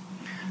us.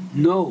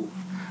 No.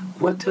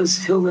 What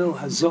does Hillel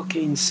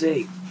HaZoken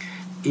say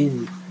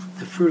in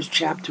the first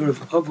chapter of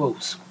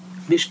Avos,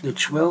 Mishnah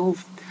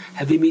 12?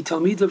 Havimi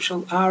Talmidav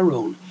Shel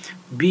Aaron,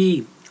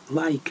 be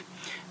like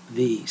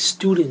the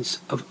students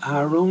of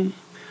Aaron,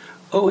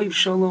 Ohev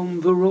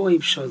Shalom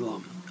v'Rohev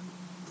Shalom,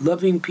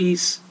 loving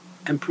peace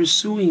and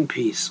pursuing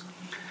peace.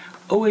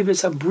 Ohev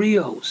es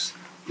Habrios,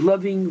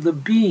 loving the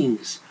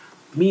beings,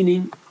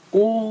 meaning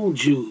all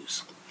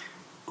Jews.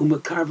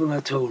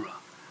 Umakarvel Torah.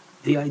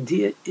 The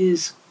idea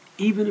is,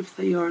 even if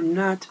they are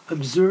not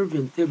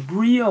observant, they're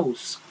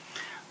brios.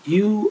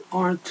 You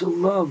are to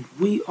love.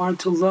 We are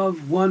to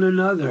love one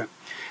another.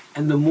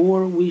 And the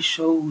more we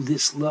show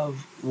this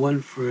love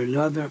one for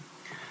another,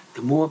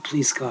 the more,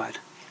 please God,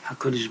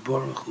 HaKadosh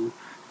Baruch Hu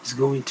is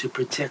going to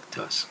protect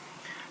us.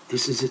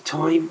 This is a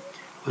time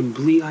when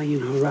Bli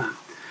Ayin Hara,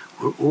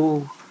 we're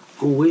all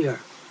aware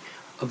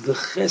of the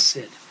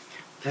chesed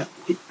that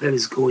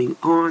is going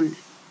on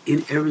in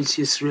Eretz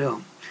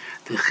Yisrael.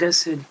 The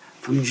chesed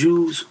from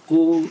Jews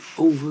all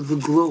over the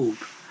globe.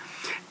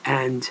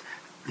 And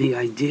the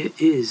idea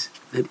is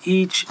that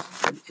each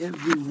and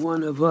every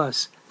one of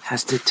us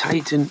has to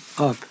tighten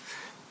up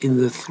in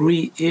the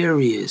three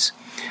areas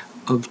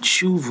of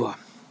tshuva,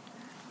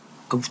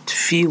 of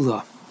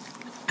tefillah,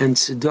 and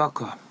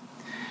tzedakah,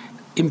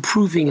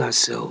 improving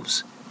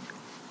ourselves.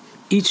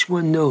 Each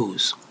one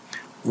knows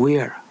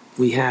where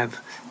we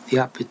have the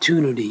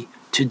opportunity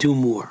to do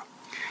more.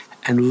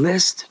 And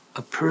lest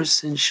a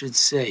person should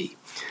say,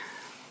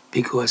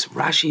 because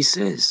Rashi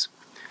says,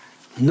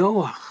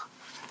 Noach,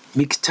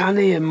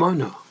 miktane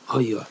emana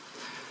hoya.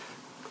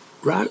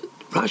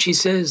 Rashi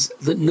says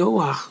that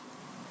Noach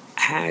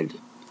had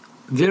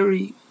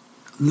very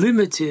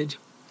limited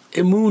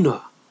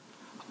emunah.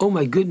 Oh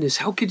my goodness,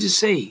 how could you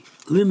say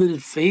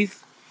limited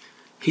faith?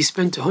 He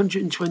spent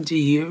 120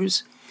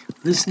 years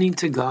listening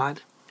to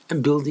God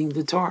and building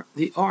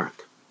the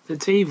ark, the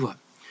teva.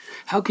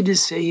 How could you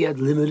say he had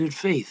limited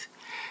faith?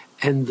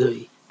 And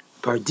the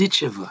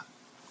Bardicheva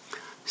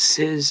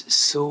says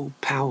so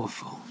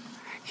powerful.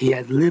 He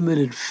had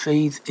limited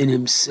faith in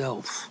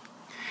himself.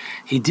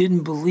 He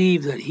didn't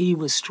believe that he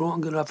was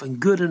strong enough and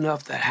good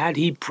enough that had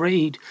he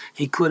prayed,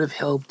 he could have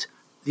helped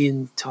the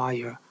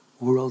entire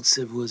world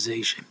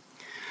civilization.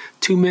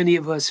 Too many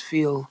of us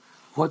feel,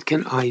 what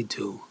can I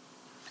do?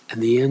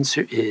 And the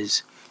answer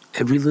is,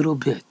 every little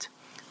bit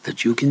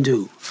that you can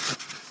do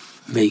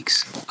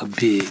makes a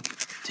big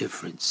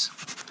difference.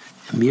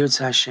 Amir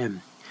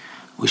Hashem,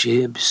 we should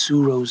hear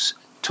Besuros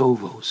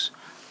Tovos,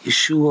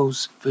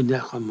 Yeshuos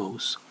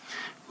V'nechamos.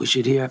 We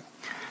should hear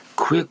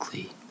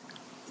quickly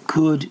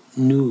good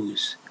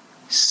news,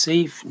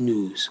 safe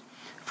news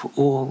for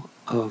all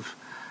of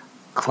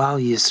Klal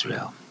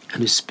Yisrael,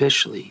 and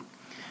especially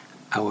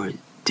our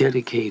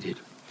dedicated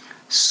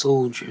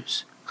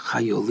soldiers,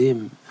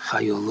 Chayolim,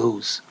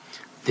 Chayolos.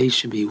 They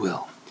should be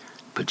well.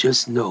 But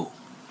just know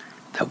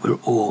that we're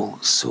all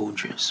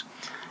soldiers,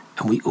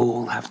 and we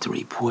all have to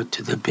report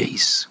to the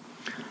base.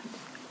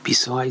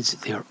 Besides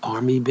their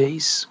army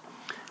base,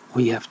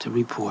 we have to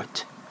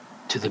report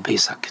to the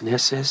Beis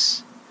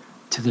HaKnesses,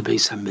 to the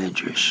Beis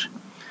HaMedrash,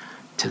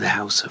 to the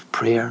house of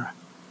prayer,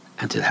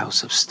 and to the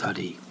house of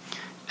study.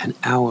 And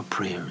our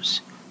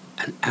prayers,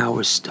 and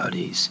our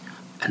studies,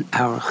 and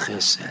our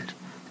chesed,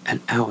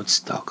 and our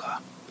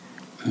tzedakah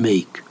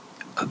make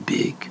a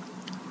big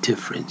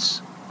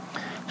difference.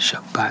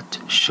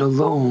 Shabbat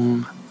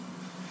Shalom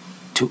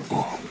to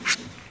all.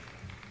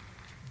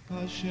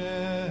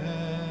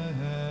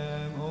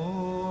 Hashem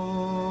Oz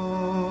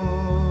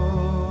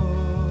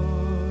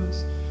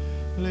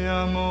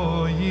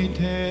Le'amo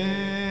Yiten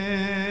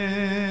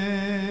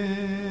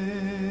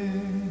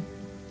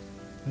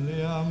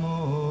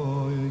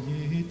Le'amo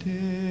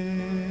Yiten.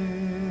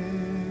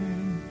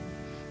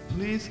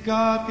 Please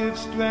God, give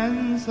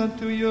strength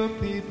unto your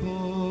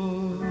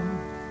people.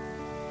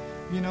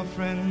 You know,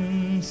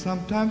 friends,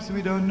 sometimes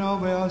we don't know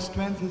where our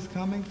strength is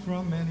coming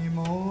from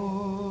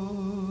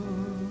anymore.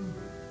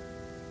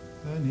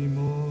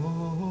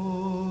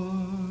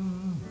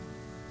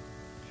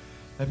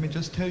 Let me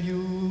just tell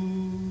you,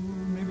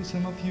 maybe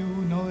some of you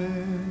know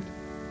it.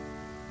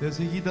 There's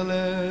a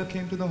Yidale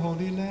came to the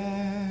Holy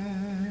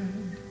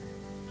Land,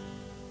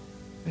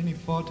 and he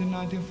fought in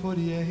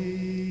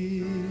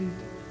 1948,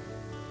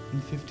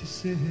 in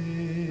 56.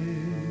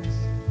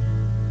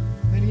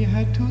 And he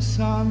had two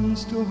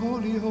sons, two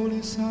holy,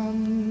 holy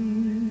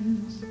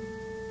sons.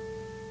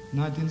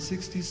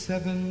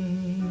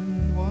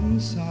 1967, one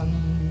son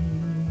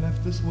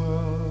left this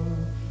world,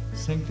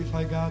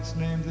 sanctify God's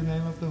name, the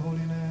name of the Holy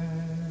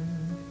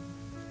Land.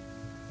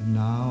 And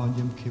now on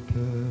Yom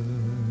Kippur,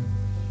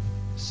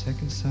 the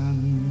second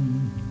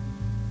son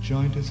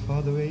joined his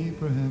father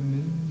Abraham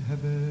in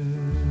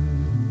heaven.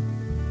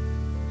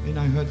 And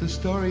I heard the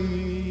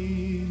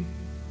story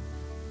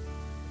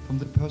from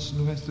the person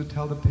who has to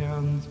tell the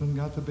parents when,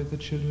 God forbid, the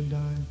children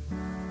die.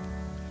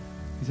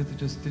 He said they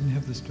just didn't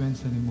have the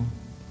strength anymore.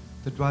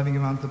 They're driving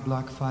around the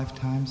block 5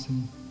 times,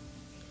 and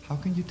how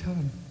can you tell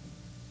them?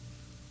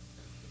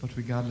 But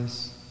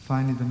regardless,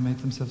 finally they made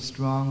themselves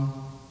strong.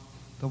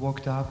 They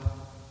walked up, a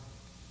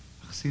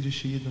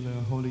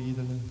holy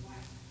Yidale,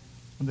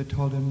 and they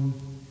told him,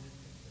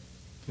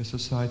 we're so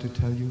sorry to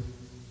tell you,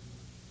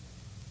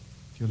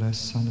 your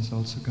last son is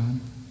also gone.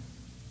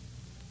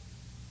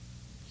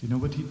 You know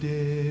what he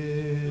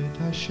did?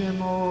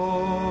 Hashem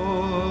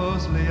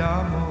Oz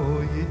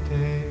Le'amo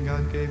Yiten.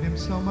 God gave him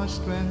so much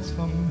strength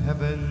from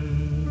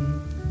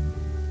heaven.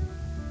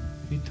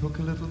 He took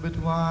a little bit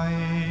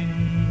wine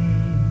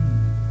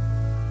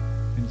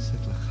and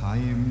said,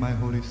 L'chaim, my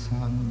holy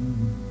son,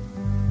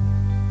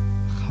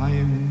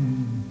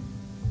 L'chaim,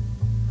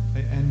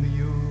 I envy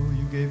you.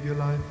 You gave your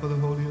life for the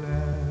Holy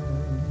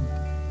Land.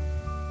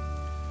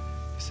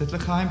 He said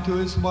L'chaim to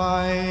his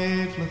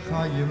wife,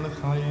 L'chaim,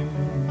 L'chaim.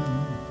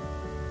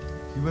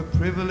 You were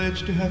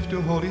privileged to have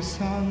 2 holy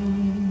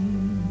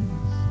sons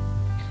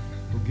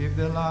who gave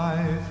their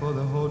life for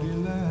the Holy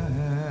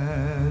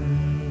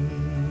Land.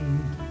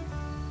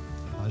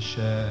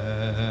 Hashem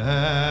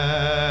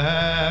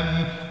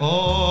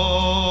Oz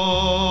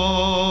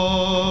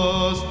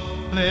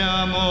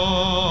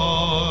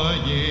Le'amo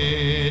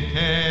Yiten.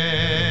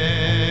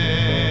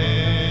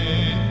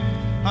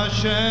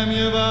 Hashem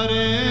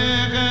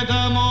Yevarech et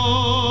Amo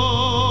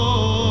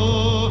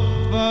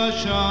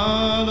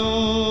V'Shalom.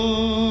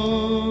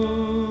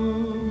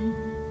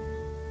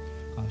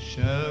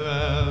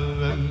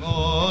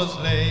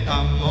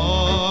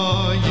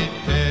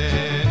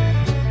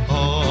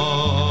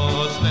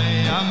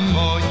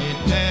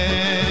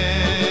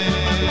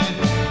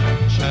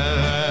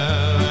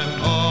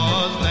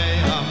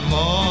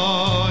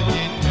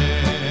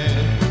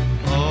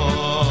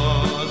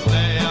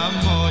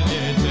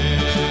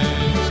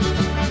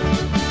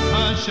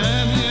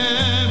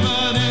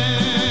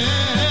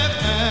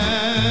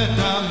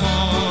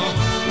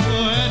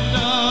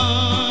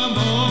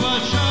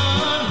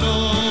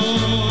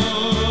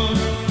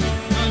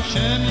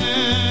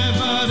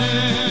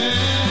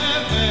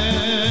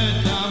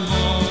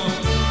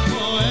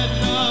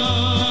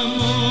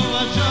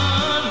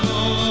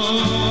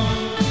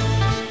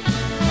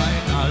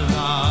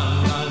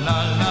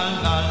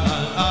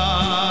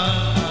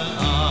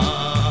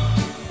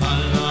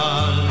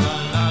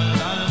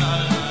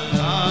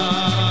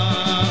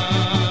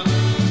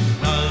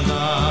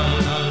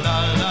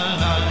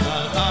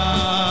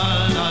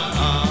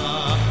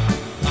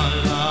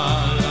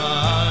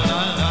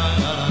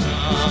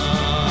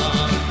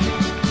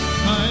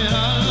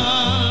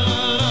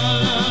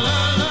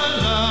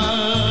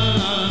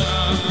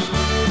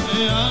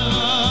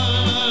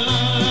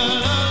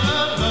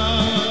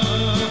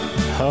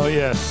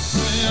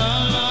 Yes.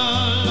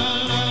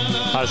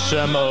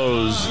 Hashem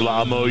oz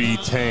la'amo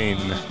yitain.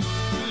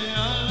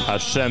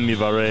 Hashem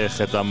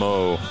yivarech et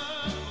amo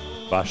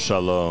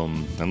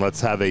b'shalom. And let's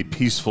have a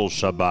peaceful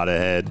Shabbat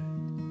ahead.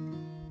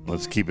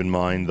 Let's keep in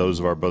mind those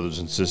of our brothers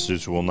and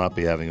sisters who will not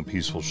be having a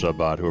peaceful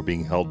Shabbat, who are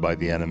being held by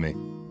the enemy.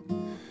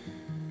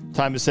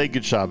 Time to say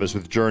good Shabbos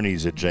with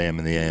Journeys at JM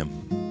in the AM.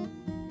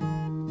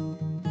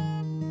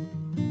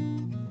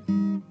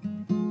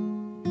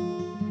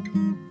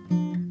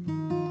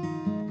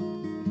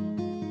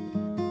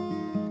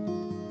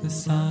 The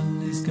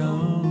sun is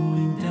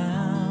going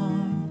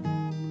down.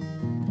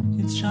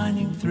 It's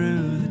shining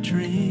through the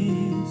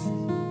trees.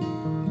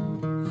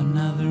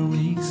 Another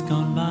week's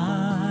gone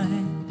by.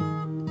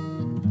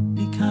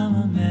 Become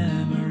a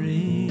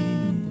memory.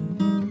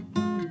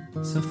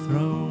 So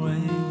throw away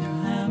your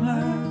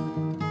hammer.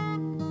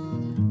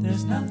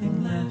 There's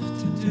nothing left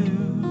to do.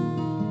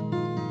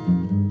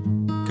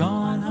 Go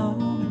on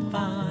home and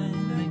find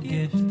the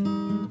gift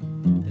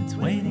that's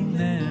waiting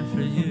there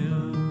for you.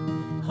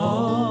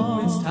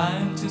 Oh, it's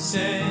time to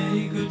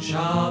say good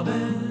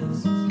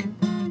Shabbos,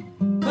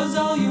 'cause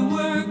all your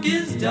work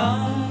is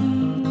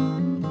done.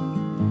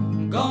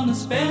 Gonna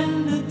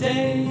spend a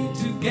day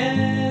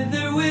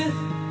together with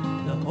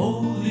the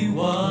Holy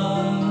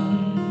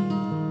One.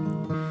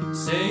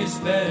 Say a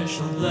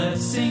special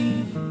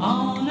blessing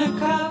on a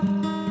cup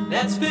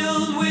that's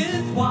filled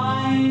with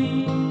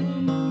wine.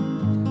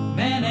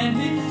 Man and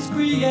his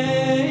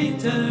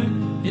creator,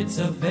 it's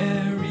a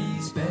very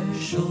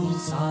special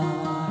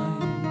sign.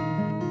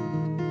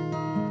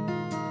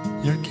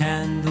 Your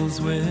candles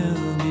will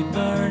be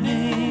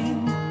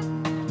burning.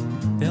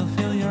 They'll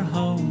fill your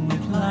home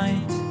with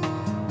light.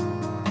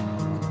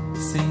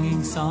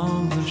 Singing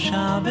songs of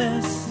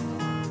Shabbos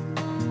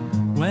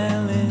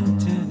well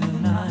into the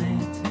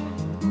night.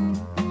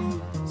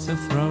 So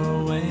throw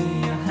away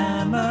your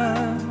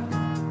hammer.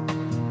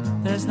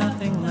 There's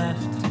nothing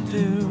left to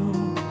do.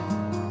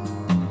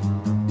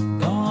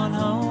 Go on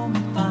home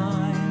and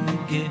find the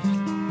gift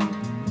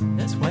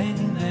that's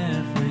waiting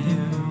there for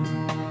you.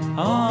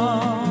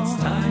 Oh, it's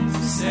time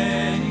to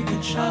say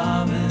good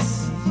Shabbos,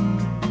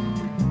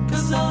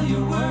 'cause all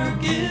your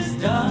work is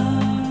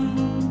done.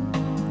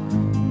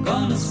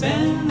 Gonna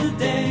spend the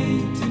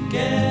day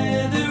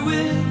together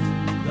with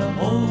the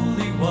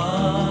Holy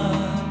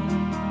One.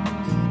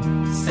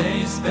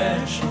 Say a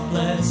special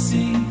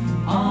blessing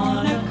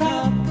on a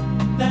cup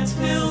that's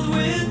filled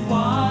with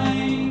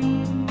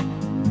wine.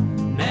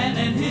 Man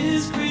and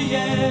his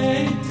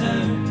creator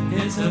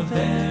is a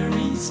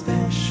very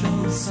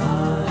special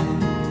sign.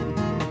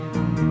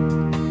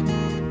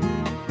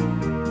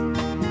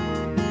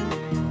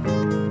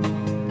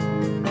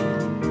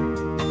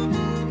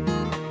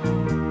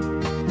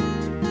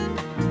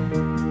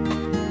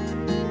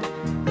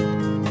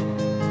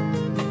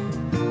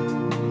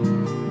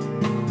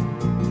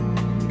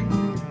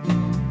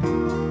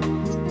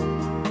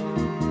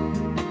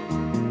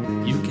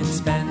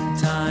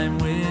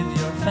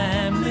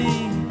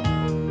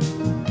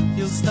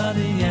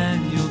 Study and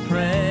you'll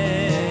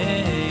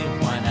pray.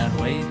 Why not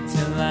wait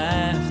till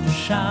after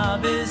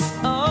Shabbos?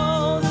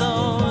 Oh,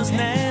 those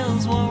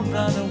nails won't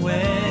run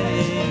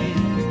away.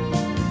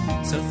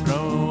 So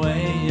throw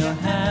away your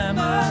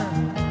hammer.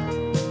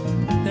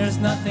 There's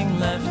nothing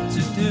left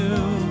to do.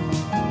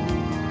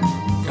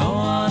 Go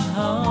on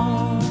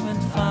home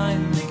and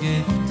find the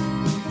gift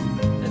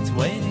that's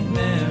waiting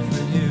there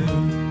for you.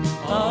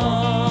 Oh,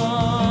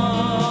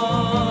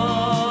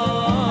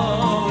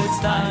 it's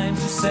time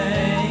to say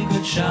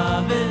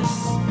Shabbos,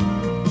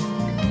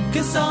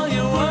 'cause all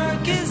your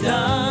work is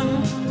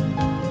done.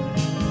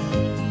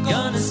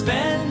 Gonna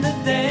spend the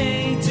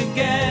day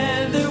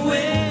together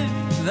with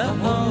the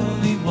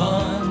Holy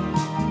One.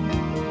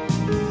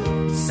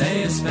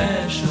 Say a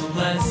special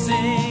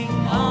blessing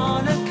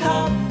on a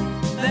cup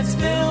that's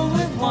filled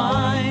with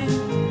wine.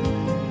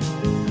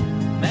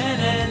 Man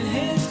and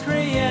his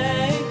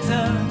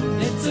creator,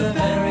 it's a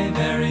very,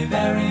 very,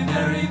 very,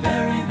 very,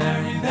 very,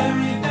 very,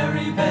 very,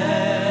 very,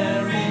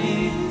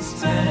 very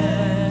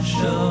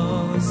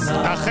special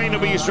sign. Achenu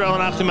b'Yisrael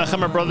and Achim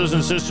Achem, our brothers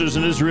and sisters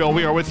in Israel.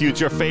 We are with you. It's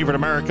your favorite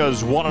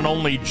America's one and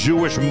only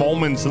Jewish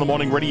Moments in the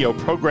Morning radio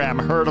program,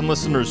 heard on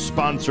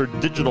listeners-sponsored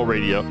digital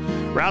radio.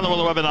 Around the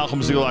world, web at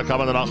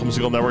NachumSegal.com, on the Nachum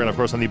Segal Network, and of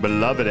course on the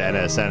beloved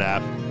NSN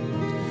app.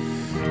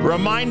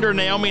 Reminder,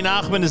 Naomi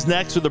Nachman is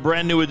next with a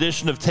brand new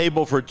edition of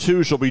Table for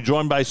Two. She'll be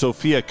joined by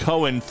Sophia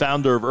Cohen,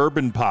 founder of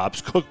Urban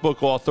Pops,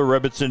 cookbook author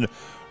Rebbitzin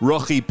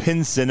Rochi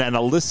Pinson, and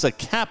Alyssa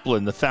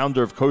Kaplan, the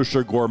founder of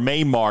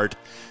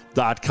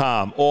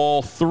KosherGourmetMart.com.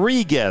 All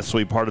three guests will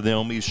be part of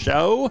Naomi's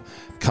show.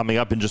 Coming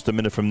up in just a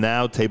minute from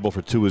now, Table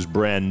for Two is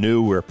brand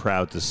new, we're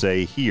proud to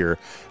say, here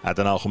at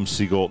the Nachum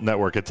Segal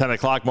Network. At 10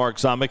 o'clock, Mark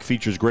Zomick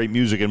features great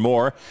music and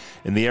more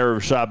in the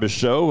Erev Shabbos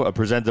show,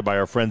 presented by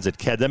our friends at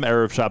Kedem.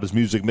 Erev Shabbos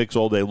music mix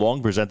all day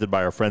long, presented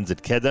by our friends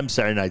at Kedem.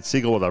 Saturday Night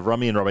Segal with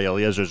Avrami and Rabbi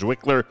Eliezer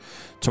Zwickler.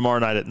 Tomorrow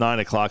night at 9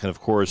 o'clock, and of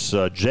course,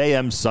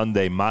 JM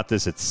Sunday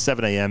Matis at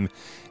 7 a.m.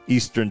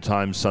 Eastern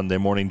Time Sunday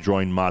morning.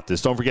 Join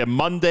Matis. Don't forget,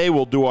 Monday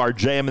we'll do our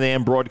JM and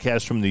AM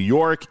broadcast from New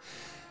York.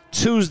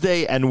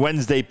 Tuesday and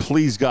Wednesday,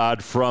 please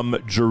God, from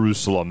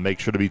Jerusalem. Make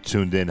sure to be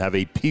tuned in. Have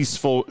a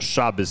peaceful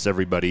Shabbos,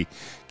 everybody.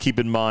 Keep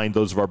in mind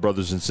those of our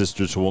brothers and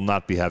sisters who will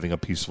not be having a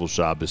peaceful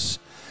Shabbos.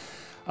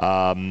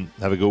 Have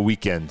a good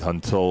weekend.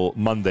 Until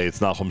Monday, it's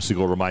Nachum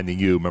Segal reminding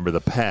you, remember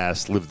the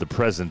past, live the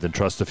present, and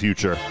trust the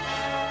future.